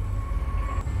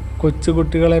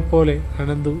 കൊച്ചുകുട്ടികളെപ്പോലെ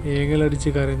അനന്തു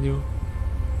ഏങ്ങലടിച്ച് കരഞ്ഞു.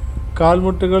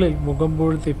 കാൽമുട്ടുകളിൽ മുഖം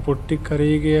പൂഴ്ത്തി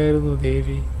പൊട്ടിക്കരയുകയായിരുന്നു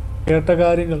ദേവി. കേട്ട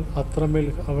കാര്യങ്ങൾ അത്രമേൽ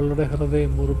അവളുടെ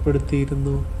ഹൃദയം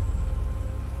മുറിപ്പെടുത്തിയിരുന്നു.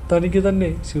 തനിക്ക് തന്നെ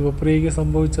ശിവപ്രിയയ്ക്ക്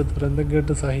സംഭവിച്ച ദുരന്തം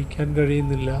കേട്ട് സഹിക്കാൻ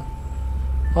കഴിയുന്നില്ല.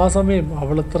 ആ സമയം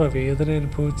അവളെത്ര വേദന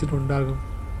അനുഭവിച്ചിട്ടുണ്ടാകും.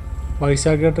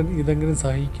 വൈശാഖേട്ടൻ ഇതെങ്ങനെ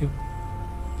സഹിക്കും?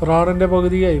 പ്രാണന്റെ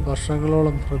പകുതിയായി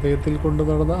വർഷങ്ങളോളം ഹൃദയത്തിൽ കൊണ്ടു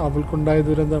നടന്ന അവൾക്കുണ്ടായ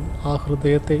ദുരന്തം ആ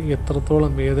ഹൃദയത്തെ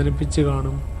എത്രത്തോളം വേദനിപ്പിച്ച്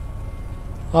കാണും.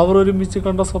 അവർ ഒരുമിച്ച്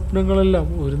കണ്ട സ്വപ്നങ്ങളെല്ലാം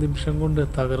ഒരു നിമിഷം കൊണ്ട്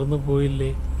തകർന്നു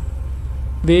പോയില്ലേ?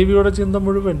 ദേവിയുടെ ചിന്ത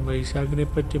മുഴുവൻ വൈശാഖിനെ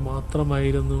പറ്റി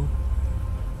മാത്രമായിരുന്നു.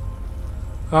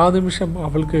 ആ നിമിഷം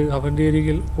അവൾക്ക് അവൻ്റെ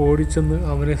അരികിൽ ഓടിച്ചെന്ന്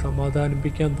അവനെ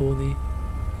സമാധാനിപ്പിക്കാൻ തോന്നി.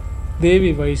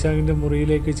 ദേവി വൈശാഖിൻ്റെ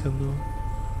മുറിയിലേക്ക് ചെന്നു.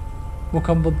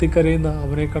 മുഖം പൊത്തിക്കരയുന്ന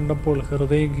അവനെ കണ്ടപ്പോൾ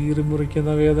ഹൃദയം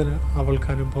കീറിമുറിക്കുന്ന വേദന അവൾക്ക്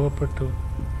അനുഭവപ്പെട്ടു.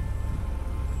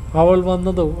 അവൾ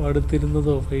വന്നതോ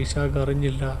അടുത്തിരുന്നതോ വൈശാഖ്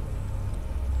അറിഞ്ഞില്ല.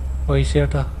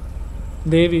 വൈശേട്ടാ,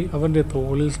 ദേവി അവൻ്റെ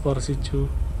തോളിൽ സ്പർശിച്ചു.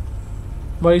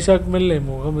 വൈശാഖ് മെല്ലെ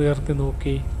മുഖം ഉയർത്തി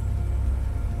നോക്കി.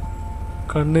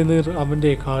 കണ്ണുനീർ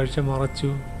അവൻ്റെ കാഴ്ച മറച്ചു.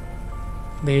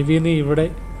 ദേവി, നീ ഇവിടെ?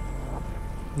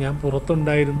 ഞാൻ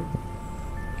പുറത്തുണ്ടായിരുന്നു.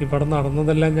 ഇവിടെ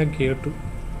നടന്നതെല്ലാം ഞാൻ കേട്ടു.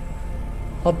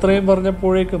 അത്രയും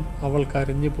പറഞ്ഞപ്പോഴേക്കും അവൾ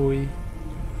കരഞ്ഞു പോയി.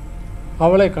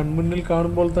 അവളെ കൺമുന്നിൽ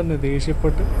കാണുമ്പോൾ തന്നെ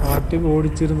ദേഷ്യപ്പെട്ട് ആട്ടി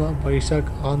ഓടിച്ചിരുന്ന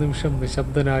വൈശാഖ് ആ നിമിഷം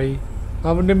നിശബ്ദനായി.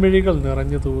 അവൻ്റെ മിഴികൾ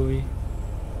നിറഞ്ഞു തൂവി.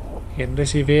 എൻ്റെ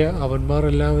ശിവയെ അവന്മാർ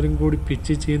എല്ലാവരും കൂടി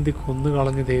പിച്ച് ചീന്തി കൊന്നു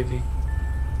കളഞ്ഞു ദേവി.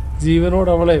 ജീവനോട്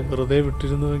അവളെ വെറുതെ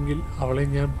വിട്ടിരുന്നുവെങ്കിൽ അവളെ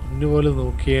ഞാൻ പൊന്നുപോലെ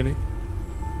നോക്കിയേനെ.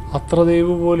 അത്ര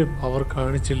ദൈവം പോലും അവർ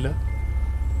കാണിച്ചില്ല.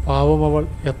 പാവം, അവൾ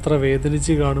എത്ര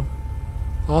വേദനിച്ച് കാണും.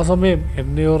 ആ സമയം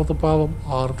എന്നെ ഓർത്ത് പാവം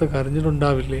ആർത്ത്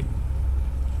കരഞ്ഞിട്ടുണ്ടാവില്ലേ?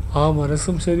 ആ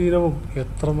മനസ്സും ശരീരവും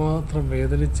എത്രമാത്രം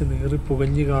വേദനിച്ച്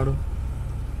നീറിപ്പുകഞ്ഞു കാണും.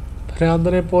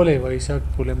 ഭ്രാന്തനെ പോലെ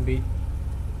വൈശാഖ് പുലമ്പി.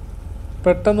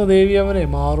 പെട്ടെന്ന് ദേവി അവനെ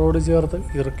മാറോട് ചേർത്ത്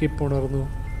ഇറുക്കിപ്പുണർന്നു.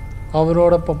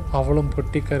 അവനോടൊപ്പം അവളും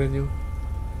പൊട്ടിക്കരഞ്ഞു.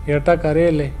 ഏട്ടാ,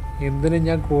 കരയല്ലേ, എന്തിനും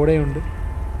ഞാൻ കൂടെയുണ്ട്.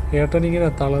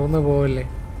 ഏട്ടനിങ്ങനെ തളർന്നു പോവല്ലേ.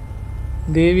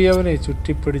 ദേവി അവനെ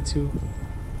ചുറ്റിപ്പിടിച്ചു.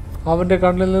 അവൻ്റെ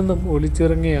കണ്ണിൽ നിന്നും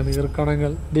ഒലിച്ചിറങ്ങിയ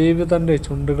നീർക്കണങ്ങൾ ദേവി തൻ്റെ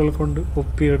ചുണ്ടുകൾ കൊണ്ട്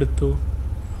ഒപ്പിയെടുത്തു.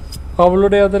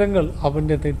 അവളുടെ അതരങ്ങൾ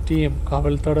അവൻ്റെ നെറ്റിയും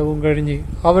കവൽ തടവും കഴിഞ്ഞ്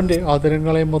അവൻ്റെ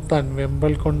അതരങ്ങളെ മൊത്താൻ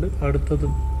വെമ്പൽ കൊണ്ട്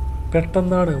അടുത്തതും.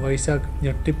 പെട്ടെന്നാണ് വൈശാഖ്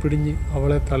ഞെട്ടിപ്പിടിഞ്ഞ്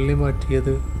അവളെ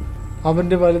തള്ളിമാറ്റിയത്.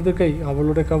 അവൻ്റെ വലത് കൈ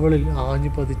അവളുടെ കവളിൽ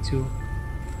ആഞ്ഞു പതിച്ചു.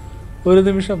 ഒരു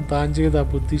നിമിഷം താൻ ചെയ്ത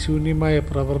ബുദ്ധിശൂന്യമായ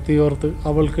പ്രവൃത്തിയോർത്ത്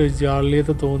അവൾക്ക്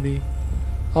ജാള്യത തോന്നി.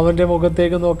 അവൻ്റെ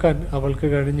മുഖത്തേക്ക് നോക്കാൻ അവൾക്ക്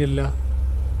കഴിഞ്ഞില്ല.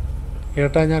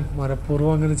 ഏട്ടാ, ഞാൻ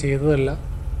മനഃപൂർവ്വം അങ്ങനെ ചെയ്തതല്ല.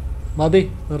 മതി,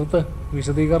 നിർത്ത്.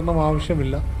 വിശദീകരണം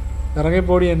ആവശ്യമില്ല.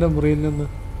 ഇറങ്ങിപ്പോടി എൻ്റെ മുറിയിൽ നിന്ന്,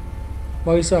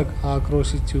 വൈശാഖ്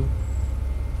ആക്രോശിച്ചു.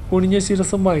 കുനിഞ്ഞ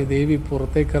ശിരസുമായി ദേവി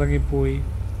പുറത്തേക്കിറങ്ങിപ്പോയി.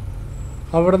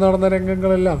 അവിടെ നടന്ന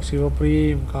രംഗങ്ങളെല്ലാം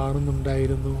ശിവപ്രിയയും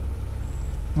കാണുന്നുണ്ടായിരുന്നു.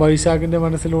 വൈശാഖിൻ്റെ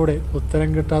മനസ്സിലൂടെ ഉത്തരം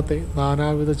കിട്ടാത്ത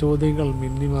നാനാവിധ ചോദ്യങ്ങൾ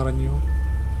മിന്നിമറഞ്ഞു.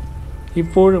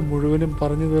 ഇപ്പോഴും മുഴുവനും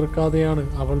പറഞ്ഞു തീർക്കാതെയാണ്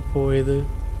അവൾ പോയത്.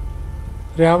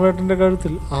 രാമേട്ടൻ്റെ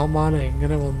കഴുത്തിൽ ആ മാല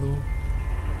എങ്ങനെ വന്നു?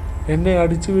 എന്നെ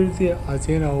അടിച്ചു വീഴ്ത്തിയ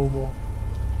അജയനാവുമോ?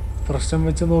 പ്രശ്നം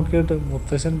വെച്ച് നോക്കിയിട്ട്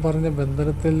മുത്തശ്ശൻ പറഞ്ഞ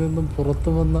ബന്ധനത്തിൽ നിന്നും പുറത്തു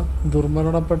വന്ന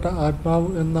ദുർമരണപ്പെട്ട ആത്മാവ്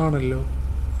എന്നാണല്ലോ.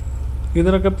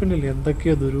 ഇതിനൊക്കെ പിന്നിൽ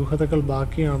എന്തൊക്കെയോ ദുരൂഹതകൾ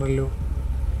ബാക്കിയാണല്ലോ.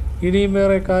 ഇനിയും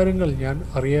വേറെ കാര്യങ്ങൾ ഞാൻ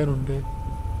അറിയാനുണ്ട്.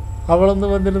 അവളൊന്ന്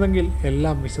വന്നിരുന്നെങ്കിൽ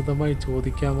എല്ലാം വിശദമായി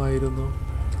ചോദിക്കാമായിരുന്നു.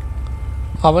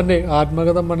 അവൻ്റെ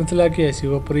ആത്മകഥ മനസ്സിലാക്കിയ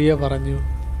ശിവപ്രിയ പറഞ്ഞു,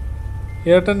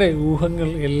 ഏട്ടൻ്റെ ഊഹങ്ങൾ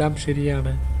എല്ലാം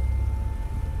ശരിയാണ്.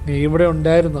 നീ ഇവിടെ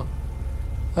ഉണ്ടായിരുന്നോ?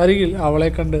 അരികിൽ അവളെ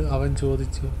കണ്ട് അവൻ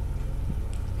ചോദിച്ചു.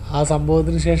 ആ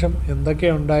സംഭവത്തിന് ശേഷം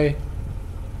എന്തൊക്കെയുണ്ടായേ?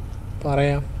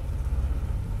 പറയാം.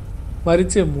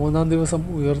 മരിച്ച് 3-ാം ദിവസം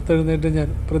ഉയർത്തെഴുന്നേറ്റ് ഞാൻ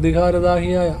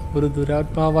പ്രതികാരദാഹിയായ ഒരു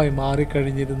ദുരാത്മാവായി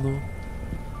മാറിക്കഴിഞ്ഞിരുന്നു.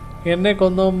 എന്നെ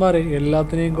കൊന്നവന്മാരെ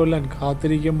എല്ലാത്തിനെയും കൊല്ലാൻ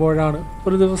കാത്തിരിക്കുമ്പോഴാണ്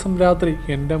ഒരു ദിവസം രാത്രി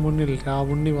എൻ്റെ മുന്നിൽ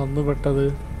രാവുണ്ണി വന്നുപെട്ടത്.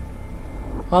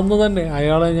 അന്നു തന്നെ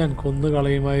അയാളെ ഞാൻ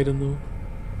കൊന്നുകളയുമായിരുന്നു.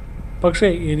 പക്ഷേ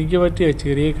എനിക്ക് പറ്റിയ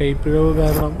ചെറിയ കൈപ്പിഴവ്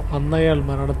കാരണം അന്നയാൾ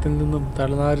മരണത്തിൽ നിന്നും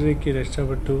തലനാരിഴയ്ക്ക്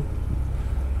രക്ഷപ്പെട്ടു.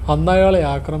 അന്നയാളെ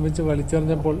ആക്രമിച്ച്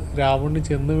വലിച്ചെറിഞ്ഞപ്പോൾ രാവുണ്ണി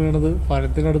ചെന്ന് വീണത്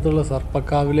വനത്തിനടുത്തുള്ള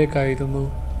സർപ്പക്കാവിലേക്കായിരുന്നു.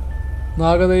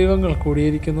 നാഗദൈവങ്ങൾ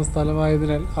കുടിയിരിക്കുന്ന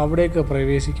സ്ഥലമായതിനാൽ അവിടേക്ക്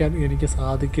പ്രവേശിക്കാൻ എനിക്ക്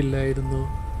സാധിക്കില്ലായിരുന്നു.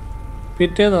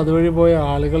 പിറ്റേന്ന് അതുവഴി പോയ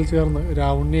ആളുകൾ ചേർന്ന്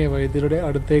രാവുണ്ണിയെ വൈദ്യരുടെ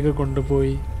അടുത്തേക്ക്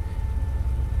കൊണ്ടുപോയി.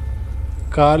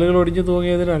 കാലുകൾ ഒടിഞ്ഞു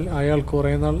തൂങ്ങിയതിനാൽ അയാൾ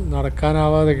കുറേ നാൾ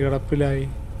നടക്കാനാവാതെ കിടപ്പിലായി.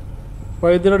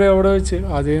 വൈദ്യരുടെ അവിടെ വെച്ച്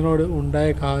അജയനോട്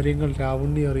ഉണ്ടായ കാര്യങ്ങൾ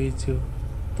രാവുണ്ണി അറിയിച്ചു.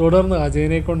 തുടർന്ന്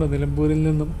അജയനെ കൊണ്ട് നിലമ്പൂരിൽ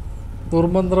നിന്നും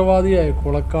ദുർമന്ത്രവാദിയായ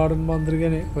കുളക്കാടൻ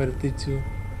മാന്ത്രികനെ വരുത്തിച്ചു.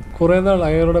 കുറേ നാൾ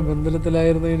അയാളുടെ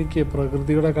ബന്ധനത്തിലായിരുന്ന എനിക്ക്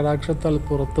പ്രകൃതിയുടെ കടാക്ഷത്താൽ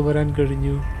പുറത്തു വരാൻ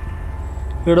കഴിഞ്ഞു.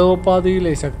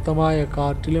 ഇടവപ്പാതിയിലെ ശക്തമായ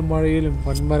കാറ്റിലും മഴയിലും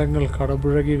വൻമരങ്ങൾ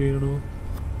കടപുഴകി വീണു.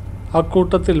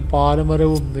 അക്കൂട്ടത്തിൽ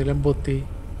പാലമരവും നിലംപൊത്തി.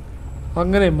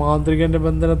 അങ്ങനെ മാന്ത്രികൻ്റെ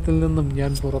ബന്ധനത്തിൽ നിന്നും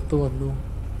ഞാൻ പുറത്തു വന്നു.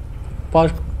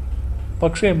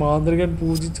 പക്ഷേ മാന്ത്രികൻ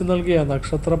പൂജിച്ചു നൽകിയ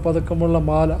നക്ഷത്രപതക്കമുള്ള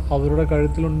മാല അവരുടെ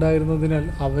കഴുത്തിലുണ്ടായിരുന്നതിനാൽ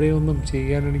അവരെ ഒന്നും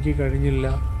ചെയ്യാൻ എനിക്ക് കഴിഞ്ഞില്ല.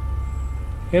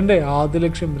 എൻ്റെ ആദ്യ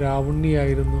ലക്ഷ്യം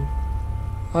രാവുണ്ണിയായിരുന്നു.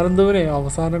 അനന്തുവിനെ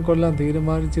അവസാനം കൊല്ലാൻ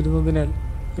തീരുമാനിച്ചിരുന്നതിനാൽ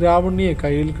രാവുണ്ണിയെ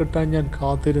കയ്യിൽ കിട്ടാൻ ഞാൻ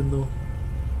കാത്തിരുന്നു.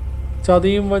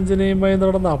 ചതിയും വഞ്ചനയുമായി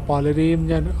നടന്ന പലരെയും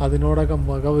ഞാൻ അതിനോടകം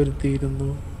വകവരുത്തിയിരുന്നു.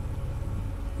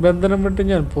 ബന്ധനം വിട്ട്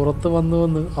ഞാൻ പുറത്തു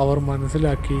വന്നുവെന്ന് അവർ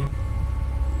മനസ്സിലാക്കി.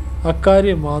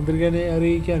 അക്കാര്യം മാന്ത്രികനെ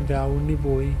അറിയിക്കാൻ രാവുണ്ണി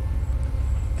പോയി.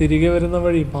 തിരികെ വരുന്ന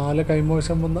വഴി മാല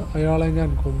കൈമോശം വന്ന അയാളെ ഞാൻ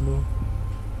കൊന്നു.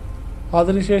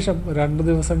 അതിനുശേഷം 2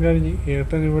 ദിവസം കഴിഞ്ഞ്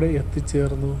ഏട്ടൻ ഇവിടെ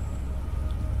എത്തിച്ചേർന്നു.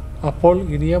 അപ്പോൾ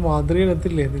ഇനിയ മാന്ത്രികൻ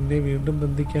എത്തില്ലേ നിന്നെ വീണ്ടും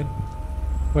ബന്ധിക്കാൻ?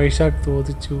 വൈശാഖ്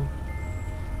ചോദിച്ചു.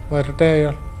 വരട്ടെ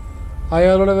അയാൾ.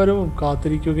 അയാളുടെ വരവും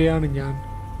കാത്തിരിക്കുകയാണ് ഞാൻ.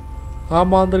 ആ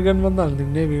മാന്ത്രികൻ വന്നാൽ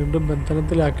നിന്നെ വീണ്ടും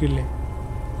ബന്ധനത്തിലാക്കില്ലേ?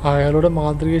 അയാളുടെ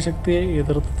മാന്ത്രിക ശക്തിയെ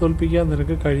എതിർത്ത് തോൽപ്പിക്കാൻ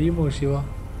നിനക്ക് കഴിയുമോ ശിവ?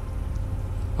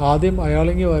 ആദ്യം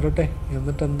അയാളിങ്ങി വരട്ടെ,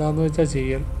 എന്നിട്ട് എന്താന്ന് വെച്ചാൽ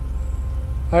ചെയ്യൽ.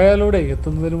 അയാളുടെ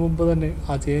എത്തുന്നതിന് മുമ്പ് തന്നെ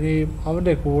അജയനെയും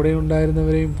അവൻ്റെ കൂടെ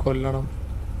ഉണ്ടായിരുന്നവരെയും കൊല്ലണം.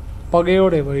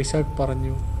 പകയോടെ വൈശാഖ്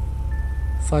പറഞ്ഞു.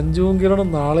 സഞ്ജുവും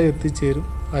കിരണും നാളെ എത്തിച്ചേരും.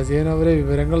 അജയൻ അവരെ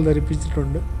വിവരങ്ങൾ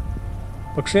ധരിപ്പിച്ചിട്ടുണ്ട്.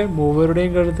 പക്ഷേ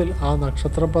മൂവരുടെയും കഴുത്തിൽ ആ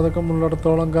നക്ഷത്രപതക്കം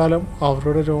ഉള്ളിടത്തോളം കാലം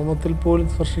അവരുടെ രോമത്തിൽ പോലും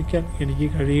സ്പർശിക്കാൻ എനിക്ക്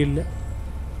കഴിയില്ല.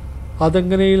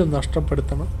 അതെങ്ങനെയും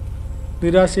നഷ്ടപ്പെടുത്തണം.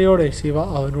 നിരാശയോടെ ശിവ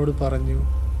അവനോട് പറഞ്ഞു.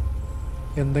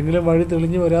 എന്തെങ്കിലും വഴി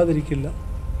തെളിഞ്ഞു വരാതിരിക്കില്ല.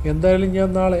 എന്തായാലും ഞാൻ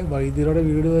നാളെ വൈദ്യരുടെ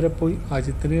വീട് വരെ പോയി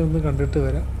അജിത്തിനെ ഒന്ന് കണ്ടിട്ട്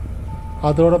വരാം.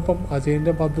 അതോടൊപ്പം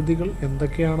അജയൻ്റെ പദ്ധതികൾ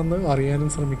എന്തൊക്കെയാണെന്ന് അറിയാനും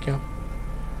ശ്രമിക്കാം.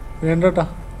 വേണ്ടട്ടാ,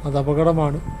 അത്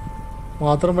അപകടമാണ്.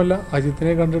 മാത്രമല്ല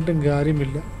അജിത്തിനെ കണ്ടിട്ടും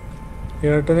കാര്യമില്ല.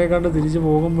 ഏട്ടനെ കണ്ട് തിരിച്ചു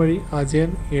പോകും വഴി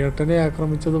അജയൻ ഏട്ടനെ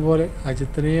ആക്രമിച്ചതുപോലെ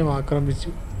അജിത്തിനെയും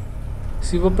ആക്രമിച്ചു.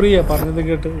 ശിവപ്രിയ പറഞ്ഞത്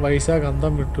കേട്ട് വൈശാഖ്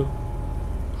അന്തം വിട്ടു.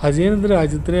 അജയൻ എന്തിനാ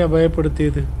അജിത്തിനെ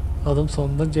അഭയപ്പെടുത്തിയത്, അതും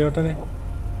സ്വന്തം ചേട്ടനെ?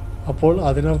 അപ്പോൾ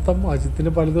അതിനർത്ഥം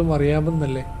അജിത്തിന് പലതും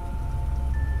അറിയാമെന്നല്ലേ?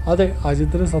 അതെ,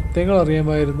 അജിത്തിന് സത്യങ്ങൾ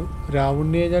അറിയാമായിരുന്നു.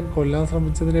 രാവുണ്ണിയെ ഞാൻ കൊല്ലാൻ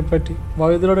ശ്രമിച്ചതിനെപ്പറ്റി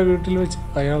വൈദ്യരുടെ വീട്ടിൽ വെച്ച്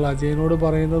അയാൾ അജയനോട്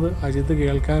പറയുന്നത് അജിത്ത്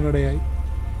കേൾക്കാനിടയായി.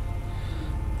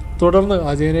 തുടർന്ന്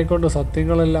അജയനെ കൊണ്ട്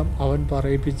സത്യങ്ങളെല്ലാം അവൻ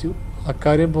പറയിപ്പിച്ചു.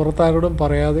 അക്കാര്യം പുറത്താരോടും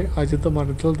പറയാതെ അജിത്ത്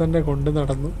മനസ്സിൽ തന്നെ കൊണ്ടു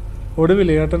നടന്നു. ഒടുവിൽ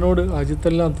ഏട്ടനോട്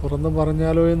അജിത്തെല്ലാം തുറന്നു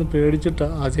പറഞ്ഞാലോ എന്ന് പേടിച്ചിട്ട്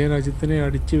അജയൻ അജിത്തിനെ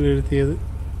അടിച്ചു വീഴ്ത്തിയത്.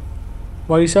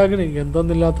 വൈശാഖിന്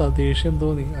എന്തെന്നില്ലാത്ത ദേഷ്യം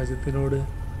തോന്നി അജിത്തിനോട്.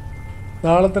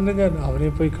 നാളെ തന്നെ ഞാൻ അവനെ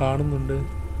പോയി കാണുന്നുണ്ട്.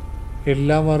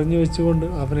 എല്ലാം അറിഞ്ഞു വെച്ചുകൊണ്ട്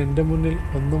അവൻ എൻ്റെ മുന്നിൽ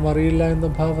ഒന്നും അറിയില്ല എന്ന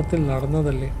ഭാവത്തിൽ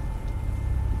നടന്നതല്ലേ.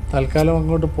 തൽക്കാലം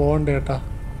അങ്ങോട്ട് പോകണ്ടേട്ടാ.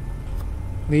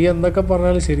 നീ എന്തൊക്കെ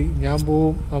പറഞ്ഞാലും ശരി, ഞാൻ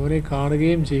പോവും, അവനെ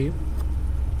കാണുകയും ചെയ്യും.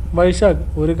 വൈശാഖ്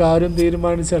ഒരു കാര്യം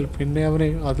തീരുമാനിച്ചാൽ പിന്നെ അവനെ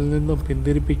അതിൽ നിന്നും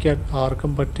പിന്തിരിപ്പിക്കാൻ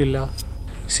ആർക്കും പറ്റില്ല.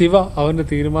 ശിവ അവൻ്റെ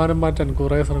തീരുമാനം മാറ്റാൻ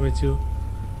കുറേ ശ്രമിച്ചു.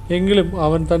 എങ്കിലും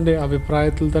അവൻ തൻ്റെ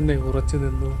അഭിപ്രായത്തിൽ തന്നെ ഉറച്ചു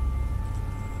നിന്നു.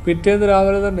 പിറ്റേന്ന്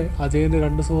രാവിലെ തന്നെ അജയൻ്റെ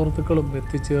 2 സുഹൃത്തുക്കളും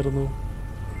എത്തിച്ചേർന്നു.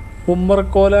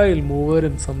 ഉമ്മറക്കോലായിൽ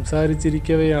മൂവരും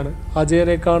സംസാരിച്ചിരിക്കവെയാണ്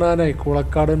അജയനെ കാണാനായി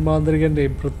കുളക്കാടൻ മാന്ത്രികൻ്റെ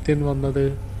ഭൃത്യൻ വന്നത്.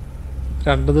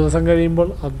 2 ദിവസം കഴിയുമ്പോൾ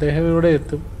അദ്ദേഹം ഇവിടെ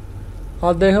എത്തും.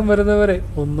 അദ്ദേഹം വരുന്നവരെ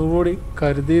ഒന്നുകൂടി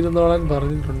കരുതിയിരുന്നോളാൻ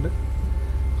പറഞ്ഞിട്ടുണ്ട്.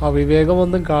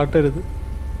 അവിവേകമൊന്നും കാട്ടരുത്.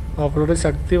 അവളുടെ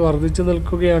ശക്തി വർദ്ധിച്ചു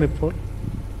നിൽക്കുകയാണിപ്പോൾ.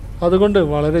 അതുകൊണ്ട്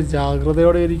വളരെ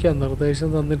ജാഗ്രതയോടെ ഇരിക്കാൻ നിർദ്ദേശം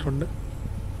തന്നിട്ടുണ്ട്.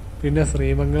 പിന്നെ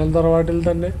ശ്രീമംഗലം തറവാട്ടിൽ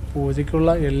തന്നെ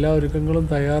പൂജയ്ക്കുള്ള എല്ലാ ഒരുക്കങ്ങളും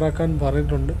തയ്യാറാക്കാൻ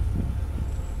പറഞ്ഞിട്ടുണ്ട്.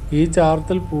 ഈ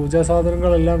ചാർത്തിൽ പൂജാ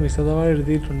സാധനങ്ങളെല്ലാം വിശദമായി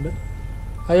എഴുതിയിട്ടുണ്ട്.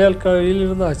 അയാൾ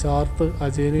കയ്യിലിരുന്ന ചാർത്ത്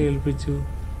അജയനെ ഏൽപ്പിച്ചു.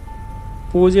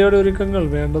 പൂജയുടെ ഒരുക്കങ്ങൾ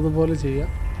വേണ്ടതുപോലെ ചെയ്യാം.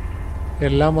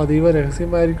 എല്ലാം അതീവ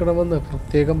രഹസ്യമായിരിക്കണമെന്ന്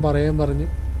പ്രത്യേകം പറയാൻ പറഞ്ഞു.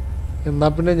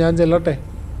 എന്നാൽ പിന്നെ ഞാൻ ചെല്ലട്ടെ.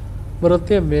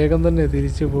 ഭൃത്യൻ വേഗം തന്നെ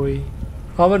തിരിച്ചുപോയി.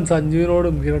 അവൻ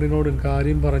സഞ്ജുവിനോടും കിരണിനോടും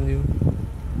കാര്യം പറഞ്ഞു.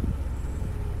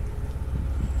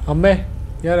 അമ്മേ,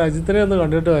 ഞാൻ അജിത്തിനെ ഒന്ന്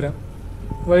കണ്ടിട്ട് വരാം.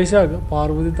 വൈശാഖ്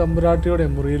പാർവതി തമ്പുരാട്ടിയുടെ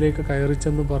മുറിയിലേക്ക്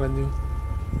കയറിച്ചെന്ന് പറഞ്ഞു.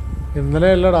 ഇന്നലെ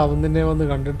അല്ലടാ അവൻ നിന്നെ വന്ന്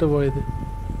കണ്ടിട്ട് പോയത്.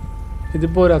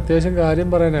 ഇതിപ്പോൾ ഒരു അത്യാവശ്യം കാര്യം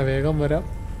പറയാനാ, വേഗം വരാം.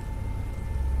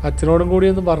 അച്ഛനോടും കൂടി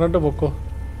ഒന്ന് പറഞ്ഞിട്ട് പൊക്കോ.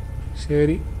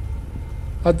 ശരി.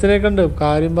 അച്ഛനെ കണ്ട്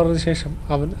കാര്യം പറഞ്ഞ ശേഷം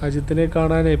അവൻ അജിത്തിനെ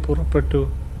കാണാനായി പുറപ്പെട്ടു.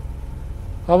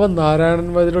 അവൻ നാരായണൻ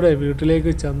വൈദ്യരുടെ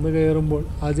വീട്ടിലേക്ക് ചെന്ന് കയറുമ്പോൾ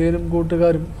അജയനും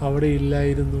കൂട്ടുകാരും അവിടെ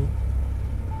ഇല്ലായിരുന്നു.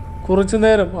 കുറച്ചു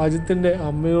നേരം അജിത്തിൻ്റെ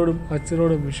അമ്മയോടും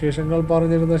അച്ഛനോടും വിശേഷങ്ങൾ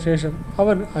പറഞ്ഞിരുന്ന ശേഷം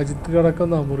അവൻ അജിത്ത്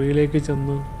കിടക്കുന്ന മുറിയിലേക്ക്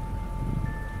ചെന്നു.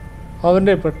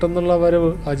 അവൻ്റെ പെട്ടെന്നുള്ള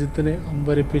വരവ് അജിത്തിനെ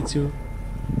അമ്പരപ്പിച്ചു.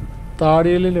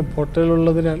 താടിയലിന്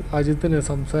പൊട്ടലുള്ളതിനാൽ അജിത്തിന്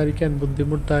സംസാരിക്കാൻ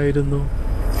ബുദ്ധിമുട്ടായിരുന്നു.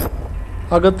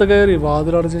 അകത്ത് കയറി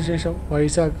വാതിലടച്ച ശേഷം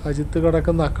വൈശാഖ് അജിത്ത്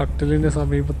കിടക്കുന്ന കട്ടിലിന്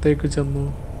സമീപത്തേക്ക് ചെന്നു.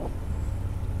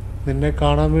 നിന്നെ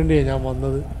കാണാൻ വേണ്ടിയാണ് ഞാൻ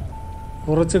വന്നത്.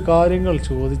 കുറച്ച് കാര്യങ്ങൾ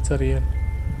ചോദിച്ചറിയാൻ.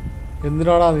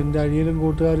 എന്തിനാടാ നിന്റെ അനിയനും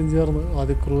കൂട്ടുകാരും ചേർന്ന്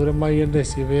അതിക്രൂരമായി എൻ്റെ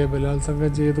ശിവയെ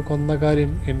ബലാത്സംഗം ചെയ്ത് കൊന്ന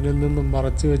കാര്യം എന്നിൽ നിന്നും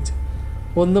മറച്ചു വെച്ച്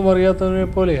ഒന്നും അറിയാത്തവനെ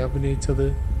പോലെ അഭിനയിച്ചത്?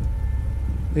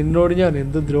 നിന്നോട് ഞാൻ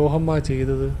എന്ത് ദ്രോഹമാ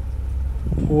ചെയ്തത്?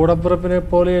 കൂടപ്പിറപ്പിനെ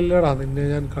പോലെയല്ലടാ നിന്നെ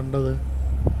ഞാൻ കണ്ടത്.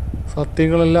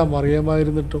 സത്യങ്ങളെല്ലാം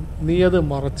അറിയാമായിരുന്നിട്ടും നീ അത്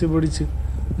മറച്ചു പിടിച്ച്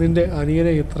നിന്റെ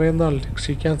അനിയനെ ഇത്രയും നാൾ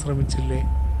രക്ഷിക്കാൻ ശ്രമിച്ചില്ലേ?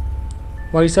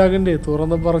 വൈശാഖിൻ്റെ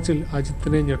തുറന്ന പറച്ചിൽ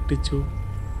അജിത്തിനെ ഞെട്ടിച്ചു.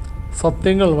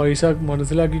 സത്യങ്ങൾ വൈശാഖ്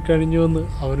മനസ്സിലാക്കി കഴിഞ്ഞുവെന്ന്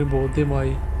അവന്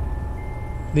ബോധ്യമായി.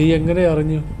 നീ എങ്ങനെ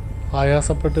അറിഞ്ഞു?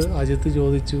 ആയാസപ്പെട്ട് അജിത്ത്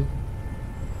ചോദിച്ചു.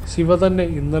 ശിവ തന്നെ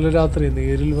ഇന്നലെ രാത്രി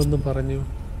നേരിൽ വന്ന് പറഞ്ഞു.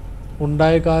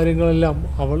 ഉണ്ടായ കാര്യങ്ങളെല്ലാം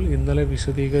അവൾ ഇന്നലെ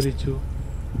വിശദീകരിച്ചു.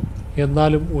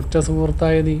 എന്നാലും ഉറ്റ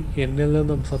സുഹൃത്തായ നീ എന്നിൽ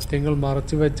നിന്നും സത്യങ്ങൾ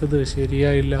മറച്ചു വെച്ചത്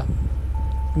ശരിയായില്ല.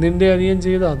 നിന്റെ അനിയൻ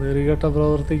ചെയ്ത നെറികെട്ട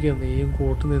പ്രവൃത്തിക്ക് നീയും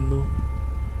കൂട്ടുനിന്നു.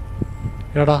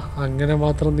 എടാ, അങ്ങനെ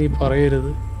മാത്രം നീ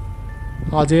പറയരുത്.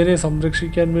 അജയനെ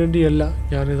സംരക്ഷിക്കാൻ വേണ്ടിയല്ല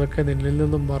ഞാനിതൊക്കെ നിന്നിൽ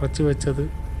നിന്നും മറച്ചു വെച്ചത്.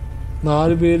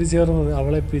 4 പേര് ചേർന്ന്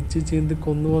അവളെ പിച്ച് ചീന്തി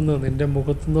കൊന്നുവെന്ന് നിന്റെ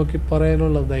മുഖത്ത് നോക്കി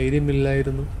പറയാനുള്ള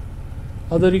ധൈര്യമില്ലായിരുന്നു.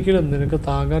 അതൊരിക്കലും നിനക്ക്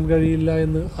താങ്ങാൻ കഴിയില്ല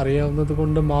എന്ന് അറിയാവുന്നത്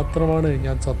കൊണ്ട് മാത്രമാണ്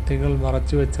ഞാൻ സത്യങ്ങൾ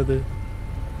മറച്ചു വെച്ചത്.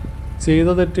 ചെയ്ത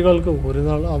തെറ്റുകൾക്ക് ഒരു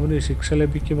നാൾ അവന് ശിക്ഷ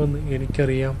ലഭിക്കുമെന്ന്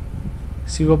എനിക്കറിയാം.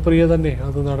 ശിവപ്രിയ തന്നെ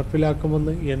അത്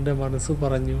നടപ്പിലാക്കുമെന്ന് എൻ്റെ മനസ്സ്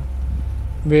പറഞ്ഞു.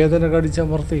 വേദന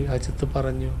കടിച്ചമർത്തി അജിത്ത്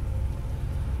പറഞ്ഞു.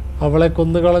 അവളെ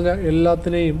കൊന്നുകളഞ്ഞ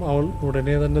എല്ലാത്തിനെയും അവൾ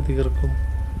ഉടനെ തന്നെ തീർക്കും.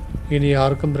 ഇനി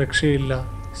ആർക്കും രക്ഷയില്ല.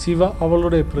 ശിവ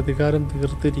അവളുടെ പ്രതികാരം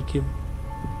തീർത്തിരിക്കും.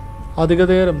 അധിക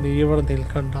നേരം നീ ഇവിടെ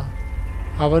നിൽക്കണ്ട.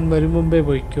 അവൻ വരും മുമ്പേ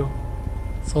പോയിക്കോ.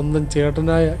 സ്വന്തം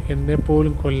ചേട്ടനായ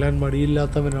എന്നെപ്പോലും കൊല്ലാൻ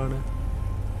മടിയില്ലാത്തവനാണ്.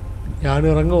 ഞാൻ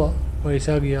ഇറങ്ങുക.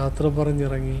 വൈശാഖ് യാത്ര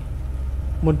പറഞ്ഞിറങ്ങി.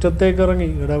 മുറ്റത്തേക്കിറങ്ങി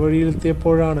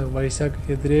ഇടവഴിയിലെത്തിയപ്പോഴാണ് വൈശാഖ്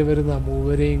എതിരെ വരുന്ന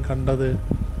മൂവരെയും കണ്ടത്.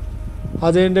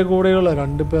 അജയൻ്റെ കൂടെയുള്ള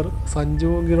 2 പേർ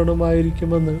സഞ്ജുവും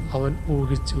കിരണുമായിരിക്കുമെന്ന് അവൻ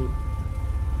ഊഹിച്ചു.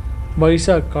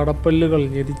 വൈശാഖ് കടപ്പല്ലുകൾ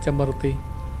ഞെരിച്ചമർത്തി.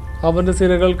 അവൻ്റെ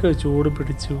സിരകൾക്ക് ചൂട്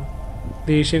പിടിച്ചു.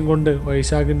 ദേഷ്യം കൊണ്ട്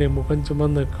വൈശാഖിൻ്റെ മുഖം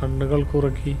ചുമന്ന് കണ്ണുകൾ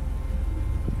കുറുക്കി.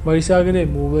 വൈശാഖിനെ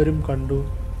മൂവരും കണ്ടു.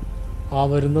 ആ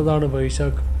വരുന്നതാണ്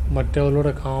വൈശാഖ്,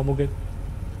 മറ്റവളുടെ കാമുകൻ.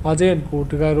 അജയൻ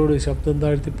കൂട്ടുകാരോട് ശബ്ദം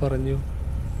താഴ്ത്തി പറഞ്ഞു.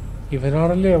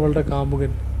 ഇവനാണല്ലേ അവളുടെ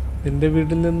കാമുകൻ? നിന്റെ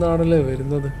വീട്ടിൽ നിന്നാണല്ലേ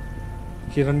വരുന്നത്?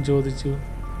 കിരൺ ചോദിച്ചു.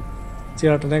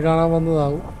 ചേട്ടനെ കാണാൻ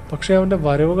വന്നതാവും. പക്ഷെ അവൻ്റെ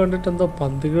വരവ് കണ്ടിട്ട് എന്തോ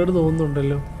പന്തികേട്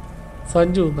തോന്നുന്നുണ്ടല്ലോ.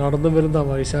 സഞ്ജു നടന്നു വരുന്ന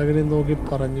വൈശാഖിനെ നോക്കി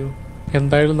പറഞ്ഞു.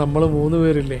 എന്തായാലും നമ്മൾ 3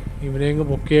 പേരില്ലേ, ഇവനെ അങ്ങ്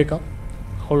പൊക്കിയേക്കാം.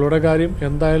 അവളുടെ കാര്യം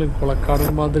എന്തായാലും കുളക്കാടൻ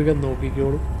മാന്ത്രികൻ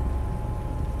നോക്കിക്കോളും.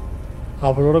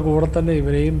 അവളുടെ കൂടെ തന്നെ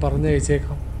ഇവനെയും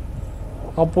പറഞ്ഞയച്ചേക്കാം.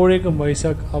 അപ്പോഴേക്കും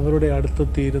വൈശാഖ് അവരുടെ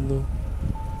അടുത്തെത്തിയിരുന്നു.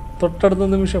 തൊട്ടടുത്ത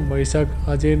നിമിഷം വൈശാഖ്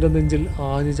അജയൻ്റെ നെഞ്ചിൽ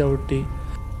ആഞ്ഞു ചവിട്ടി.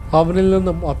 അവനിൽ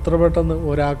നിന്നും അത്ര പെട്ടെന്ന്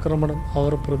ഒരാക്രമണം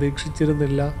അവർ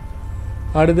പ്രതീക്ഷിച്ചിരുന്നില്ല.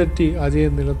 അടിതെറ്റി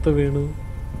അജയൻ നിലത്ത് വീണു.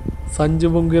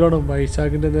 സഞ്ജുവും കിരണും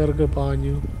വൈശാഖിൻ്റെ നേർക്ക്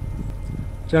പാഞ്ഞു.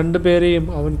 രണ്ടുപേരെയും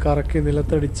അവൻ കറക്കി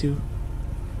നിലത്തടിച്ചു.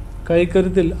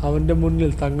 കൈക്കരുത്തിൽ അവൻ്റെ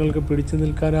മുന്നിൽ തങ്ങൾക്ക് പിടിച്ചു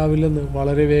നിൽക്കാനാവില്ലെന്ന്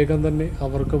വളരെ വേഗം തന്നെ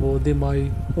അവർക്ക് ബോധ്യമായി.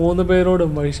 3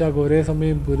 പേരോടും വൈശാഖ് ഒരേ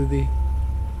സമയം പൊരുതി.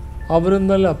 അവനും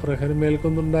നല്ല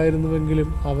പ്രഹരമേൽക്കുന്നുണ്ടായിരുന്നുവെങ്കിലും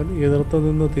അവൻ എതിർത്ത്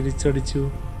നിന്ന് തിരിച്ചടിച്ചു.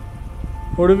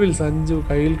 ഒടുവിൽ സഞ്ജു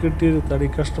കയ്യിൽ കിട്ടിയൊരു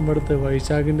തടിക്കഷ്ണമെടുത്ത്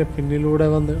വൈശാഖിൻ്റെ പിന്നിലൂടെ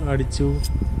വന്ന് അടിച്ചു.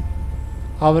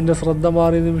 അവൻ്റെ ശ്രദ്ധ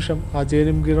മാറിയ നിമിഷം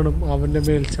അജയനും കിരണും അവൻ്റെ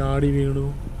മേൽ ചാടി വീണു.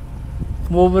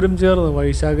 മൂവരും ചേർന്ന്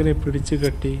വൈശാഖിനെ പിടിച്ചു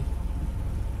കെട്ടി.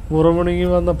 മുറമുണങ്ങി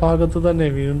വന്ന ഭാഗത്ത് തന്നെ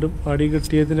വീണ്ടും അടി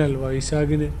കിട്ടിയതിനാൽ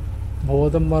വൈശാഖിന്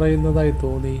ബോധം മറയുന്നതായി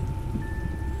തോന്നി.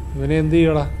 ഇവനെ എന്തു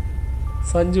ചെയ്യടാ?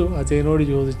 സഞ്ജു അജയനോട്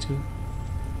ചോദിച്ചു.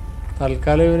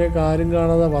 തൽക്കാലം ഇവനെ കാര്യം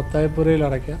കാണാതെ പത്തായപ്പുരയിൽ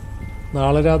അടയ്ക്കാം.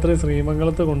 നാളെ രാത്രി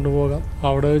ശ്രീമംഗലത്ത് കൊണ്ടുപോകാം.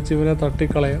 അവിടെ വെച്ച് ഇവനെ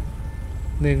തട്ടിക്കളയാം.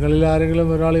 നിങ്ങളിൽ ആരെങ്കിലും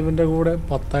ഒരാൾ ഇവൻ്റെ കൂടെ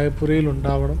പത്തായപ്പുരയിൽ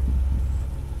ഉണ്ടാവണം.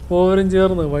 മൂവരും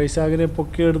ചേർന്ന് വൈശാഖിനെ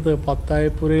പൊക്കിയെടുത്ത്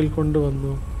പത്തായപ്പുരയിൽ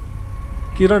കൊണ്ടുവന്നു.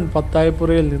 കിരൺ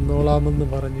പത്തായപ്പുരയിൽ നിന്നോളാമെന്ന്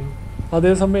പറഞ്ഞു.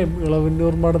 അതേസമയം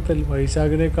ഇളവന്നൂർ മഠത്തിൽ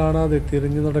വൈശാഖിനെ കാണാതെ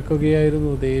തിരിഞ്ഞു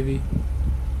നടക്കുകയായിരുന്നു ദേവി.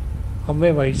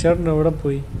 അമ്മേ, വൈശാഖൻ എവിടെ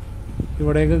പോയി?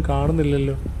 ഇവിടെയെങ്കിലും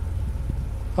കാണുന്നില്ലല്ലോ.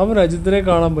 അവൻ അജിത്തിനെ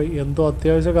കാണാൻ പോയി. എന്തോ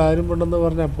അത്യാവശ്യ കാര്യമുണ്ടെന്ന്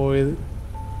പറഞ്ഞാൽ പോയത്.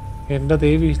 എൻ്റെ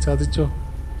ദേവി ചതിച്ചോ?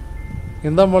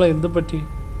 എന്താ മോളെ, എന്തു പറ്റി?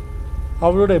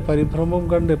 അവളുടെ പരിഭ്രമം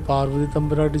കണ്ട് പാർവതി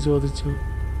തമ്പുരാട്ടി ചോദിച്ചു.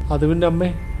 അത് പിന്നെ അമ്മേ,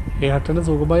 ഏട്ടന്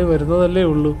സുഖമായി വരുന്നതല്ലേ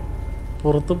ഉള്ളൂ.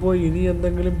 പുറത്തു പോയി ഇനി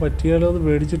എന്തെങ്കിലും പറ്റിയാലോ എന്ന്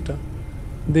പേടിച്ചിട്ടാ.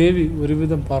 ദേവി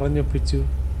ഒരുവിധം പറഞ്ഞൊപ്പിച്ചു.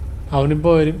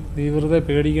 അവനിപ്പോൾ വരും, നീ വെറുതെ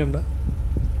പേടിക്കണ്ട.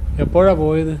 എപ്പോഴാ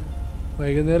പോയത്?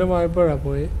 വൈകുന്നേരമായപ്പോഴാണ്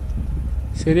പോയേ.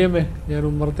 ശരിയമ്മേ, ഞാൻ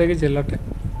ഉമ്മറത്തേക്ക് ചെല്ലട്ടെ.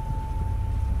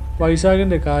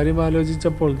 വൈശാഖിൻ്റെ കാര്യം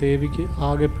ആലോചിച്ചപ്പോൾ ദേവിക്ക്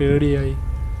ആകെ പേടിയായി.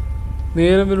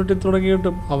 നേരം ഇരുട്ടി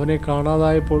തുടങ്ങിയിട്ടും അവനെ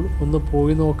കാണാതായപ്പോൾ ഒന്ന്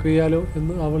പോയി നോക്കിയാലോ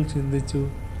എന്ന് അവൾ ചിന്തിച്ചു.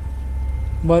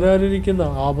 വരാനിരിക്കുന്ന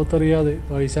ആപത്തറിയാതെ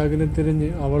വൈശാഖിനെ തിരിഞ്ഞ്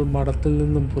അവൾ മഠത്തിൽ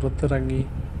നിന്നും പുറത്തിറങ്ങി.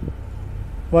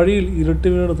 വഴിയിൽ ഇരുട്ട്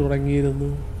വീണ് തുടങ്ങിയിരുന്നു.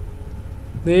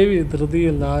 ദേവി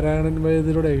ധൃതിയിൽ നാരായണൻ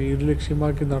വൈദ്യരുടെ വീട്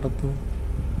ലക്ഷ്യമാക്കി നടന്നു.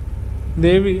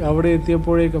 ദേവി അവിടെ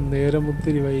എത്തിയപ്പോഴേക്കും നേരം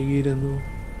ഒത്തിരി വൈകിയിരുന്നു.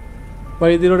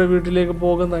 വൈദ്യരുടെ വീട്ടിലേക്ക്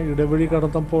പോകുന്ന ഇടവഴി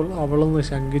കടന്നപ്പോൾ അവളൊന്ന്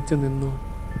ശങ്കിച്ച് നിന്നു.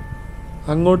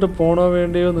 അങ്ങോട്ട് പോണോ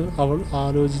വേണ്ടയോ എന്ന് അവൾ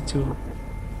ആലോചിച്ചു.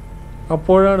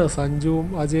 അപ്പോഴാണ് സഞ്ജുവും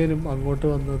അജയനും അങ്ങോട്ട്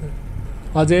വന്നത്.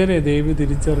 അജയനെ ദേവി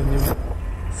തിരിച്ചറിഞ്ഞു.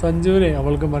 സഞ്ജുവിനെ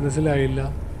അവൾക്ക് മനസ്സിലായില്ല.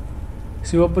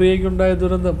 ശിവപ്രിയയ്ക്കുണ്ടായ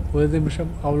ദുരന്തം ഒരു നിമിഷം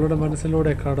അവളുടെ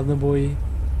മനസ്സിലൂടെ കടന്നുപോയി.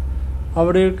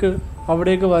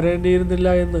 അവിടേക്ക് വരേണ്ടിയിരുന്നില്ല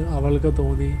എന്ന് അവൾക്ക്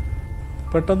തോന്നി.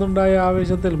 പെട്ടെന്നുണ്ടായ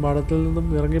ആവേശത്തിൽ മഠത്തിൽ നിന്നും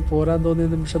ഇറങ്ങിപ്പോരാൻ തോന്നിയ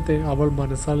നിമിഷത്തെ അവൾ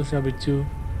മനസ്സാൽ ശപിച്ചു.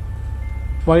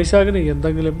 വൈശാഖിന്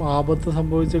എന്തെങ്കിലും ആപത്ത്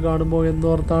സംഭവിച്ചു കാണുമോ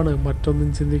എന്നോർത്താണ് മറ്റൊന്നും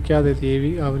ചിന്തിക്കാതെ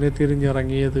ദേവി അവനെ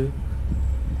തിരിഞ്ഞിറങ്ങിയത്.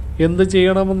 എന്ത്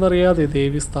ചെയ്യണമെന്നറിയാതെ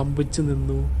ദേവി സ്തംഭിച്ചു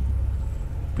നിന്നു.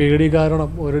 പേടി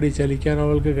കാരണം ഒരടി ചലിക്കാൻ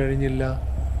അവൾക്ക് കഴിഞ്ഞില്ല.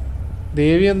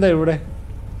 ദേവി എന്താ ഇവിടെ?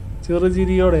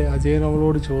 ചെറുചിരിയോടെ അജയൻ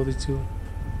അവളോട് ചോദിച്ചു.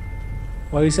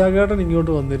 വൈശാഖേട്ടൻ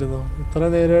ഇങ്ങോട്ട് വന്നിരുന്നോ? ഇത്ര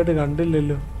നേരമായിട്ട്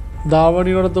കണ്ടില്ലല്ലോ.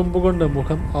 ധാവണിയുടെ തുമ്പുകൊണ്ട്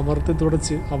മുഖം അമർത്തി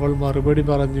തുടച്ച് അവൾ മറുപടി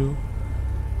പറഞ്ഞു.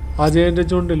 അജയൻ്റെ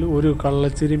ചുണ്ടിൽ ഒരു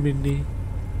കള്ളച്ചിരി മിന്നി.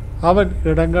 അവൻ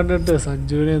ഇടം കണ്ടിട്ട്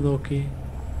സഞ്ജുവിനെ നോക്കി.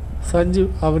 സഞ്ജു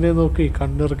അവനെ നോക്കി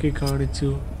കണ്ണിറുക്കി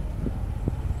കാണിച്ചു.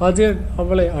 അജയൻ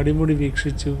അവളെ അടിമുടി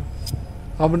വീക്ഷിച്ചു.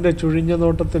 അവൻ്റെ ചുഴിഞ്ഞ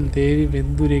നോട്ടത്തിൽ ദേവി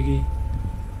വെന്തുരുകി.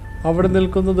 അവിടെ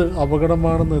നിൽക്കുന്നത്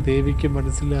അപകടമാണെന്ന് ദേവിക്ക്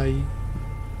മനസ്സിലായി.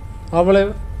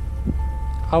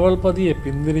 അവൾ പതിയെ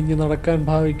പിന്തിരിഞ്ഞ് നടക്കാൻ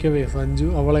ഭാവിക്കവേ സഞ്ജു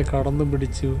അവളെ കടന്നു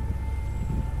പിടിച്ചു.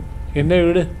 എന്നെ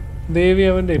വിട്. ദേവി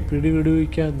അവൻ്റെ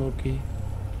പിടിവിടുവിക്കാൻ നോക്കി.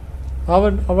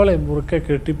 അവൻ അവളെ മുറുക്കെ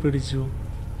കെട്ടിപ്പിടിച്ചു.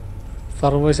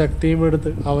 സർവശക്തിയും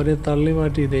എടുത്ത് അവനെ തള്ളി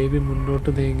മാറ്റി ദേവി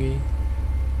മുന്നോട്ട് നീങ്ങി.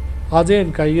 അജയൻ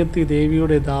കയ്യെത്തി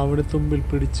ദേവിയുടെ ധാവണിത്തുമ്പിൽ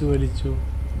പിടിച്ചു വലിച്ചു.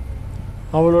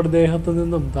 അവളുടെ ദേഹത്തു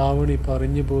നിന്നും ധാവണി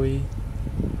പറിഞ്ഞുപോയി.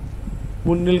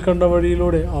 മുന്നിൽ കണ്ട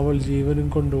വഴിയിലൂടെ അവൾ ജീവനും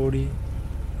കൊണ്ടോടി.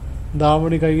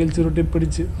 ധാവണി കയ്യിൽ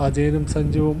ചുരുട്ടിപ്പിടിച്ച് അജയനും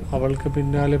സഞ്ജുവും അവൾക്ക്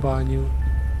പിന്നാലെ പാഞ്ഞു.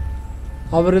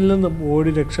 അവരിൽ നിന്നും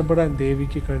ഓടി രക്ഷപ്പെടാൻ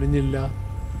ദേവിക്ക് കഴിഞ്ഞില്ല.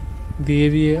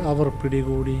 ദേവിയെ അവർ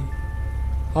പിടികൂടി.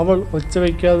 അവൾ ഒച്ച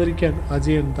വയ്ക്കാതിരിക്കാൻ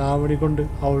അജയൻ ധാവണി കൊണ്ട്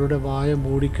അവളുടെ വായ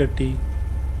മൂടിക്കെട്ടി.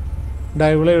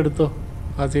 ഡൈവളെ എടുത്തോ,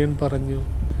 അജയൻ പറഞ്ഞു.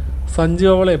 സഞ്ജു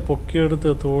അവളെ പൊക്കിയെടുത്ത്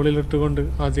തോളിലിട്ടുകൊണ്ട്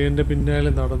അജയൻ്റെ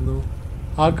പിന്നാലെ നടന്നു.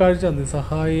 ആ കാഴ്ച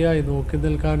നിസ്സഹായിയായി നോക്കി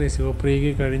നിൽക്കാനേ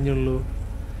ശിവപ്രിയയ്ക്ക് കഴിഞ്ഞുള്ളൂ.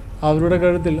 അവരുടെ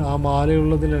കഴുത്തിൽ ആ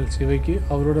മാലയുള്ളതിനാൽ ശിവയ്ക്ക്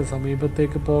അവരുടെ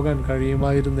സമീപത്തേക്ക് പോകാൻ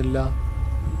കഴിയുമായിരുന്നില്ല.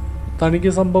 തനിക്ക്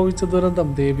സംഭവിച്ച ദുരന്തം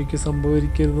ദേവിക്ക്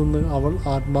സംഭവിക്കരുതെന്ന് അവൾ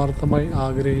ആത്മാർത്ഥമായി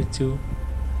ആഗ്രഹിച്ചു.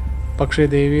 പക്ഷേ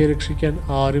ദേവിയെ രക്ഷിക്കാൻ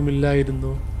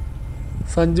ആരുമില്ലായിരുന്നു.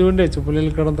 സഞ്ജുവിൻ്റെ ചുമലിൽ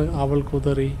കിടന്ന് അവൾ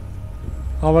കുതറി.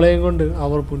 അവളെയും കൊണ്ട്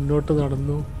അവർ മുന്നോട്ട്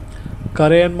നടന്നു.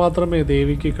 കരയാൻ മാത്രമേ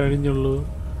ദേവിക്ക് കഴിഞ്ഞുള്ളൂ.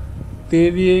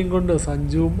 ദേവിയെയും കൊണ്ട്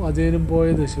സഞ്ജുവും അജയനും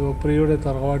പോയത് ശിവപ്രിയയുടെ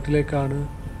തറവാട്ടിലേക്കാണ്.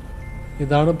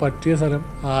 ഇതാണ് പറ്റിയ സ്ഥലം,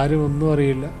 ആരും ഒന്നും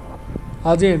അറിയില്ല,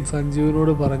 അജയൻ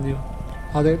സഞ്ജുവിനോട് പറഞ്ഞു.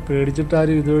 അതെ,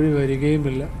 പേടിച്ചിട്ടാരും ഇതുവഴി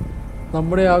വരികയുമില്ല.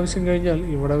 നമ്മുടെ ആവശ്യം കഴിഞ്ഞാൽ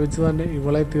ഇവിടെ വെച്ച് തന്നെ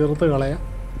ഇവളെ തീർത്ത് കളയാം,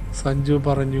 സഞ്ജു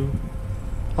പറഞ്ഞു.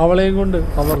 അവളെയും കൊണ്ട്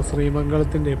അവർ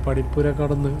ശ്രീമംഗലത്തിൻ്റെ പടിപ്പുര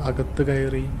കടന്ന് അകത്ത്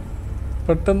കയറി.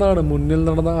 പെട്ടെന്നാണ് മുന്നിൽ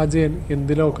നടന്ന അജയൻ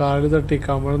എന്തിലോ കാലു തട്ടി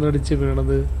കമഴ്ന്നടിച്ച്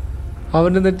വീണത്.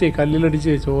 അവൻ്റെ നെറ്റി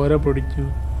കല്ലിലടിച്ച് ചോര പൊടിച്ചു.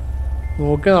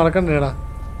 നോക്കി നടക്കണ്ടേടാ.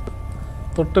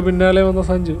 തൊട്ട് പിന്നാലെ വന്ന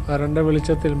സഞ്ജു അരണ്ട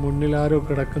വെളിച്ചത്തിൽ മുന്നിൽ ആരോ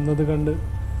കിടക്കുന്നത് കണ്ട്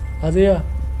അതെയാ,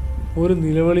 ഒരു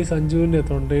നിലവിളി സഞ്ജുവിൻ്റെ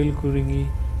തൊണ്ടയിൽ കുരുങ്ങി.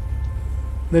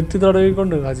 നെറ്റി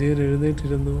തടവിക്കൊണ്ട് അജയൻ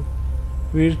എഴുന്നേറ്റിരുന്നു.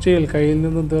 വീഴ്ചയിൽ കയ്യിൽ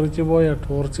നിന്നും തെറിച്ചു പോയ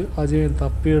ടോർച്ച് അജയൻ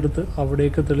തപ്പിയെടുത്ത്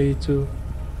അവിടേക്ക് തെളിയിച്ചു.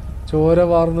 ചോര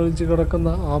വാർന്നൊലിച്ച് കിടക്കുന്ന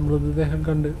ആ മൃതദേഹം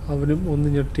കണ്ട് അവനും ഒന്ന്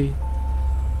ഞെട്ടി.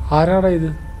 ആരാടാ ഇത്?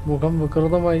 മുഖം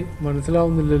വികൃതമായി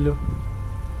മനസ്സിലാവുന്നില്ലല്ലോ.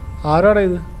 ആരാടാ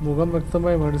ഇത്? മുഖം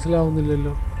വ്യക്തമായി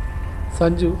മനസ്സിലാവുന്നില്ലല്ലോ,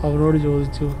 സഞ്ജു അവനോട്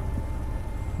ചോദിച്ചു.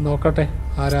 നോക്കട്ടെ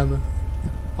ആരാന്ന്.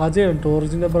 അജയൻ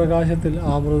ടോർച്ചിൻ്റെ പ്രകാശത്തിൽ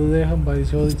ആ മൃതദേഹം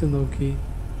പരിശോധിച്ച് നോക്കി.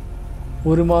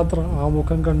 ഒരു മാത്രം ആ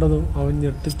മുഖം കണ്ടതും അവൻ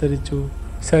ഞെട്ടിത്തരിച്ചു.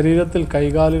 ശരീരത്തിൽ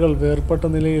കൈകാലുകൾ വേർപെട്ട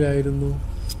നിലയിലായിരുന്നു.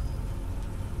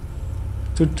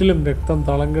 ചുറ്റിലും രക്തം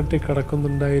തളം കെട്ടി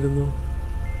കിടക്കുന്നുണ്ടായിരുന്നു.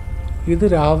 ഇത്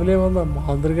രാവിലെ വന്ന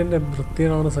മാന്ത്രികൻ്റെ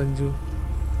ഭൃത്യനാണ് സഞ്ജു,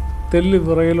 തെല്ല്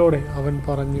വിറയലോടെ അവൻ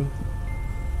പറഞ്ഞു.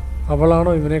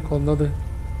 അവളാണോ ഇവനെ കൊന്നത്?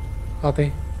 അതെ,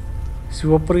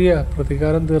 ശിവപ്രിയ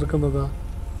പ്രതികാരം തീർക്കുന്നതാ.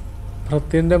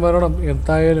 ഭൃത്യൻ്റെ മരണം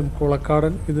എന്തായാലും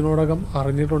കുളക്കാടൻ ഇതിനോടകം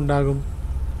അറിഞ്ഞിട്ടുണ്ടാകും.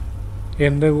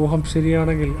 എൻ്റെ ഊഹം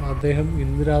ശരിയാണെങ്കിൽ അദ്ദേഹം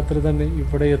ഇന്ന് രാത്രി തന്നെ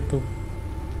ഇവിടെ എത്തും.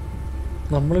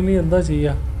 നമ്മളിനി എന്താ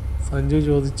ചെയ്യുക? സഞ്ജു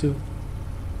ചോദിച്ചു.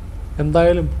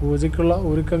 എന്തായാലും പൂജയ്ക്കുള്ള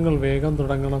ഒരുക്കങ്ങൾ വേഗം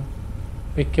തുടങ്ങണം.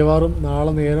 മിക്കവാറും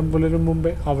നാളെ നേരം പുലരും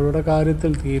മുമ്പേ അവളുടെ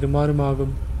കാര്യത്തിൽ തീരുമാനമാകും.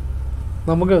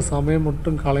 നമുക്ക് സമയം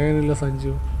ഒട്ടും കളയാനില്ല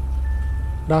സഞ്ജു.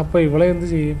 അപ്പം ഇവളെ എന്ത്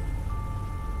ചെയ്യും?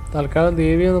 തൽക്കാലം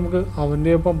ദേവിയെ നമുക്ക്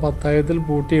അവൻ്റെ ഒപ്പം പത്തായത്തിൽ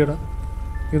പൂട്ടിയിടാം.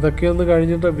 ഇതൊക്കെയൊന്ന്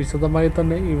കഴിഞ്ഞിട്ട് വിശദമായി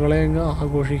തന്നെ ഇവളെ അങ്ങ്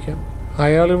ആഘോഷിക്കാം.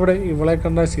 അയാളിവിടെ ഇവളെ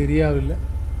കണ്ടാൽ ശരിയാവില്ല.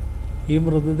 ഈ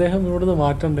മൃതദേഹം ഇവിടുന്ന്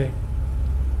മാറ്റണ്ടേ?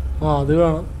 അത്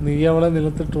വേണം. നീ അവളെ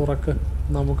നിലത്തിട്ട് ഉറക്ക്.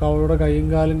 നമുക്ക് അവളുടെ കൈയും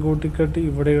കാലും കൂട്ടിക്കെട്ടി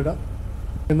ഇവിടെ ഇടാം.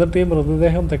 എന്നിട്ട് ഈ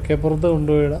മൃതദേഹം തെക്കേപ്പുറത്ത്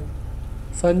കൊണ്ടുപോയിടാം.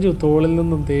 സഞ്ജു തോളിൽ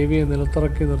നിന്നും ദേവിയെ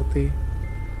നിലത്തിറക്കി നിർത്തി.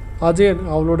 അജയൻ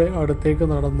അവളുടെ അടുത്തേക്ക്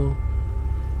നടന്നു.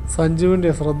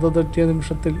 സഞ്ജുവിൻ്റെ ശ്രദ്ധ തെറ്റിയ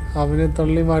നിമിഷത്തിൽ അവനെ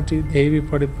തള്ളി മാറ്റി ദേവി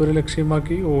പടിപ്പുര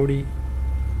ലക്ഷ്യമാക്കി ഓടി.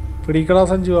 പിടിക്കടാ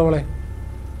സഞ്ജു, അവളെ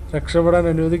രക്ഷപ്പെടാൻ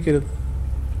അനുവദിക്കരുത്,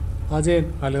 അജയൻ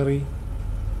അലറി.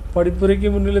 പടിപ്പുരയ്ക്ക്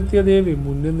മുന്നിലെത്തിയ ദേവി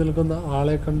മുന്നിൽ നിൽക്കുന്ന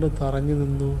ആളെ കണ്ട് തറഞ്ഞു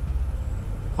നിന്നു.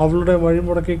 അവളുടെ വഴി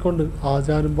മുടക്കിക്കൊണ്ട്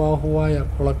ആചാനുബാഹുവായ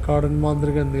കുളക്കാടൻ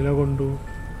മാന്ത്രികൻ നിലകൊണ്ടു.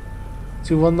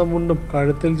 ചുവന്ന മുണ്ടും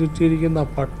കഴുത്തിൽ ചുറ്റിയിരിക്കുന്ന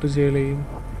പട്ടുചേലയും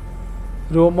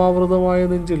രോമാവൃതമായ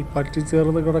നെഞ്ചിൽ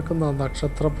പറ്റിച്ചേർന്ന് കിടക്കുന്ന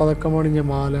നക്ഷത്ര പതക്കമണിഞ്ഞ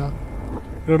മാല,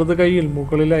 ഇടത് കൈയിൽ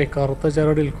മുകളിലായി കറുത്ത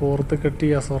ചരടിൽ കോർത്ത്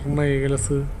കെട്ടിയ സ്വർണ്ണ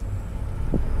ഏലസ്,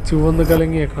 ചുവന്ന്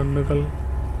കലങ്ങിയ കണ്ണുകൾ,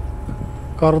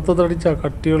 കറുത്തു തടിച്ച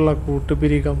കട്ടിയുള്ള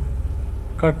കൂട്ടുപിരികം,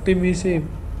 കട്ടിമീശയും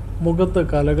മുഖത്ത്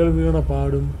കലകൾ വീണ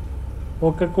പാടും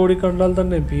ഒക്കെ കൂടി കണ്ടാൽ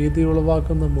തന്നെ ഭീതി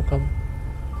ഉളവാക്കുന്ന മുഖം,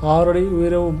 6 അടി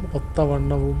ഉയരവും ഒത്ത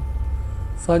വണ്ണവും.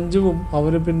 സഞ്ജുവും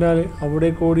അവന് പിന്നാലെ അവിടെ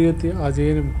കൂടിയെത്തിയ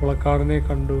അജയനും കുളക്കാടനെ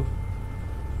കണ്ടു.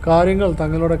 കാര്യങ്ങൾ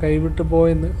തങ്ങളുടെ കൈവിട്ടു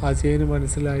പോയെന്ന് അജയന്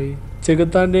മനസ്സിലായി.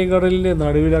 ചെകുത്താൻ്റെയും കടലിൻ്റെ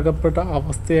നടുവിലകപ്പെട്ട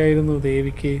അവസ്ഥയായിരുന്നു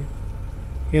ദേവിക്ക്.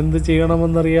 എന്ത്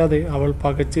ചെയ്യണമെന്നറിയാതെ അവൾ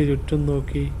പകച്ച് ചുറ്റും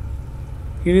നോക്കി.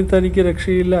 ഇനി തനിക്ക്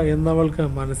രക്ഷയില്ല എന്നവൾക്ക്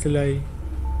മനസ്സിലായി.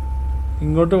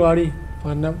 ഇങ്ങോട്ട് വാടി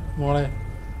പന്നം മോളെ,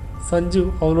 സഞ്ജു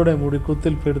അവളുടെ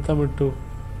മുടിക്കുത്തിൽ പിടുത്തമിട്ടു.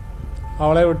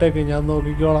 അവളെ വിട്ടേക്ക്, ഞാൻ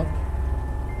നോക്കിക്കോളാം.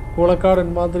 കുളക്കാടൻ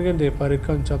മാന്ത്രികൻ്റെ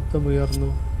പരുക്കം ശബ്ദമുയർന്നു.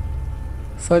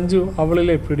 സഞ്ജു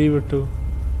അവളിലെ പിടിവിട്ടു.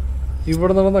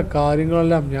 ഇവിടെ നടന്ന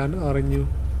കാര്യങ്ങളെല്ലാം ഞാൻ അറിഞ്ഞു.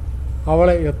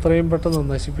 അവളെ എത്രയും പെട്ടെന്ന്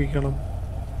നശിപ്പിക്കണം.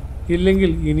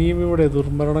 ഇല്ലെങ്കിൽ ഇനിയും ഇവിടെ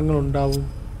ദുർമരണങ്ങളുണ്ടാവും.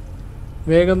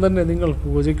 വേഗം തന്നെ നിങ്ങൾ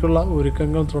പൂജയ്ക്കുള്ള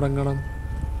ഒരുക്കങ്ങൾ തുടങ്ങണം.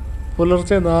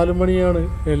 പുലർച്ചെ 4 മണിയാണ്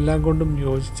എല്ലാം കൊണ്ടും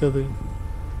യോജിച്ചത്.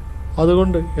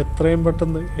 അതുകൊണ്ട് എത്രയും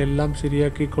പെട്ടെന്ന് എല്ലാം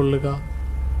ശരിയാക്കിക്കൊള്ളുക.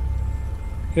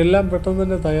 എല്ലാം പെട്ടെന്ന്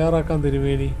തന്നെ തയ്യാറാക്കാൻ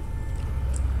തിരുമേനി,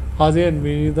 അജയൻ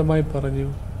വിനീതമായി പറഞ്ഞു.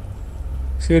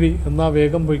 ശരി, എന്നാ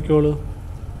വേഗം പൊയ്ക്കോളൂ.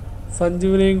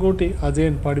 സഞ്ജുവിനെയും കൂട്ടി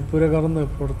അജയൻ പടിപ്പുര കറന്ന്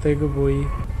പുറത്തേക്ക് പോയി.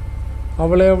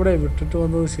 അവളെ അവിടെ വിട്ടിട്ട്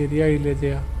വന്നത് ശരിയായില്ല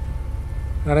ജയ.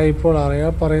 എടാ, ഇപ്പോൾ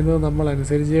അറിയാൻ പറയുന്നത് നമ്മൾ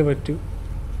അനുസരിച്ചേ പറ്റൂ.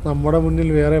 നമ്മുടെ മുന്നിൽ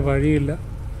വേറെ വഴിയില്ല.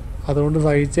 അതുകൊണ്ട്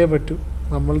സഹിച്ചേ പറ്റൂ.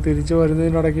 നമ്മൾ തിരിച്ചു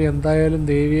വരുന്നതിനിടയ്ക്ക് എന്തായാലും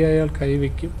ദേവിയെ അയാൾ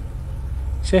കൈവയ്ക്കും.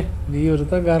 നീ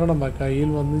ഒരുത്തൻ കാരണമാ കയ്യിൽ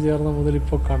വന്നു ചേർന്ന മുതൽ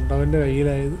ഇപ്പോൾ കണ്ടവൻ്റെ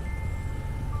കയ്യിലായത്.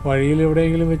 വഴിയിൽ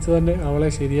എവിടെയെങ്കിലും വെച്ച് തന്നെ അവളെ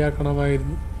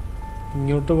ശരിയാക്കണമായിരുന്നു.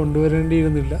 ഇങ്ങോട്ട്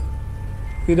കൊണ്ടുവരേണ്ടിയിരുന്നില്ല.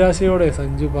 നിരാശയോടെ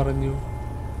സഞ്ജു പറഞ്ഞു.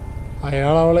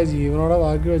 അയാൾ അവളെ ജീവനോടെ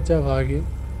ബാക്കി വെച്ചാൽ ഭാഗ്യം.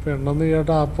 പെണ്ണെന്ന്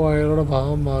കേട്ടാൽ അപ്പോൾ അയാളുടെ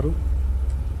ഭാവം മാറും.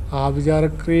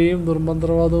 ആഭിചാരക്രിയയും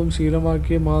ദുർമന്ത്രവാദവും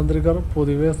ശീലമാക്കിയ മാന്ത്രികർ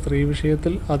പൊതുവെ സ്ത്രീ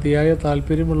വിഷയത്തിൽ അതിയായ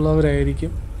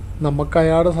താല്പര്യമുള്ളവരായിരിക്കും. നമുക്ക്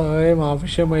അയാളുടെ സഹായം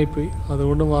ആവശ്യമായിപ്പോയി.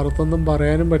 അതുകൊണ്ട് മറുത്തൊന്നും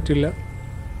പറയാനും പറ്റില്ല.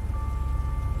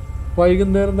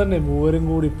 വൈകുന്നേരം തന്നെ മൂവരും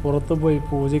കൂടി പുറത്തു പോയി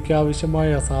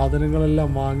പൂജയ്ക്കാവശ്യമായ സാധനങ്ങളെല്ലാം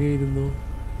വാങ്ങിയിരുന്നു.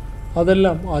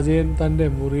 അതെല്ലാം അജയൻ തൻ്റെ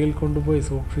മുറിയിൽ കൊണ്ടുപോയി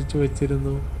സൂക്ഷിച്ചു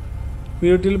വച്ചിരുന്നു.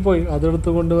 വീട്ടിൽ പോയി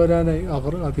അതെടുത്തു കൊണ്ടുവരാനായി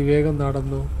അവർ അതിവേഗം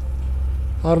നടന്നു.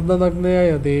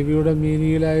 അർദ്ധനഗ്നയായ ദേവിയുടെ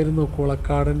മീനിയിലായിരുന്നു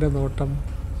കുളക്കാടൻ്റെ നോട്ടം.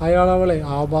 അയാൾ അവളെ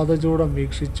ആപാദചൂടം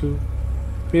വീക്ഷിച്ചു.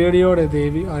 പേടിയോടെ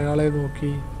ദേവി അയാളെ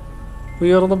നോക്കി.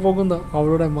 ഉയർന്നു പോകുന്ന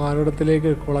അവളുടെ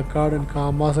മാരടത്തിലേക്ക് കുളക്കാടൻ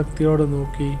കാമാസക്തിയോടെ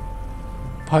നോക്കി.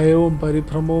 ഭയവും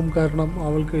പരിഭ്രമവും കാരണം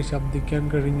അവൾക്ക് ശബ്ദിക്കാൻ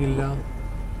കഴിഞ്ഞില്ല.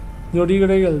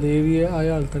 ഞൊടിയിടയിൽ ദേവിയെ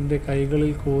അയാൾ തൻ്റെ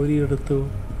കൈകളിൽ കോരിയെടുത്തു.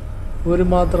 ഒരു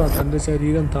മാത്ര തൻ്റെ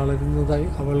ശരീരം തളരുന്നതായി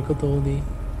അവൾക്ക് തോന്നി.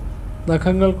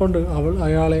 നഖങ്ങൾ കൊണ്ട് അവൾ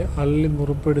അയാളെ അള്ളി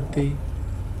മുറിപ്പെടുത്തി.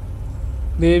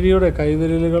 ദേവിയുടെ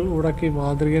കൈവിരലുകൾ ഉടക്കി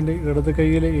മാന്ത്രികൻ്റെ ഇടത്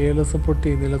കൈയിലെ ഏലസ്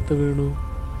പൊട്ടി നിലത്ത് വീണു.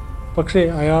 പക്ഷേ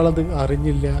അയാളത്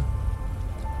അറിഞ്ഞില്ല.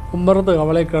 ഉമ്മർത്ത്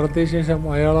അവളെ കടത്തിയ ശേഷം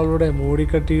അയാൾ അവളുടെ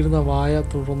മൂടിക്കെട്ടിയിരുന്ന വായ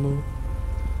തുറന്നു.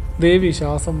 ദേവി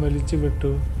ശ്വാസം വലിച്ചു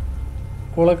വിട്ടു.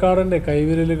 കുളക്കാടൻ്റെ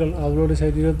കൈവിരലുകൾ അവളുടെ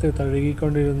ശരീരത്തെ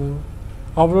തഴുകിക്കൊണ്ടിരുന്നു.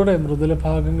 അവളുടെ മൃദുല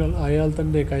ഭാഗങ്ങൾ അയാൾ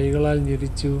തൻ്റെ കൈകളാൽ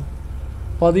ഞെരിച്ചു.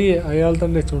 പതിയെ അയാൾ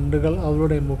തൻ്റെ ചുണ്ടുകൾ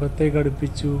അവളുടെ മുഖത്തേക്ക്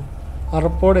അടുപ്പിച്ചു.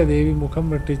 അറപ്പോടെ ദേവി മുഖം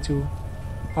വെട്ടിച്ചു.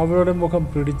 അവളുടെ മുഖം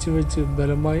പിടിച്ചു വെച്ച്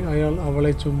ബലമായി അയാൾ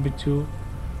അവളെ ചുംബിച്ചു.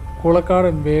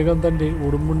 കുളക്കാടൻ വേഗം തൻ്റെ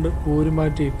ഉടുമുണ്ട്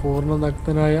ഊരിമാറ്റി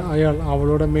പൂർണ്ണനഗ്നനായ അയാൾ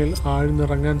അവളുടെ മേൽ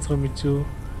ആഴ്ന്നിറങ്ങാൻ ശ്രമിച്ചു.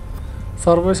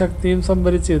 സർവശക്തിയും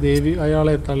സംഭരിച്ച് ദേവി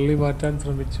അയാളെ തള്ളി മാറ്റാൻ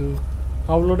ശ്രമിച്ചു.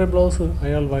 അവളുടെ ബ്ലൗസ്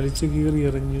അയാൾ വലിച്ചു കീറി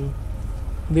എറിഞ്ഞു.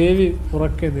 ദേവി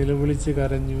ഉറക്കെ നിലവിളിച്ച്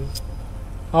കരഞ്ഞു.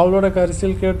 അവളുടെ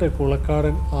കരച്ചിൽ കേട്ട്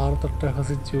കുളക്കാടൻ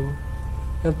ആർത്തട്ടഹസിച്ചു.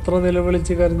 എത്ര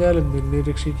നിലവിളിച്ച് കരഞ്ഞാലും നിന്നെ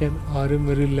രക്ഷിക്കാൻ ആരും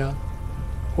വരില്ല.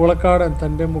 കുളക്കാടൻ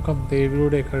തൻ്റെ മുഖം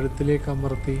ദേവിയുടെ കഴുത്തിലേക്ക്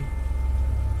അമർത്തി.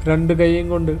 രണ്ട് കൈയും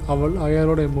കൊണ്ട് അവൾ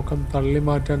അയാളുടെ മുഖം തള്ളി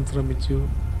മാറ്റാൻ ശ്രമിച്ചു.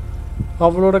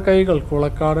 അവളുടെ കൈകൾ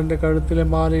കുളക്കാടൻ്റെ കഴുത്തിലെ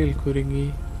മാലയിൽ കുരുങ്ങി.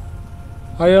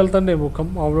 അയാൾ തൻ്റെ മുഖം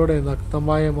അവളുടെ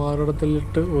നഗ്നമായ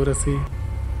മാറിടത്തിലിട്ട് ഉരസി.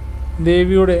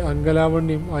 ദേവിയുടെ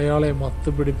അങ്കലാവണ്യം അയാളെ മത്തു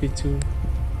പിടിപ്പിച്ചു.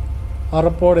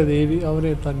 അറപ്പോടെ ദേവി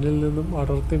അവനെ തന്നിൽ നിന്നും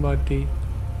അടർത്തി മാറ്റി.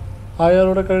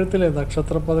 അയാളുടെ കഴുത്തിലെ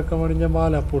നക്ഷത്രപ്പതക്കമണിഞ്ഞ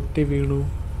മാല പൊട്ടി വീണു.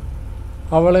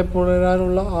 അവളെ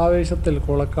പുണരാനുള്ള ആവേശത്തിൽ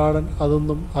കുളക്കാടൻ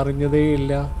അതൊന്നും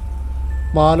അറിഞ്ഞതേയില്ല.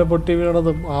 മാല പൊട്ടി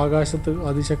വീണതും ആകാശത്ത്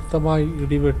അതിശക്തമായി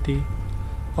ഇടിവെട്ടി.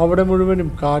 അവിടെ മുഴുവനും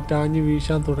കാറ്റാഞ്ഞു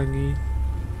വീശാൻ തുടങ്ങി.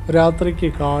 രാത്രിക്ക്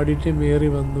കാടിറ്റമേറി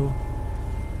വന്നു.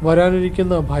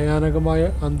 വരാനിരിക്കുന്ന ഭയാനകമായ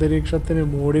അന്തരീക്ഷത്തിന്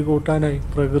മൂടികൂട്ടാനായി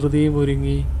പ്രകൃതിയും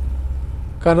ഒരുങ്ങി.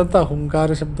 കനത്ത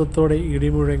ഹുങ്കാര ശബ്ദത്തോടെ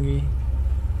ഇടിമുഴങ്ങി.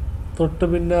 തൊട്ടു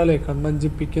പിന്നാലെ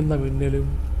കണ്ണഞ്ചിപ്പിക്കുന്ന മിന്നലും.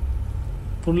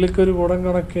 തുള്ളിക്കൊരു കുടം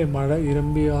കണക്കെ മഴ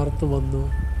ഇരമ്പി ആർത്തു വന്നു.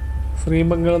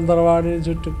 ശ്രീമംഗലം തറവാടിന്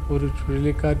ചുറ്റും ഒരു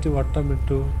ചുഴലിക്കാറ്റ്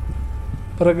വട്ടമിട്ടു.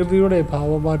 പ്രകൃതിയുടെ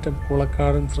ഭാവമാറ്റം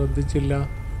കുളക്കാടൻ ശ്രദ്ധിച്ചില്ല.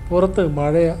 പുറത്ത്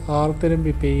മഴ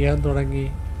ആർത്തിരമ്പി പെയ്യാൻ തുടങ്ങി.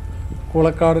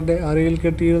 കുളക്കാടിൻ്റെ അരയിൽ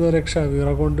കെട്ടിയിരുന്ന രക്ഷ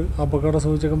വിറകൊണ്ട്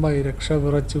അപകടസൂചകമായി രക്ഷ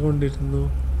വിറച്ചുകൊണ്ടിരുന്നു.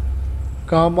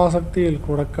 കാമാസക്തിയിൽ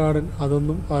കുളക്കാടൻ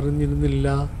അതൊന്നും അറിഞ്ഞിരുന്നില്ല.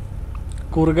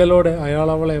 കുറുകലോടെ അയാൾ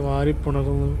അവളെ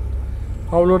വാരിപ്പുണർന്നു.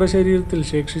 അവളുടെ ശരീരത്തിൽ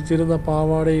ശേഷിച്ചിരുന്ന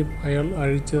പാവാടയും അയാൾ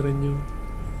അഴിച്ചെറിഞ്ഞു.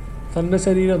 തൻ്റെ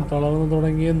ശരീരം തളർന്നു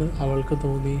തുടങ്ങിയെന്ന് അവൾക്ക്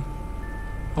തോന്നി.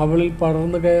 അവളിൽ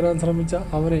പടർന്നു കയറാൻ ശ്രമിച്ച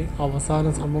അവനെ അവസാന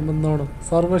ശ്രമമെന്നോണം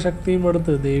സർവശക്തിയും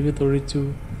എടുത്ത് ദേവി തൊഴിച്ചു.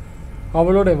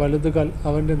 അവളുടെ വലതുകാൽ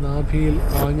അവൻ്റെ നാഭിയിൽ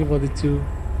ആഞ്ഞു പതിച്ചു.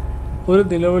 ഒരു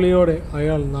നിലവിളിയോടെ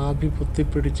അയാൾ നാഭി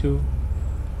പൊത്തിപ്പിടിച്ചു.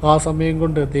 ആ സമയം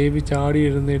കൊണ്ട് ദേവി ചാടി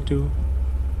എഴുന്നേറ്റു.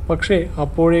 പക്ഷേ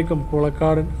അപ്പോഴേക്കും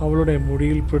കുളക്കാടൻ അവളുടെ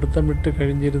മുടിയിൽ പിടുത്തമിട്ട്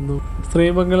കഴിഞ്ഞിരുന്നു.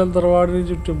 ശ്രീമംഗലം തറവാടിന്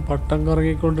ചുറ്റും പട്ടം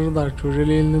കറങ്ങിക്കൊണ്ടിരുന്ന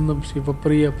ചുഴലിയിൽ നിന്നും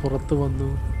ശിവപ്രിയ പുറത്തു വന്നു.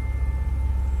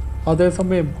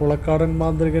 അതേസമയം കുളക്കാടൻ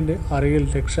മാന്ത്രികൻ്റെ അരയിൽ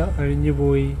രക്ഷ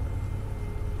അഴിഞ്ഞുപോയി.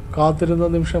 കാത്തിരുന്ന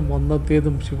നിമിഷം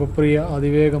വന്നെത്തിയതും ശിവപ്രിയ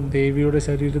അതിവേഗം ദേവിയുടെ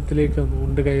ശരീരത്തിലേക്ക്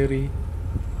നൂണ്ടുകയറി.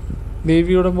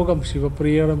 ദേവിയുടെ മുഖം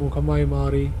ശിവപ്രിയയുടെ മുഖമായി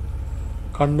മാറി.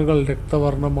 കണ്ണുകൾ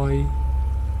രക്തവർണമായി.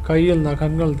 കയ്യിൽ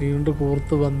നഖങ്ങൾ നീണ്ടു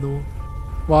കൂർത്തു വന്നു.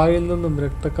 വായിൽ നിന്നും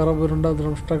രക്തക്കറ പുരണ്ട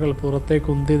ദംഷ്ടകൾ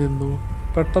പുറത്തേക്കുന്തി നിന്നു.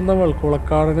 പെട്ടെന്നവൾ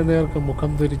കുളക്കാടന് നേർക്ക്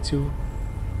മുഖം തിരിച്ചു.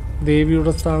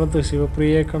 ദേവിയുടെ സ്ഥാനത്ത്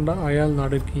ശിവപ്രിയയെ കണ്ട അയാൾ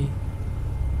നടുക്കി.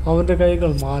 അവൻ്റെ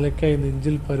കൈകൾ മാലയ്ക്കായി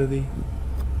നെഞ്ചിൽ പരതി.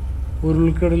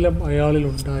 ഉരുൾക്കിടിലം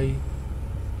അയാളിലുണ്ടായി.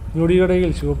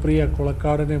 ഞൊടിയിടയിൽ ശിവപ്രിയ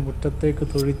കുളക്കാടനെ മുറ്റത്തേക്ക്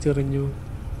തൊഴിച്ചെറിഞ്ഞു.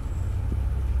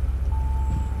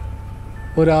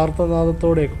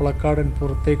 ഒരാർത്തനാദത്തോടെ കുളക്കാടൻ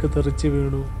പുറത്തേക്ക് തെറിച്ചു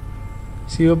വീണു.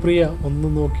 ശിവപ്രിയ ഒന്ന്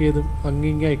നോക്കിയതും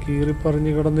അങ്ങിങ്ങായി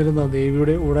കീറിപ്പറിഞ്ഞു കിടന്നിരുന്ന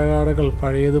ദേവിയുടെ ഉടകാടകൾ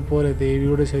പഴയതുപോലെ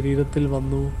ദേവിയുടെ ശരീരത്തിൽ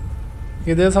വന്നു.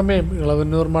 ഇതേസമയം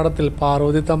ഇളവന്നൂർ മഠത്തിൽ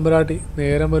പാർവതി തമ്പുരാട്ടി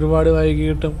നേരം ഒരുപാട്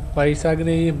വൈകിയിട്ടും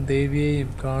വൈശാഖിനെയും ദേവിയെയും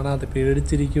കാണാതെ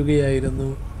പേടിച്ചിരിക്കുകയായിരുന്നു.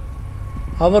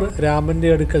 അവർ രാമൻ്റെ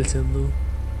അടുക്കൽ ചെന്നു.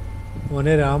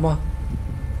 മോനെ രാമ,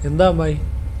 എന്താ അമ്മായി?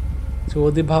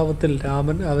 ചോദ്യഭാവത്തിൽ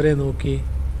രാമൻ അവരെ നോക്കി.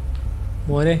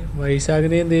 മോനെ,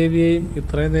 വൈശാഖിനെയും ദേവിയെയും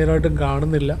ഇത്രയും നേരമായിട്ടും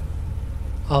കാണുന്നില്ല.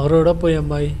 അവരോടെ പോയി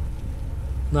അമ്മായി?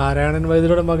 നാരായണൻ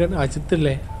വൈദ്യരുടെ മകൻ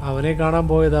അജിത്തില്ലേ, അവനെ കാണാൻ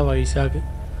പോയതാ വൈശാഖ്.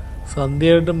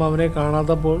 സന്ധ്യയായിട്ടും അവനെ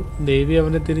കാണാത്തപ്പോൾ ദേവി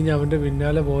അവനെ തിരിഞ്ഞ് അവൻ്റെ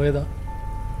പിന്നാലെ പോയതാ.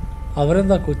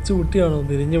 അവനെന്താ കൊച്ചുകുട്ടിയാണോ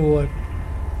തിരിഞ്ഞു പോവാൻ?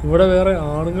 ഇവിടെ വേറെ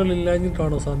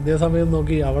ആണുങ്ങളില്ലാഞ്ഞിട്ടാണോ സന്ധ്യാസമയം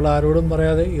നോക്കി അവൾ ആരോടും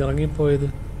പറയാതെ ഇറങ്ങിപ്പോയത്?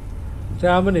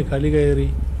 രാമന് കലി കയറി.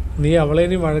 നീ അവളെ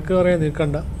ഇനി വഴക്ക് പറയാൻ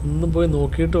നിൽക്കണ്ട, ഒന്നും പോയി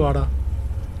നോക്കിയിട്ട് വാടാ.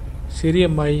 ശരി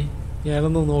അമ്മായി,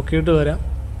 ഞാനൊന്ന് നോക്കിയിട്ട് വരാം.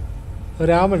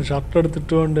 രാമൻ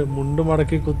ഷർട്ടെടുത്തിട്ടുകൊണ്ട് മുണ്ട്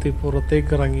മടക്കി കുത്തി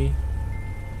പുറത്തേക്കിറങ്ങി.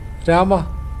 രാമ!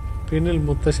 പിന്നിൽ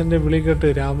മുത്തശ്ശൻ്റെ വിളി കേട്ട്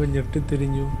രാമൻ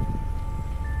ഞെട്ടിത്തിരിഞ്ഞു.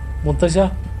 മുത്തശ്ശ!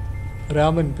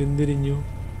 രാമൻ പിന്തിരിഞ്ഞു.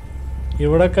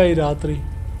 എവിടേക്കായി രാത്രി,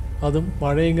 അതും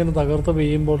മഴ ഇങ്ങനെ തകർത്ത്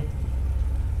പെയ്യുമ്പോൾ?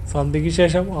 സന്ധ്യയ്ക്ക്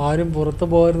ശേഷം ആരും പുറത്തു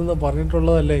പോകരുതെന്ന്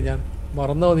പറഞ്ഞിട്ടുള്ളതല്ലേ ഞാൻ,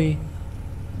 മറന്നോ നീ?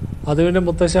 അത് പിന്നെ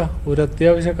മുത്തശ്ശ, ഒരു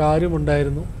അത്യാവശ്യ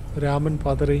കാര്യമുണ്ടായിരുന്നു. രാമൻ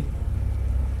പതറി.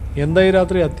 എന്തായി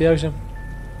രാത്രി അത്യാവശ്യം?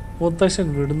 മുത്തശ്ശൻ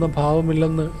വിടുന്ന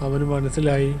ഭാവമില്ലെന്ന് അവന്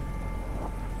മനസ്സിലായി.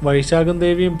 വൈശാഖും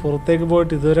ദേവിയും പുറത്തേക്ക്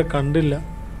പോയിട്ട് ഇതുവരെ കണ്ടില്ല.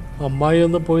 അമ്മായി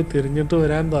ഒന്ന് പോയി തിരിഞ്ഞിട്ട്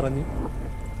വരാൻ പറഞ്ഞു.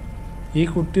 ഈ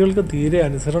കുട്ടികൾക്ക് തീരെ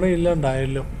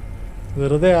അനുസരണയില്ലാണ്ടായല്ലോ.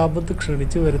 വെറുതെ ആപത്ത്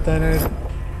ക്ഷണിച്ചു വരുത്താനായിട്ട്.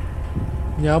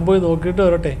 ഞാൻ പോയി നോക്കിയിട്ട്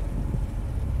വരട്ടെ.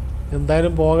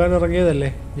 എന്തായാലും പോകാൻ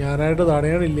ഇറങ്ങിയതല്ലേ, ഞാനായിട്ട്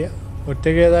തടയണില്ല.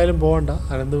 ഒറ്റയ്ക്ക് ഏതായാലും പോകണ്ട,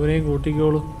 അനന്തുവിനെയും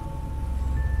കൂട്ടിക്കോളൂ.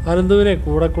 അനന്തുവിനെ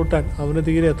കൂടെ കൂട്ടാൻ അവന്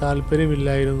തീരെ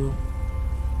താല്പര്യമില്ലായിരുന്നു.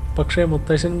 പക്ഷേ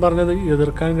മുത്തശ്ശൻ പറഞ്ഞത്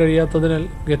എതിർക്കാൻ കഴിയാത്തതിനാൽ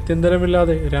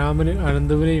ഗത്യന്തരമില്ലാതെ രാമന്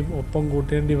അനന്തുവിനെയും ഒപ്പം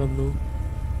കൂട്ടേണ്ടി വന്നു.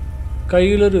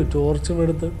 കയ്യിലൊരു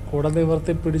ടോർച്ചുമെടുത്ത് കുട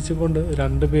നിവർത്തി പിടിച്ചുകൊണ്ട്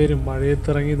രണ്ടുപേരും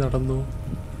മഴയത്തിറങ്ങി നടന്നു.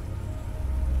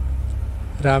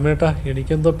 രാമേട്ടാ,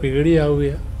 എനിക്കെന്തോ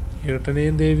പേടിയാവുകയാ.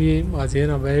 ഏട്ടനെയും ദേവിയെയും അജയൻ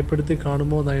അഭയപ്പെടുത്തി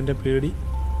കാണുമോ എന്നാ എൻ്റെ പേടി.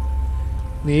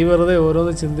 നീ വെറുതെ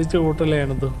ഓരോന്ന് ചിന്തിച്ചു കൂട്ടല്ലേ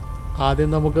അനന്തു. ആദ്യം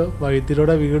നമുക്ക്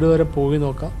വൈദ്യരുടെ വീട് വരെ പോയി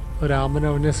നോക്കാം. രാമൻ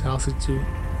അവനെ ശാസിച്ചു.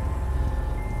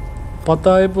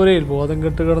 പത്തായപ്പുരയിൽ ബോധം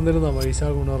കെട്ട് കിടന്നിരുന്ന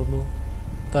വൈശാഖ് ഉണർന്നു.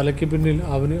 തലയ്ക്ക് പിന്നിൽ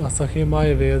അവന് അസഹ്യമായ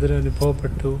വേദന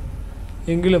അനുഭവപ്പെട്ടു.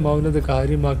 എങ്കിലും അവനത്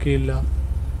കാര്യമാക്കിയില്ല.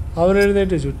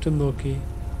 അവനെഴുന്നേറ്റ് ചുറ്റും നോക്കി.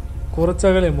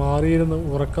 കുറച്ചകലെ മാറിയിരുന്ന്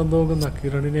ഉറക്കം തൂങ്ങുന്ന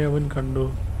കിരണിനെ അവൻ കണ്ടു.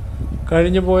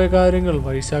 കഴിഞ്ഞു പോയ കാര്യങ്ങൾ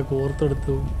വൈശാഖ്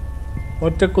ഓർത്തെടുത്തു.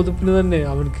 ഒറ്റക്കുതിപ്പിന് തന്നെ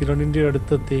അവൻ കിരണിൻ്റെ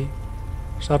അടുത്തെത്തി.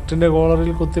 ഷർട്ടിൻ്റെ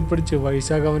കോളറിൽ കുത്തിപ്പിടിച്ച്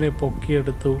വൈശാഖ് അവനെ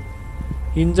പൊക്കിയെടുത്തു.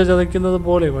 ഇഞ്ച ചതയ്ക്കുന്നത്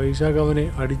പോലെ വൈശാഖ് അവനെ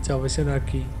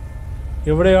അടിച്ചവശനാക്കി.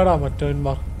 എവിടെയാടാ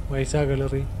മറ്റവന്മാർ? വൈശാഖ്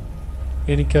അലറി.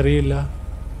 എനിക്കറിയില്ല.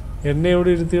 എന്നെ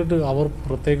ഇവിടെ ഇരുത്തിയിട്ട് അവർ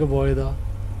പുറത്തേക്ക് പോയതാ.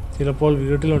 ചിലപ്പോൾ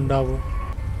വീട്ടിലുണ്ടാവും.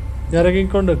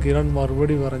 ഞരങ്ങിക്കൊണ്ട് കിരൺ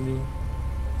മറുപടി പറഞ്ഞു.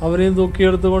 അവനെയും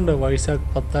തൂക്കിയെടുത്തുകൊണ്ട് വൈശാഖ്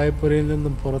പത്തായപ്പുരയിൽ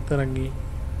നിന്നും പുറത്തിറങ്ങി.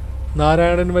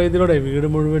 നാരായണൻ വൈദ്യരുടെ വീട്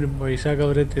മുഴുവനും വൈശാഖ്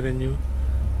അവരെ തിരഞ്ഞു.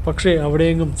 പക്ഷേ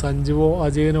അവിടെയെങ്ങും സഞ്ജുവോ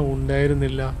അജയനോ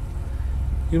ഉണ്ടായിരുന്നില്ല.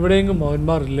 ഇവിടെയെങ്ങും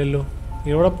അവന്മാർ ഇല്ലല്ലോ.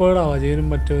 എവിടെ പോയടാ അജയനും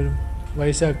മറ്റവനും?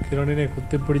 വൈശാഖ് കിരണിനെ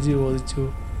കുത്തിപ്പിടിച്ച് ചോദിച്ചു.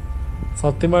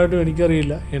 സത്യമായിട്ടും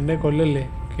എനിക്കറിയില്ല, എന്നെ കൊല്ലല്ലേ,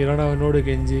 കിരൺ അവനോട്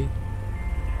കെഞ്ചി.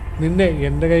 നിന്നെ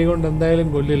എൻ്റെ കൈകൊണ്ട് എന്തായാലും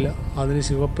കൊല്ലില്ല. അതിന്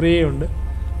ശിവപ്രിയയുണ്ട്.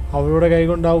 അവളുടെ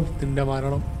കൈകൊണ്ടാവും നിന്റെ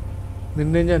മരണം.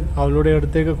 നിന്നെ ഞാൻ അവളുടെ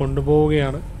അടുത്തേക്ക്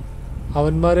കൊണ്ടുപോവുകയാണ്.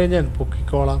 അവന്മാരെ ഞാൻ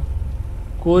പൊക്കിക്കോളാം.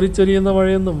 കോരിച്ചൊരിയുന്ന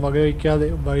മഴയൊന്നും വകവയ്ക്കാതെ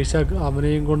വൈശാഖ്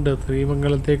അവനെയും കൊണ്ട്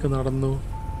ശ്രീമംഗലത്തേക്ക് നടന്നു.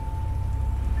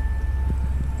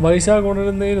 വൈശാഖ്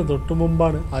ഉണരുന്നതിന് തൊട്ടു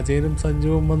മുമ്പാണ് അജയനും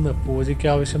സഞ്ജുവും വന്ന് പൂജയ്ക്ക്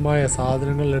ആവശ്യമായ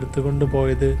സാധനങ്ങൾ എടുത്തുകൊണ്ട്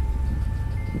പോയത്.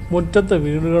 മുറ്റത്ത്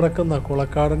വീണുകിടക്കുന്ന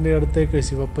കുളക്കാടൻ്റെ അടുത്തേക്ക്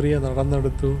ശിവപ്രിയ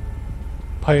നടന്നെടുത്തു.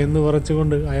 ഭയന്ന്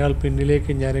വിറച്ചുകൊണ്ട് അയാൾ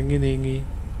പിന്നിലേക്ക് ഞരങ്ങി നീങ്ങി.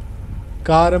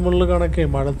 കാരമുള്ളു കണക്കെ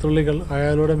മഴത്തുള്ളികൾ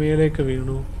അയാളുടെ മേലേക്ക്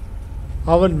വീണു.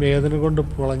 അവൻ വേദന കൊണ്ട്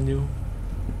പുളഞ്ഞു.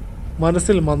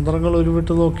 മനസ്സിൽ മന്ത്രങ്ങൾ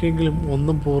ഉരുവിട്ട് നോക്കിയെങ്കിലും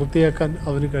ഒന്നും പൂർത്തിയാക്കാൻ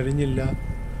അവന് കഴിഞ്ഞില്ല.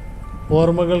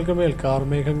 ഓർമ്മകൾക്ക് മേൽ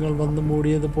കാർമേഘങ്ങൾ വന്നു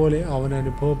മൂടിയതുപോലെ അവൻ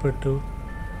അനുഭവപ്പെട്ടു.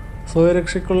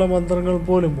 സ്വയരക്ഷയ്ക്കുള്ള മന്ത്രങ്ങൾ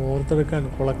പോലും ഓർത്തെടുക്കാൻ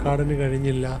കുളക്കാടന്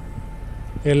കഴിഞ്ഞില്ല.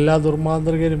 എല്ലാ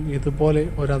ദുർമാന്ത്രികരും ഇതുപോലെ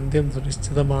ഒരന്ത്യം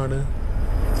സുനിശ്ചിതമാണ്.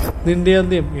 നിന്റെ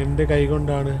അന്ത്യം എൻ്റെ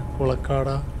കൈകൊണ്ടാണ് കുളക്കാട.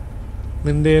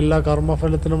 നിന്റെ എല്ലാ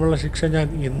കർമ്മഫലത്തിനുമുള്ള ശിക്ഷ ഞാൻ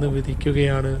ഇന്ന്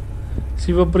വിധിക്കുകയാണ്.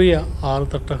 ശിവപ്രിയ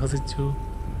ആർത്തട്ടഹസിച്ചു.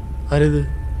 അരുത്,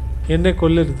 എന്നെ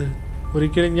കൊല്ലരുത്.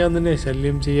 ഒരിക്കലും ഞാൻ നിന്നെ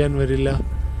ശല്യം ചെയ്യാൻ വരില്ല.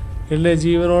 എന്നെ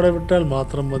ജീവനോടെ വിട്ടാൽ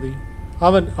മാത്രം മതി.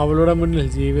 അവൻ അവളുടെ മുന്നിൽ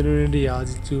ജീവനു വേണ്ടി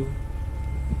യാചിച്ചു.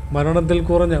 മരണത്തിൽ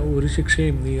കുറഞ്ഞ ഒരു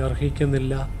ശിക്ഷയും നീ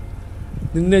അർഹിക്കുന്നില്ല.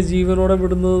 നിന്നെ ജീവനോടെ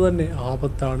വിടുന്നത് തന്നെ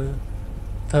ആപത്താണ്.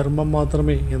 ധർമ്മം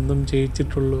മാത്രമേ എന്നും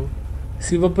ജയിച്ചിട്ടുള്ളൂ.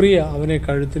 ശിവപ്രിയ അവനെ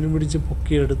കഴുത്തിനു പിടിച്ച്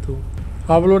പൊക്കിയെടുത്തു.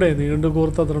 അവളുടെ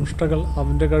നീണ്ടുകൂർത്ത ദംഷ്ടകൾ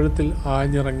അവൻ്റെ കഴുത്തിൽ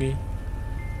ആഞ്ഞിറങ്ങി.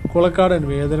 കുളക്കാടൻ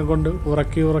വേദന കൊണ്ട്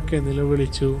ഉറക്കെ ഉറക്കെ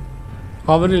നിലവിളിച്ചു.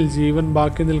 അവനിൽ ജീവൻ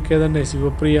ബാക്കി നിൽക്കെ തന്നെ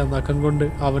ശിവപ്രിയ നഖം കൊണ്ട്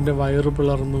അവൻ്റെ വയറ്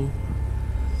പിളർന്നു.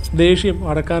 ദേഷ്യം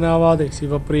അടക്കാനാവാതെ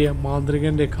ശിവപ്രിയ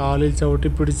മാന്ത്രികൻ്റെ കാലിൽ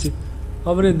ചവിട്ടിപ്പിടിച്ച്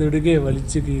അവനെ നെടുകെ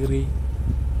വലിച്ചു കീറി.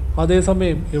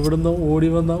 അതേസമയം എവിടുന്ന്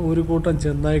ഓടിവന്ന ഒരു കൂട്ടം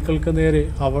ചെന്നായ്ക്കൾക്ക് നേരെ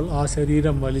അവൾ ആ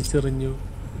ശരീരം വലിച്ചെറിഞ്ഞു.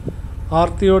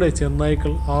 ആർത്തിയോടെ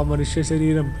ചെന്നായ്ക്കൾ ആ മനുഷ്യ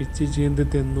ശരീരം പിച്ചി ചീന്തി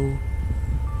തിന്നു.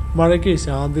 മഴയ്ക്ക്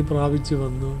ശാന്തി പ്രാപിച്ചു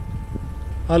വന്നു.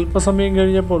 അല്പസമയം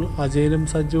കഴിഞ്ഞപ്പോൾ അജയനും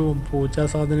സഞ്ജുവും പൂജാ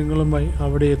സാധനങ്ങളുമായി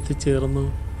അവിടെ എത്തിച്ചേർന്നു.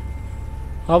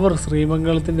 അവർ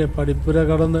ശ്രീമംഗലത്തിൻ്റെ പടിപ്പുര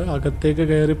കടന്ന് അകത്തേക്ക്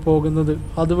കയറിപ്പോകുന്നത്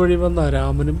അതുവഴി വന്ന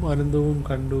രാമനും അനന്തവും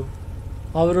കണ്ടു.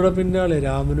 അവരുടെ പിന്നാലെ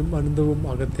രാമനും അനന്തവും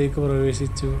അകത്തേക്ക്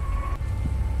പ്രവേശിച്ചു.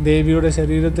 ദേവിയുടെ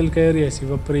ശരീരത്തിൽ കയറിയ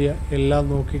ശിവപ്രിയ എല്ലാം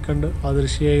നോക്കിക്കണ്ട്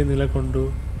അദൃശ്യയായി നിലകൊണ്ടു.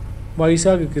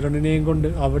 വൈശാഖ് കിരണിനെയും കൊണ്ട്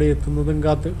അവിടെ എത്തുന്നതും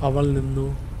കാത്ത് അവൾ നിന്നു.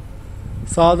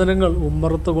 സാധനങ്ങൾ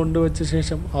ഉമ്മറത്ത് കൊണ്ടുവച്ച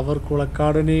ശേഷം അവർ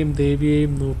കുളക്കാടനെയും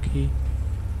ദേവിയെയും നോക്കി.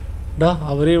 ഡാ,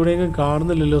 അവരെ എവിടെയെങ്കിലും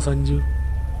കാണുന്നില്ലല്ലോ സഞ്ജു,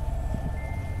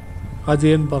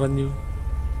 അജയൻ പറഞ്ഞു.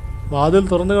 വാതിൽ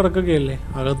തുറന്നു കിടക്കുകയല്ലേ,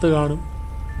 അകത്ത് കാണും.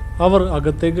 അവർ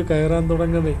അകത്തേക്ക് കയറാൻ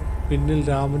തുടങ്ങവേ പിന്നിൽ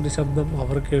രാമൻ്റെ ശബ്ദം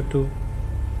അവർ കേട്ടു.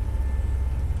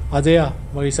 അജയ,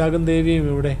 വൈശാഖും ദേവിയും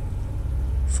എവിടെ?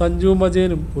 സഞ്ജുവും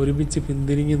അജയനും ഒരുമിച്ച്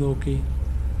പിന്തിരിഞ്ഞു നോക്കി.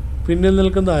 പിന്നിൽ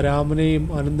നിൽക്കുന്ന രാമനെയും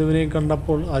അനന്തുവിനെയും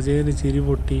കണ്ടപ്പോൾ അജയന് ചിരി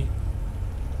പൊട്ടി.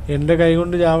 എൻ്റെ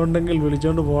കൈകൊണ്ട് ചാവുണ്ടെങ്കിൽ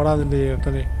വിളിച്ചോണ്ട് പോടാ നിൻ്റെ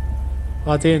ചേട്ടനെ,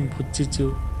 അജയൻ പുച്ഛിച്ചു.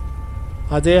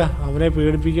 അജയ, അവനെ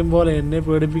പേടിപ്പിക്കും പോലെ എന്നെ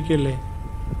പേടിപ്പിക്കല്ലേ.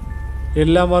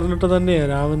 എല്ലാം അറിഞ്ഞിട്ട്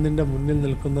തന്നെയാണ് രാമൻ നിൻ്റെ മുന്നിൽ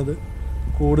നിൽക്കുന്നത്.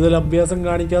 കൂടുതൽ അഭ്യാസം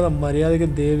കാണിക്കാതെ മര്യാദയ്ക്ക്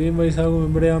ദേവിയും വൈശാഖും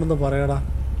എവിടെയാണെന്ന് പറയടാ.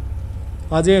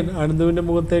 അജയൻ അനന്തുവിൻ്റെ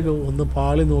മുഖത്തേക്ക് ഒന്ന്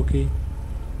പാളി നോക്കി.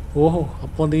 ഓഹോ,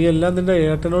 അപ്പോൾ നീ എല്ലാം നിൻ്റെ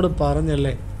ഏട്ടനോട്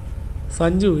പറഞ്ഞല്ലേ?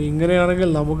 സഞ്ജു, ഇങ്ങനെയാണെങ്കിൽ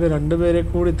നമുക്ക് രണ്ടുപേരെ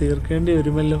കൂടി തീർക്കേണ്ടി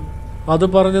വരുമല്ലോ. അത്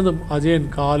പറഞ്ഞതും അജയൻ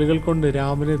കാലുകൾ കൊണ്ട്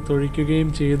രാമനെ തൊഴിക്കുകയും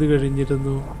ചെയ്തു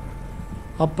കഴിഞ്ഞിരുന്നു.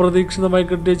 അപ്രതീക്ഷിതമായി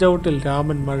കിട്ടിയ ചവിട്ടിൽ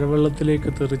രാമൻ മഴവെള്ളത്തിലേക്ക്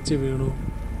തെറിച്ച് വീണു.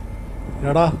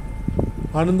 എടാ,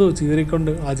 അനന്തു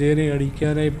ചീറിക്കൊണ്ട് അജയനെ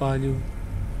അടിക്കാനായി പാഞ്ഞു.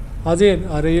 അജയൻ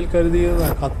അരയിൽ കരുതിയിരുന്ന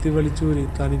കത്തി വലിച്ചൂരി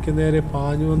തനിക്ക് നേരെ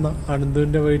പാഞ്ഞുവന്ന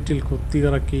അനന്തുവിൻ്റെ വയറ്റിൽ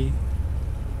കുത്തിയിറക്കി.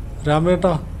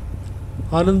 രാമേട്ടാ!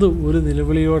 അനന്തു ഒരു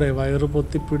നിലവിളിയോടെ വയറ്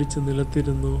പൊത്തിപ്പിടിച്ച്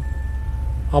നിലത്തിരുന്നു.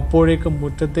 അപ്പോഴേക്കും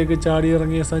മുറ്റത്തേക്ക്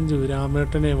ചാടിയിറങ്ങിയ സഞ്ജു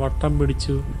രാമേട്ടനെ വട്ടം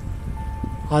പിടിച്ചു.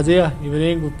 അജയ,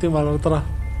 ഇവനെയും കുത്തി വളർത്തറ.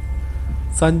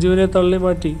 സഞ്ജുവിനെ തള്ളി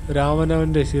മാറ്റി രാമൻ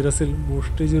അവൻ്റെ ശിരസിൽ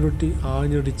മുഷ്ടി ചുരുട്ടി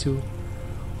ആഞ്ഞടിച്ചു.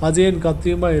 അജയൻ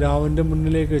കത്തിയുമായി രാമൻ്റെ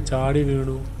മുന്നിലേക്ക് ചാടി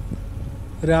വീണു.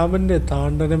 രാമൻ്റെ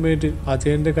താണ്ഡനമേറ്റ്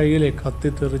അജയൻ്റെ കയ്യിലെ കത്തി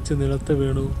തെറിച്ച് നിലത്ത്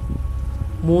വീണു.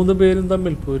 3 പേരും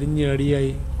തമ്മിൽ പൊരിഞ്ഞ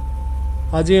അടിയായി.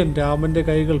 അജയൻ രാമൻ്റെ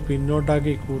കൈകൾ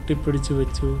പിന്നോട്ടാക്കി കൂട്ടിപ്പിടിച്ചു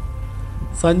വെച്ചു.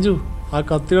 സഞ്ജു, ആ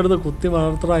കത്തിയെടുത്ത് കുത്തി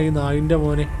വളർത്തറായി നായിൻ്റെ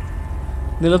മോനെ.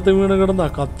 നിലത്ത് വീണ് കിടന്ന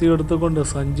കത്തിയെടുത്തുകൊണ്ട്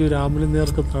സഞ്ജു രാമന്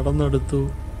നേർക്ക് നടന്നെടുത്തു.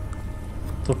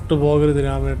 തൊട്ടുപോകരുത്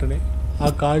രാമേട്ടനെ. ആ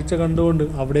കാഴ്ച കണ്ടുകൊണ്ട്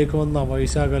അവിടേക്ക് വന്ന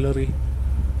വൈശാഖ് അലറി.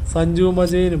 സഞ്ജുവും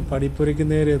അജയനും പടിപ്പുരയ്ക്ക്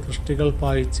നേരെ ദൃഷ്ടികൾ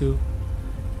പായിച്ചു.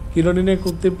 കിരണിനെ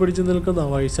കുത്തിപ്പിടിച്ച് നിൽക്കുന്ന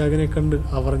വൈശാഖിനെ കണ്ട്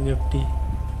അവർ ഞെട്ടി.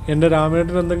 എൻ്റെ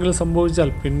രാമേട്ടൻ എന്തെങ്കിലും സംഭവിച്ചാൽ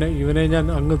പിന്നെ ഇവനെ ഞാൻ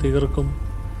അങ്ങ് തീർക്കും.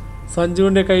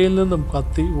 സഞ്ജുവിൻ്റെ കയ്യിൽ നിന്നും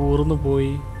കത്തി ഊർന്നു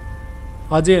പോയി.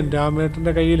 അജയൻ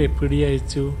രാമേട്ടൻ്റെ കയ്യിലെ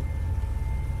പിടിയയച്ചു.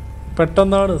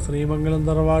 പെട്ടെന്നാണ് ശ്രീമംഗലം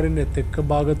തറവാടിൻ്റെ തെക്ക്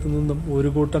ഭാഗത്തു നിന്നും ഒരു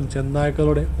കൂട്ടം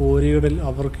ചെന്നായ്ക്കളുടെ ഓരിയിടൽ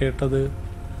അവർ കേട്ടത്.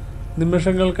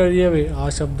 നിമിഷങ്ങൾ കഴിയവേ ആ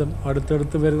ശബ്ദം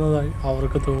അടുത്തടുത്ത് വരുന്നതായി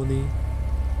അവർക്ക് തോന്നി.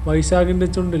 വൈശാഖിൻ്റെ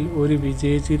ചുണ്ടിൽ ഒരു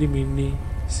വിജയച്ചിരി മിന്നി.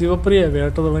 ശിവപ്രിയ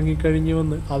വേട്ട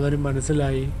തുടങ്ങിക്കഴിഞ്ഞുവെന്ന് അവന്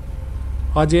മനസ്സിലായി.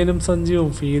 അജയനും സഞ്ജീവും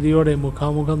ഭീതിയോടെ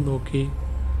മുഖാമുഖം നോക്കി.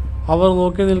 അവർ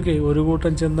നോക്കി നിൽക്കെ ഒരു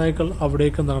കൂട്ടം ചെന്നായ്ക്കൾ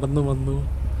അവിടേക്ക് നടന്നു വന്നു.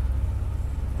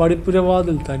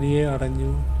 പടിപ്പുരവാതിൽ തനിയെ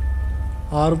അടഞ്ഞു.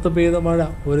 ആർത്ത് പെയ്ത മഴ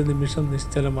ഒരു നിമിഷം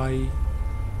നിശ്ചലമായി.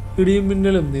 ഇടിയും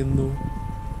മിന്നലും നിന്നു.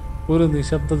 ഒരു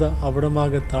നിശബ്ദത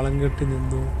അവിടമാകെ തളം കെട്ടി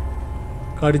നിന്നു.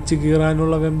 കടിച്ചു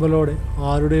കീറാനുള്ള വെമ്പലോടെ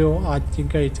ആരുടെയോ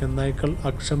ആജ്ഞയ്ക്കായി ചെന്നായ്ക്കൾ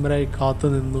അക്ഷമരായി കാത്തു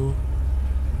നിന്നു.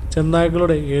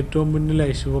 ചെന്നായ്ക്കളുടെ ഏറ്റവും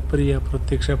മുന്നിലായി ശിവപ്രിയ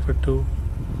പ്രത്യക്ഷപ്പെട്ടു.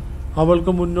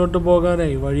 അവൾക്ക് മുന്നോട്ട്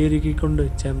പോകാനായി വഴിയൊരുക്കിക്കൊണ്ട്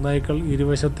ചെന്നായ്ക്കൾ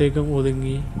ഇരുവശത്തേക്കും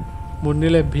ഒതുങ്ങി.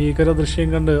 മുന്നിലെ ഭീകര ദൃശ്യം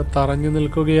കണ്ട് തറഞ്ഞു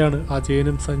നിൽക്കുകയാണ്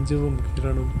അജയനും സഞ്ജുവും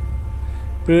കിരണും.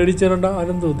 പേടിച്ചിരണ്ട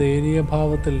അനന്തു ദയനീയ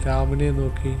ഭാവത്തിൽ രാമനെ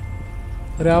നോക്കി.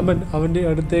 രാമൻ അവൻ്റെ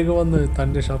അടുത്തേക്ക് വന്ന്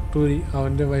തൻ്റെ ഷർട്ടൂരി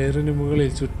അവൻ്റെ വയറിന് മുകളിൽ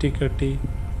ചുറ്റിക്കെട്ടി.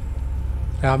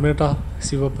 രാമേട്ടാ,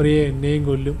 ശിവപ്രിയ എന്നെയും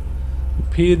കൊല്ലും,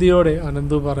 ഭീതിയോടെ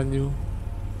അനന്തു പറഞ്ഞു.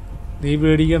 നീ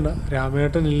പേടിക്കണ്ട,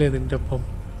 രാമേട്ടനില്ലേ നിൻ്റെ ഒപ്പം.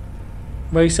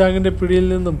 വൈശാഖിൻ്റെ പിടിയിൽ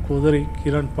നിന്നും കുതറി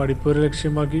കിരൺ പടിപ്പുര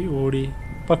ലക്ഷ്യമാക്കി ഓടി.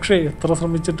 പക്ഷേ എത്ര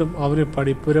ശ്രമിച്ചിട്ടും അവന്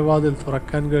പടിപ്പുരവാതിൽ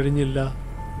തുറക്കാൻ കഴിഞ്ഞില്ല.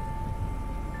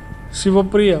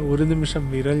 ശിവപ്രിയ ഒരു നിമിഷം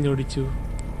വിരൽ ഞൊടിച്ചു.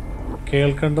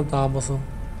 കേൾക്കേണ്ട താമസം.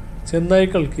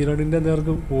 ചെന്നായ്ക്കൾ കിരണിൻ്റെ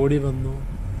നേർക്ക് ഓടി വന്നു.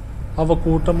 അവ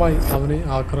കൂട്ടമായി അവനെ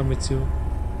ആക്രമിച്ചു.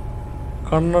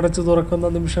 കണ്ണടച്ചു തുറക്കുന്ന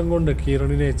നിമിഷം കൊണ്ട്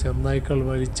കിരണിനെ ചെന്നായ്ക്കൾ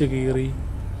വലിച്ചു കീറി.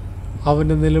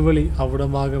 അവൻ്റെ നിലവിളി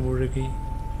അവിടമാകെ മുഴുകി.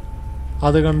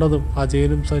 അത് കണ്ടതും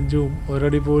അജയനും സഞ്ജുവും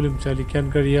ഒരടി പോലും ചലിക്കാൻ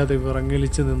കഴിയാതെ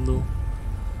വിറങ്ങലിച്ചു നിന്നു.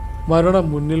 മരണം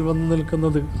മുന്നിൽ വന്നു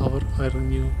നിൽക്കുന്നത് അവർ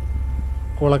അറിഞ്ഞു.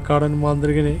 കുളക്കാടൻ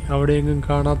മാന്ത്രികനെ അവിടെയെങ്ങും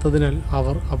കാണാത്തതിനാൽ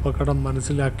അവർ അപകടം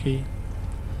മനസ്സിലാക്കി.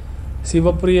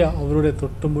 ശിവപ്രിയ അവരുടെ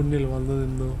തൊട്ടു മുന്നിൽ വന്നു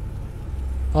നിന്നു.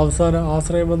 അവസാന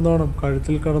ആശ്രയമെന്നോണം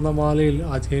കഴുത്തിൽ കിടന്ന മാലയിൽ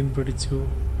അജയൻ പിടിച്ചു.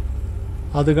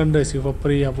 അത് കണ്ട്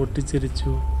ശിവപ്രിയ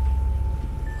പൊട്ടിച്ചിരിച്ചു.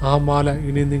 ആ മാല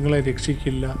ഇനി നിങ്ങളെ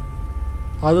രക്ഷിക്കില്ല.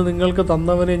 അത് നിങ്ങൾക്ക്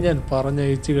തന്നവനെ ഞാൻ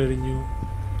പറഞ്ഞയച്ചു കഴിഞ്ഞു.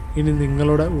 ഇനി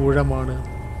നിങ്ങളുടെ ഊഴമാണ്.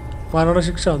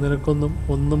 മരണശിക്ഷ നിനക്കൊന്നും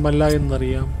ഒന്നുമല്ല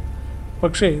എന്നറിയാം.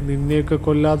 പക്ഷേ നിന്നെയൊക്കെ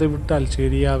കൊല്ലാതെ വിട്ടാൽ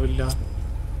ശരിയാവില്ല.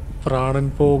 പ്രാണൻ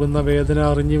പോകുന്ന വേദന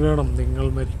അറിഞ്ഞു വേണം നിങ്ങൾ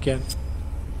മരിക്കാൻ.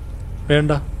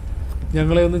 വേണ്ട,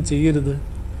 ഞങ്ങളെ ഒന്നും ചെയ്യരുത്,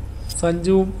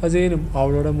 സഞ്ജുവും അജയനും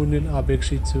അവളുടെ മുന്നിൽ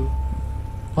അപേക്ഷിച്ചു.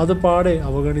 അത് പാടെ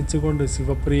അവഗണിച്ചുകൊണ്ട്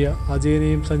ശിവപ്രിയ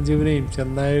അജയനെയും സഞ്ജുവിനെയും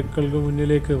ചെന്നായ്ക്കൾക്ക്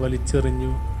മുന്നിലേക്ക്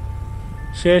വലിച്ചെറിഞ്ഞു.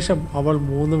 ശേഷം അവൾ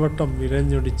 3 വട്ടം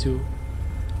വിരഞ്ഞൊടിച്ചു.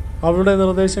 അവളുടെ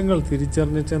നിർദ്ദേശങ്ങൾ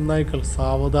തിരിച്ചറിഞ്ഞ ചെന്നായ്ക്കൾ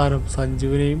സാവധാനം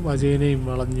സഞ്ജുവിനെയും അജയനെയും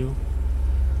വളഞ്ഞു.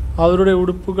 അവരുടെ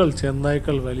ഉടുപ്പുകൾ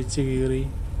ചെന്നായ്ക്കൾ വലിച്ചു കീറി.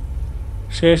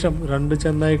 ശേഷം 2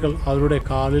 ചെന്നായ്ക്കൾ അവരുടെ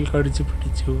കാലിൽ കടിച്ചു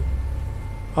പിടിച്ചു.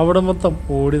 അവിടെ മൊത്തം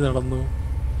ഓടി നടന്നു.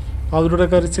 അവരുടെ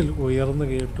കരച്ചിൽ ഉയർന്നു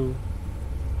കേട്ടു.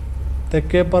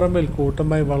 തെക്കേപ്പറമ്പിൽ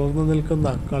കൂട്ടമായി വളർന്നു നിൽക്കുന്ന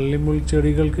കള്ളിമുൾ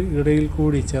ചെടികൾക്ക് ഇടയിൽ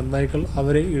കൂടി ചെന്നായ്ക്കൾ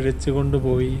അവരെ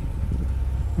ഇഴച്ചുകൊണ്ടുപോയി.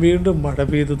 വീണ്ടും മഴ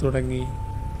പെയ്തു തുടങ്ങി.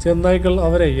 ചെന്നായ്ക്കൾ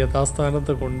അവരെ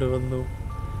യഥാസ്ഥാനത്ത് കൊണ്ടുവന്നു.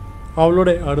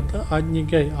 അവളുടെ അടുത്ത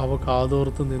ആജ്ഞയ്ക്കായി അവ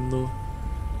കാതോർത്ത് നിന്നു.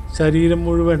 ശരീരം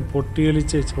മുഴുവൻ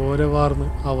പൊട്ടിയൊലിച്ച് ചോര വാർന്ന്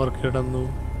അവർ കിടന്നു.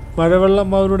 മഴവെള്ളം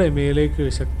അവരുടെ മേലേക്ക്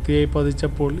ശക്തിയായി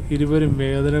പതിച്ചപ്പോൾ ഇരുവരും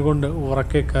വേദന കൊണ്ട്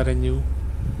ഉറക്കെ കരഞ്ഞു.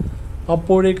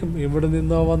 അപ്പോഴേക്കും ഇവിടെ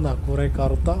നിന്നോ വന്ന കുറെ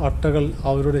കറുത്ത അട്ടകൾ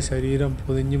അവരുടെ ശരീരം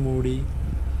പൊതിഞ്ഞു മൂടി.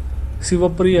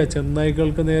 ശിവപ്രിയ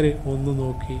ചെന്നായ്ക്കൾക്ക് നേരെ ഒന്ന്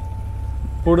നോക്കി.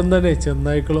 ഉടൻ തന്നെ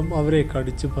ചെന്നായ്ക്കളും അവരെ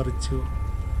കടിച്ചു പറിച്ചു.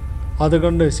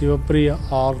 അതുകണ്ട് ശിവപ്രിയ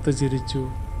ആർത്തു ചിരിച്ചു.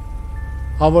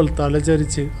 അവൾ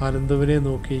തലചരിച്ച് അനന്തുവിനെ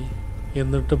നോക്കി.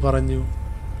 എന്നിട്ട് പറഞ്ഞു,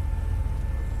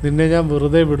 നിന്നെ ഞാൻ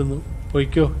വെറുതെ വിടുന്നു.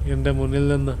 പൊയ്ക്കോ എൻ്റെ മുന്നിൽ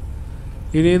നിന്ന്.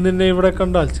 ഇനിയും നിന്നെ ഇവിടെ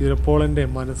കണ്ടാൽ ചിലപ്പോൾ എൻ്റെ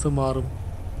മനസ്സ് മാറും.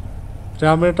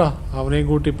 രാമേട്ടാ, അവനെയും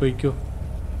കൂട്ടി പൊയ്ക്കോ,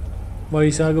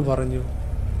 വൈശാഖ് പറഞ്ഞു.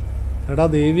 എടാ,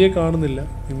 ദേവിയെ കാണുന്നില്ല,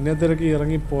 നിന്നെ തിരക്കി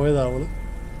ഇറങ്ങിപ്പോയതാ അവൾ,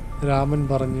 രാമൻ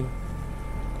പറഞ്ഞു.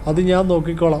 അത് ഞാൻ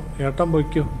നോക്കിക്കോളാം, ഏട്ടൻ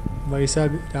പൊയ്ക്കോ,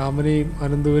 വൈശാഖ് രാമനെയും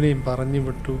അനന്തുവിനെയും പറഞ്ഞു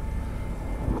വിട്ടു.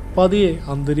 പതിയെ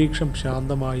അന്തരീക്ഷം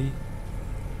ശാന്തമായി.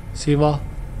 ശിവ,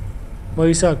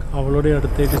 വൈശാഖ് അവളുടെ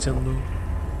അടുത്തേക്ക് ചെന്നു.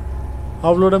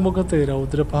 അവളുടെ മുഖത്ത്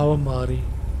രൗദ്രഭാവം മാറി.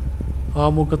 ആ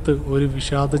മുഖത്ത് ഒരു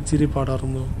വിഷാദച്ചിരി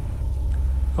പടർന്നു.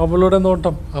 അവളുടെ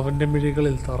നോട്ടം അവൻ്റെ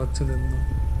മിഴികളിൽ തറച്ചു നിന്നു.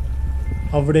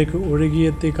 അവിടേക്ക്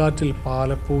ഒഴുകിയെത്തിയ കാറ്റിൽ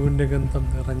പാലപ്പൂവിൻ്റെ ഗന്ധം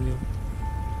നിറഞ്ഞു.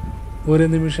 ഒരു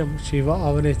നിമിഷം ശിവ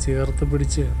അവനെ ചേർത്ത്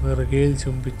പിടിച്ച് നെറുകയിൽ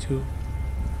ചുംബിച്ചു.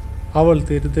 അവൾ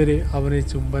തെരുതെരെ അവനെ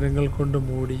ചുംബനങ്ങൾ കൊണ്ട്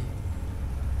മൂടി.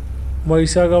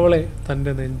 വൈശാഖ് അവളെ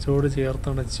തൻ്റെ നെഞ്ചോട്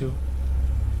ചേർത്തണച്ചു.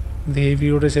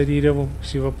 ദേവിയുടെ ശരീരവും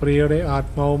ശിവപ്രിയയുടെ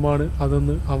ആത്മാവുമാണ്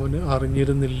അതെന്ന് അവന്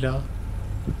അറിഞ്ഞിരുന്നില്ല.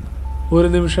 ഒരു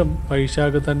നിമിഷം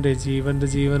വൈശാഖ് തൻ്റെ ജീവൻ്റെ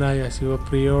ജീവനായ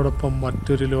ശിവപ്രിയയോടൊപ്പം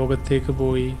മറ്റൊരു ലോകത്തേക്ക്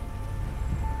പോയി.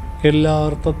 എല്ലാ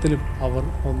അർത്ഥത്തിലും അവർ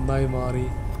ഒന്നായി മാറി.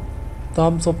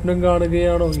 താൻ സ്വപ്നം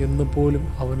കാണുകയാണോ എന്ന് പോലും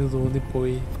അവന്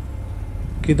തോന്നിപ്പോയി.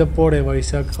 കിതപ്പോടെ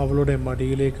വൈശാഖ് അവളുടെ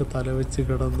മടിയിലേക്ക് തലവെച്ച്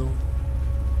കിടന്നു.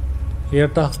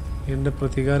 ഏട്ടാ, എൻ്റെ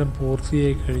പ്രതികാരം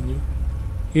പൂർത്തിയായി കഴിഞ്ഞു.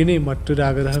 ഇനി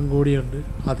മറ്റൊരാഗ്രഹം കൂടിയുണ്ട്,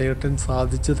 അതേട്ടൻ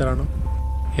സാധിച്ചു തരണം.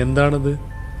 എന്താണത്?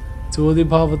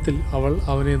 ചോദ്യഭാവത്തിൽ അവൾ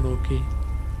അവനെ നോക്കി.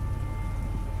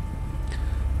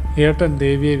 ഏട്ടൻ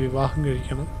ദേവിയെ വിവാഹം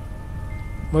കഴിക്കണം.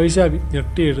 വൈശാഖ്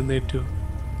ഞെട്ടി എഴുന്നേറ്റു.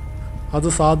 അത്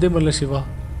സാധ്യമല്ല ശിവ.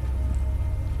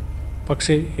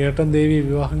 പക്ഷേ ഏട്ടൻ ദേവിയെ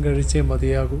വിവാഹം കഴിച്ചേ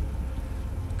മതിയാകൂ.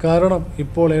 കാരണം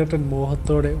ഇപ്പോൾ ഏട്ടൻ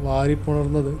മോഹത്തോടെ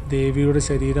വാരിപ്പുണർന്നത് ദേവിയുടെ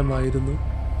ശരീരമായിരുന്നു.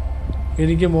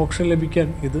 എനിക്ക് മോക്ഷം ലഭിക്കാൻ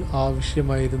ഇത്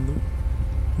ആവശ്യമായിരുന്നു.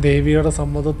 ദേവിയുടെ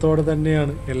സമ്മതത്തോടെ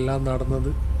തന്നെയാണ് എല്ലാം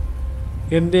നടന്നത്.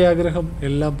 എൻ്റെ ആഗ്രഹം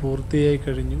എല്ലാം പൂർത്തിയായി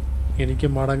കഴിഞ്ഞു. എനിക്ക്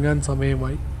മടങ്ങാൻ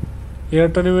സമയമായി.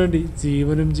 ഏട്ടനു വേണ്ടി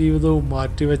ജീവനും ജീവിതവും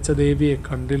മാറ്റിവെച്ച ദേവിയെ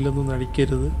കണ്ടില്ലെന്ന്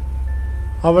നടിക്കരുത്.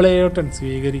 അവളെ ഏട്ടൻ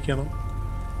സ്വീകരിക്കണം.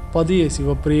 പതിയെ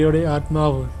ശിവപ്രിയയുടെ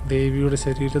ആത്മാവ് ദേവിയുടെ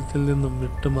ശരീരത്തിൽ നിന്നും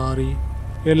വിട്ടുമാറി.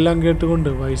 എല്ലാം കേട്ടുകൊണ്ട്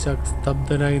വൈശാഖ്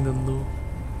സ്തബ്ധനായി നിന്നു.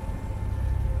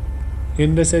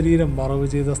 എൻ്റെ ശരീരം മറവ്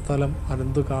ചെയ്ത സ്ഥലം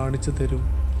അനന്തു കാണിച്ചു തരും.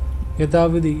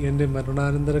 യഥാവിധി എൻ്റെ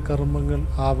മരണാനന്തര കർമ്മങ്ങൾ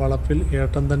ആ വളപ്പിൽ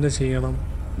ഏട്ടൻ തന്നെ ചെയ്യണം.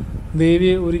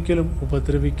 ദേവിയെ ഒരിക്കലും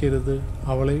ഉപദ്രവിക്കരുത്,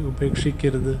 അവളെ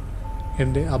ഉപേക്ഷിക്കരുത്.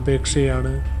 എൻ്റെ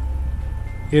അപേക്ഷയാണ്.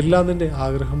 എല്ലാം നിൻ്റെ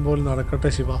ആഗ്രഹം പോലെ നടക്കട്ടെ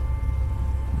ശിവ.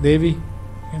 ദേവി,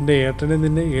 എൻ്റെ ഏട്ടനെ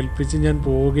നിന്നെ ഏൽപ്പിച്ച് ഞാൻ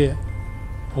പോവുകയാണ്.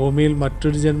 ഭൂമിയിൽ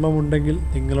മറ്റൊരു ജന്മമുണ്ടെങ്കിൽ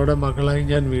നിങ്ങളുടെ മകളായി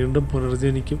ഞാൻ വീണ്ടും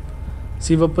പുനർജനിക്കും.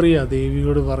 ശിവപ്രിയ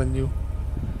ദേവിയോട് പറഞ്ഞു.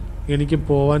 എനിക്ക്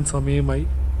പോവാൻ സമയമായി,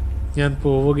 ഞാൻ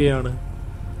പോവുകയാണ്.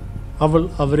 അവൾ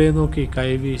അവരെ നോക്കി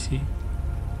കൈവീശി.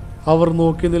 അവർ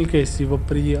നോക്കി നിൽക്കെ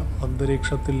ശിവപ്രിയ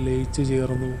അന്തരീക്ഷത്തിൽ ലയിച്ചു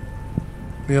ചേർന്നു.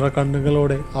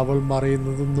 നിറകണ്ണുകളോടെ അവൾ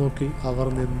മറയുന്നതും നോക്കി അവർ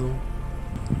നിന്നു.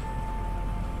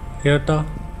 ഏട്ടാ,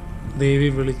 ദേവി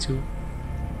വിളിച്ചു.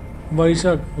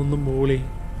 വൈശാഖ് ഒന്ന് മൂളി.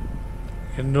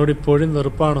 എന്നോടിപ്പോഴും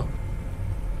വെറുപ്പാണോ?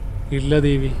 ഇല്ല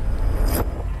ദേവി,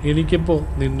 എനിക്കിപ്പോൾ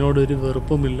നിന്നോടൊരു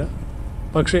വെറുപ്പുമില്ല.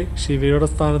 പക്ഷേ ശിവയുടെ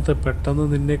സ്ഥാനത്ത് പെട്ടെന്ന്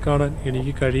നിന്നെ കാണാൻ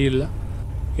എനിക്ക് കഴിയില്ല.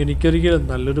 എനിക്കൊരിക്കലും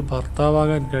നല്ലൊരു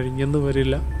ഭർത്താവാകാൻ കഴിഞ്ഞെന്ന്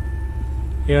വരില്ല.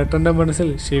 ഏട്ടൻ്റെ മനസ്സിൽ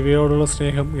ശിവയോടുള്ള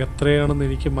സ്നേഹം എത്രയാണെന്ന്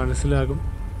എനിക്ക് മനസ്സിലാകും.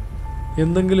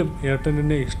 എന്തെങ്കിലും ഏട്ടൻ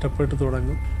എന്നെ ഇഷ്ടപ്പെട്ടു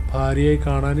തുടങ്ങും. ഭാര്യയായി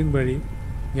കാണാനും കഴിയും.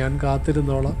 ഞാൻ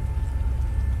കാത്തിരുന്നോളാം.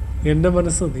 എൻ്റെ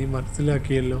മനസ്സ് നീ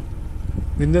മനസ്സിലാക്കിയല്ലോ.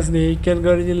 നിന്നെ സ്നേഹിക്കാൻ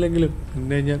കഴിഞ്ഞില്ലെങ്കിലും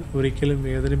നിന്നെ ഞാൻ ഒരിക്കലും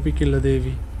വേദനിപ്പിക്കില്ല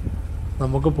ദേവി.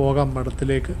 നമുക്ക് പോകാം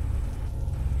മഠത്തിലേക്ക്.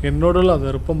 എന്നോടുള്ള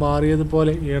വെറുപ്പ്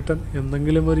മാറിയതുപോലെ ഏട്ടൻ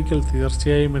എന്തെങ്കിലും ഒരിക്കൽ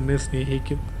തീർച്ചയായും എന്നെ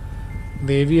സ്നേഹിക്കും.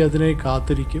 ദേവി അതിനായി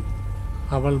കാത്തിരിക്കും,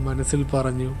 അവൾ മനസ്സിൽ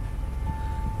പറഞ്ഞു.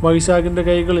 വൈശാഖിൻ്റെ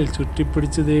കൈകളിൽ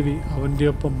ചുറ്റിപ്പിടിച്ച് ദേവി അവൻ്റെ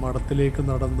ഒപ്പം മഠത്തിലേക്ക്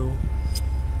നടന്നു.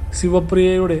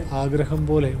 ശിവപ്രിയയുടെ ആഗ്രഹം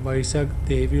പോലെ വൈശാഖ്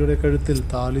ദേവിയുടെ കഴുത്തിൽ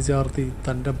താലി ചാർത്തി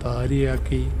തൻ്റെ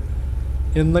ഭാര്യയാക്കി.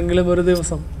 എന്തെങ്കിലും ഒരു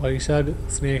ദിവസം വൈശാഖ്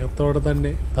സ്നേഹത്തോടെ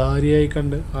തന്നെ ഭാര്യയായി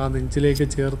കണ്ട് ആ നെഞ്ചിലേക്ക്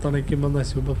ചേർത്തണയ്ക്കുമെന്ന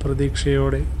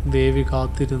ശുഭപ്രതീക്ഷയോടെ ദേവി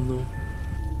കാത്തിരുന്നു.